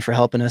husband for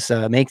helping us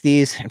make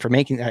these, and for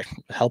making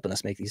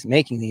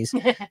making these.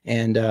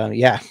 And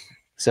yeah,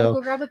 so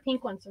go grab a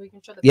pink one so we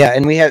can show the yeah,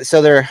 and we have,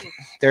 so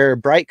they're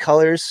bright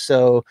colors,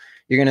 so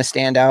you're going to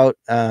stand out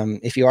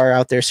if you are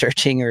out there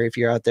searching, or if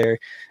you're out there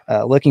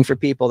looking for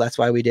people. That's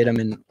why we did them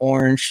in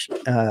orange,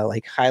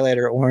 like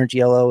highlighter orange,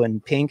 yellow,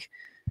 and pink,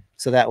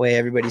 so that way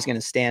everybody's going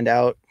to stand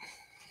out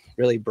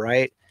really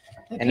bright.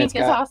 The and pink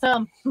is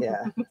awesome.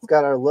 Yeah, it's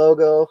got our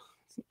logo.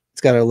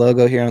 It's got our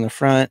logo here on the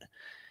front,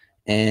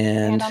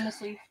 and on the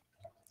sleeve.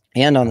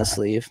 And on the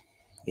sleeve.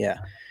 Yeah,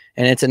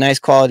 and it's a nice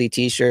quality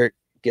t-shirt,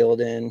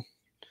 Gildan.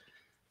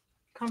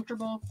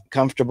 Comfortable.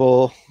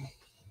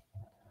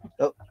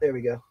 Oh, there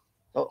we go.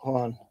 Oh, hold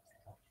on.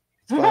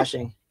 It's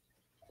flashing.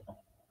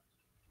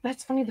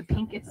 That's funny. The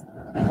pink, it's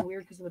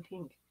weird because of the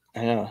pink.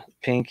 I know.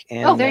 Pink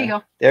and oh, there you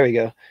go. There we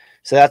go.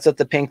 So that's what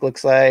the pink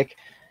looks like.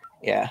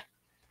 Yeah.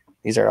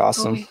 These are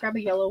awesome. Oh, we grab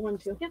a yellow one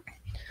too. Yeah.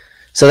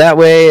 So that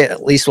way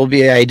at least we'll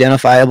be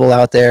identifiable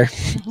out there.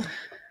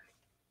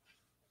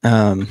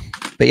 But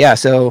yeah,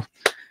 so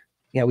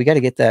yeah, we got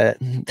to get that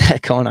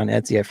going on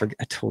Etsy.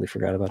 I totally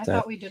forgot about that. I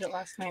thought we did it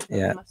last night.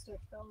 Yeah.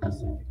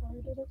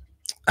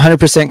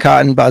 100%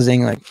 cotton,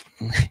 Bazing, like,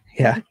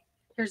 yeah.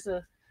 Here's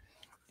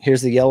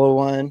the yellow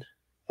one.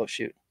 Oh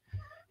shoot.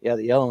 Yeah,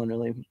 the yellow one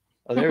really.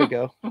 Oh, there we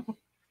go.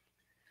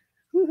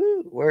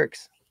 Woohoo!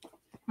 Works.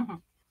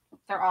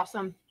 They're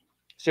awesome.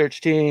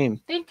 Search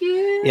team. Thank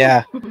you.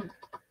 Yeah.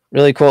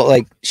 Really cool.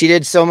 Like, she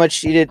did so much.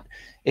 She did,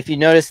 if you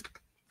notice,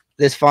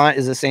 this font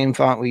is the same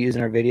font we use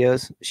in our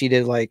videos. She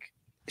did, like,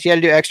 she had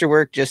to do extra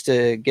work just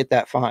to get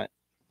that font,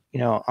 you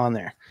know, on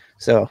there.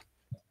 So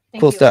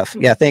cool stuff.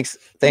 Yeah, thanks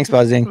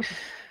Bazing.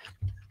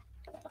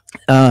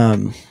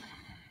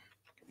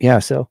 Yeah,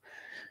 so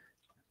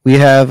we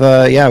have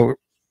yeah, we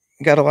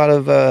got a lot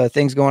of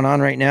things going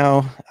on right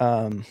now.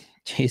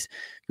 Geez,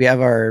 we have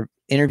our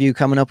interview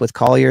coming up with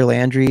Collier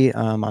Landry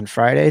on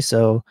Friday,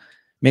 so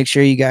make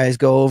sure you guys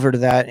go over to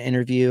that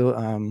interview,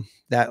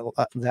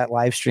 that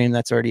live stream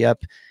that's already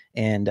up,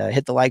 and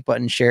hit the like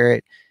button, share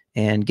it,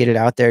 and get it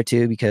out there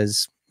too,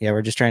 because yeah,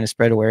 we're just trying to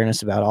spread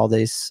awareness about all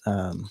this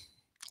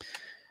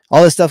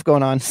stuff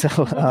going on. So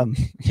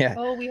yeah.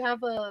 Oh, you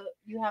have a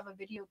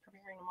video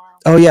premiering tomorrow.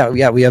 Oh yeah,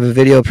 we have a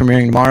video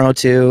premiering tomorrow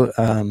too.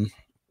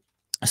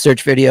 A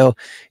search video.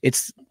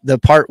 It's the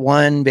part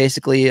 1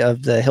 basically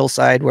of the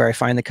hillside where I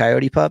find the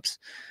coyote pups.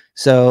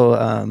 So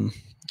I'm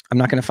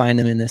not going to find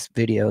them in this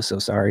video, so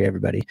sorry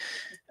everybody.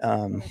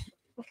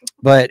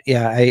 But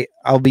yeah,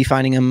 I'll be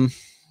finding them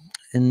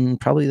in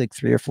probably like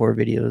 3 or 4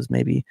 videos,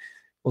 maybe.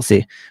 We'll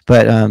see.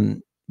 But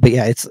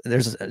yeah,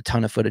 there's a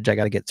ton of footage I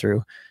got to get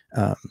through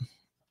and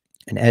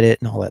edit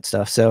and all that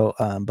stuff. So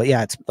but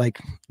yeah, it's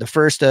like the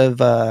first of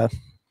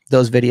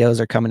those videos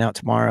are coming out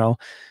tomorrow.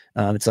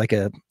 It's like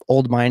a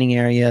old mining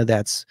area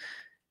that's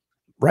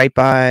right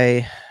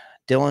by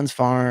Dylan's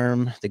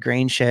farm, the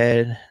grain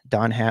shed,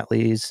 Don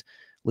Hatley's,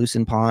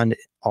 Lucen Pond,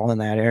 all in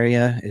that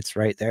area. It's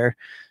right there.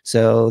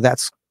 So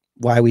that's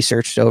why we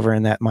searched over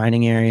in that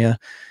mining area.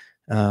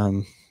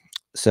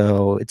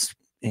 So it's,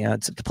 you know,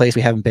 it's the place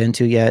we haven't been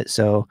to yet.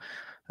 So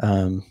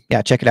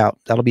yeah, check it out.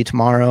 That'll be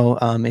tomorrow.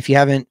 If you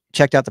haven't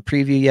checked out the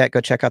preview yet,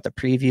 go check out the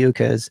preview,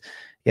 because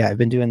yeah, I've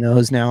been doing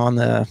those now on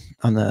the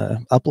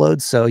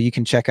uploads. So you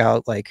can check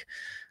out, like,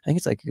 I think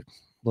it's like a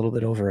little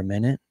bit over a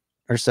minute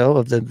or so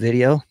of the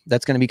video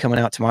that's going to be coming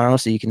out tomorrow.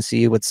 So you can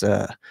see what's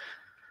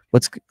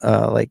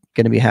like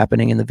going to be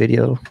happening in the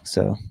video.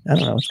 So I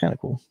don't know. It's kind of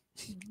cool.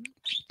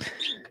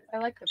 I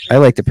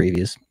like the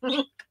previews.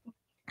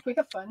 We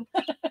have fun.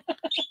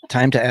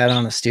 Time to add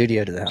on a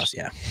studio to the house.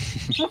 Yeah.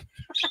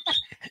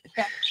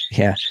 Yeah.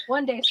 Yeah.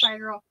 One day,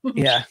 Spy-Girl.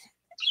 Yeah.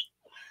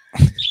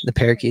 The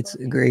parakeets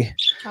agree.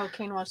 Oh,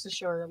 Kane wants to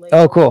show her Lego.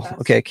 Oh, cool.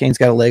 Okay, Kane's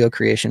got a Lego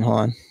creation. Hold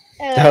on.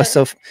 That was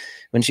so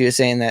when she was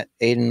saying that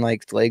Aidan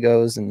liked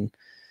Legos and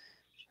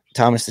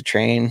Thomas the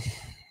Train.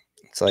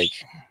 It's like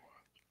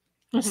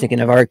thinking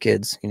of our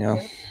kids, you know.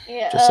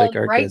 Yeah, just like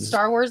our right? kids.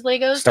 Star Wars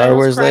Legos. Star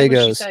Wars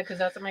Legos. Because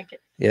that's what my kid.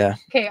 Yeah.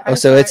 Okay. Oh,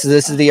 so this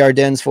is the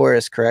Ardennes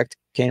Forest, correct,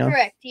 Kano?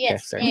 Correct.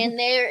 Yes. Okay, and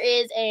there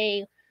is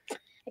I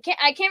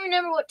can't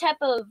remember what type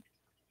of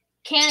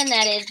cannon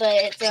that is, but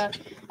it's a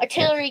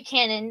artillery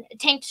cannon, a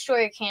tank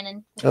destroyer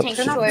cannon, tank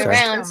destroyer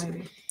rounds.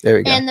 There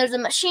we go. And there's a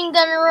machine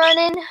gunner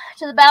running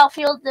to the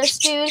battlefield. There's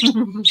dude.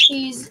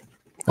 He's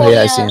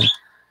I see him.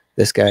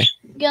 This guy.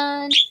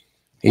 Gun.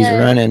 He's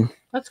running.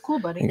 That's cool,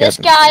 buddy. This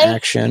guy.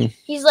 Action.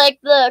 He's like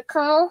the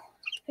colonel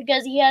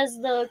because he has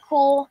the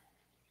cool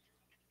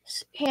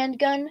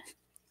handgun.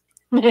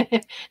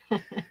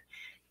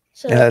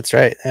 So, Yeah, that's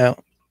right. Yeah.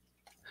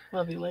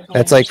 Love you, Lego.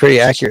 That's like pretty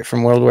accurate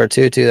from World War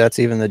II too. That's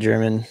even the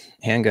German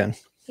handgun.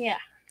 Yeah.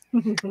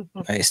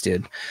 Nice,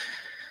 dude.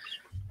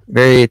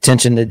 Very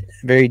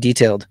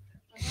detailed.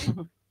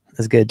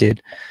 That's good,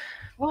 dude.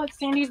 Well, it's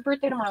Sandy's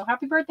birthday tomorrow.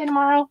 Happy birthday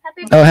tomorrow.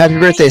 Happy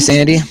birthday,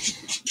 Sandy.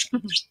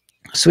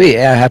 Sweet.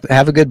 Yeah.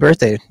 Have a good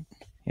birthday.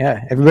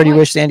 Yeah. Everybody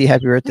wish Sandy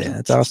happy birthday.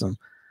 That's awesome.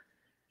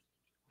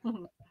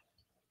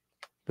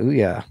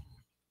 Booyah.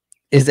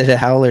 Is it a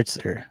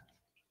howitzer?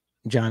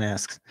 John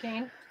asks.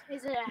 Kane?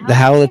 Is it a The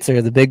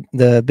howitzer, the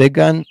big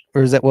gun,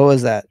 or is that, what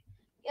was that?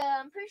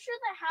 I'm pretty sure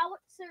the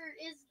howitzer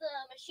is the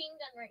machine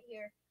gun right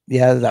here.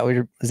 Yeah, is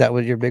that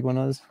what your big one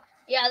was?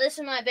 Yeah, this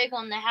is my big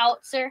one, the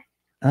howitzer.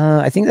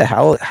 I think the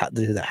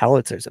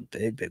howitzer is a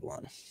big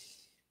one.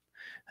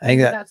 I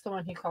think that's the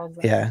one he calls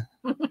that. Yeah.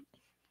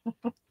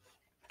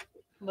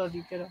 Love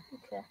you, kiddo.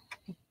 Okay.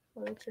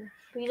 Howitzer.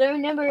 Because I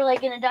remember,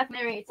 like, in a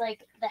documentary, it's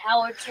like the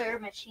howitzer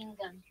machine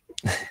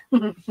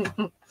gun.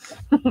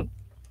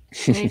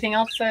 Anything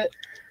else that?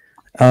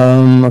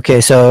 Okay,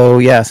 so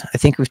yeah, I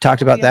think we've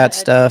talked about that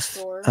stuff.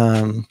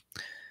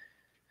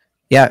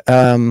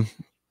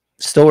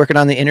 Still working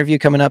on the interview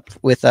coming up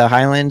with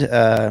Highland.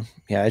 Yeah,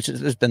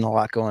 there's been a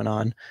lot going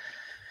on.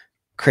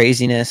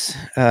 Craziness.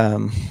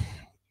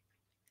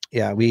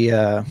 Yeah, we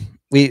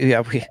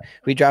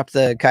dropped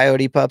the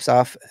coyote pups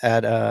off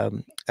at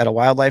a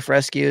wildlife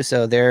rescue,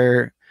 so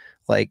they're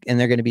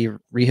going to be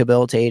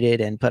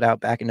rehabilitated and put out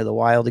back into the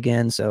wild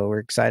again. So we're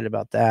excited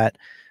about that.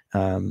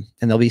 And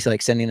they'll be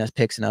like sending us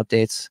pics and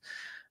updates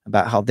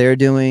about how they're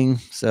doing.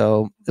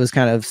 So it was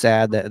kind of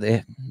sad that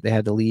they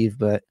had to leave,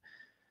 but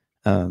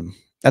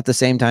at the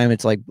same time,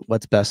 it's like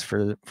what's best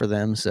for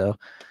them. So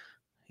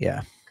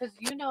yeah. Because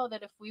you know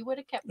that if we would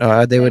have kept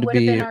they would have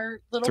been our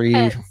little 3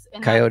 pets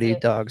coyote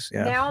dogs.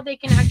 Yeah. Now they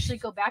can actually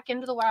go back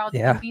into the wild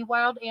Yeah. and be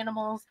wild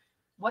animals,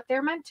 what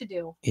they're meant to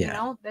do. Yeah. You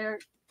know,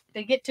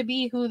 they get to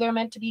be who they're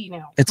meant to be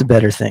now. It's a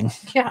better thing.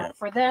 Yeah,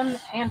 for them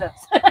and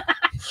us.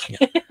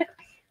 Yeah.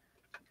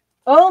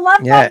 Oh,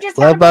 Love Bug just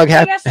Love Bug,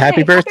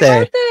 happy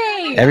birthday.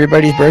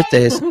 Everybody's Yay!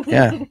 birthdays.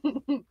 Yeah.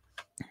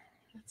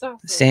 Awesome.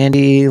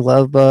 Sandy,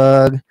 Love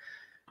Bug.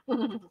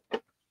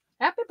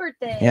 Happy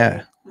birthday.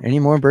 Yeah. Any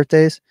more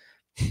birthdays?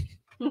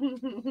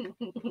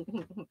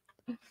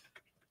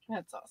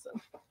 That's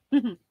awesome.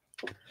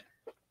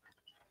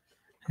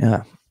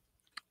 Yeah.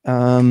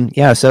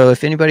 Yeah. So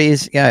if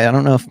anybody's, I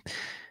don't know if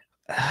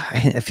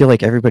I feel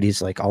like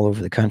everybody's like all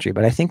over the country,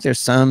 but I think there's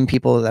some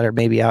people that are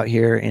maybe out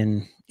here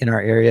in our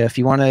area. If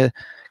you want to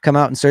come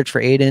out and search for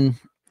Aidan,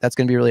 that's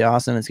going to be really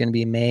awesome. It's going to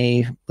be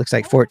May, looks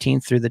like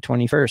 14th through the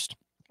 21st.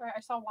 Right, I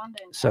saw Wanda.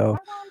 So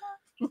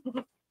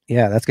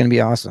yeah, that's going to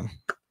be awesome.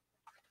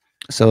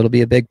 So it'll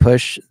be a big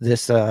push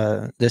this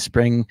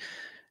spring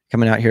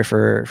coming out here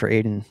for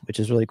Aidan,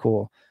 which is really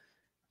cool.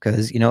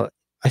 Cause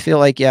I feel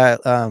like,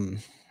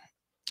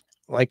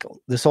 like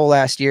this whole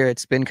last year,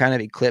 it's been kind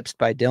of eclipsed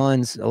by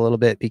Dylan's a little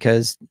bit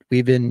because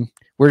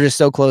we're just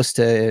so close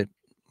to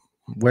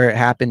where it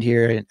happened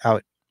here and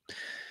out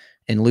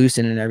in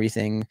Lucin and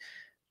everything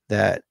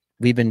that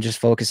we've been just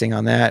focusing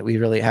on that. We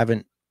really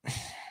haven't,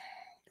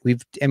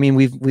 we've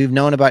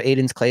known about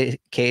Aidan's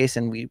case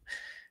and we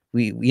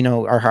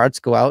our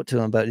hearts go out to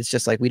him, but it's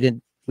just like, we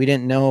didn't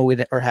know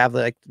or have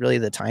like really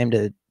the time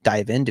to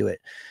dive into it.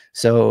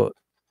 So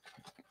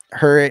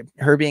her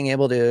being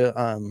able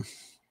to,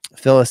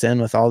 fill us in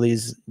with all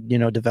these,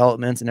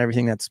 developments and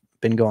everything that's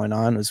been going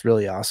on was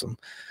really awesome.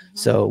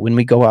 So when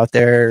we go out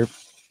there,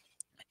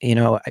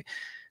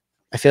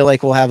 I feel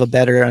like we'll have a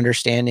better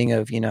understanding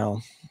of,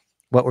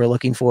 what we're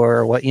looking for,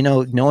 or what,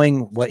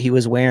 knowing what he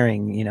was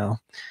wearing,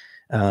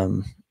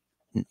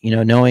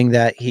 knowing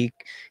that he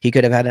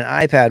could have had an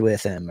iPad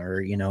with him,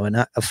 or,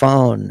 a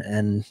phone,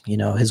 and,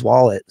 his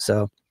wallet.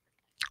 So,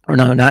 or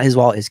no, not his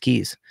wallet, his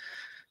keys.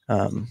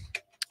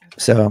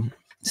 So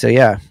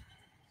yeah.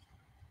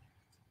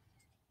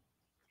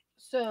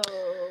 So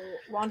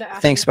Wanda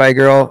asked, thanks, Spy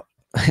Girl.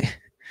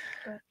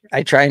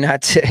 I try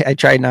not to,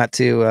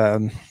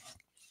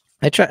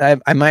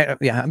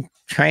 I'm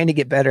trying to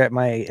get better at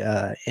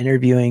my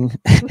interviewing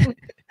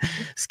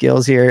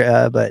skills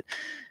here. But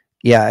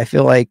yeah, I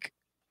feel like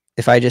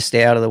if I just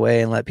stay out of the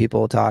way and let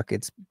people talk,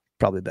 it's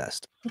probably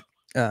best.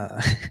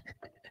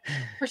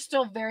 We're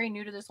still very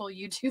new to this whole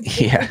YouTube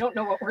thing. Yeah. We don't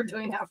know what we're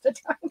doing half the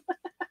time.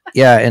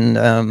 Yeah. And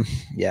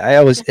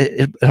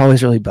it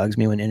always really bugs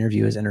me when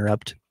interviewers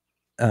interrupt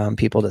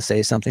people to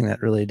say something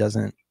that really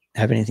doesn't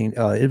have anything.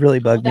 It really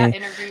bugged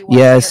me.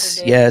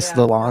 Yes.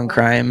 The Long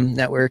Crime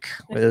Network,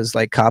 where it was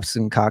like Cops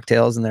and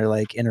Cocktails, and they're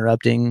like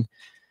interrupting.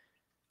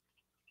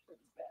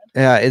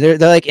 Yeah, they're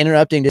like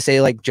interrupting to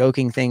say like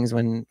joking things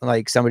when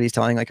like somebody's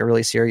telling like a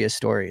really serious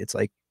story. It's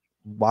like,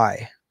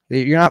 why?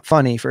 You're not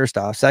funny, first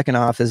off. Second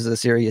off, this is a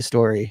serious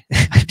story.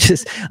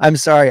 I'm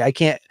sorry. I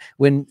can't,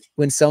 when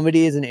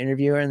somebody is an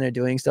interviewer and they're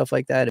doing stuff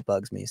like that, it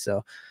bugs me.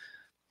 So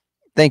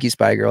thank you,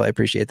 Spy Girl. I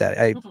appreciate that.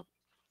 I'm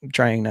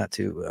trying not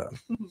to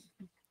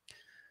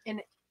and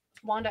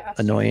Wanda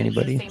annoy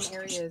anybody.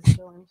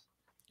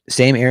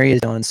 Same area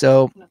as Dylan.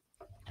 So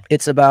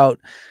it's about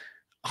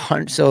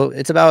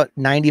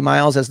 90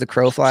 miles as the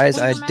crow flies.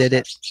 I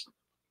did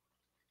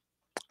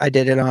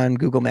it on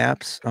Google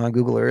Maps, on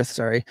Google Earth,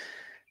 sorry.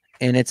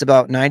 And it's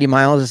about 90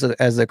 miles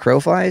as the crow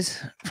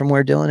flies from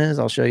where Dylan is.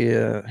 I'll show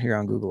you here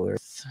on Google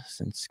Earth,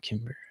 since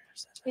Kimber.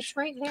 It's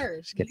right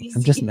there. Just kidding.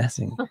 I'm just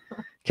messing.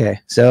 Okay,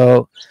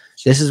 so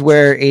this is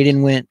where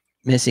Aidan went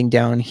missing,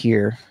 down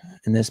here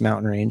in this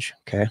mountain range.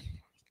 Okay,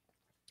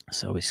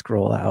 so we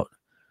scroll out.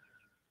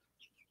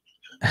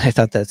 I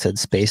thought that said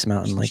Space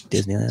Mountain, like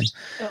Disneyland.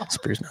 Oh.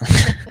 Spruce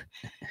Mountain.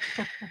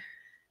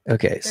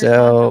 Okay, there's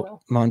so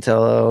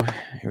Montello.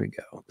 Here we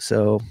go.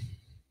 So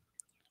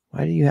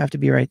why do you have to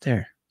be right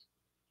there?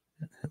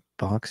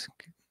 Box.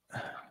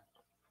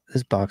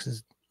 This box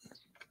is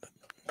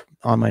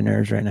on my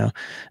nerves right now.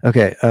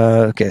 Okay.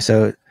 Okay.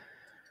 So,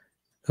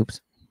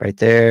 oops, right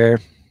there.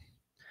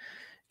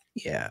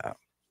 Yeah,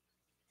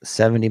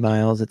 70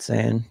 miles. It's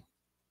saying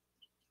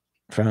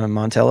from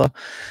Montello,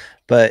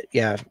 but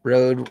yeah,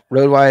 road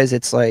wise,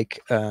 it's like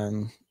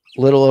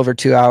little over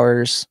 2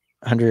 hours,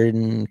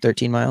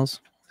 113 miles.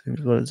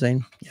 Is what it's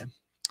saying. Yeah.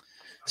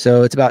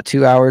 So it's about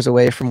 2 hours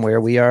away from where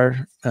we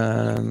are.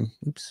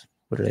 Oops,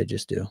 what did I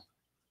just do?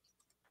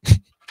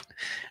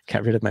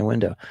 Got rid of my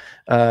window.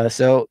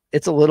 So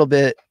it's a little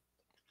bit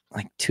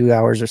like 2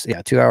 hours or so,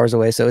 yeah, 2 hours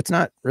away. So it's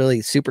not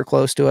really super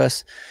close to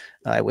us.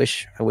 I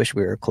wish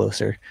we were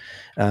closer.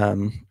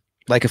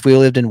 Like if we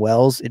lived in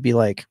Wells, it'd be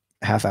like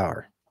half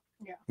hour.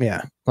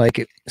 Yeah.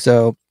 Like,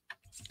 so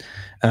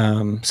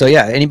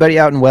yeah, anybody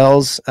out in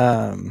Wells,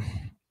 who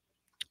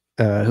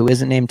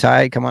isn't named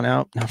Ty, come on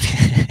out.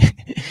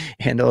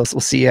 Handle us.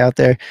 We'll see you out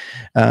there.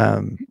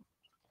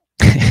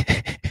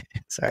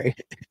 Sorry.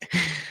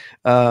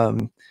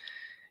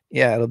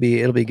 Yeah, it'll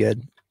be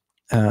good.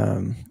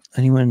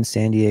 Anyone in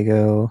San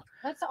Diego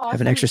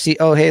have an extra seat?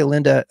 Oh, hey,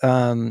 Linda.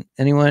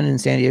 Anyone in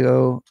San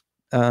Diego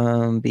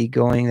be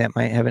going that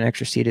might have an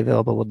extra seat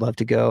available? Would love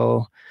to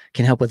go.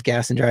 Can help with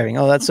gas and driving.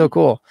 Oh, that's so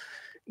cool.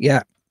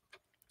 Yeah.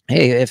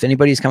 Hey, if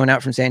anybody's coming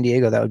out from San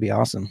Diego, that would be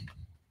awesome.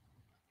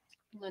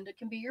 Linda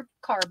can be your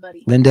car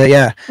buddy. Linda,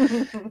 yeah.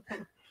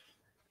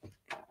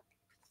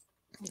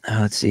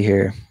 Let's see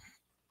here.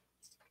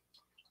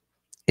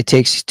 It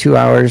takes 2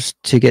 hours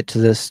to get to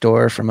the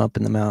store from up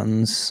in the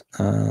mountains.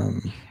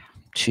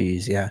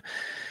 Geez, yeah.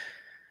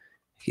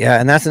 Yeah,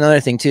 and that's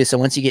another thing too. So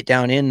once you get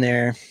down in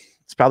there,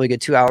 it's probably a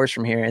good 2 hours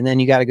from here. And then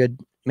you got a good,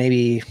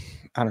 maybe,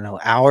 I don't know,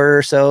 hour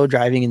or so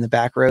driving in the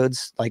back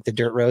roads, like the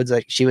dirt roads.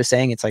 Like she was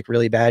saying, it's like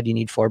really bad. You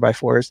need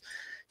 4x4s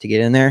to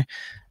get in there.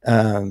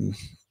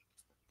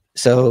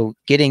 So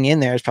getting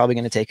in there is probably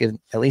going to take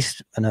at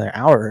least another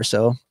hour or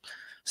so.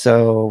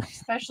 So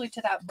especially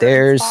to that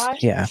burn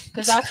spot, yeah,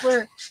 because that's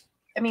where,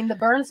 I mean, the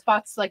burn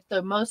spot's like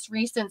the most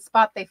recent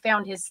spot they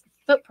found his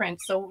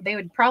footprints. So they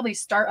would probably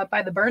start up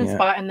by the burn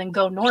spot and then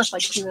go north,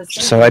 like she was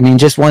saying. So I mean,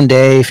 just one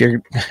day, if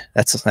you're,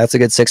 that's a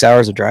good 6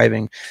 hours of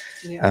driving.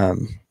 Yeah.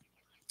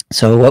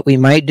 So what we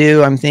might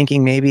do, I'm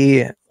thinking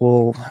maybe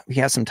we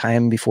have some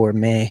time before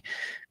May.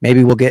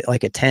 Maybe we'll get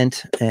like a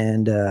tent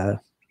and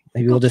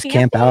maybe we'll just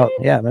camp out.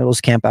 Yeah, maybe we'll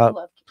just camp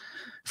out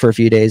for a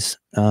few days.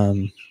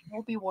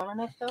 Won't be warm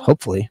enough though.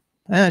 Hopefully,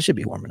 it should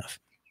be warm enough.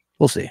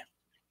 We'll see.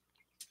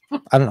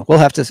 I don't know.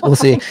 We'll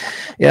see.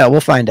 Yeah, we'll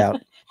find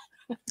out.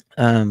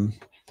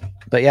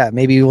 But yeah,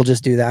 maybe we'll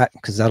just do that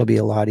because that'll be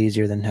a lot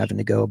easier than having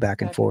to go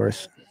back and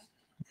forth.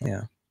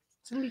 Yeah.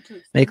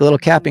 Make a little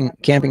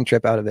camping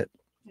trip out of it.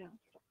 Yeah.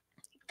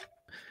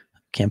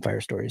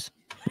 Campfire stories.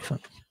 Fun.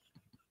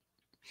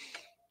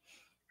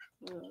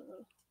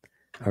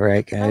 All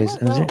right, guys.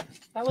 That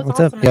was what's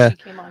awesome up? Yeah. she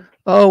came on.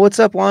 Oh, what's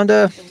up,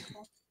 Wanda?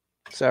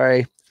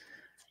 Sorry.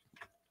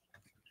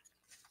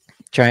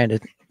 Trying to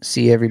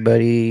see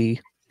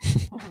everybody.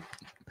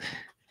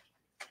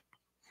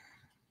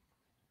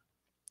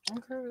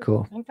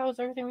 Cool. I think that was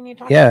everything we need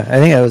to talk Yeah, about. I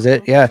think that was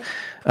it. Yeah.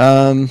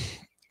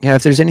 Yeah,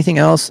 if there's anything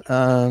else,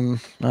 no,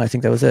 I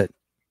think that was it.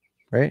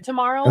 Right?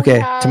 Tomorrow.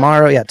 Okay.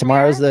 Tomorrow, yeah,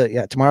 tomorrow's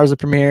premiere. tomorrow's the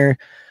premiere.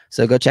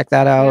 So go check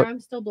that out. Yeah, I'm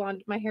still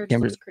blonde. My hair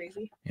just looks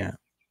crazy. Yeah.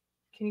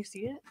 Can you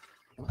see it?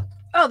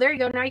 Oh, there you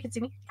go. Now you can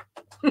see me.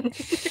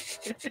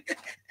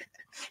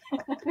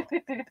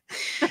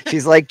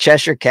 She's like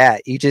Cheshire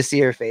Cat. You just see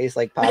her face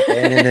like pop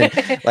in and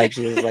then like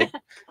she just like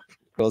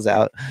goes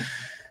out.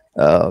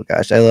 Oh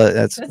gosh, I love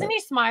that. Doesn't he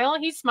smile?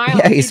 He smiles.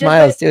 Yeah, he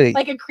smiles too.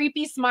 Like a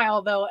creepy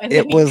smile though. And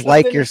it was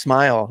like your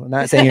smile. I'm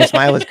not saying your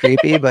smile was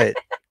creepy, but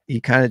you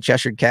kind of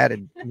Cheshire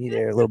Catted me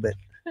there a little bit.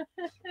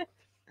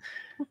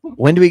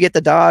 When do we get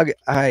the dog?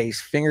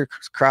 Fingers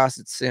crossed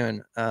it's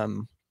soon.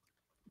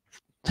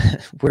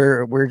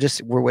 We're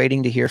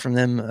waiting to hear from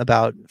them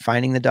about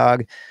finding the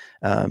dog.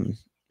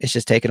 It's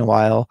just taken a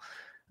while.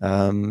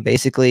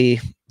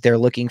 Basically, they're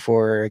looking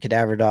for a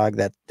cadaver dog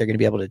that they're going to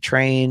be able to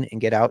train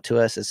and get out to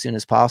us as soon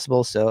as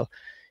possible. So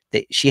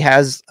she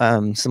has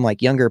some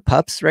like younger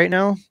pups right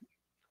now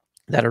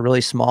that are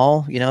really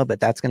small, but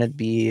that's going to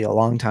be a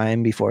long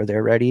time before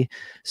they're ready.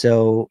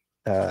 So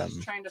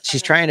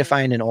she's trying to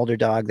find an older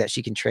dog that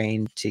she can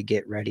train to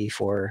get ready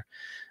for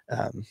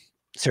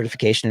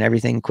certification and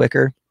everything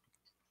quicker.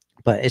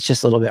 But it's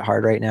just a little bit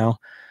hard right now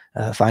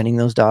finding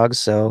those dogs.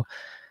 So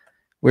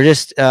we're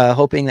just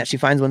hoping that she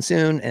finds one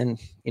soon. And,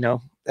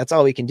 that's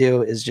all we can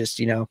do is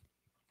just,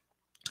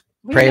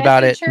 pray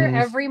about it. Her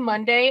every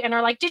Monday and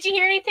are like, did you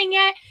hear anything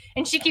yet?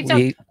 And she keeps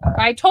saying,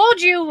 I told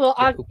you,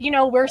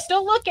 well, we're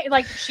still looking.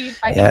 Like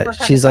I think we're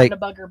kind of to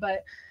bug her,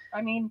 but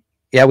I mean.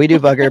 Yeah, we do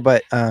bug her,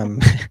 but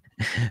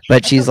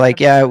but she's like,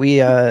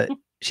 yeah,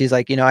 she's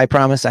like, I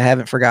promise I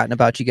haven't forgotten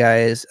about you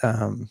guys.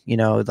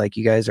 Like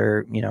you guys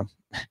are,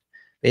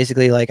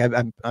 basically like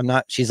I'm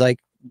not, she's like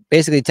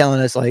basically telling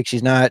us like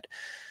she's not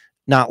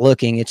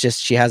looking. It's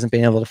just she hasn't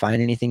been able to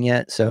find anything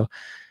yet. So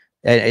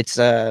it's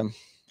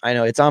I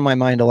know it's on my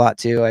mind a lot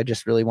too. I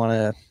just really want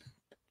to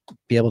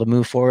be able to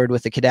move forward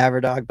with the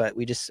cadaver dog, but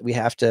we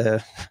have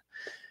to,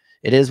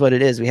 it is what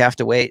it is. We have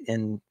to wait.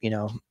 And,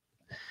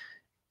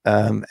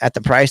 at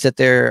the price that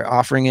they're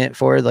offering it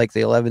for, like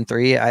the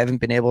 11.3, I haven't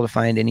been able to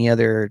find any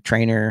other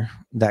trainer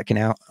that can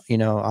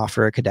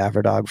offer a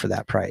cadaver dog for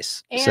that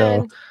price. And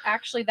so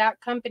actually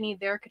that company,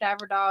 their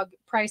cadaver dog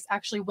price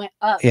actually went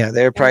up. Yeah,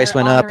 their price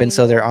went up, and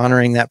so they're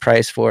honoring that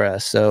price for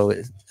us. So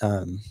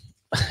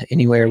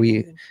anywhere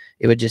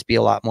it would just be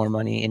a lot more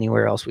money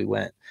anywhere else we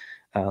went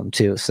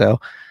to. So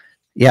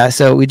yeah,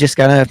 so we just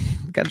gotta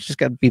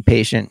be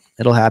patient.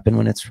 It'll happen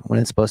when it's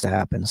supposed to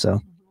happen. So,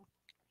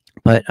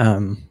 but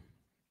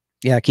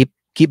yeah, keep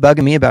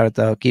bugging me about it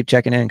though. Keep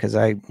checking in because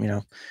I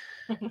mean,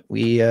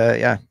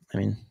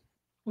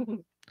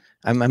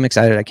 I'm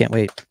excited. I can't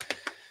wait.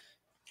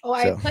 Oh,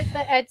 I put the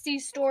Etsy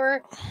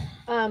store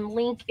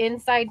link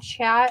inside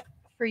chat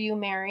for you,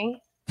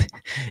 Mary.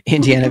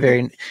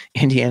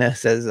 Indiana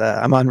says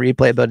I'm on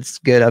replay, but it's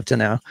good up to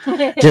now.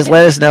 Just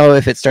let us know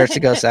if it starts to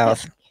go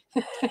south.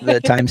 The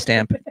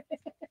timestamp.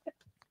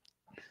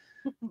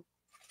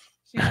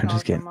 I'm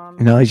just kidding.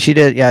 No, she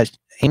did. Yeah,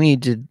 Amy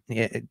did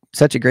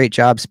such a great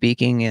job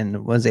speaking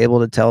and was able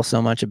to tell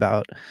so much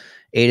about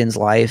Aidan's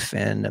life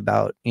and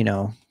about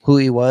who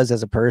he was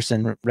as a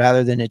person,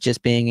 rather than it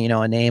just being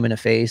a name and a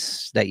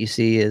face that you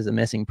see as a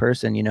missing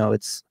person.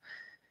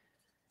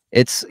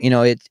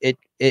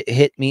 It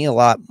hit me a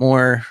lot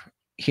more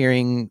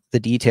hearing the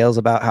details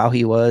about how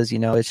he was.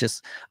 It's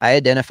just I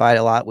identified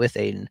a lot with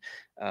Aidan.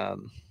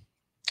 Growing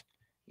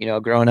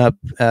up,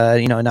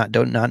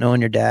 not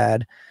knowing your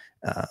dad,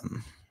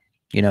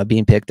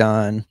 being picked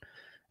on,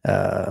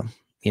 not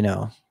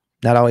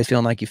always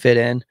feeling like you fit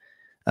in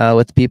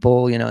with the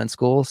people, in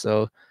school.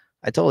 So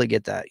I totally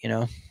get that.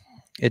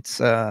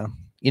 It's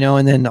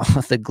and then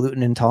the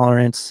gluten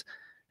intolerance,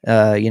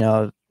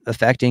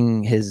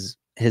 affecting his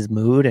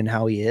mood and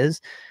how he is.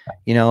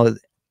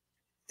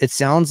 It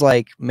sounds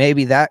like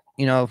maybe that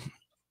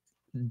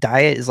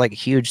diet is like a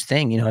huge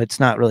thing. It's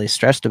not really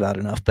stressed about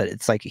enough, but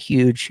it's like a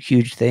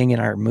huge thing in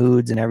our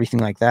moods and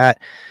everything like that.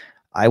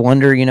 I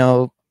wonder,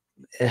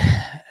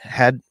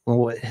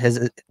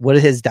 what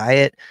his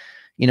diet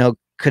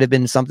could have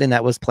been something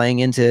that was playing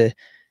into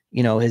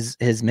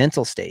his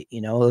mental state,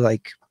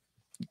 like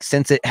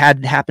since it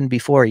had happened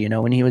before,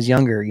 when he was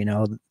younger,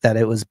 that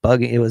it was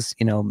bugging, it was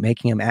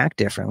making him act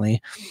differently.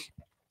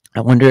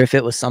 I wonder if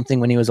it was something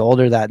when he was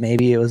older that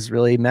maybe it was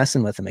really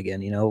messing with him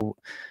again.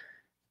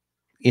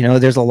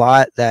 There's a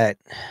lot that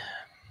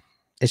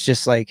it's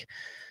just like,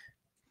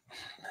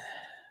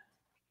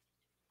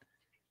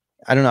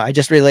 I don't know. I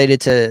just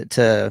related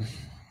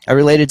I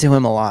related to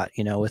him a lot,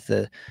 with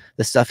the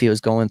stuff he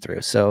was going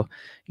through. So,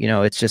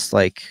 it's just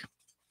like,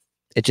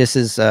 it just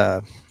is,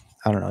 I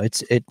don't know.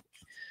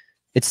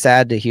 it's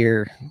sad to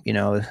hear, you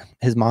know,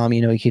 his mom,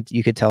 you know,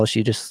 you could tell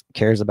she just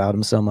cares about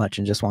him so much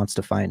and just wants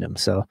to find him.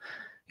 So,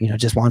 you know,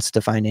 just wants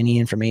to find any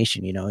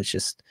information, you know, it's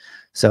just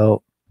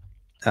so,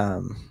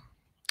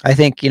 I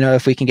think, you know,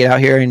 if we can get out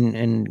here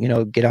and, you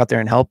know, get out there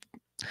and help,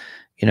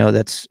 you know,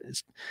 that's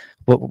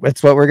what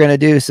we're going to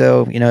do.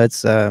 So, you know,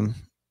 it's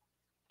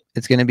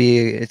going to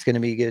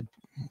be good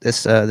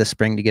this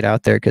spring to get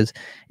out there. Cause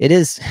it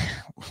is,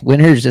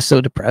 winter is just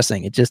so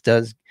depressing. It just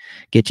does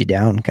get you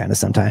down kind of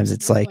sometimes.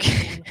 It's like,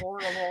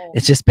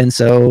 it's just been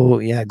so,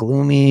 yeah,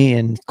 gloomy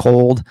and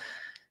cold.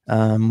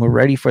 We're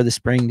ready for the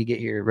spring to get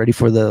here, ready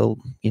for the,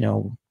 you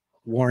know,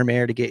 warm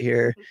air to get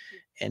here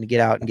and get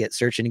out and get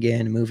searching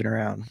again and moving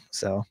around.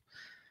 So,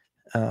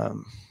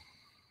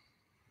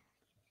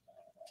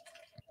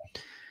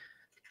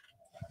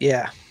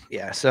 yeah.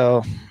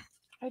 So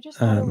I just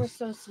thought it was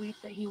so sweet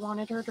that he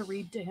wanted her to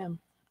read to him.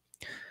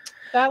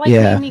 That like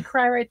made me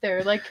cry right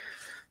there. Like,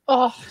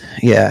 oh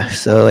yeah.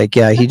 So like,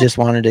 yeah, he just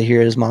wanted to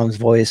hear his mom's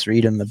voice,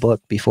 read him the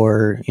book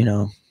before, you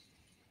know,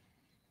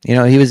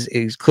 he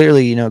was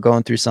clearly, you know,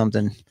 going through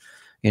something,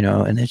 you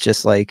know, and it's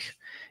just like,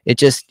 it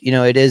just, you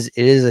know, it is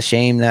a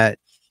shame that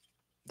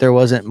there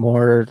wasn't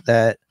more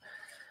that,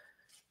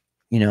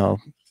 you know,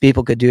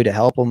 people could do to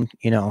help him.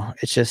 You know,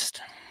 it's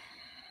just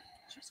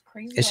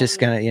crazy. It's just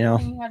gonna, you know,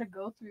 he had to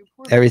go through,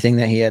 everything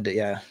that he had to,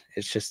 yeah,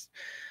 it's just,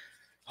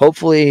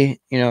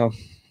 hopefully, you know,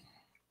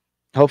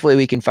 hopefully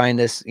we can find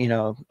this, you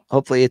know,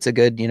 hopefully it's a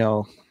good, you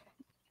know,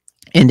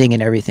 ending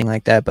and everything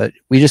like that. But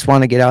we just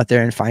want to get out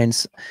there and find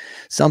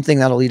something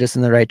that'll lead us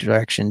in the right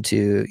direction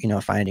to, you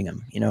know, finding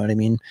him. You know what I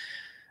mean?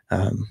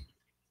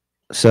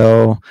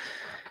 So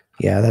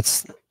yeah,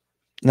 that's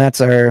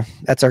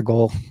our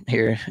goal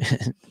here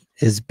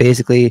is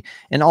basically,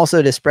 and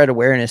also to spread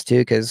awareness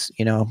too. Cause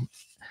you know,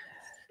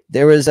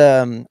 there was,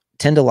 10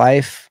 to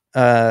Life.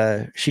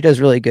 She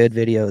does really good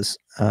videos.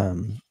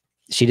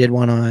 She did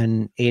one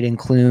on Aidan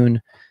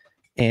Clune,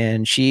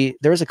 and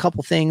there was a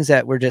couple things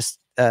that were just,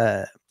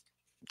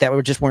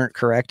 weren't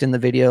correct in the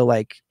video.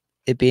 Like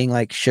it being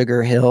like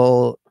Sugar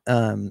Hill,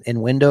 in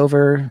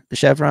Wendover, the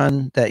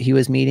Chevron that he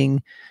was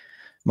meeting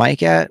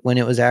Mike at, when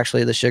it was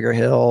actually the Sugar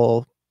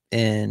Hill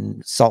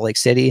in Salt Lake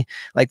City.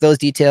 Like those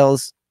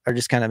details are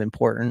just kind of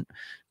important,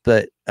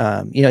 but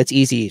you know, it's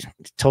easy,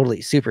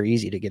 totally super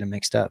easy to get them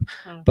mixed up.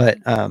 But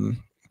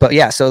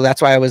yeah, so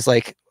that's why I was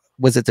like,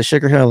 was it the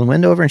Sugar Hill in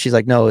Wendover? And she's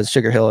like, no, it's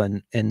Sugar Hill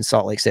in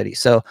Salt Lake City.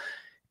 So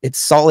it's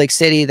Salt Lake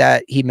City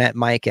that he met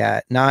Mike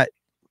at, not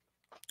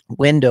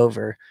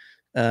Wendover,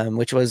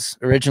 which was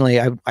originally,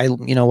 I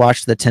you know,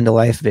 watched the 10 to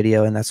Life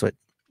video, and that's what,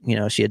 you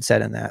know, she had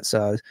said in that.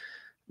 So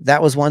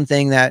that was one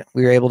thing that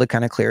we were able to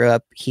kind of clear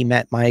up. He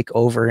met Mike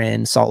over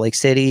in Salt Lake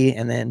City,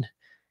 and then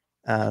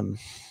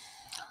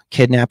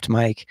kidnapped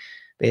Mike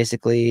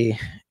basically.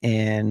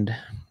 And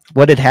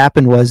what had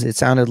happened was, it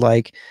sounded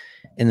like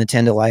in the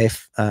 10 to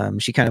Life,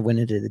 she kind of went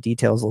into the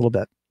details a little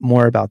bit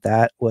more about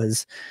that,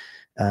 was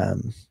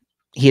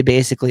he had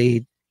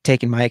basically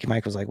taken Mike, and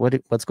Mike was like,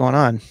 what's going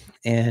on?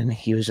 And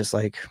he was just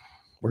like,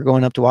 we're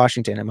going up to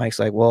Washington. And Mike's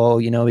like, well,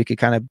 you know, we could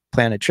kind of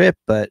plan a trip,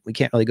 but we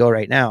can't really go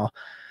right now.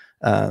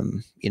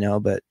 You know,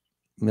 but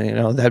you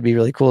know, that'd be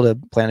really cool to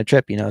plan a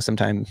trip, you know,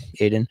 sometime,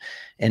 Aidan.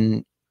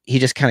 And he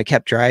just kind of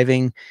kept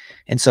driving.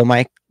 And so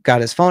Mike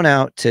got his phone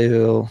out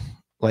to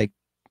like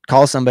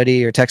call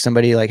somebody or text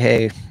somebody like,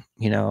 hey,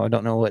 you know, I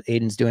don't know what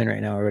Aidan's doing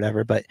right now or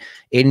whatever, but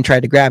Aidan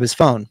tried to grab his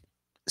phone.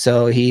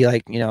 So he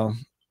like, you know,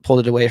 pulled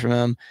it away from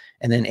him,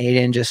 and then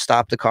Aidan just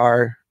stopped the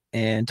car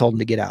and told him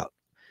to get out.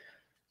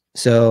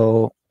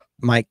 So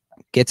Mike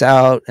gets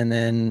out, and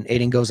then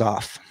Aidan goes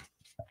off.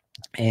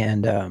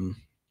 And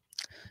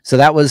so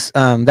that was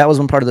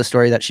one part of the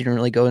story that she didn't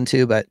really go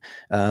into, but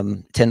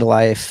 10 to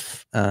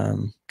Life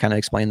kind of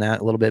explained that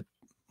a little bit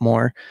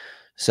more.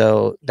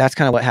 So that's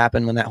kind of what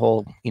happened when that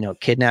whole, you know,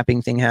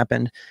 kidnapping thing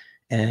happened.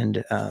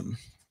 And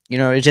you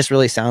know, it just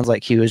really sounds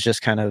like he was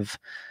just kind of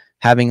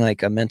having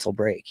like a mental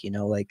break, you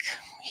know, like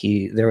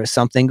there was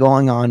something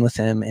going on with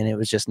him, and it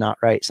was just not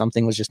right.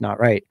 Something was just not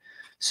right.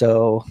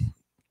 So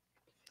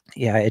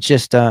yeah, it's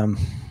just kind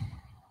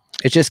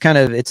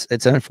of,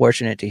 it's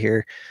unfortunate to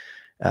hear,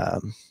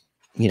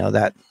 you know,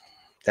 that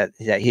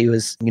he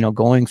was, you know,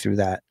 going through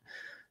that.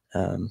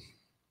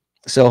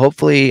 So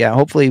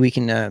hopefully we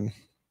can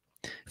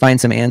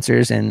find some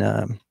answers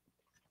and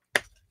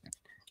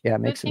yeah,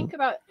 make some. Think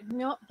about, you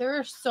know, there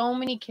are so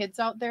many kids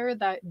out there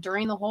that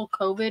during the whole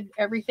COVID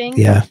everything,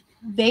 yeah,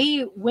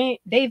 they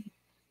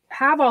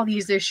have all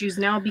these issues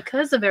now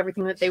because of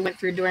everything that they went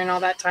through during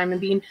all that time,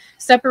 and being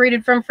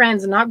separated from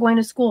friends and not going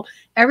to school.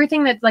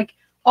 Everything that, like,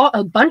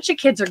 a bunch of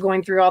kids are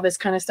going through all this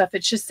kind of stuff.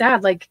 It's just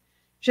sad, like,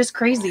 just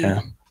crazy.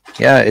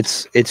 Yeah,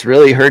 it's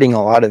really hurting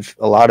a lot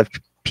of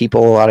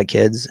people, a lot of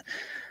kids.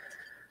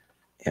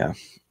 Yeah,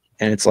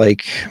 and it's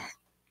like,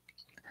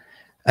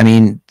 I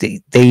mean,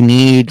 they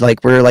need,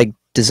 like, we're like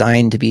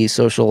designed to be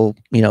social,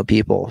 you know,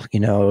 people, you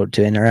know,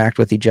 to interact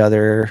with each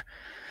other,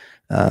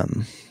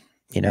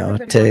 you know,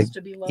 to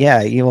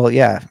yeah,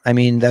 yeah. I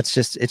mean, it's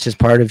just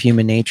part of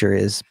human nature,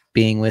 is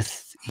being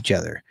with each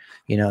other,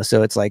 you know.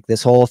 So it's like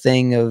this whole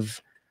thing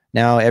of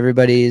now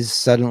everybody's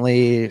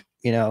suddenly,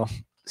 you know,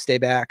 stay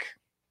back,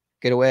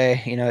 get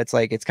away. You know, it's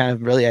like, it's kind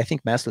of really, I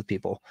think, messed with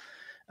people.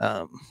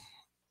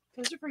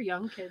 Those are for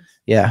young kids.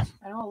 Yeah.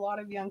 I know a lot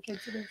of young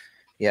kids that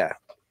yeah.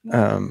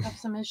 have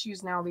some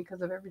issues now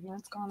because of everything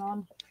that's gone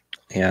on.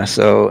 Yeah.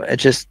 So it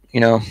just, you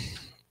know,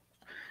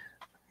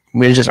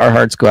 our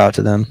hearts go out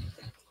to them.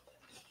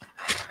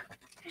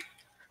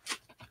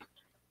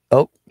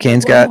 Oh,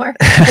 Kane's got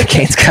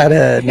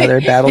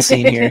another battle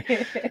scene here.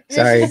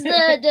 Sorry.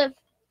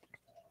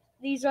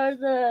 These are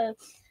the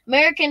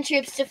American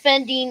troops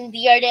defending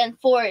the Ardennes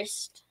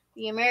Forest.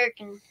 The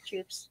American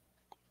troops.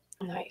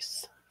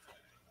 Nice.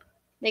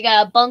 They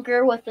got a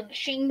bunker with a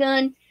machine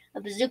gun,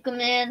 a bazooka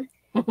man,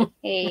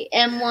 a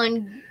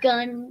M1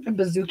 gun. A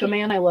bazooka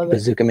man, I love it.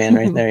 Bazooka man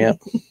right there, yep.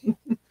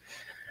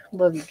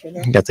 Love you,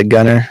 kiddo. Got the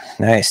gunner.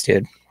 Nice,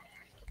 dude.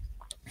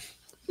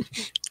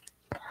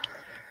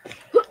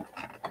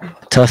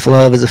 Tough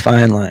love is a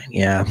fine line.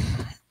 Yeah.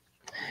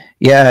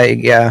 Yeah,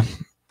 yeah.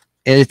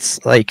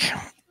 It's like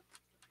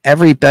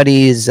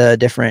everybody's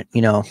different,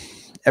 you know.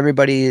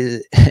 Everybody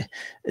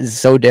is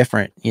so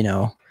different, you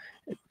know.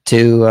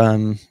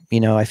 To you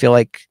know, I feel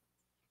like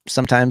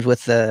sometimes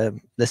with the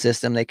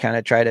system, they kind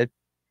of try to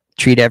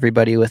treat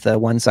everybody with a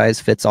one size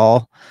fits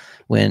all,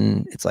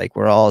 when it's like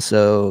we're all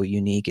so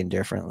unique and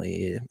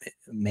differently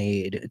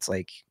made. It's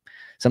like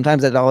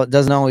sometimes it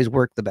doesn't always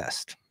work the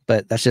best,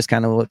 but that's just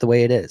kind of the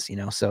way it is, you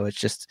know. So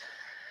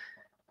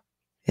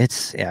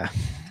yeah,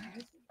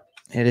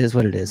 it is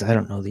what it is. I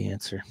don't know the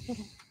answer.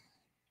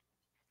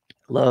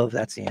 Love,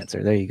 that's the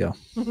answer. There you go.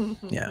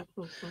 Yeah.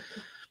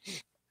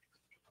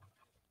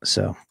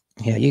 So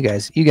yeah, you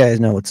guys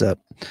know what's up.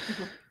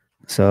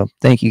 So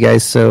thank you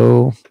guys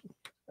so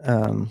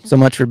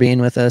much for being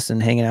with us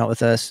and hanging out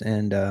with us.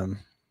 And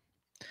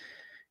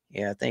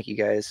yeah, thank you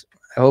guys.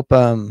 I hope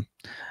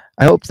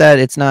that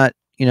it's not,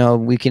 you know,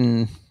 we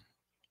can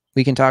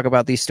talk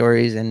about these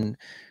stories and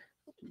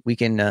we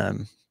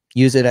can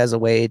use it as a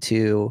way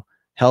to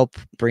help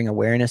bring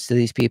awareness to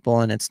these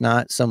people. And it's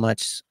not so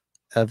much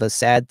of a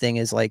sad thing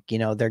as like, you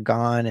know, they're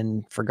gone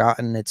and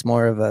forgotten. It's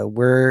more of a,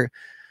 we're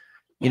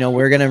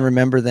going to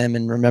remember them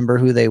and remember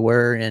who they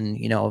were, and,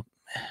 you know,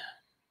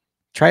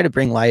 try to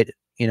bring light,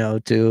 you know,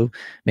 to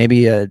maybe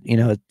you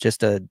know,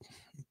 just a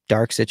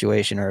dark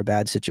situation or a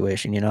bad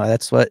situation. You know,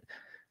 that's what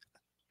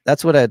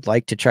I'd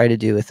like to try to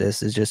do with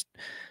this, is just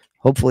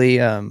hopefully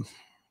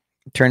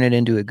turn it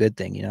into a good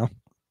thing. You know,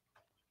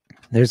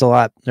 there's a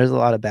lot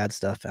of bad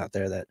stuff out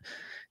there that,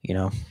 you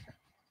know,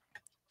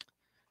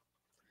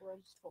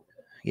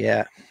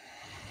 yeah.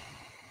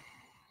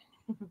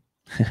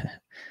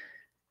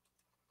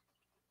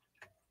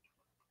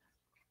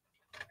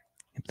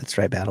 That's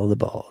right, Battle of the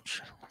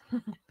Bulge.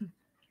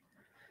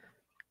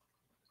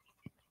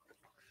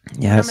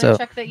 Yeah, I'm gonna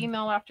check the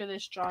email after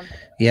this, John.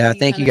 Yeah,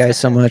 thank you guys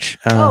so much.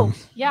 Oh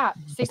yeah,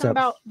 say something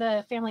about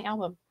the family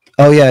album.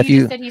 Oh yeah,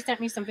 he said he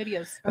sent me some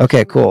videos.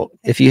 Okay, cool.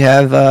 If you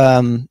have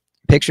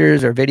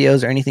pictures or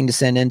videos or anything to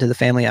send into the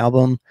family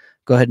album,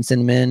 go ahead and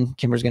send them in.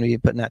 Kimber's going to be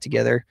putting that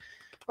together.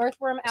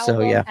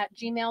 Earthwormalbum at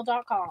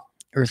gmail.com.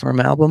 Earthworm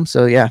album.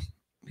 So yeah,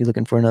 be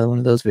looking for another one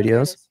of those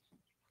videos.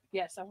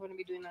 Yes, I'm going to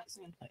be doing that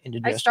soon.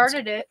 I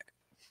started it.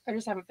 I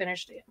just haven't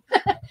finished it.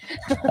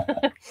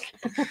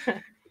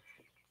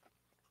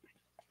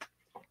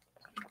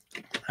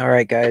 All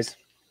right, guys.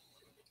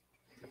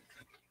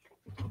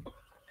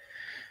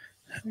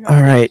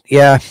 All right.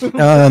 Yeah.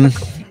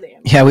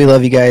 Yeah, we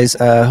love you guys.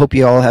 Hope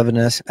you all have a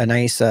nice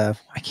I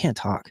can't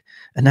talk.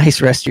 A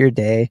nice rest of your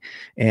day.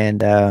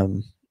 And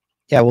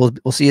yeah,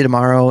 we'll see you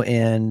tomorrow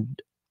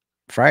and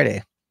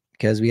Friday,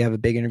 because we have a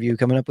big interview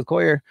coming up with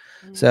Collier.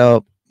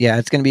 So yeah,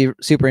 it's going to be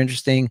super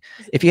interesting.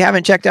 If you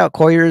haven't checked out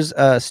Collier's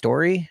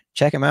story,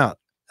 check him out.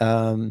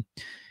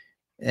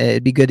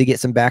 It'd be good to get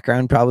some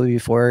background probably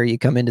before you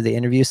come into the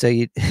interview, so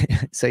you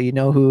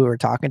know who we're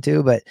talking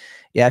to. But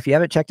yeah, if you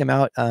haven't checked him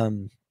out,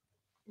 you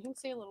can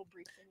say a little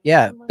brief.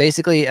 Yeah,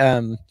 basically,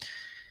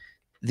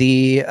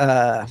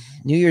 the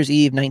New Year's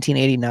Eve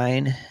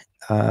 1989,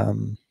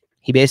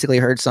 he basically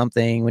heard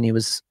something when he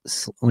was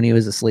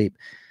asleep.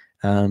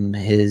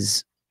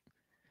 His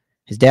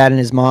dad and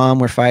his mom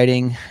were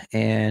fighting,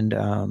 and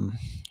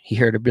he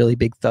heard a really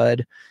big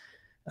thud,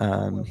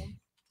 a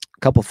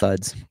couple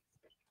thuds.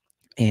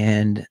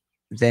 And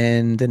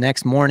then the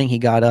next morning he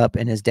got up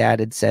and his dad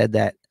had said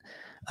that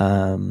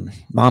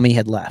mommy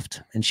had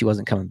left and she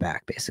wasn't coming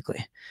back,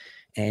 basically.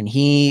 And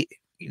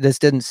this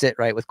didn't sit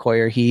right with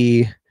Collier.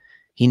 He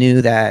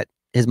knew that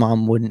his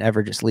mom wouldn't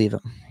ever just leave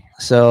him.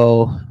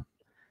 So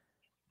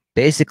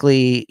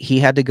basically he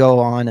had to go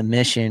on a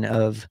mission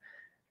of,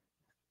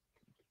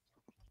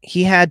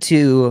 he had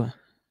to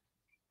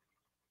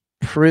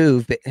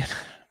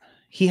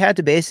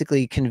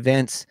basically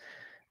convince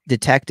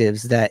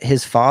detectives that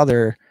his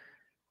father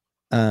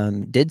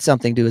did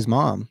something to his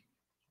mom,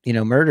 you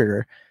know, murdered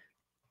her.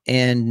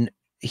 And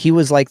he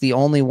was like the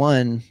only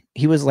one,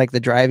 he was like the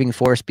driving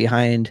force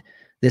behind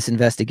this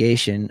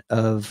investigation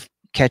of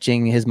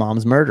catching his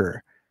mom's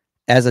murderer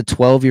as a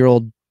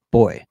 12-year-old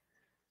boy.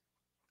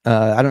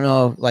 I don't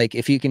know, like,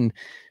 if you can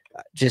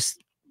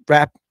just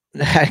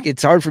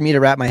it's hard for me to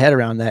wrap my head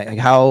around that. Like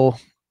how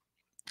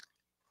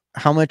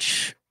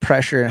much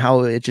pressure and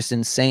how it's just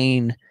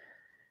insane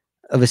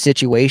of a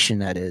situation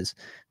that is,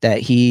 that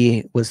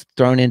he was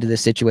thrown into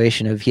this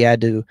situation of he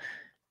had to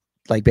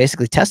like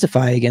basically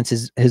testify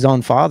against his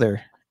own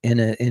father in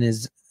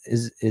his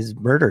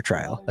murder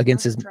trial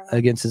against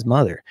his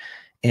mother.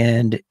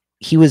 And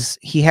he was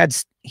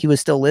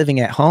still living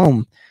at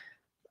home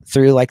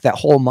through like that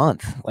whole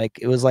month. Like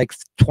it was like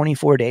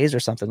 24 days or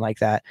something like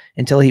that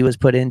until he was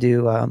put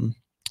into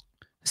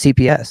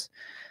CPS.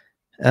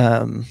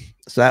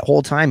 So that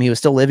whole time he was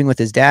still living with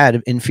his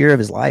dad in fear of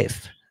his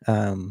life.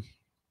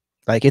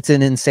 Like it's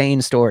an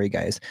insane story,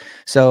 guys.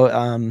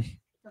 So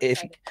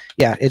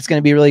it's going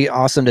to be really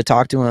awesome to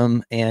talk to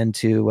him and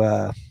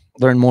to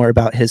learn more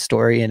about his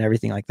story and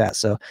everything like that.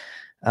 So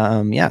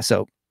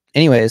so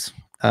anyways,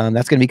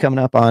 that's going to be coming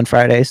up on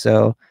Friday.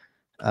 So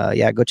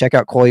go check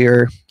out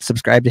Collier,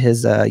 subscribe to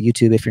his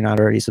YouTube if you're not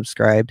already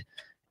subscribed.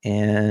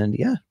 And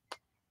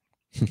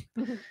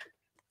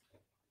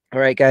all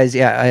right, guys.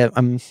 Yeah,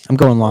 I'm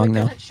going long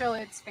now. It doesn't show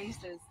its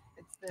faces.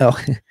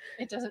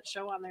 It doesn't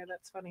show on there.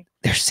 That's funny.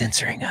 They're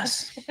censoring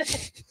us.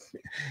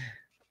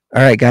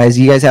 All right, guys.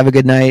 You guys have a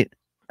good night.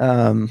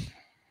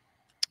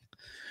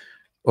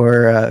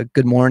 Or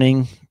good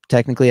morning,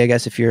 technically, I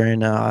guess, if you're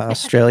in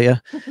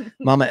Australia.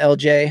 Mama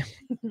LJ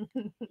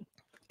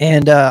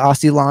and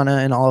Aussie Lana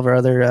and all of our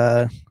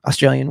other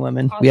Australian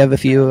women. We have a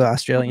few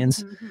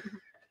Australians.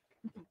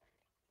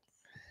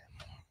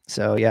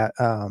 So we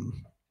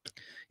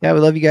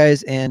love you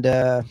guys, and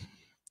have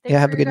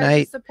a good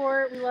night.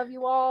 Support. We love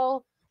you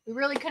all. We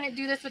really couldn't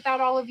do this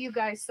without all of you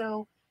guys.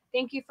 So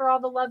thank you for all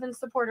the love and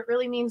support. It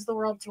really means the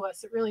world to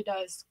us. It really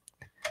does.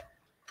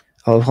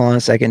 Oh, hold on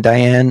a second,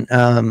 Diane.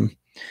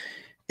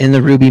 In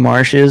the Ruby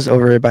Marshes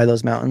over by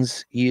those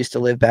mountains, you used to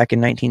live back in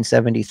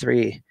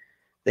 1973.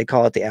 They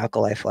call it the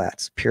Alkali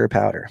Flats, pure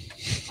powder.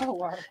 Oh,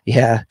 wow.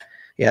 Yeah,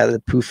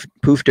 the poof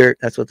dirt.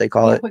 That's what they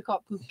call it. We call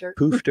it poof dirt.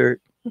 Poof dirt.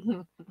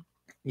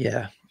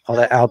 Yeah, all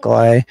that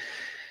alkali.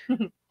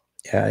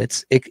 Yeah,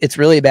 it's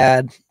really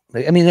bad.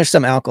 I mean, there's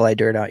some alkali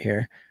dirt out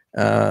here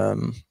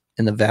in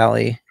the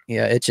valley.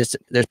 Yeah, it's just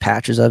there's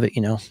patches of it.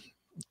 It's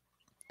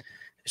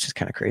just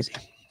kind of crazy.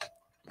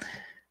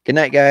 Good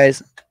night,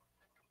 guys.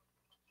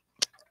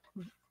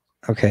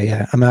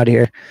 Okay, I'm out of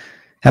here.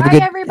 Have a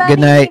good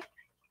night.